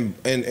and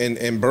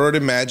Bird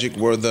and Magic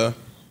were the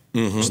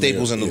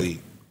staples in the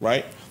league,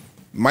 right?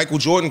 Michael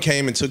Jordan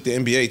came and took the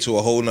NBA to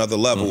a whole nother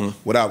level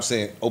without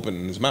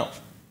opening his mouth.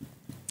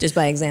 Just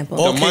by example.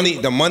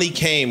 The money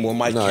came when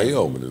Mike came. He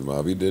opened his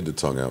mouth. He did the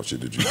tongue out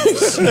shit that you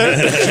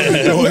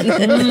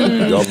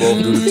Y'all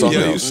both do the tongue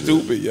out. You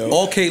stupid, yo.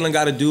 All Caitlyn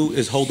got to do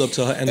is hold up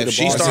to her end of the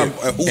she bar start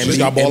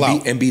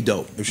and be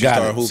dope. If she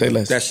start hooping, say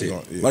less. That's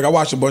it. Like I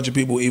watched a bunch of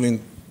people even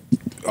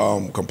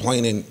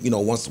complaining. You know,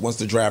 once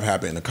the draft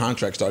happened, the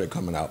contract started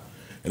coming out,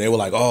 and they were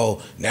like,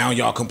 "Oh, now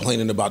y'all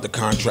complaining about the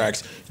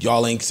contracts?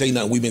 Y'all ain't say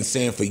nothing. We've been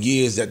saying for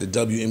years that the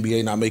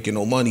WNBA not making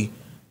no money."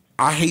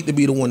 I hate to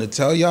be the one to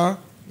tell y'all.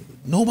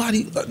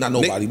 Nobody, not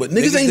nobody, but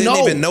niggas ain't didn't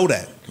even know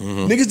that.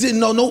 Niggas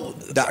didn't know.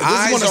 This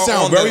eyes is gonna are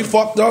sound on very the-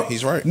 fucked up.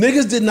 He's right.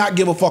 Niggas did not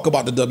give a fuck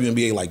about the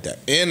WNBA like that.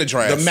 And the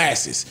draft. The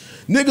masses.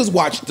 Niggas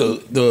watched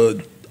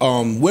the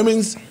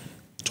women's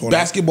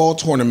basketball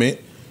tournament.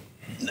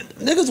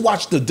 Niggas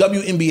watched the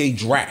WNBA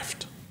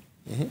draft.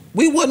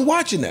 We wasn't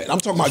watching that. I'm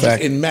talking about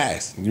just in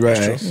mass.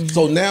 Right.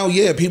 So now,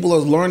 yeah, people are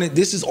learning.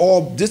 This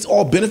all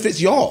benefits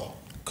y'all.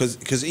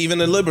 Because even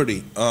the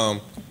Liberty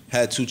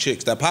had two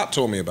chicks that Pop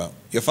told me about.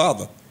 Your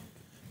father.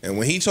 And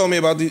when he told me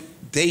about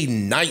they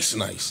nice.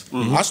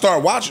 I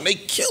started watching. They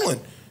killing.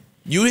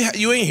 You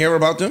ain't hear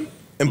about them.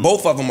 And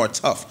both of them are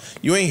tough.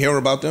 You ain't hear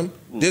about them.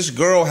 This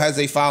girl has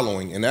a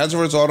following. And as a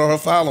result of her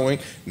following,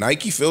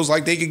 Nike feels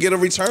like they could get a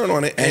return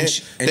on it. And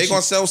they're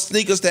going to sell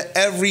sneakers to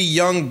every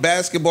young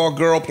basketball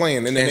girl playing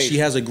in the nation. She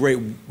has a great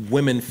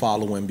women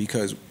following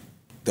because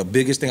the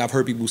biggest thing I've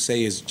heard people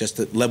say is just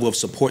the level of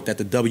support that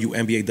the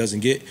WNBA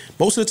doesn't get.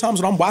 Most of the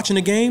times when I'm watching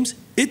the games,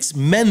 it's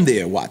men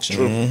there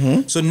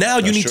watching. So now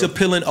you need to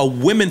peel in a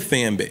woman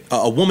fan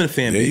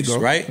base,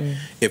 right?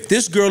 If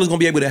this girl is going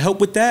to be able to help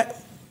with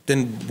that,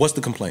 then what's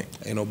the complaint?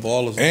 Ain't no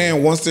ballers.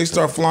 And once they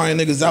start flying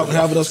niggas out and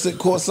having us sit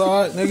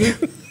courtside,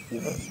 nigga,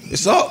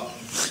 it's up.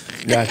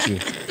 Got you.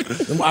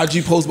 Them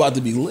IG posts about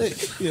to be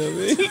lit. You know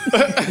what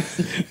I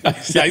mean? I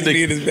see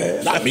it as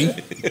bad. Not me.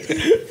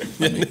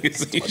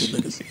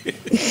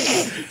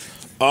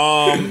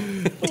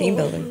 Team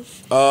building.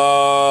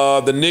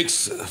 The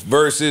Knicks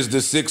versus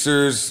the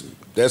Sixers.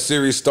 That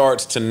series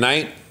starts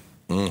tonight.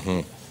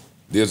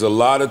 There's a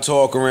lot of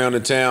talk around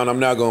the town. I'm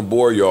not going to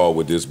bore y'all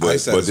with this, but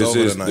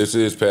this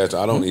is past.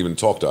 I don't even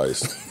talk to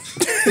Ice.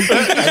 I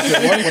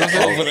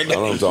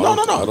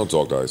don't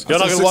talk to Ice. Y'all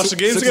not gonna watch the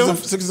games together?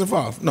 6 and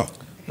 5. No.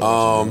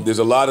 There's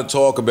a lot of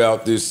talk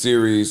about this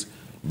series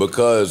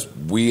because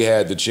we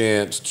had the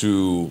chance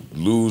to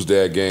lose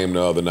that game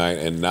the other night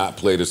and not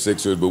play the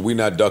Sixers, but we're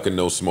not ducking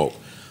no smoke.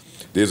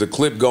 There's a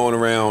clip going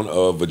around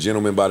of a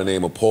gentleman by the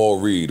name of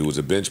Paul Reed, who was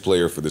a bench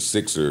player for the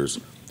Sixers,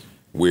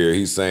 where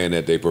he's saying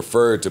that they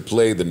prefer to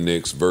play the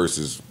Knicks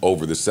versus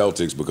over the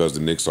Celtics because the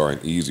Knicks are an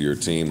easier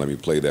team. Let me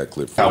play that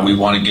clip for you. We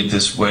want to get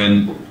this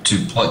win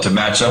to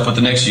match up with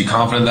the Knicks. Are you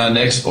confident in that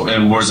Knicks?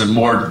 And was it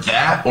more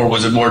that, or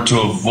was it more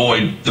to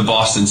avoid the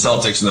Boston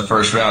Celtics in the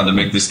first round to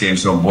make this game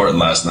so important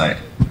last night?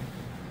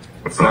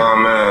 Nah,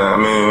 man. I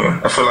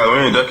mean, I feel like we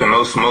ain't ducking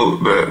no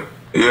smoke, but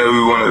yeah,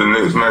 we wanted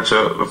the Knicks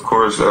matchup. Of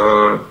course,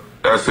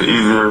 that's the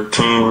easier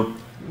team.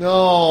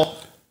 No.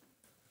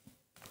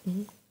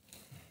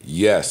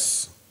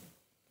 Yes,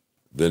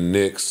 the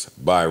Knicks,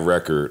 by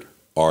record,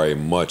 are a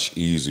much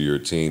easier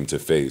team to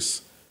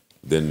face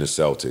than the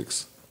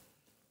Celtics.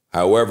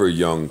 However,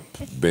 young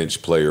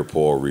bench player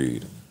Paul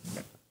Reed,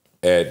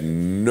 at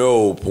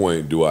no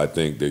point do I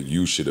think that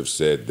you should have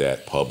said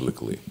that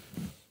publicly.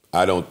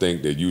 I don't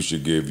think that you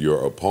should give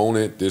your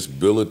opponent this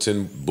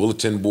bulletin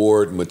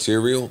board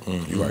material.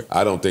 Right.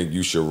 I don't think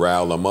you should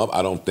rile them up.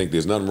 I don't think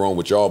there's nothing wrong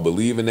with y'all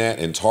believing that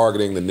and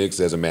targeting the Knicks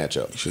as a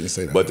matchup. You shouldn't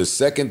say that. But the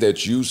second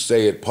that you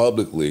say it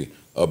publicly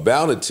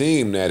about a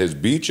team that has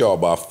beat y'all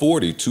by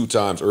 40 2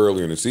 times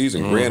earlier in the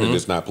season, granted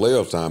it's not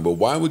playoff time, but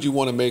why would you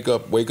want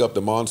to wake up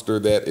the monster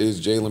that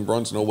is Jalen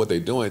Brunson or what they're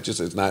doing?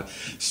 It's not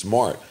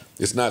smart.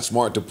 It's not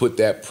smart to put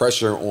that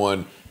pressure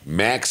on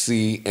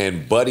Maxey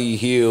and Buddy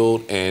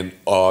Hield and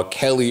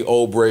Kelly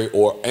Oubre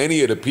or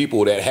any of the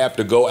people that have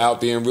to go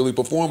out there and really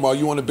perform while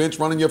you on the bench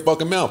running your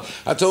fucking mouth.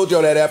 I told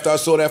y'all that after I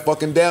saw that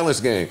fucking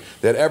Dallas game,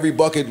 that every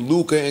bucket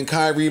Luka and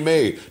Kyrie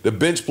made, the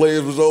bench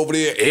players was over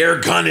there air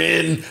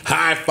gunning,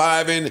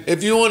 high-fiving.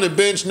 If you on the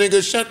bench,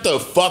 nigga, shut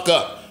the fuck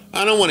up.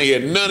 I don't want to hear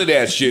none of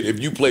that shit if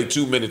you play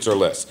 2 minutes or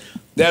less.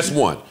 That's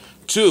one.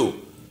 2,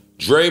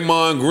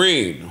 Draymond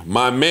Green,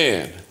 my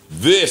man,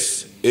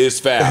 this is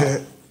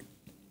foul.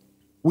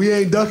 We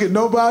ain't ducking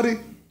nobody,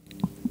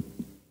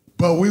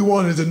 but we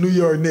wanted the New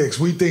York Knicks.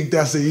 We think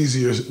that's an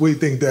easier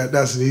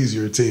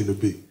team to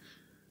beat.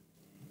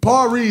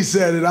 Paul Reed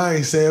said it, I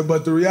ain't saying,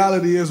 but the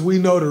reality is we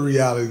know the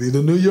reality.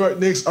 The New York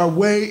Knicks are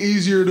way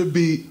easier to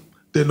beat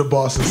than the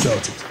Boston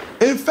Celtics.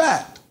 In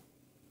fact,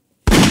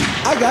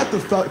 I got the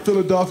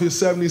Philadelphia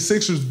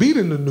 76ers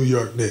beating the New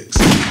York Knicks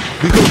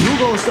because we're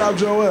going to stop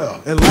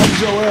Joel. And like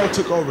Joel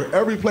took over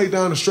every play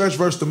down the stretch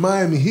versus the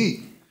Miami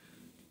Heat.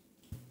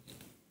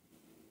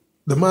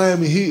 The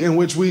Miami Heat in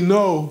which we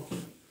know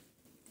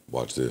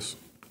Watch this.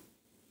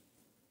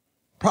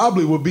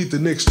 Probably will beat the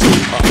Knicks too.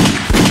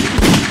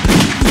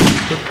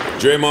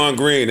 Draymond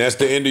Green, that's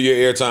the end of your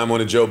airtime on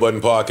the Joe Budden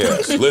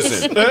podcast.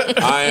 Listen,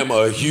 I am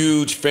a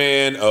huge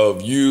fan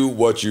of you,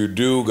 what you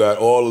do, got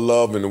all the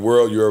love in the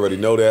world. You already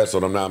know that,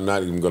 so I'm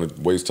not even going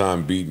to waste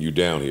time beating you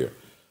down here.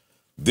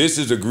 This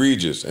is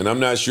egregious, and I'm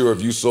not sure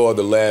if you saw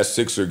the last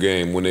Sixer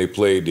game when they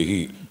played the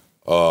Heat,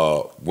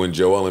 when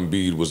Joel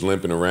Embiid was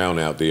limping around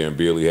out there and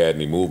barely had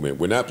any movement.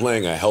 We're not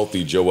playing a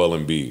healthy Joel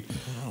Embiid.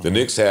 The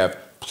Knicks have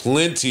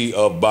plenty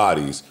of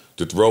bodies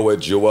to throw at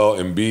Joel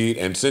Embiid,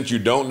 and since you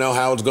don't know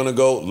how it's going to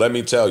go, let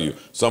me tell you,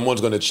 someone's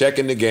going to check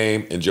in the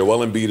game, and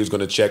Joel Embiid is going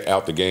to check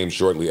out the game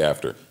shortly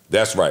after.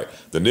 That's right.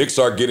 The Knicks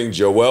are getting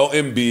Joel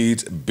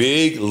Embiid's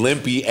big,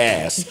 limpy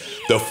ass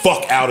the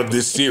fuck out of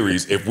this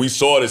series if we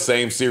saw the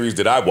same series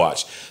that I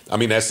watched. I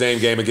mean, that same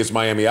game against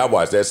Miami I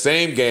watched. That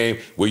same game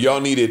where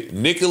y'all needed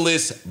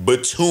Nicholas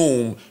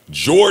Batum,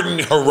 Jordan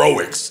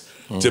heroics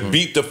to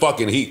beat the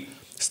fucking Heat.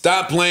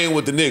 Stop playing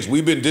with the Knicks.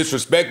 We've been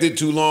disrespected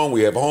too long.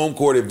 We have home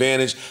court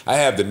advantage. I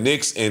have the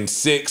Knicks in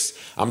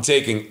 6. I'm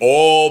taking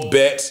all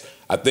bets.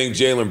 I think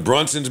Jalen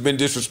Brunson's been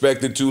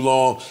disrespected too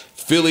long.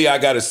 Philly, I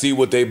got to see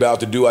what they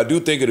about to do. I do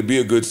think it'll be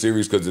a good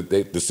series because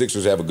the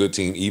Sixers have a good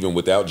team even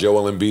without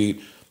Joel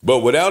Embiid. But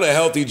without a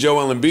healthy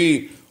Joel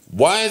Embiid,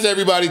 why is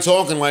everybody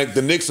talking like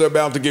the Knicks are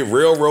about to get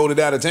railroaded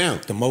out of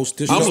town? The most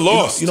I'm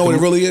lost. You know what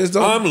it really is,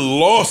 though? I'm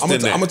lost in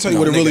that. I'm going to tell you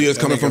what it really is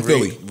coming from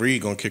Philly.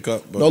 Reed going to kick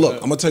up. No, look,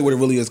 I'm going to tell you what it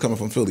really is coming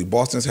from Philly.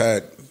 Boston's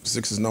had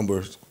Sixers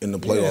numbers in the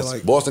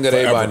playoffs. Boston got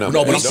everybody number.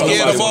 No, but I'm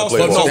scared of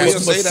Boston. No,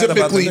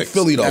 specifically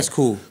Philly, though. That's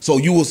cool. So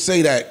you will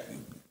say that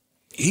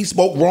he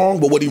spoke wrong,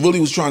 but what he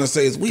really was trying to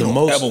say is we don't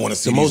ever want to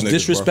see the these most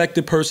niggas,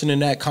 disrespected person in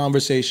that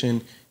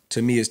conversation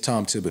to me is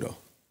Tom Thibodeau.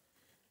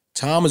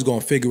 Tom is going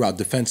to figure out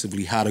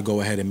defensively how to go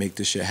ahead and make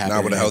this shit happen.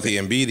 Not with a healthy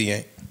Embiid, he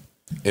ain't.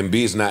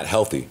 Embiid's not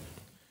healthy.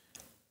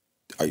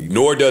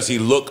 Nor does he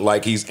look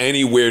like he's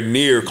anywhere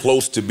near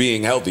close to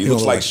being healthy. He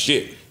looks like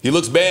shit. He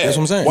looks bad. That's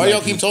what I'm saying. Why Like,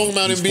 y'all keep talking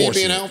about Embiid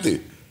being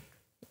healthy?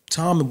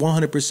 Tom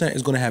 100%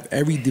 is going to have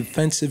every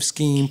defensive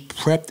scheme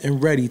prepped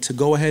and ready to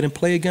go ahead and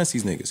play against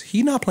these niggas.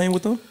 He not playing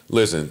with them.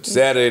 Listen,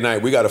 Saturday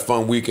night, we got a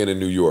fun weekend in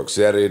New York.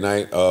 Saturday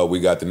night, we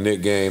got the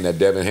Knick game. That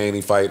Devin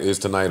Haney fight is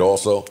tonight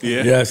also.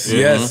 Yeah. Yes.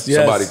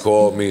 Somebody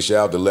called me.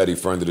 Shout out to Letty,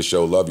 friend of the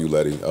show. Love you,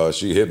 Letty.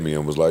 She hit me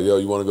and was like, yo,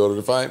 you want to go to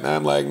the fight? And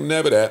I'm like,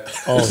 never that.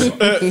 Oh,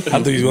 I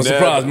thought you was going to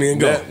surprise me and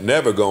go.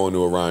 Never going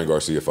to a Ryan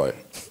Garcia fight.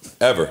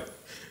 Ever.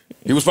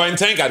 He was fighting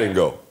Tank. I didn't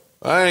go.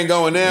 I ain't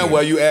going there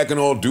while you acting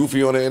all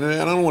doofy on the internet.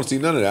 I don't want to see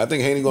none of that. I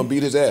think Haney gonna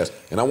beat his ass,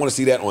 and I want to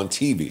see that on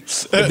TV.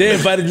 If they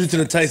invited you to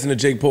the Tyson and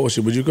Jake Paul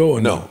shit, would you go or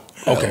no?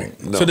 Okay.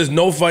 No. So there's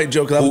no fight,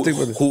 Joe, because I was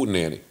thinking about this.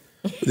 Hootenanny.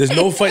 There's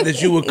no fight that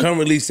you would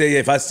currently say,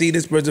 if I see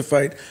this person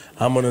fight,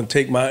 I'm going to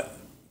take my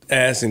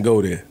ass and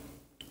go there.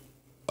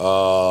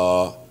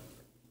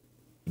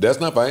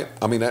 That's not fight.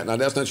 I mean,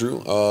 that's not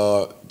true.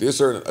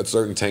 There's a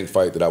certain Tank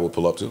fight that I would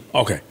pull up to.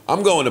 Okay.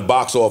 I'm going to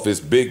box office,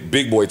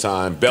 big boy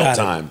time, belt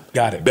time.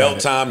 Got it.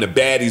 Belt time, the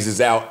baddies is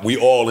out. We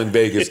all in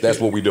Vegas. That's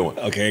what we doing.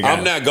 Okay,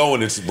 I'm not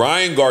going.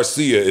 Ryan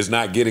Garcia is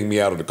not getting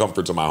me out of the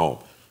comforts of my home.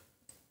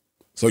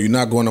 So you're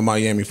not going to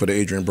Miami for the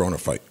Adrian Broner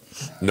fight?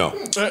 No.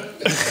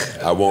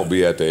 I won't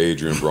be at the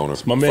Adrian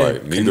Broner my man.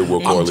 fight. Neither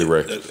will Corley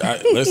Ray.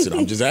 Listen,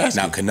 I'm just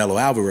asking. Now Canelo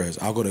Alvarez,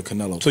 I'll go to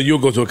Canelo. So you'll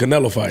go to a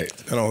Canelo fight?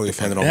 Depending It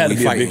had on to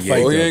who be a he big fighting.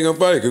 fight, Well, he ain't gonna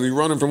fight because he's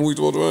running from week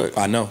 12 to 8.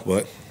 I know,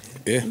 but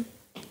yeah,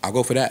 I'll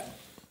go for that.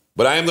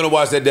 But I am gonna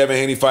watch that Devin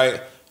Haney fight.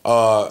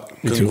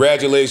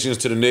 Congratulations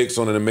to the Knicks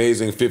on an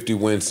amazing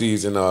 50-win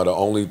season. The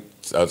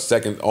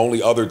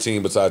only other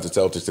team besides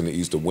the Celtics in the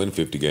East to win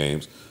 50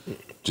 games.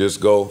 Just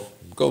go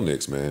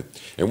Knicks, man.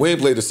 And we ain't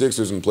played the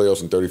Sixers in the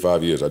playoffs in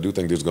 35 years. I do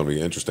think this is going to be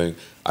interesting.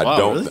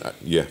 Really?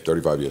 Yeah,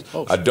 35 years.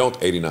 Oh,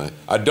 89.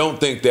 I don't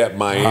think that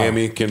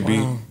Miami can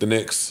beat the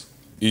Knicks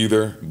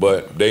either,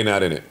 but they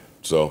not in it.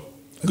 So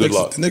good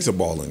luck. The Knicks are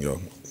balling,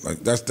 yo. Like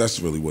that's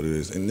really what it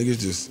is. And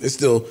niggas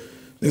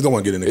niggas don't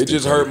want to get in It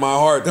just hurt my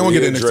heart They to want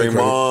to hear get in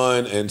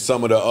Draymond and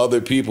some of the other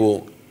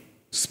people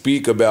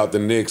speak about the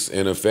Knicks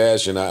in a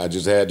fashion. I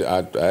just had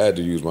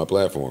to use my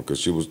platform because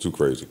she was too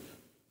crazy.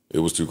 It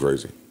was too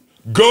crazy.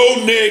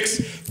 Go Knicks!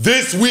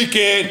 This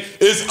weekend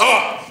is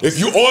up. If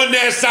you on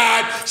that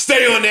side,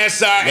 stay on that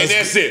side, and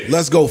that's it.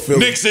 Let's go, Phil.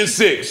 Knicks in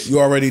 6. You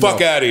already know. Fuck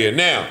out of here.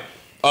 Now,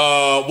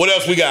 what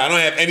else we got? I don't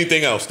have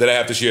anything else that I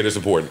have to share that's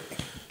important.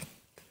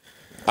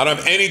 I don't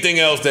have anything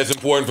else that's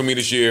important for me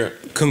to share.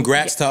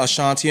 Congrats to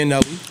Ashanti and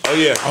Nelly. Oh,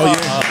 yeah.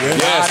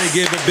 Yes. Gotta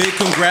give a big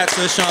congrats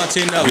to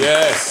Ashanti and Nelly.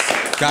 Yes.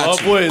 Got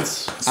Love you.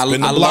 wins. I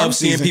love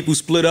seeing people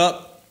split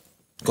up.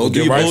 Go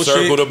do your bullshit.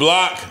 Circle the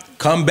block.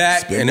 Come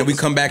back, and then we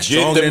come back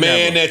stronger Get the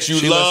man that you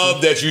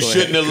love that you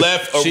shouldn't have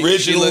left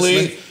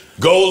originally.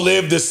 Go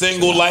live the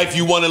single life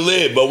you want to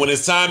live. But when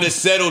it's time to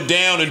settle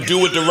down and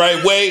do it the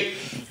right way,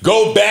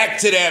 go back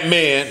to that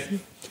man.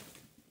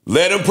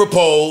 Let him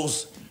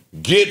propose.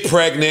 Get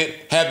pregnant.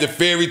 Have the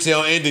fairy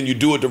tale ending. You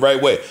do it the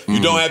right way. You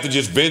don't have to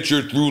just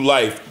venture through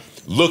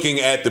life looking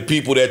at the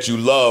people that you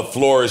love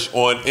flourish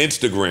on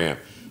Instagram.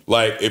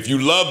 Like, if you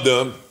love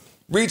them,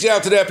 reach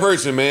out to that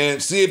person, man.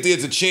 See if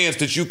there's a chance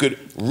that you could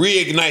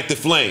reignite the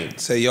flame.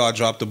 Say, yo, I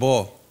dropped the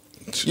ball.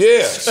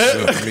 Yeah.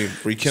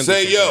 Rekindle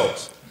Say, yo,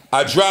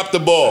 I dropped the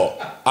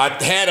ball. I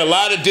had a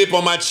lot of dip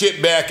on my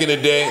chip back in the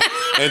day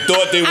and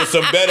thought there was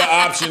some better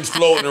options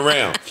floating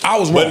around. I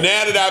was wrong. But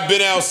now that I've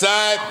been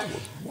outside,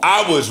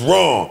 I was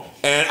wrong.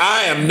 And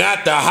I am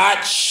not the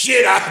hot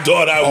shit I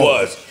thought I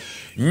was.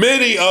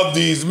 Many of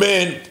these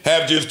men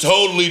have just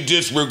totally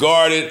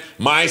disregarded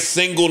my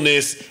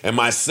singleness and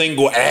my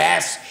single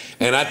ass.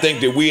 And I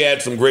think that we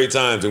had some great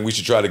times and we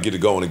should try to get it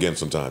going again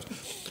sometimes.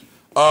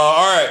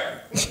 All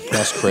right.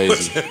 That's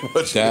crazy.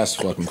 That's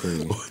fucking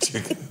crazy.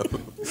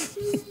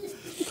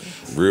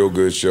 Real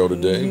good show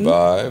today.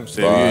 Vibes.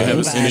 Damn, you didn't have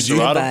it in your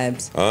Serato?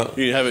 Huh?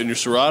 You didn't have it in your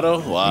Serato?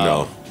 Wow.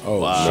 No. Oh,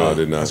 wow. No, I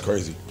did not. That's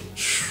crazy.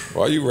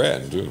 Why you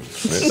ratting, dude?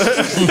 Snitch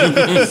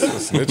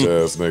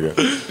ass nigga.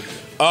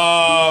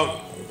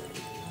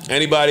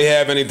 Anybody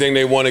have anything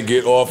they want to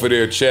get off of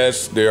their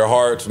chests, their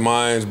hearts,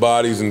 minds,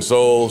 bodies, and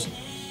souls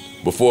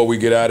before we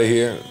get out of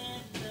here?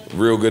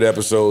 Real good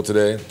episode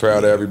today.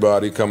 Proud of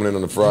everybody coming in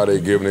on a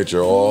Friday, giving it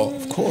your all.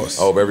 Of course.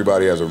 I hope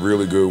everybody has a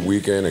really good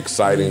weekend,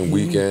 exciting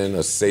weekend,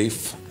 a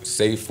safe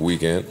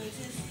weekend.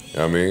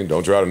 I mean,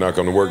 don't try to not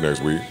come to work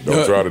next week.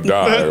 Don't try to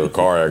die or a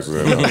car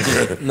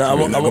accident. No, I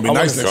want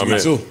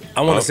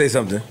to say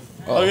something.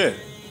 Oh, yeah.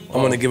 I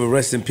want to give a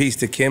rest in peace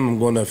to Kim. I'm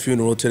going to a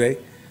funeral today.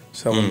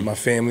 So my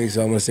family,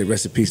 so I want to say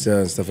rest in peace to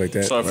her and stuff like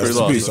that. Sorry for your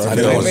loss. I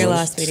know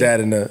I was sad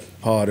in the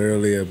heart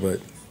earlier, but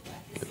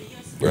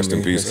rest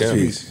in peace,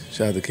 Kim.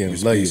 Shout out to Kim.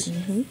 Love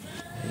you.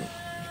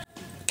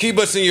 Keep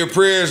us in your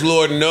prayers.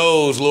 Lord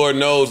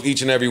knows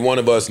each and every one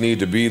of us need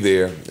to be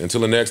there.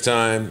 Until the next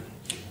time,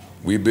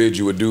 we bid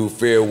you adieu,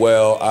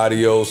 farewell,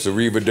 adios,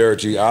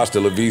 arrivederci,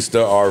 hasta la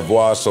vista, au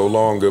revoir, so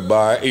long,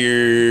 goodbye.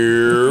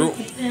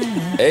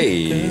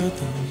 Hey.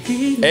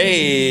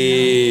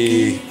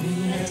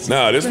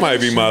 Nah, this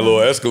might be my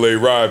little Escalade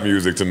ride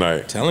music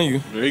tonight. Telling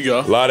you. There you go.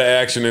 A lot of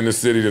action in the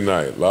city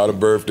tonight. A lot of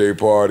birthday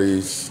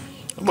parties.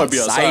 I might be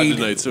outside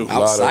tonight, too.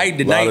 Outside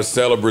tonight. A lot of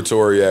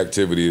celebratory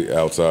activity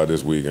outside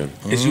this weekend.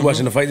 Is you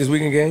watching the fight this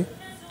weekend, gang?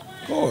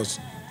 Of course.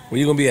 Where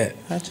you gonna be at?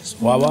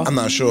 Wawa? I'm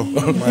not sure.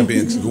 Might be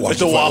in the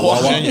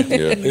Wawa. Yeah.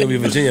 You're gonna be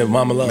in Virginia,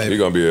 Mama Love. You're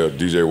gonna be at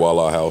DJ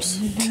Wala house.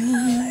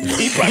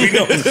 He probably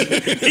knows.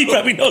 He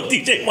probably knows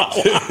DJ Wawa.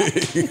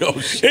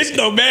 It's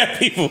no bad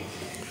people.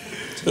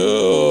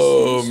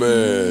 Oh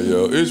man,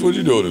 yo, Ish, what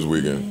you doing this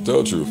weekend?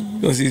 Tell the truth.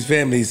 Gonna see his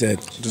family. He said.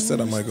 Just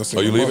said I might go see.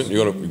 Are you leaving? You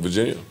going to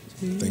Virginia?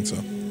 Think so.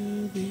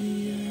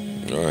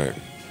 All right.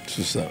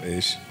 What's up,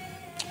 Ish?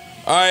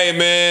 All right,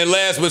 man.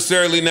 Last but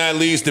certainly not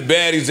least, the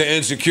baddies are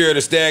insecure,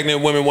 the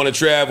stagnant women want to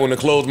travel, and the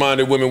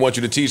closed-minded women want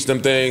you to teach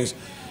them things.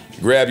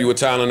 Grab you a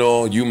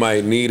Tylenol, you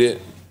might need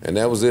it. And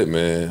that was it,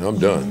 man. I'm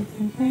done.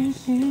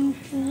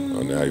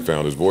 Oh, now he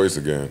found his voice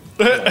again.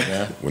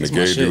 When the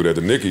gay dude at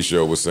the Nicki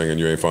show was singing,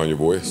 you ain't found your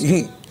voice.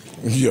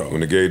 Yo.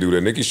 When the gay dude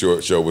at Nicki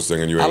show was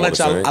singing, you ain't want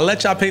to sing. I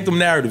let y'all paint them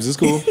narratives. It's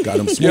cool. Got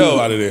them smooth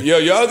out of there. Yo,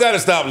 y'all got to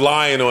stop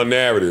lying on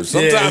narratives.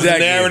 Sometimes the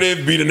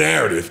narrative be the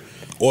narrative.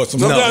 Or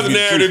sometimes the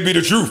narrative be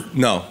the truth.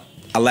 No,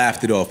 I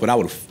laughed it off, but I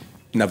would have.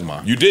 Never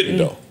mind. You didn't,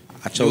 though.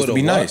 I chose to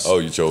be nice. Oh,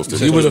 you chose to.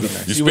 You would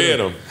have. You spared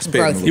him.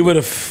 You would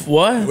have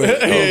what?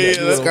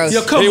 That's gross.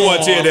 Yo, come he on.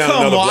 want to tear down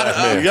another black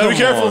man. You gotta be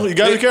careful. You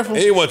gotta be careful.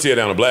 He want to tear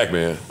down a black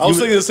man. I was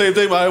thinking the same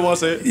thing, but I didn't want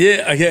to say it.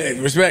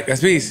 Yeah. Respect.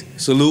 That's peace.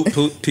 Salute.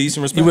 Peace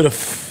and respect. You would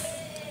have.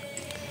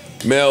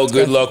 Mel,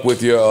 good luck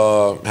with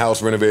your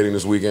house renovating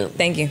this weekend.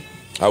 Thank you.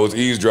 I was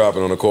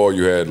eavesdropping on a call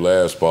you had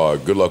last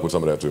pod. Good luck with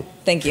some of that too.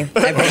 Thank you.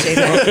 I appreciate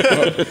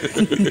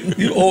that.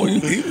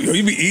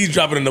 you be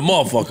eavesdropping in the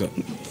motherfucker.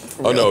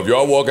 Oh no, if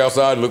y'all walk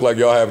outside and look like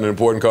y'all having an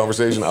important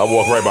conversation, I'll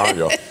walk right behind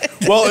y'all.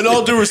 Well, in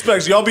all due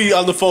respect, y'all be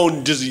on the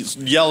phone just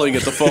yelling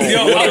at the phone.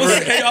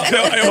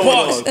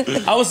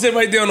 I was sitting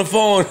right there on the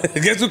phone.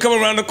 Guess who come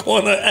around the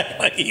corner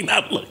like he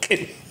not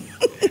looking?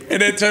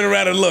 And then turn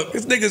around and look.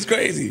 This nigga's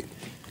crazy.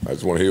 I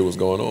just want to hear what's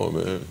going on,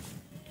 man.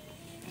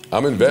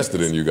 I'm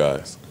invested in you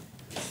guys.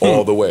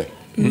 All the way.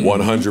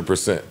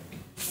 100%.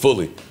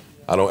 Fully.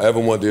 I don't ever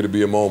want there to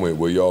be a moment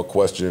where y'all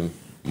question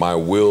my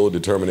will,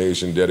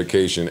 determination,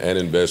 dedication, and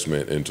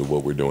investment into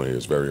what we're doing here.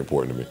 It's very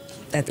important to me.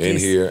 That's in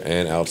peace. here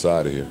and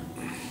outside of here.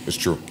 It's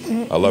true.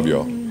 I love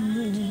y'all.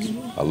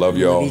 I love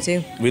y'all. Love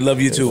you too. We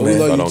love you too, man.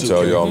 If I don't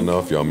tell y'all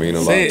enough, y'all mean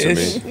a lot to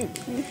me.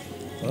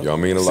 Y'all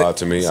mean a lot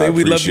to me. I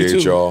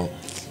appreciate y'all.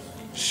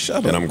 Shut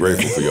up. And I'm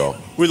grateful for y'all.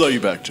 We love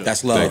you back, Joe.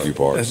 That's love. Thank you,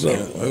 Parks.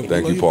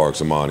 Thank you,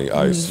 Parks, Amani,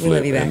 Ice,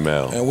 Flip, and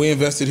Mel. And we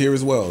invested here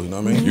as well, you know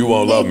what I mean? You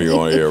won't love me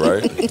on air,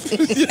 right?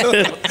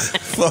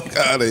 Fuck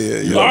out of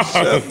here. Yo,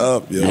 shut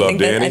up, yo. You love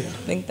Danny? I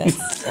think that's.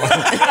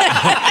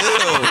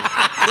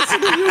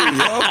 Listen to you,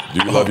 yo. Do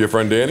you love your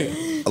friend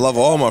Danny? I love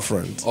all my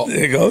friends.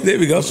 There you go. There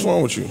we go. What's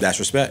wrong with you? That's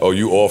respect. Oh,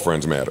 you all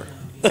friends matter.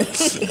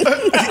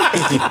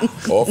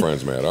 All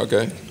friends matter.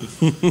 Okay.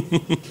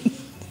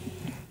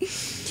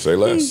 Say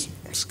less.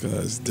 This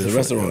guy's The different.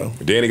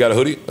 restaurant. Danny got a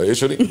hoodie? A ish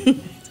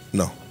hoodie?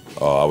 No.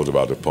 Oh, I was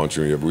about to punch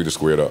you. We just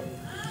squared up.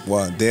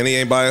 Why? Danny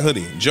ain't buy a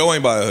hoodie. Joe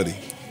ain't buy a hoodie.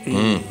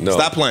 No.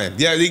 Stop playing.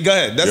 Yeah, go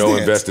ahead. That's Joe the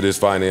answer. invested his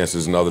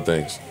finances in other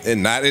things.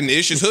 And not in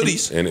Ish's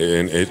hoodies.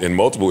 In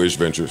multiple ish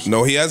ventures.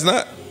 No, he has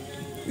not.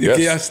 Yes.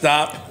 Yeah,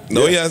 stop.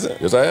 No, he hasn't.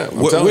 Yes, I am.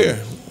 I'm telling Where?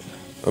 you.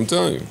 I'm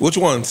telling you. Which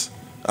ones?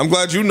 I'm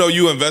glad you know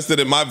you invested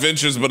in my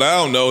ventures, but I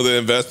don't know the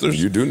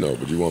investors. You do know,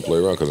 but you won't play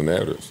around because of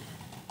narratives.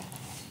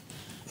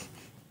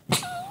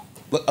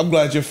 Look, I'm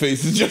glad your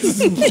face is just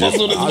as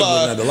puzzled as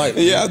mine.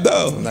 Yeah, I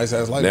know. Nice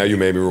ass light. Now you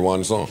made me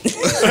rewind the song.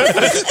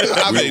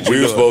 I made you we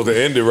do were it. supposed to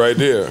end it right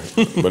there,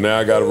 but now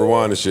I got to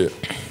rewind the shit.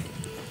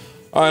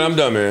 All right, I'm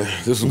done, man.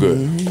 This was good.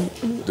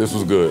 This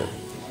was good.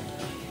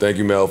 Thank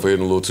you, Mel, for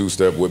hitting a little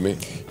two-step with me.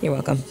 You're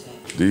welcome.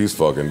 These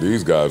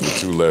guys with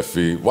two left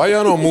feet. Why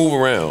y'all don't move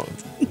around?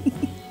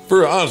 For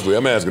real, honestly,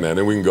 I'm asking that,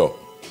 then we can go.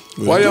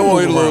 Why y'all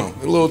want to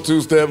hit a little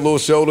two-step, little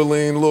shoulder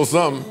lean, a little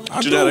something?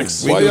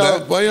 Genetics. Why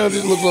y'all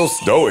just look so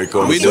stoic?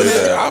 We do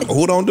that.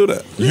 Who don't do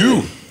that?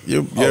 You.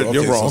 You're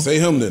okay, wrong. So say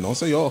him then. Don't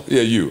say y'all.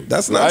 Yeah, you.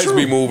 That's not I used to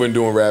true. be moving,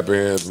 doing rapper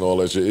hands and all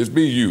that shit. It's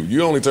be you.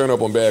 You only turn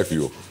up on bag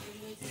fuel.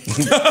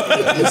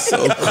 You're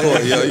so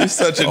corny, yo. You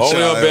such a Only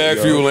child. on bag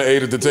yo. fuel and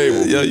ate at the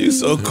table. Yo, you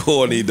so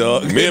corny,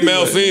 dog. Me and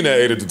Mel seen that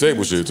ate at the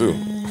table shit too.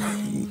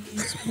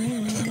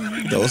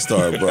 Don't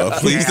start, bro.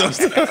 Please don't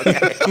start.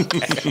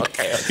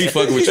 He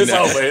fucking with you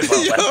now.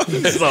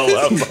 It's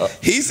over.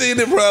 He seen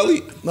it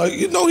probably. No,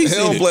 you know he He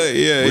don't seen it. play.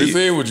 Yeah. We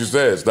seen what you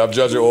said. Stop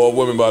judging all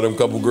women by them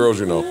couple girls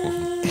you know.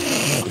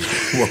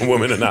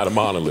 Women are not a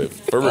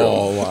monolith. For real.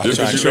 Oh, wow. Just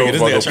because you Trying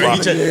know to fucking trigger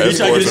this nigga. He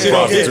trying to escorts get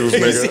and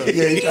this shit prostitutes,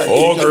 Yeah, he nigga. tried to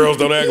All get girls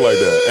don't act like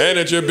that. And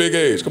at your big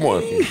age. Come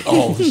on.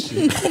 Oh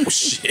shit. Oh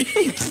shit.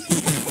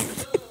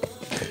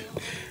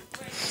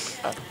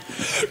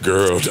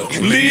 Girl,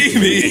 don't Leave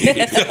me.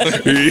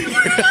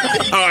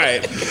 All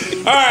right.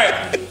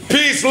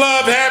 Peace,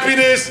 love,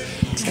 happiness,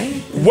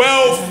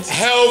 wealth,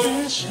 health,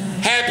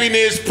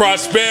 happiness,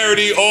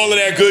 prosperity, all of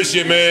that good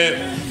shit,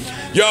 man.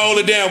 Y'all hold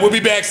it down. We'll be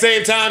back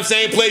same time,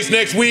 same place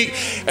next week.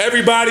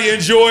 Everybody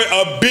enjoy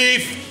a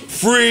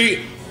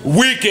beef-free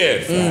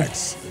weekend.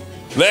 Facts.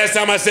 Last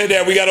time I said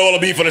that, we got all the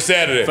beef on a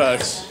Saturday.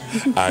 Facts.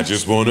 I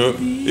just wanna...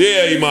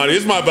 Yeah, Imani,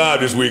 it's my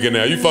vibe this weekend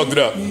now. You fucked it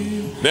up.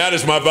 Now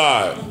this my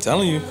vibe. I'm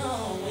telling you.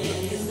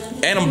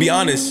 And I'm gonna be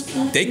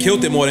honest, they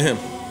killed it more than him.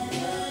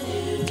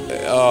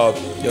 I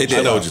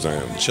know what you're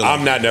saying.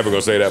 I'm not never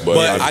gonna say that, but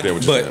I understand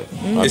what you're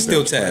saying. It's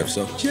still Tab,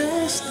 so.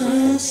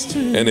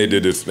 And they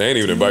did this. They ain't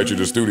even invite you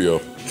to the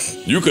studio.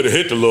 You could have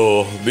hit the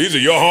little. These are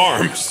your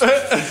harms.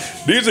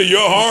 These are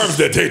your harms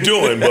that they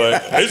doing,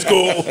 but it's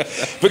cool.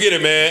 Forget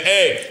it, man.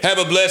 Hey, have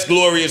a blessed,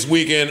 glorious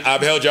weekend.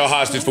 I've held y'all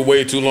hostage for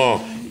way too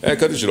long. Hey,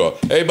 cut this shit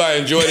off. Everybody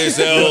enjoy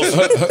themselves.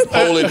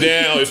 Hold it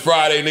down. It's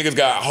Friday. Niggas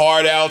got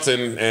hard outs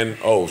and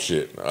oh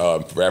shit.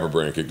 Rapper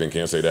brain kicked in.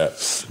 Can't say that.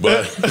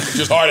 But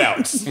just hard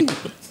outs.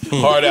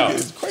 Hard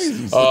outs.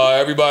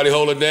 Everybody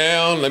hold it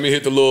down. Let me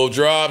hit the little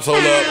drops.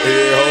 Hold up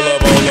here. Hold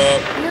up.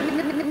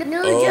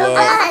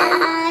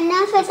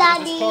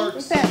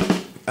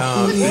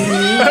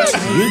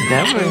 You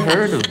never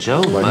heard of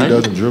Joe Like Budden? he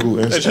doesn't dribble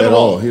at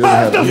all. He doesn't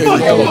have any free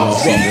throws on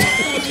something.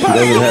 He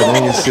doesn't have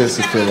any assists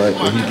to feel like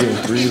when he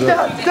getting threes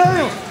up.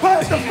 Damn,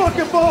 pass the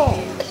fucking ball.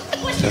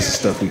 That's the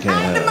stuff we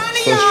can't have.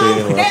 It's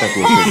frustrating, but I think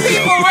we'll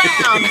figure it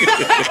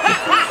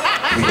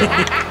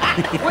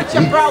out. With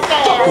your broke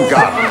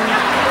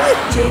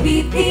ass.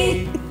 JBP,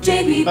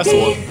 JBP.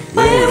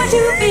 Where would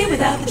you be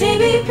without the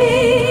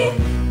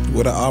JBP?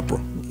 With an opera.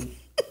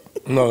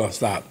 No,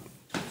 stop.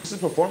 This is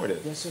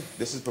performative. This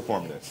is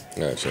performative.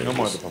 Yeah, No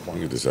more of the performance.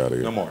 You get this out of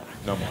here. No more.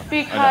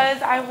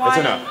 Because I want. That's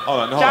enough. Hold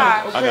on.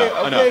 Josh.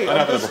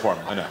 Enough of the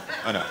performance. Enough.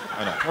 Yeah,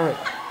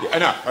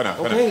 enough.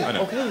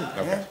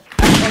 Okay.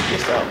 Fuck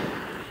yourself.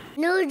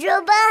 Nude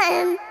Joe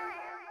Budden.